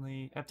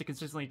to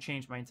consistently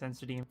change my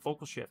intensity and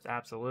focal shift.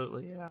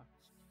 Absolutely, yeah.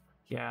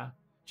 Yeah.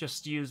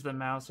 Just use the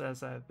mouse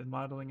as I've been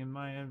modeling in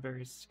my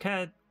various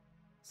CAD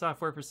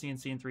software for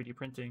CNC and 3D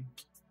printing.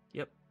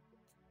 Yep.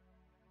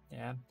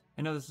 Yeah.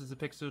 I know this is a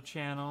Pixel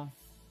channel,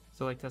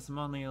 so like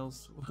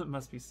testimonials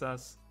must be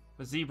sus.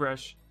 But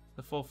ZBrush,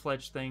 the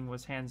full-fledged thing,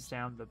 was hands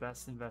down the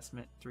best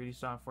investment 3D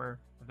software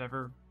I've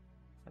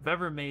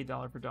ever made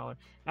dollar for dollar.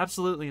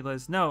 Absolutely,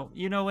 Liz. No,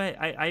 you know what?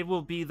 I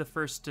will be the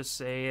first to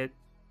say it.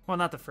 Well,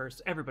 not the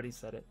first. Everybody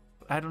said it.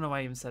 I don't know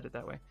why I even said it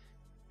that way.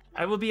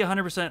 I will be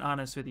 100%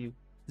 honest with you.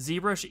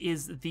 ZBrush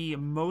is the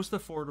most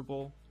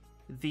affordable,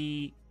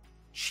 the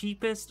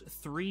cheapest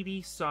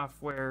 3D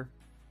software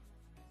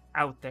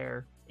out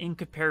there in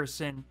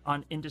comparison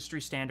on industry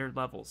standard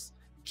levels.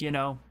 You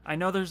know, I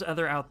know there's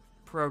other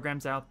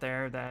programs out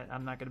there that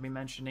I'm not going to be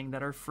mentioning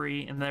that are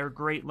free, and they're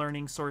great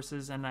learning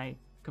sources, and I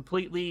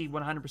completely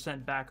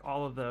 100% back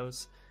all of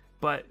those.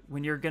 But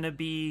when you're going to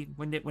be,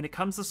 when it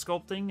comes to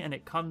sculpting and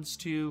it comes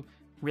to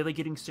really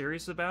getting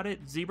serious about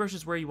it, ZBrush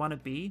is where you want to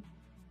be.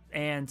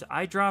 And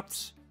I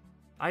dropped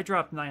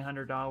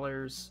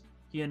 $900,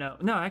 you know.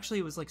 No, actually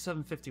it was like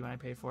 $750 when I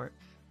paid for it.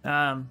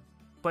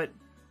 But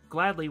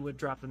gladly would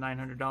drop the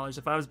 $900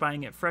 if I was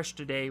buying it fresh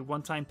today.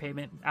 One-time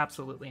payment,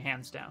 absolutely,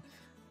 hands down.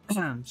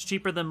 It's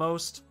cheaper than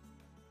most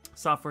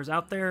softwares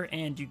out there,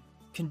 and you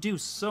can do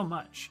so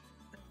much.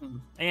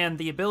 And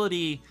the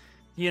ability,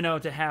 you know,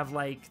 to have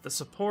like the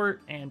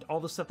support and all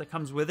the stuff that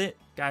comes with it,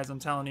 guys, I'm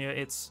telling you,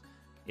 it's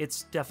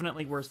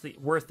definitely worth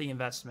the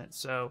investment.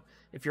 So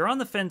if you're on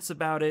the fence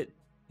about it,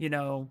 you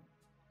know,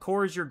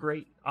 Core is your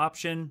great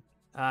option.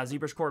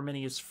 ZBrush Core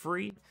Mini is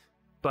free,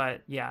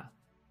 but yeah,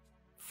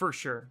 for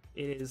sure,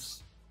 it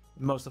is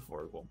most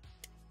affordable.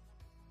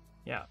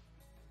 Yeah.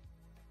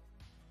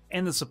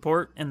 And the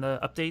support and the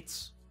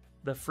updates,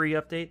 the free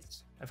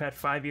updates. I've had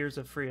 5 years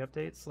of free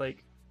updates.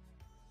 Like,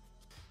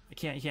 you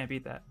can't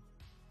beat that.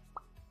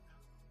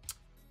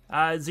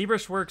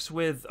 ZBrush works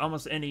with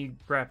almost any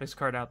graphics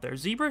card out there.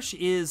 ZBrush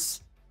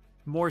is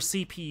more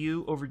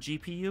CPU over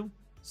GPU,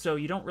 so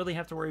you don't really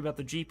have to worry about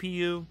the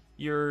GPU.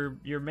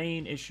 Your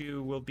main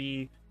issue will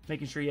be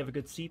making sure you have a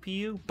good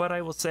CPU, but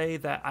I will say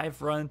that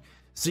I've run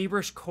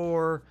ZBrush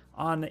Core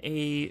on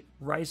a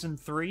Ryzen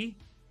 3,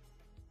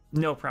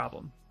 no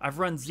problem. I've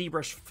run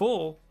ZBrush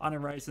Full on a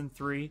Ryzen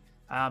 3.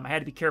 I had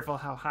to be careful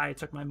how high I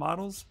took my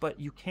models, but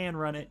you can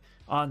run it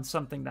on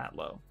something that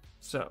low.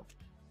 So,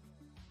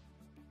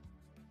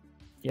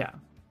 yeah,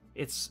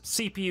 it's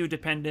CPU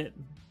dependent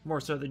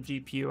more so than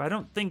GPU. I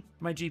don't think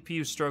my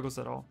GPU struggles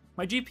at all.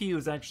 My GPU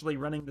is actually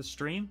running the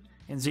stream,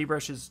 and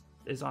ZBrush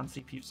is on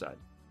CPU side.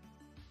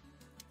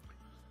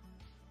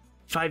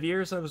 5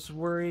 years, I was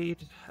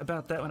worried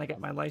about that when I got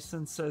my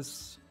license.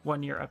 Says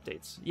 1 year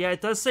updates. Yeah, it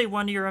does say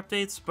 1 year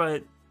updates,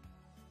 but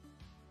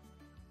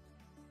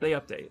they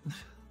update.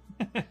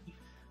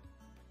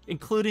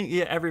 Including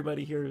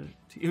everybody here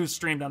who's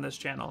streamed on this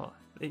channel.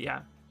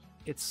 Yeah,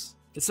 it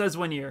says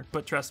 1 year,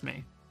 but trust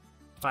me,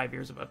 5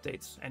 years of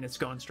updates, and it's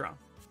going strong.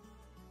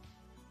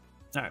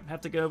 All right,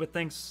 have to go, but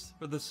thanks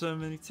for the so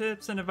many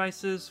tips and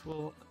advices.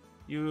 Will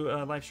you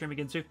live stream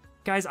again too?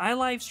 Guys, I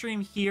live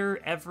stream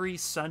here every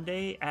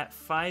Sunday at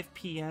 5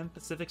 p.m.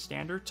 Pacific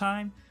Standard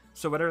Time,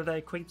 so whatever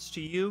that equates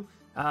to you.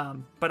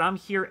 But I'm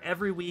here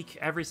every week,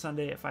 every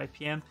Sunday at 5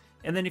 p.m.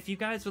 And then if you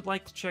guys would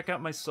like to check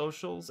out my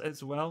socials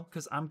as well,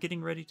 because I'm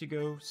getting ready to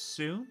go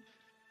soon.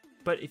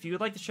 But if you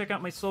would like to check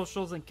out my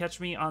socials and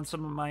catch me on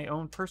some of my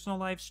own personal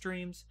live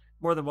streams,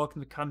 more than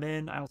welcome to come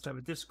in. I also have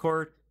a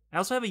Discord. I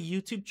also have a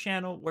YouTube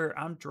channel where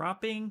I'm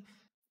dropping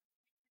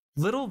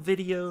little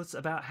videos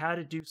about how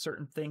to do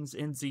certain things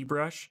in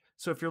ZBrush.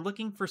 So if you're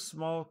looking for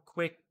small,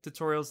 quick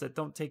tutorials that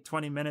don't take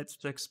 20 minutes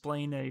to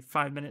explain a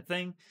 5-minute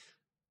thing,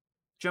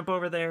 jump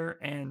over there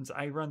and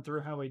I run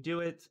through how I do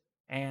it.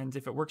 And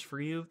if it works for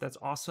you, that's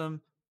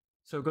awesome.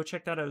 So go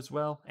check that out as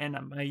well. And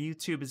my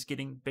YouTube is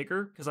getting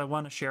bigger because I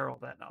want to share all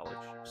that knowledge.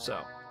 So,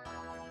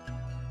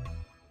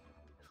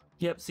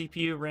 yep,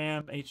 CPU,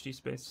 RAM, HD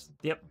space.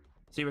 Yep,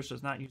 ZBrush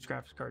does not use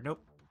graphics card.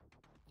 Nope.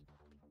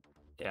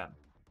 Yeah.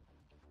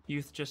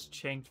 Youth just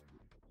tanked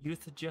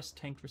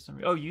for some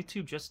reason. Oh,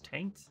 YouTube just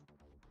tanked?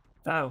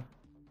 Oh.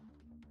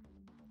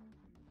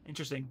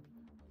 Interesting.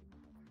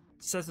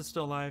 It says it's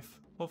still live.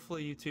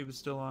 Hopefully YouTube is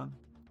still on.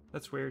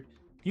 That's weird.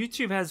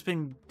 YouTube has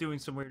been doing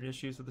some weird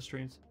issues with the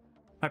streams.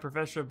 My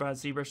professor bought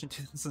ZBrush in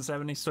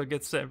 2007. He still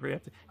gets every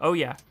update. Oh,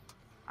 yeah.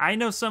 I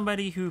know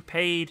somebody who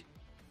paid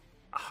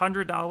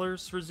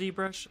 $100 for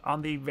ZBrush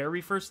on the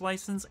very first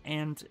license,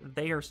 and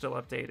they are still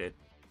updated.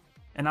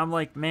 And I'm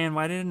like, man,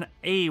 why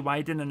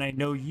didn't I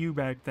know you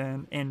back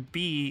then? And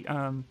B,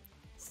 I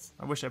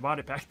wish I bought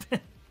it back then.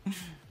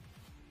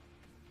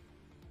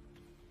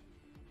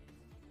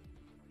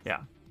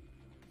 Yeah.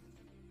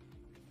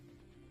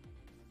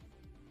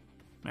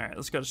 All right,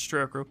 let's go to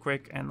stroke real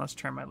quick, and let's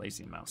turn my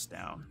lazy mouse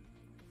down.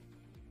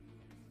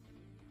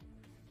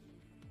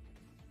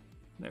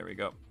 There we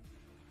go.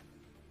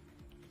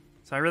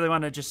 So I really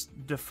want to just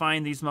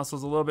define these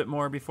muscles a little bit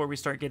more before we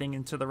start getting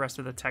into the rest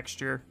of the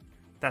texture.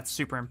 That's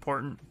super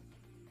important.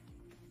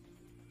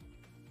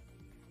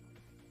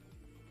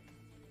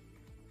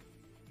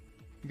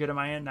 You good on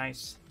my end?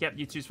 Nice. Yep,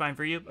 YouTube's fine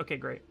for you? Okay,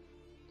 great.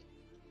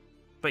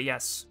 But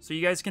yes, so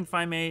you guys can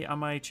find me on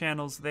my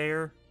channels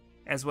there,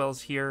 as well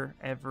as here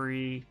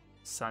every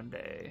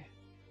Sunday.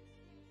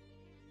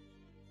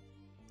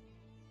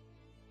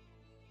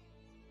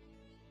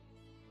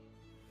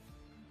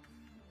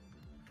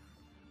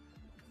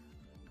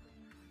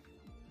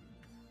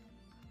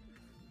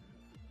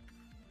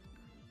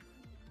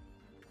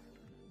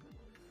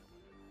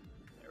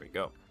 There we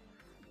go.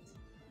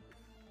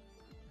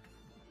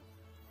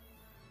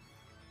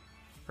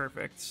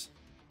 Perfect.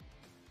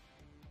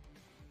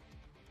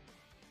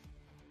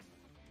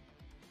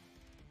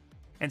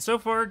 And so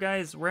far,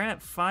 guys, we're at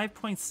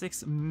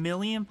 5.6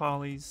 million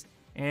polys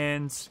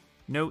and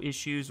no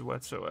issues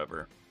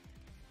whatsoever.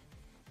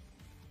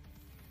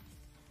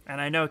 And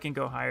I know it can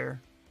go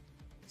higher,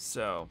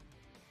 so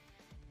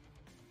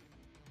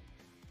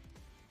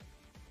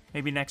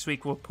maybe next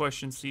week we'll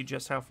push and see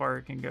just how far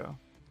it can go.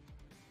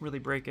 Really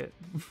break it.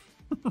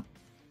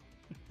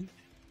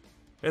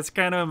 It's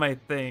kind of my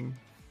thing.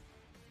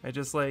 I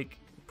just like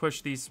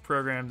push these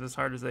programs as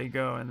hard as they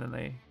go, and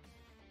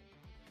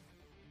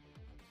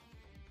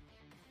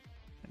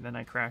then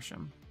I crash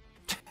them.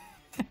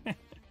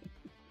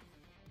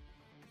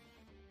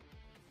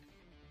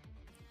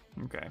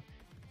 Okay.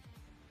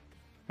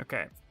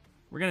 Okay.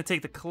 We're going to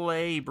take the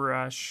clay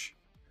brush.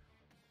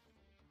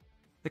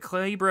 The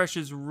clay brush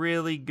is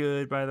really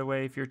good, by the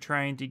way, if you're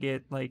trying to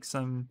get like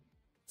some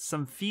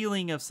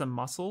feeling of some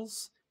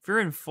muscles. If you're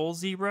in full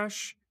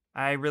ZBrush,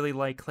 I really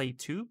like clay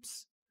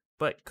tubes,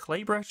 but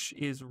clay brush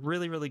is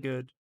really, really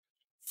good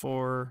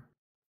for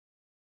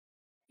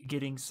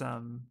getting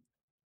some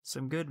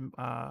some good,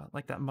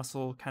 like that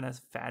muscle kind of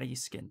fatty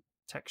skin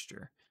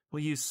texture.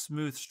 We'll use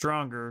Smooth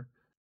Stronger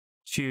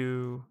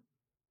to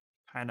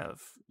kind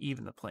of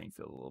even the playing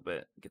field a little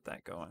bit, get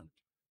that going.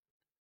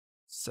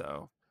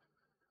 So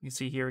you can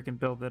see here we can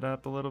build it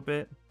up a little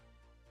bit.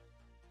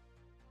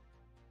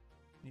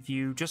 If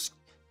you just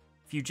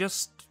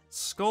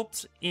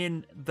sculpt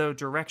in the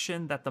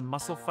direction that the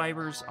muscle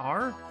fibers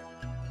are,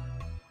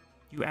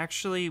 you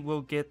actually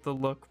will get the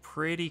look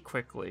pretty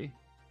quickly.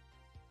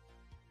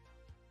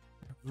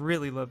 I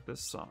really love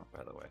this song,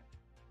 by the way.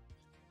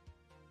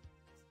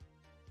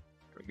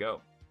 Here we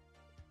go.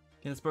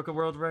 Guinness Book of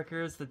World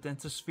Records, the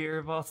densest sphere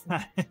of all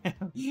time.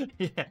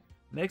 Yeah,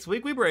 next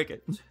week we break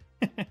it.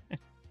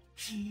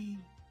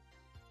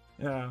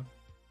 Yeah.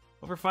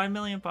 Over 5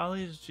 million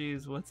polys?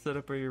 Jeez, what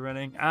setup are you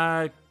running?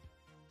 I'm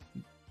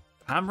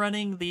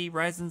running the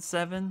Ryzen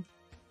 7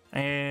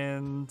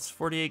 and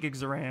 48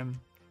 gigs of RAM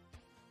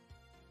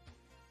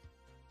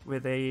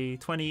with a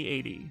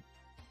 2080.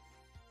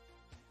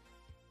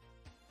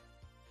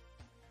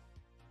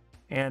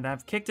 And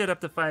I've kicked it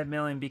up to 5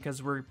 million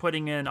because we're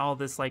putting in all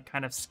this like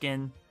kind of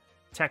skin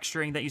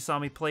texturing that you saw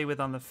me play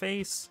with on the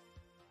face.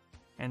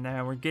 And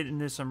we're getting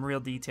into some real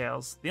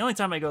details. The only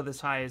time I go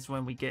this high is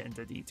when we get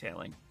into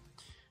detailing.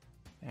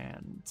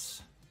 And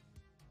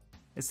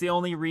it's the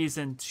only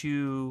reason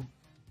to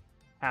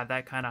have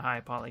that kind of high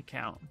poly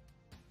count.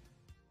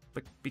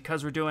 But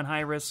because we're doing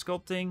high-res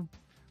sculpting,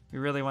 we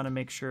really want to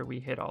make sure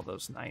we hit all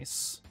those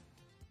nice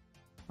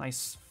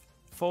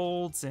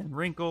folds and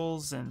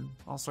wrinkles and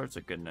all sorts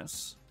of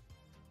goodness.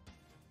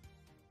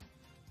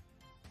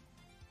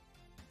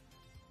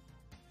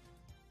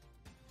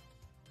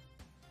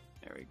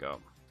 There we go.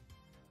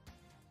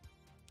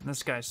 And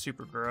this guy's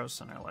super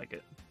gross and I like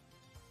it.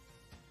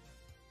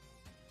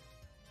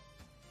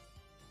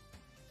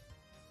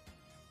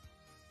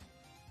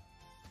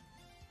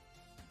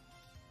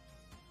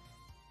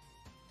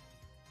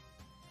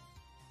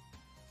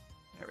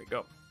 There we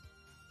go.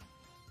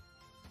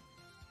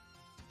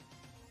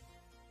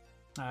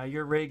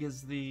 Your rig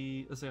is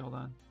the... Let's see, hold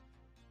on.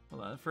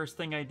 The first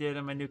thing I did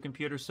on my new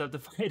computer,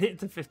 subdivided it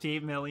into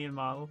 58 million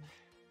model.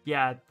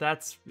 Yeah,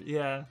 that's...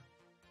 Yeah.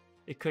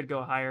 It could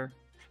go higher.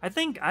 I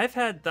think I've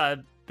had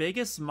the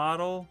biggest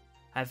model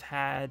I've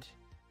had...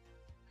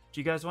 Do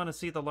you guys want to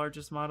see the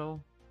largest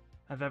model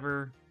I've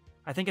ever...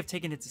 I think I've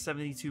taken it to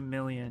 72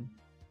 million.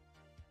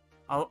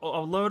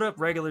 I'll load up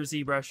regular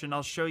ZBrush and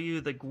I'll show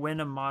you the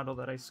Gwenna model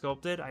that I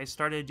sculpted. I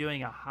started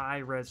doing a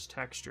high-res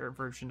texture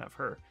version of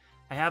her.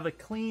 I have a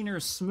cleaner,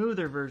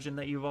 smoother version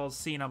that you've all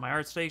seen on my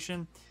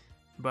ArtStation,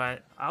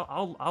 but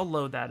I'll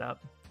load that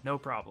up. No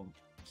problem.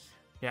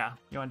 Yeah,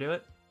 you want to do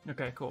it?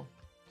 Okay, cool.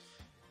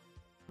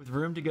 With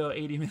room to go,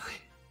 80 million.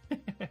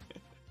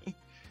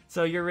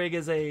 So your rig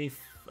is a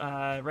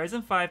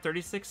Ryzen 5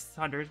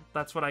 3600.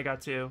 That's what I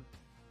got too.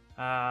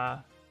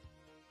 ASRock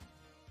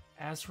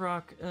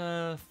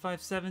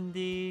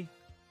 570,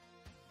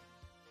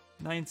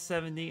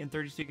 970, and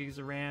 32 gigs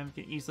of RAM.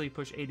 Can easily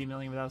push 80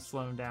 million without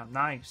slowing down.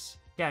 Nice.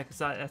 Yeah, because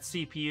that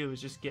CPU is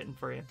just getting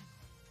for you.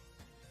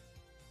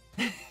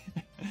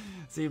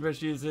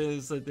 ZBrush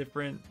uses a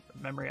different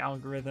memory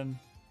algorithm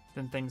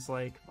than things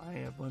like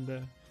Maya,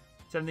 Blenda.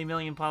 70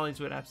 million polys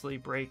would absolutely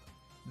break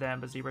them,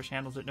 but ZBrush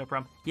handles it no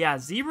problem. Yeah,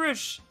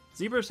 ZBrush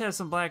has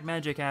some black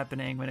magic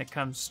happening when it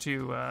comes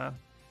to how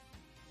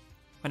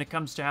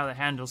it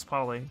handles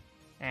poly,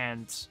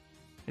 and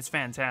it's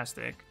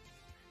fantastic.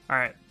 All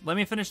right, let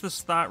me finish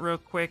this thought real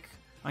quick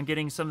on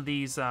getting some of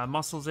these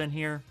muscles in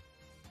here,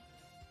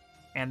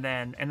 and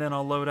then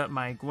I'll load up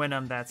my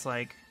Gwenum that's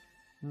like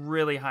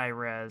really high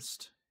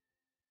resed.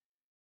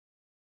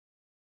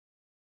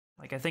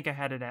 Like I think I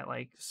had it at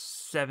like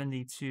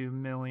 72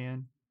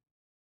 million.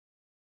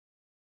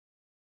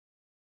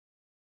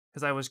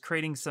 Because I was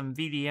creating some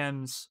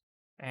VDMs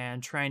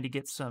and trying to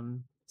get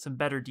some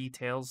better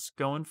details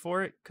going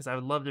for it, because I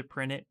would love to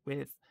print it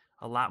with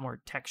a lot more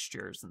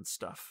textures and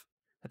stuff.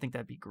 I think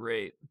that'd be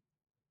great.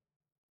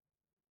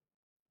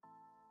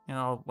 And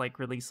I'll like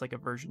release like a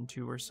version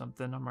 2 or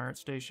something on my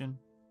ArtStation.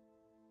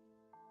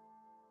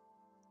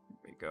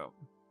 There we go.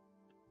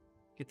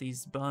 Get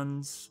these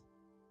buns.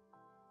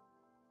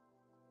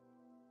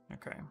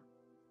 Okay. There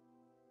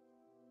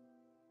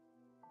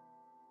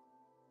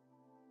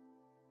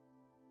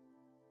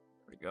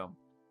we go.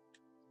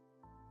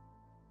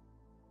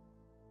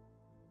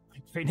 My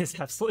brain is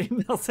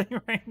absolutely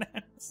melting right now.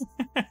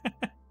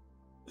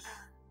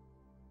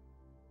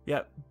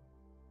 Yep.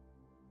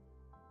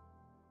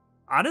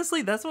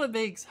 Honestly, that's what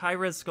makes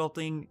high-res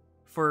sculpting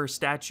for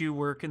statue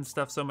work and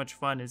stuff so much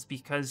fun, is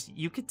because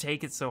you could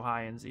take it so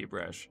high in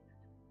ZBrush.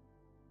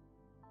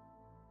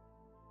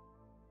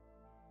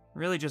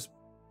 Really just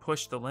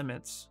push the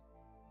limits.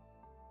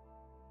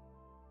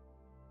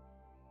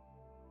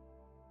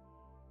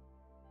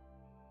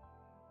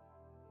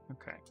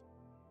 Okay.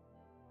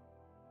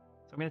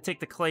 So I'm going to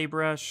take the clay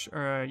brush,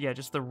 or yeah,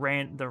 just the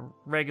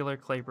regular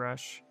clay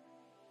brush.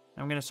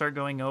 I'm going to start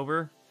going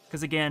over,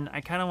 because again,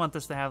 I kind of want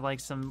this to have like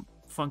some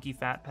funky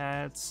fat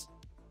pads.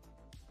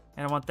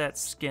 And I want that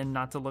skin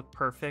not to look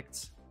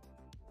perfect.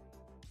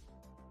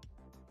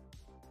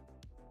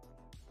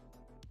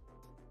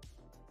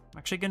 I'm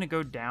actually going to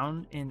go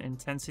down in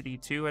intensity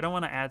too. I don't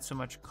want to add so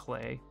much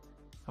clay.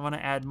 I want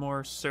to add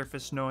more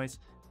surface noise.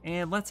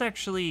 And let's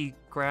actually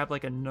grab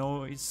like a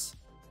noise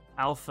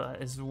alpha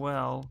as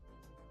well,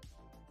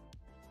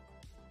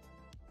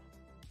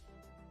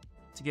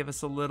 to give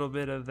us a little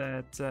bit of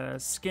that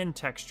skin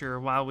texture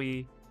while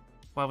we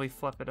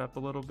fluff it up a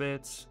little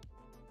bit.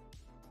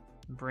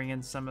 Bring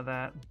in some of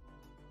that.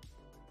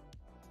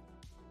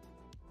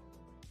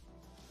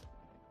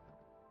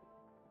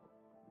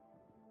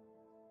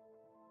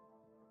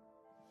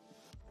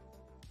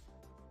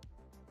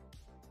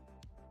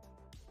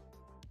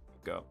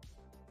 Go.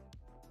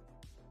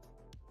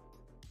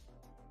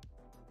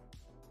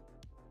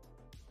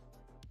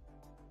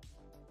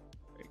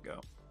 There you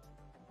go.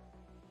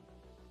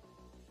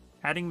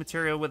 Adding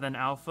material with an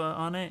alpha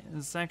on it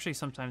is actually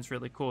sometimes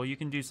really cool. You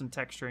can do some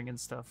texturing and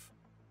stuff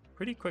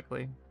pretty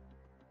quickly.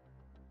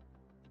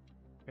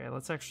 Okay,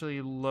 let's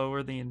actually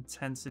lower the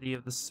intensity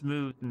of the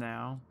smooth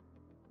now.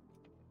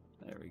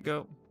 There we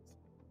go.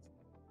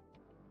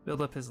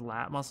 Build up his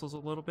lat muscles a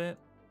little bit.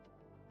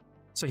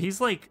 So he's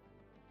like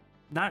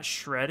not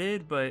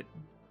shredded, but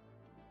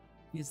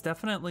he's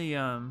definitely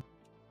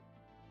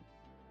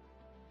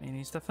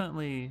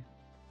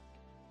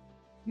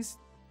it's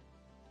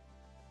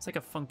like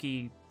a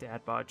funky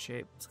dad bod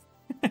shape.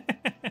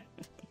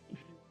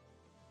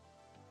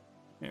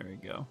 There we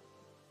go.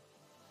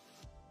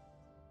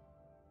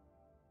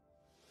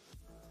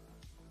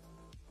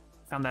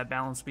 Found that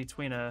balance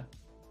between a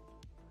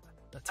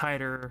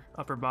tighter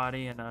upper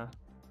body and a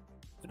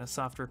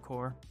softer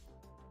core.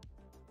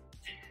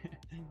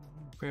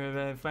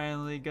 We're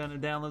finally gonna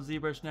download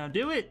ZBrush now.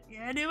 Do it!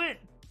 Yeah, do it!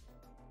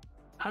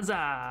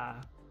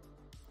 Huzzah!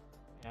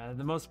 Yeah,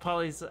 the most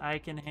polys I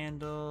can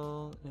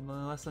handle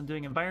unless I'm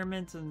doing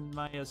environment, and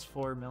Maya's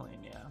 4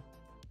 million, yeah.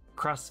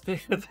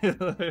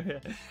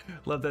 CrossFit.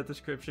 Love that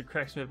description.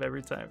 Cracks me up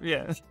every time.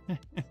 Yeah.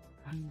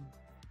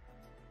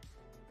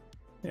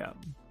 Yeah.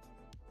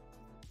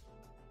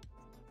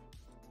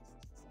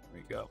 There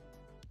we go.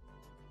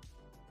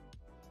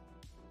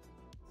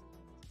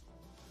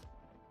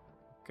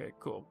 Okay,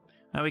 cool.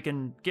 Now we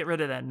can get rid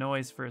of that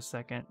noise for a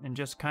second and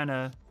just kind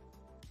of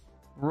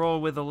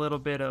roll with a little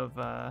bit of,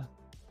 let's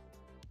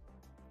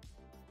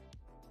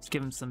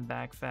give him some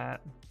back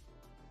fat.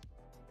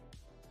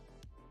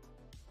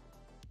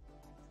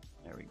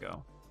 There we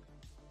go.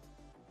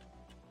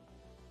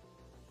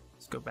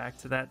 Let's go back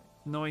to that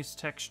noise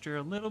texture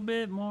a little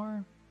bit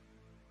more.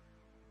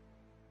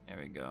 There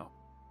we go.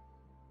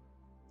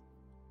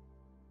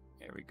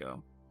 There we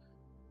go.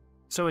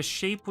 So a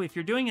shape, if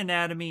you're doing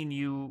anatomy and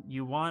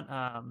you want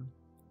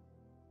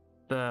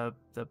the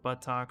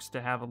buttocks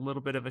to have a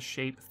little bit of a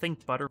shape,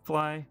 think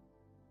butterfly.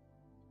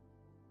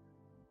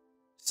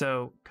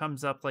 So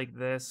comes up like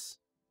this,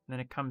 then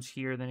it comes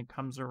here, then it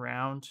comes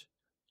around.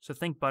 So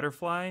think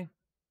butterfly.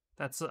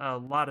 That's a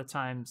lot of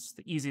times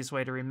the easiest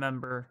way to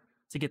remember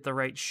to get the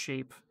right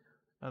shape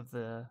of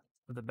the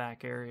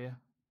back area.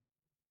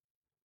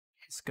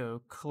 Let's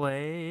go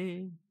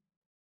clay.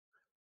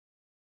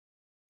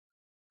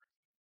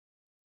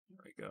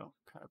 There we go.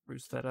 Kind of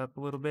boost that up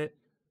a little bit.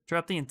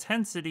 Drop the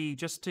intensity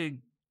just to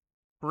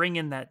bring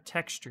in that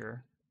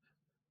texture.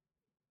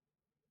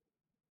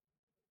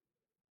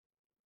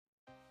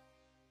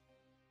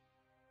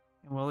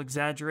 And we'll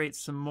exaggerate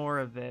some more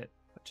of it,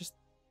 but just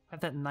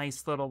have that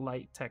nice little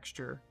light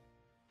texture.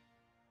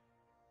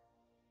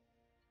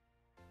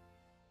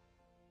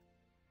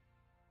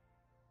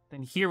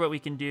 Then here what we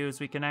can do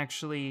is we can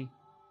actually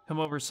come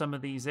over some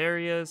of these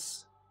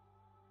areas.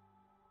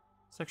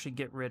 Let's actually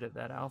get rid of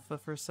that alpha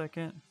for a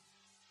second.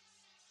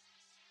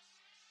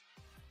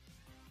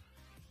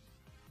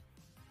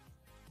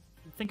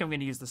 I think I'm going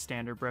to use the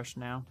standard brush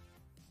now.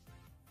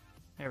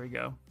 There we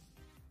go.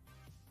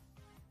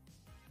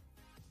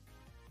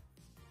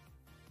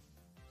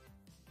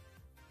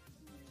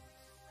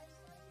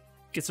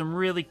 Get some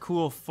really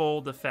cool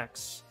fold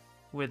effects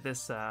with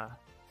this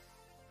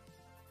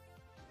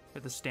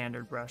with the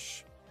standard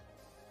brush.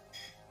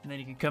 And then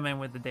you can come in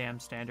with the damn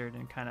standard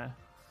and kind of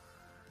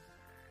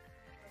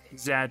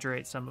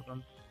exaggerate some of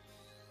them.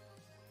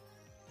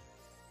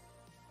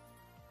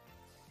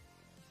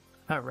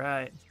 All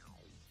right.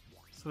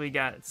 So we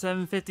got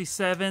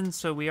 7:57,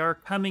 so we are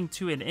coming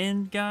to an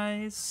end,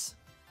 guys.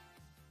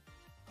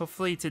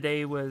 Hopefully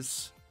today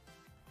was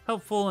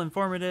helpful,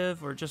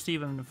 informative, or just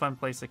even a fun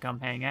place to come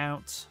hang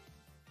out.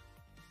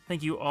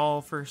 Thank you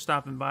all for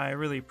stopping by. I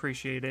really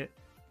appreciate it.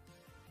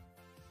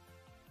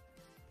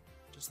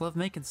 Just love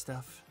making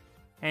stuff.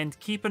 And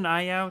keep an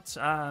eye out.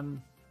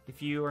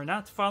 If you are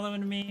not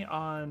following me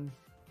on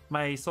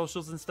my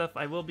socials and stuff,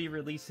 I will be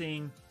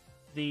releasing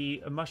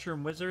the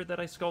Mushroom Wizard that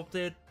I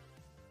sculpted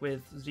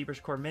with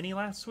ZBrush Core Mini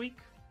last week.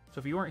 So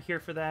if you weren't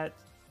here for that,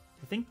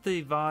 I think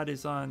the VOD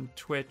is on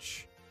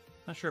Twitch.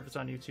 Not sure if it's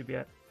on YouTube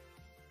yet.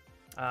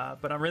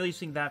 But I'm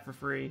releasing that for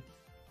free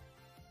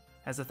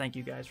as a thank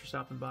you guys for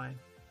stopping by.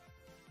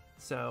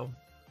 So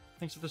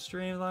thanks for the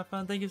stream, a lot of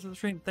fun. Thank you for the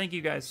stream. Thank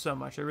you guys so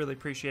much. I really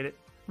appreciate it.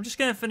 I'm just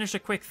gonna finish a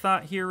quick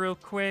thought here real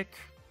quick.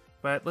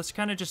 But let's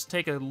kind of just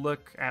take a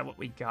look at what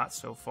we got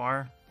so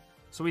far.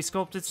 So we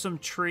sculpted some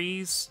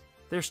trees.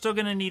 They're still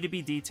going to need to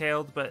be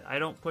detailed, but I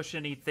don't push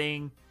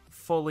anything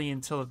fully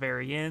until the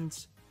very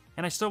end.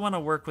 And I still want to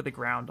work with the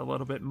ground a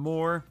little bit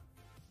more.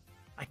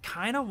 I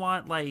kind of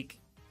want, like,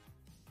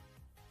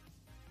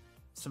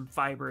 some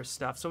fibrous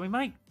stuff. So we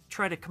might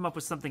try to come up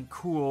with something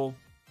cool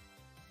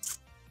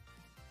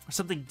or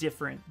something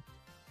different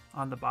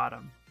on the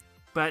bottom.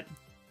 But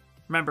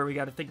remember, we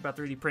got to think about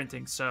 3D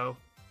printing, so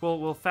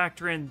we'll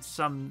factor in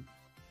some,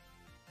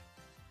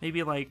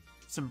 maybe like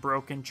some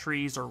broken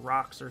trees or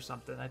rocks or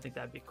something. I think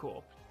that'd be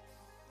cool.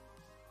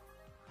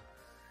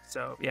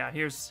 So yeah,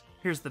 here's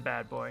the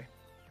bad boy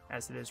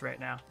as it is right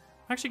now.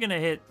 I'm actually gonna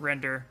hit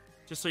render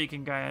just so you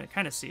can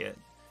kind of see it.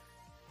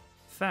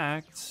 In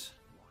fact,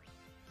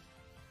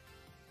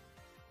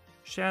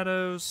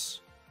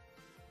 shadows.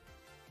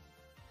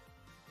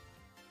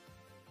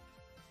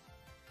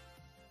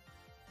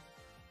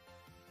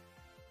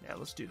 Yeah,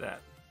 let's do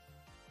that.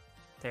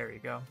 There you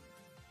go.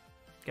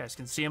 You guys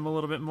can see him a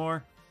little bit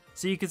more.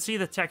 So you can see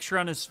the texture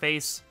on his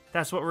face.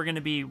 That's what we're going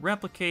to be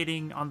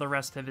replicating on the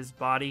rest of his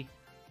body.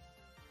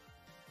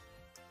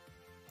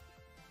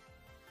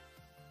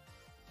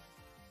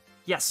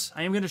 Yes,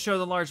 I am going to show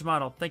the large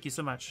model. Thank you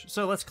so much.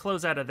 So let's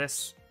close out of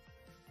this.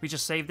 We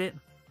just saved it.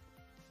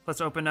 Let's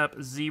open up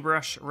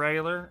ZBrush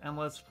regular and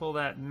let's pull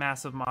that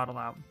massive model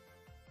out.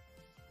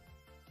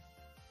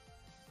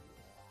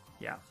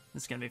 Yeah,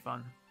 it's going to be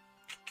fun.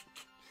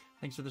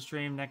 Thanks for the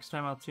stream. Next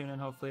time I'll tune in.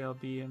 Hopefully I'll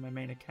be in my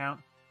main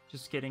account.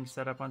 Just getting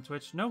set up on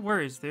Twitch. No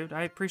worries, dude.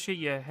 I appreciate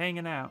you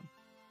hanging out.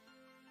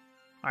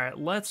 Alright,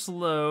 let's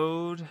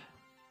load.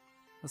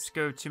 Let's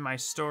go to my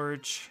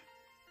storage.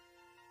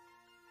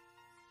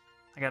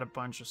 I got a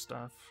bunch of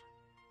stuff.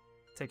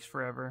 It takes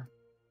forever.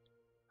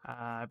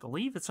 I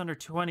believe it's under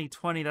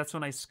 2020. That's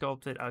when I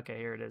sculpted. Okay,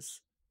 here it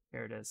is.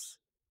 Here it is.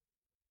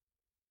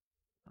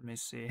 Let me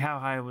see. How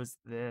high was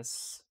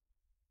this?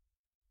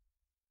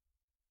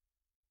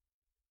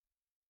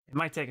 It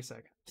might take a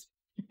second.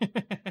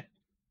 But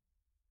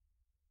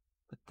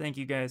thank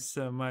you guys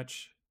so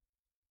much.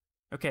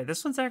 Okay,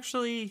 this one's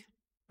actually...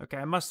 Okay,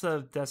 I must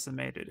have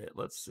decimated it.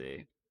 Let's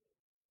see.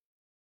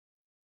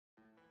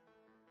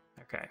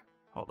 Okay,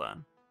 hold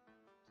on.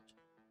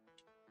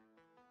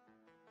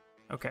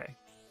 Okay.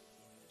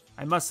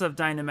 I must have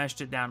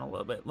dynameshed it down a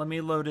little bit. Let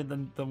me load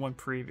in the one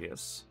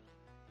previous.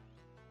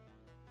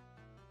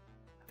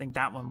 I think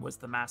that one was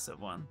the massive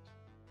one.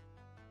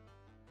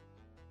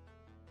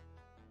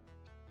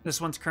 This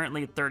one's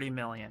currently at 30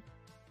 million.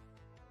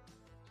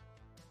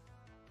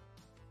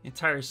 The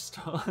entire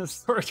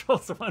storage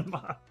holds one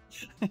mod.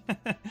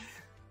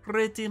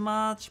 Pretty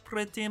much,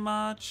 pretty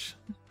much.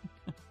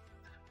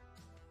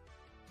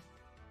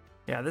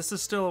 Yeah, this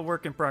is still a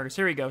work in progress.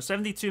 Here we go,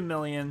 72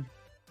 million.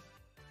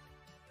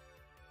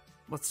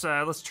 Let's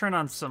turn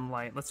on some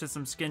light. Let's hit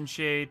some skin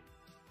shade.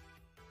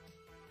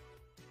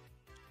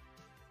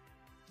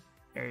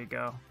 There you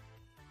go.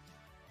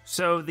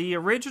 So the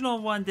original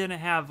one didn't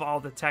have all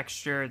the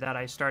texture that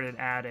I started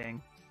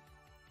adding.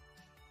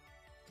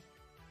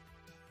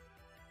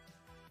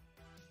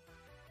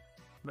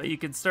 But you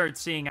can start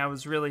seeing I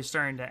was really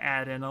starting to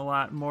add in a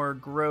lot more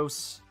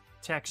gross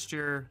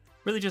texture.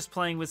 Really just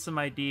playing with some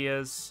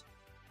ideas.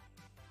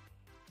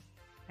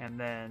 And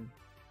then...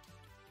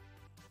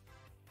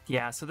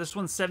 yeah, so this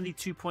one's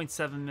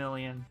 72.7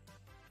 million.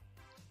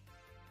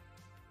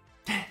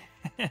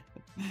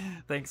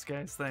 Thanks,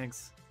 guys,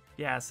 thanks.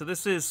 Yeah, so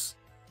this is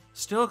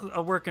still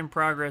a work in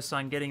progress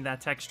on getting that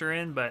texture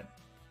in, but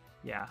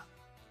yeah.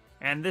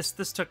 And this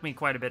took me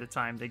quite a bit of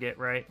time to get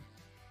right.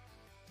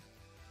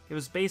 It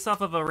was based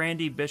off of a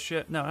Randy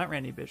Bishop. No, not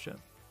Randy Bishop.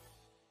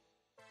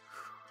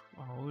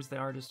 Oh, who's the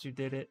artist who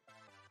did it?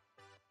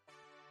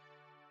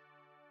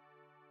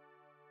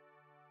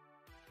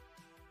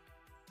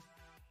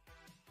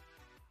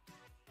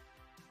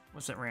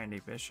 Wasn't Randy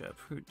Bishop.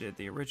 Who did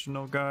the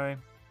original guy?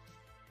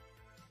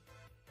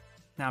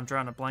 Now I'm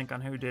drawing a blank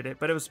on who did it,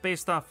 but it was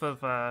based off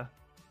of I'll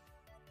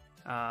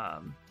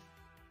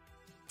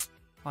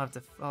have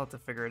to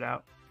figure it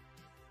out.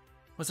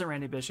 Wasn't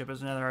Randy Bishop, it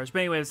was another artist. But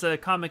anyway, it's a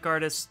comic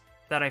artist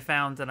that I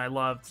found and I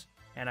loved,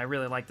 and I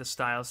really like the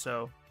style,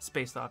 so it's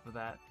based off of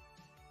that.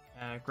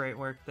 Great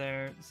work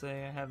there.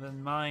 Say I have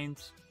in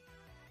mind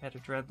head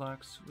of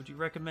dreadlocks. Would you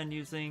recommend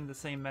using the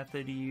same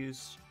method you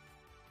used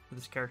for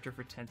this character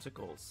for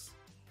tentacles?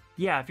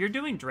 Yeah, if you're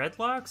doing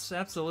dreadlocks,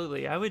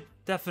 absolutely. I would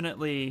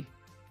definitely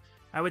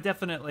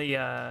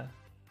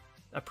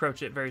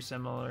approach it very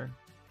similar.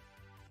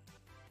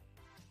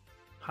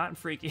 Hot and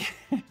freaky.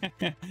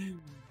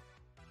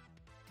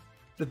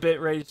 The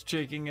bit rate is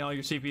shaking, all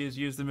your CPUs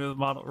use to move the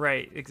model.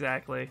 Right,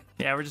 exactly.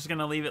 Yeah, we're just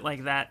gonna leave it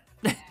like that.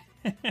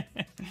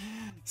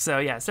 So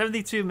yeah,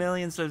 72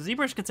 million. So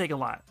ZBrush can take a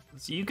lot.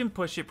 So you can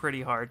push it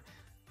pretty hard.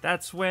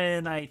 That's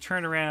when I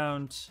turn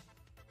around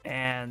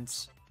and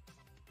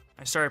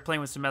I started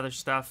playing with some other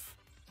stuff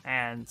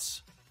and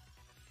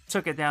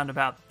took it down to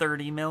about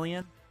 30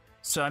 million.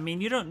 So I mean,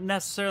 you don't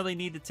necessarily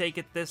need to take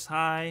it this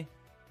high,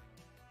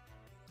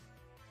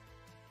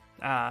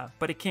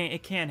 but it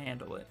can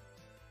handle it.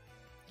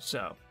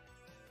 So,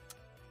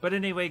 but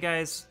anyway,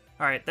 guys,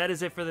 all right, that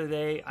is it for the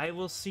day. I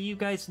will see you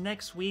guys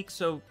next week.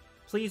 So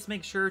please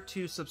make sure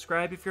to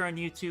subscribe if you're on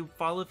YouTube,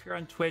 follow if you're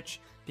on Twitch,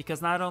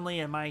 because not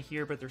only am I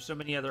here, but there's so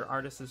many other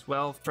artists as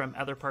well from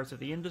other parts of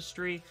the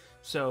industry.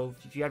 So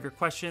if you have your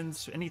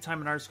questions,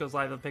 anytime an artist goes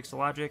live on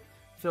Pixologic,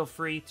 feel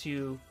free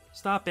to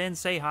stop in,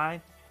 say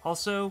hi.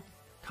 Also,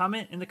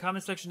 comment in the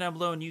comment section down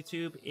below on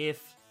YouTube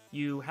if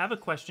you have a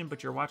question,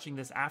 but you're watching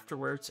this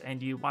afterwards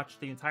and you watch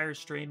the entire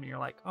stream and you're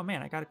like, oh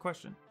man, I got a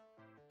question.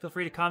 Feel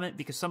free to comment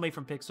because somebody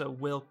from Pixo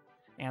will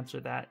answer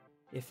that.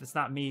 If it's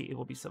not me, it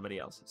will be somebody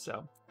else.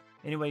 So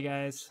anyway,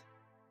 guys,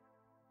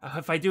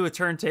 if I do a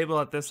turntable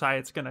at this high,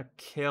 it's gonna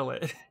kill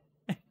it.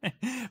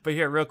 But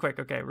here, real quick,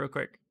 okay, real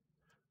quick.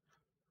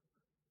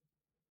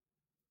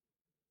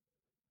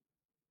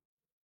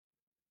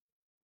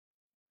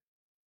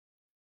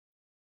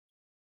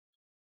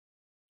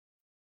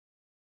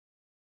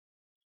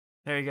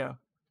 There you go.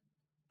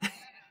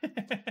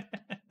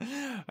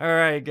 All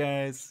right,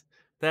 guys,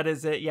 that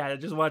is it. Yeah,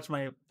 just watch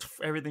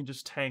everything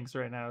just tanks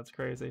right now. It's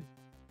crazy.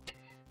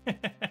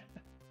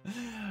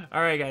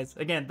 All right, guys.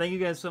 Again, thank you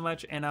guys so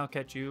much, and I'll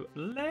catch you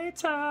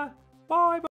later. Bye.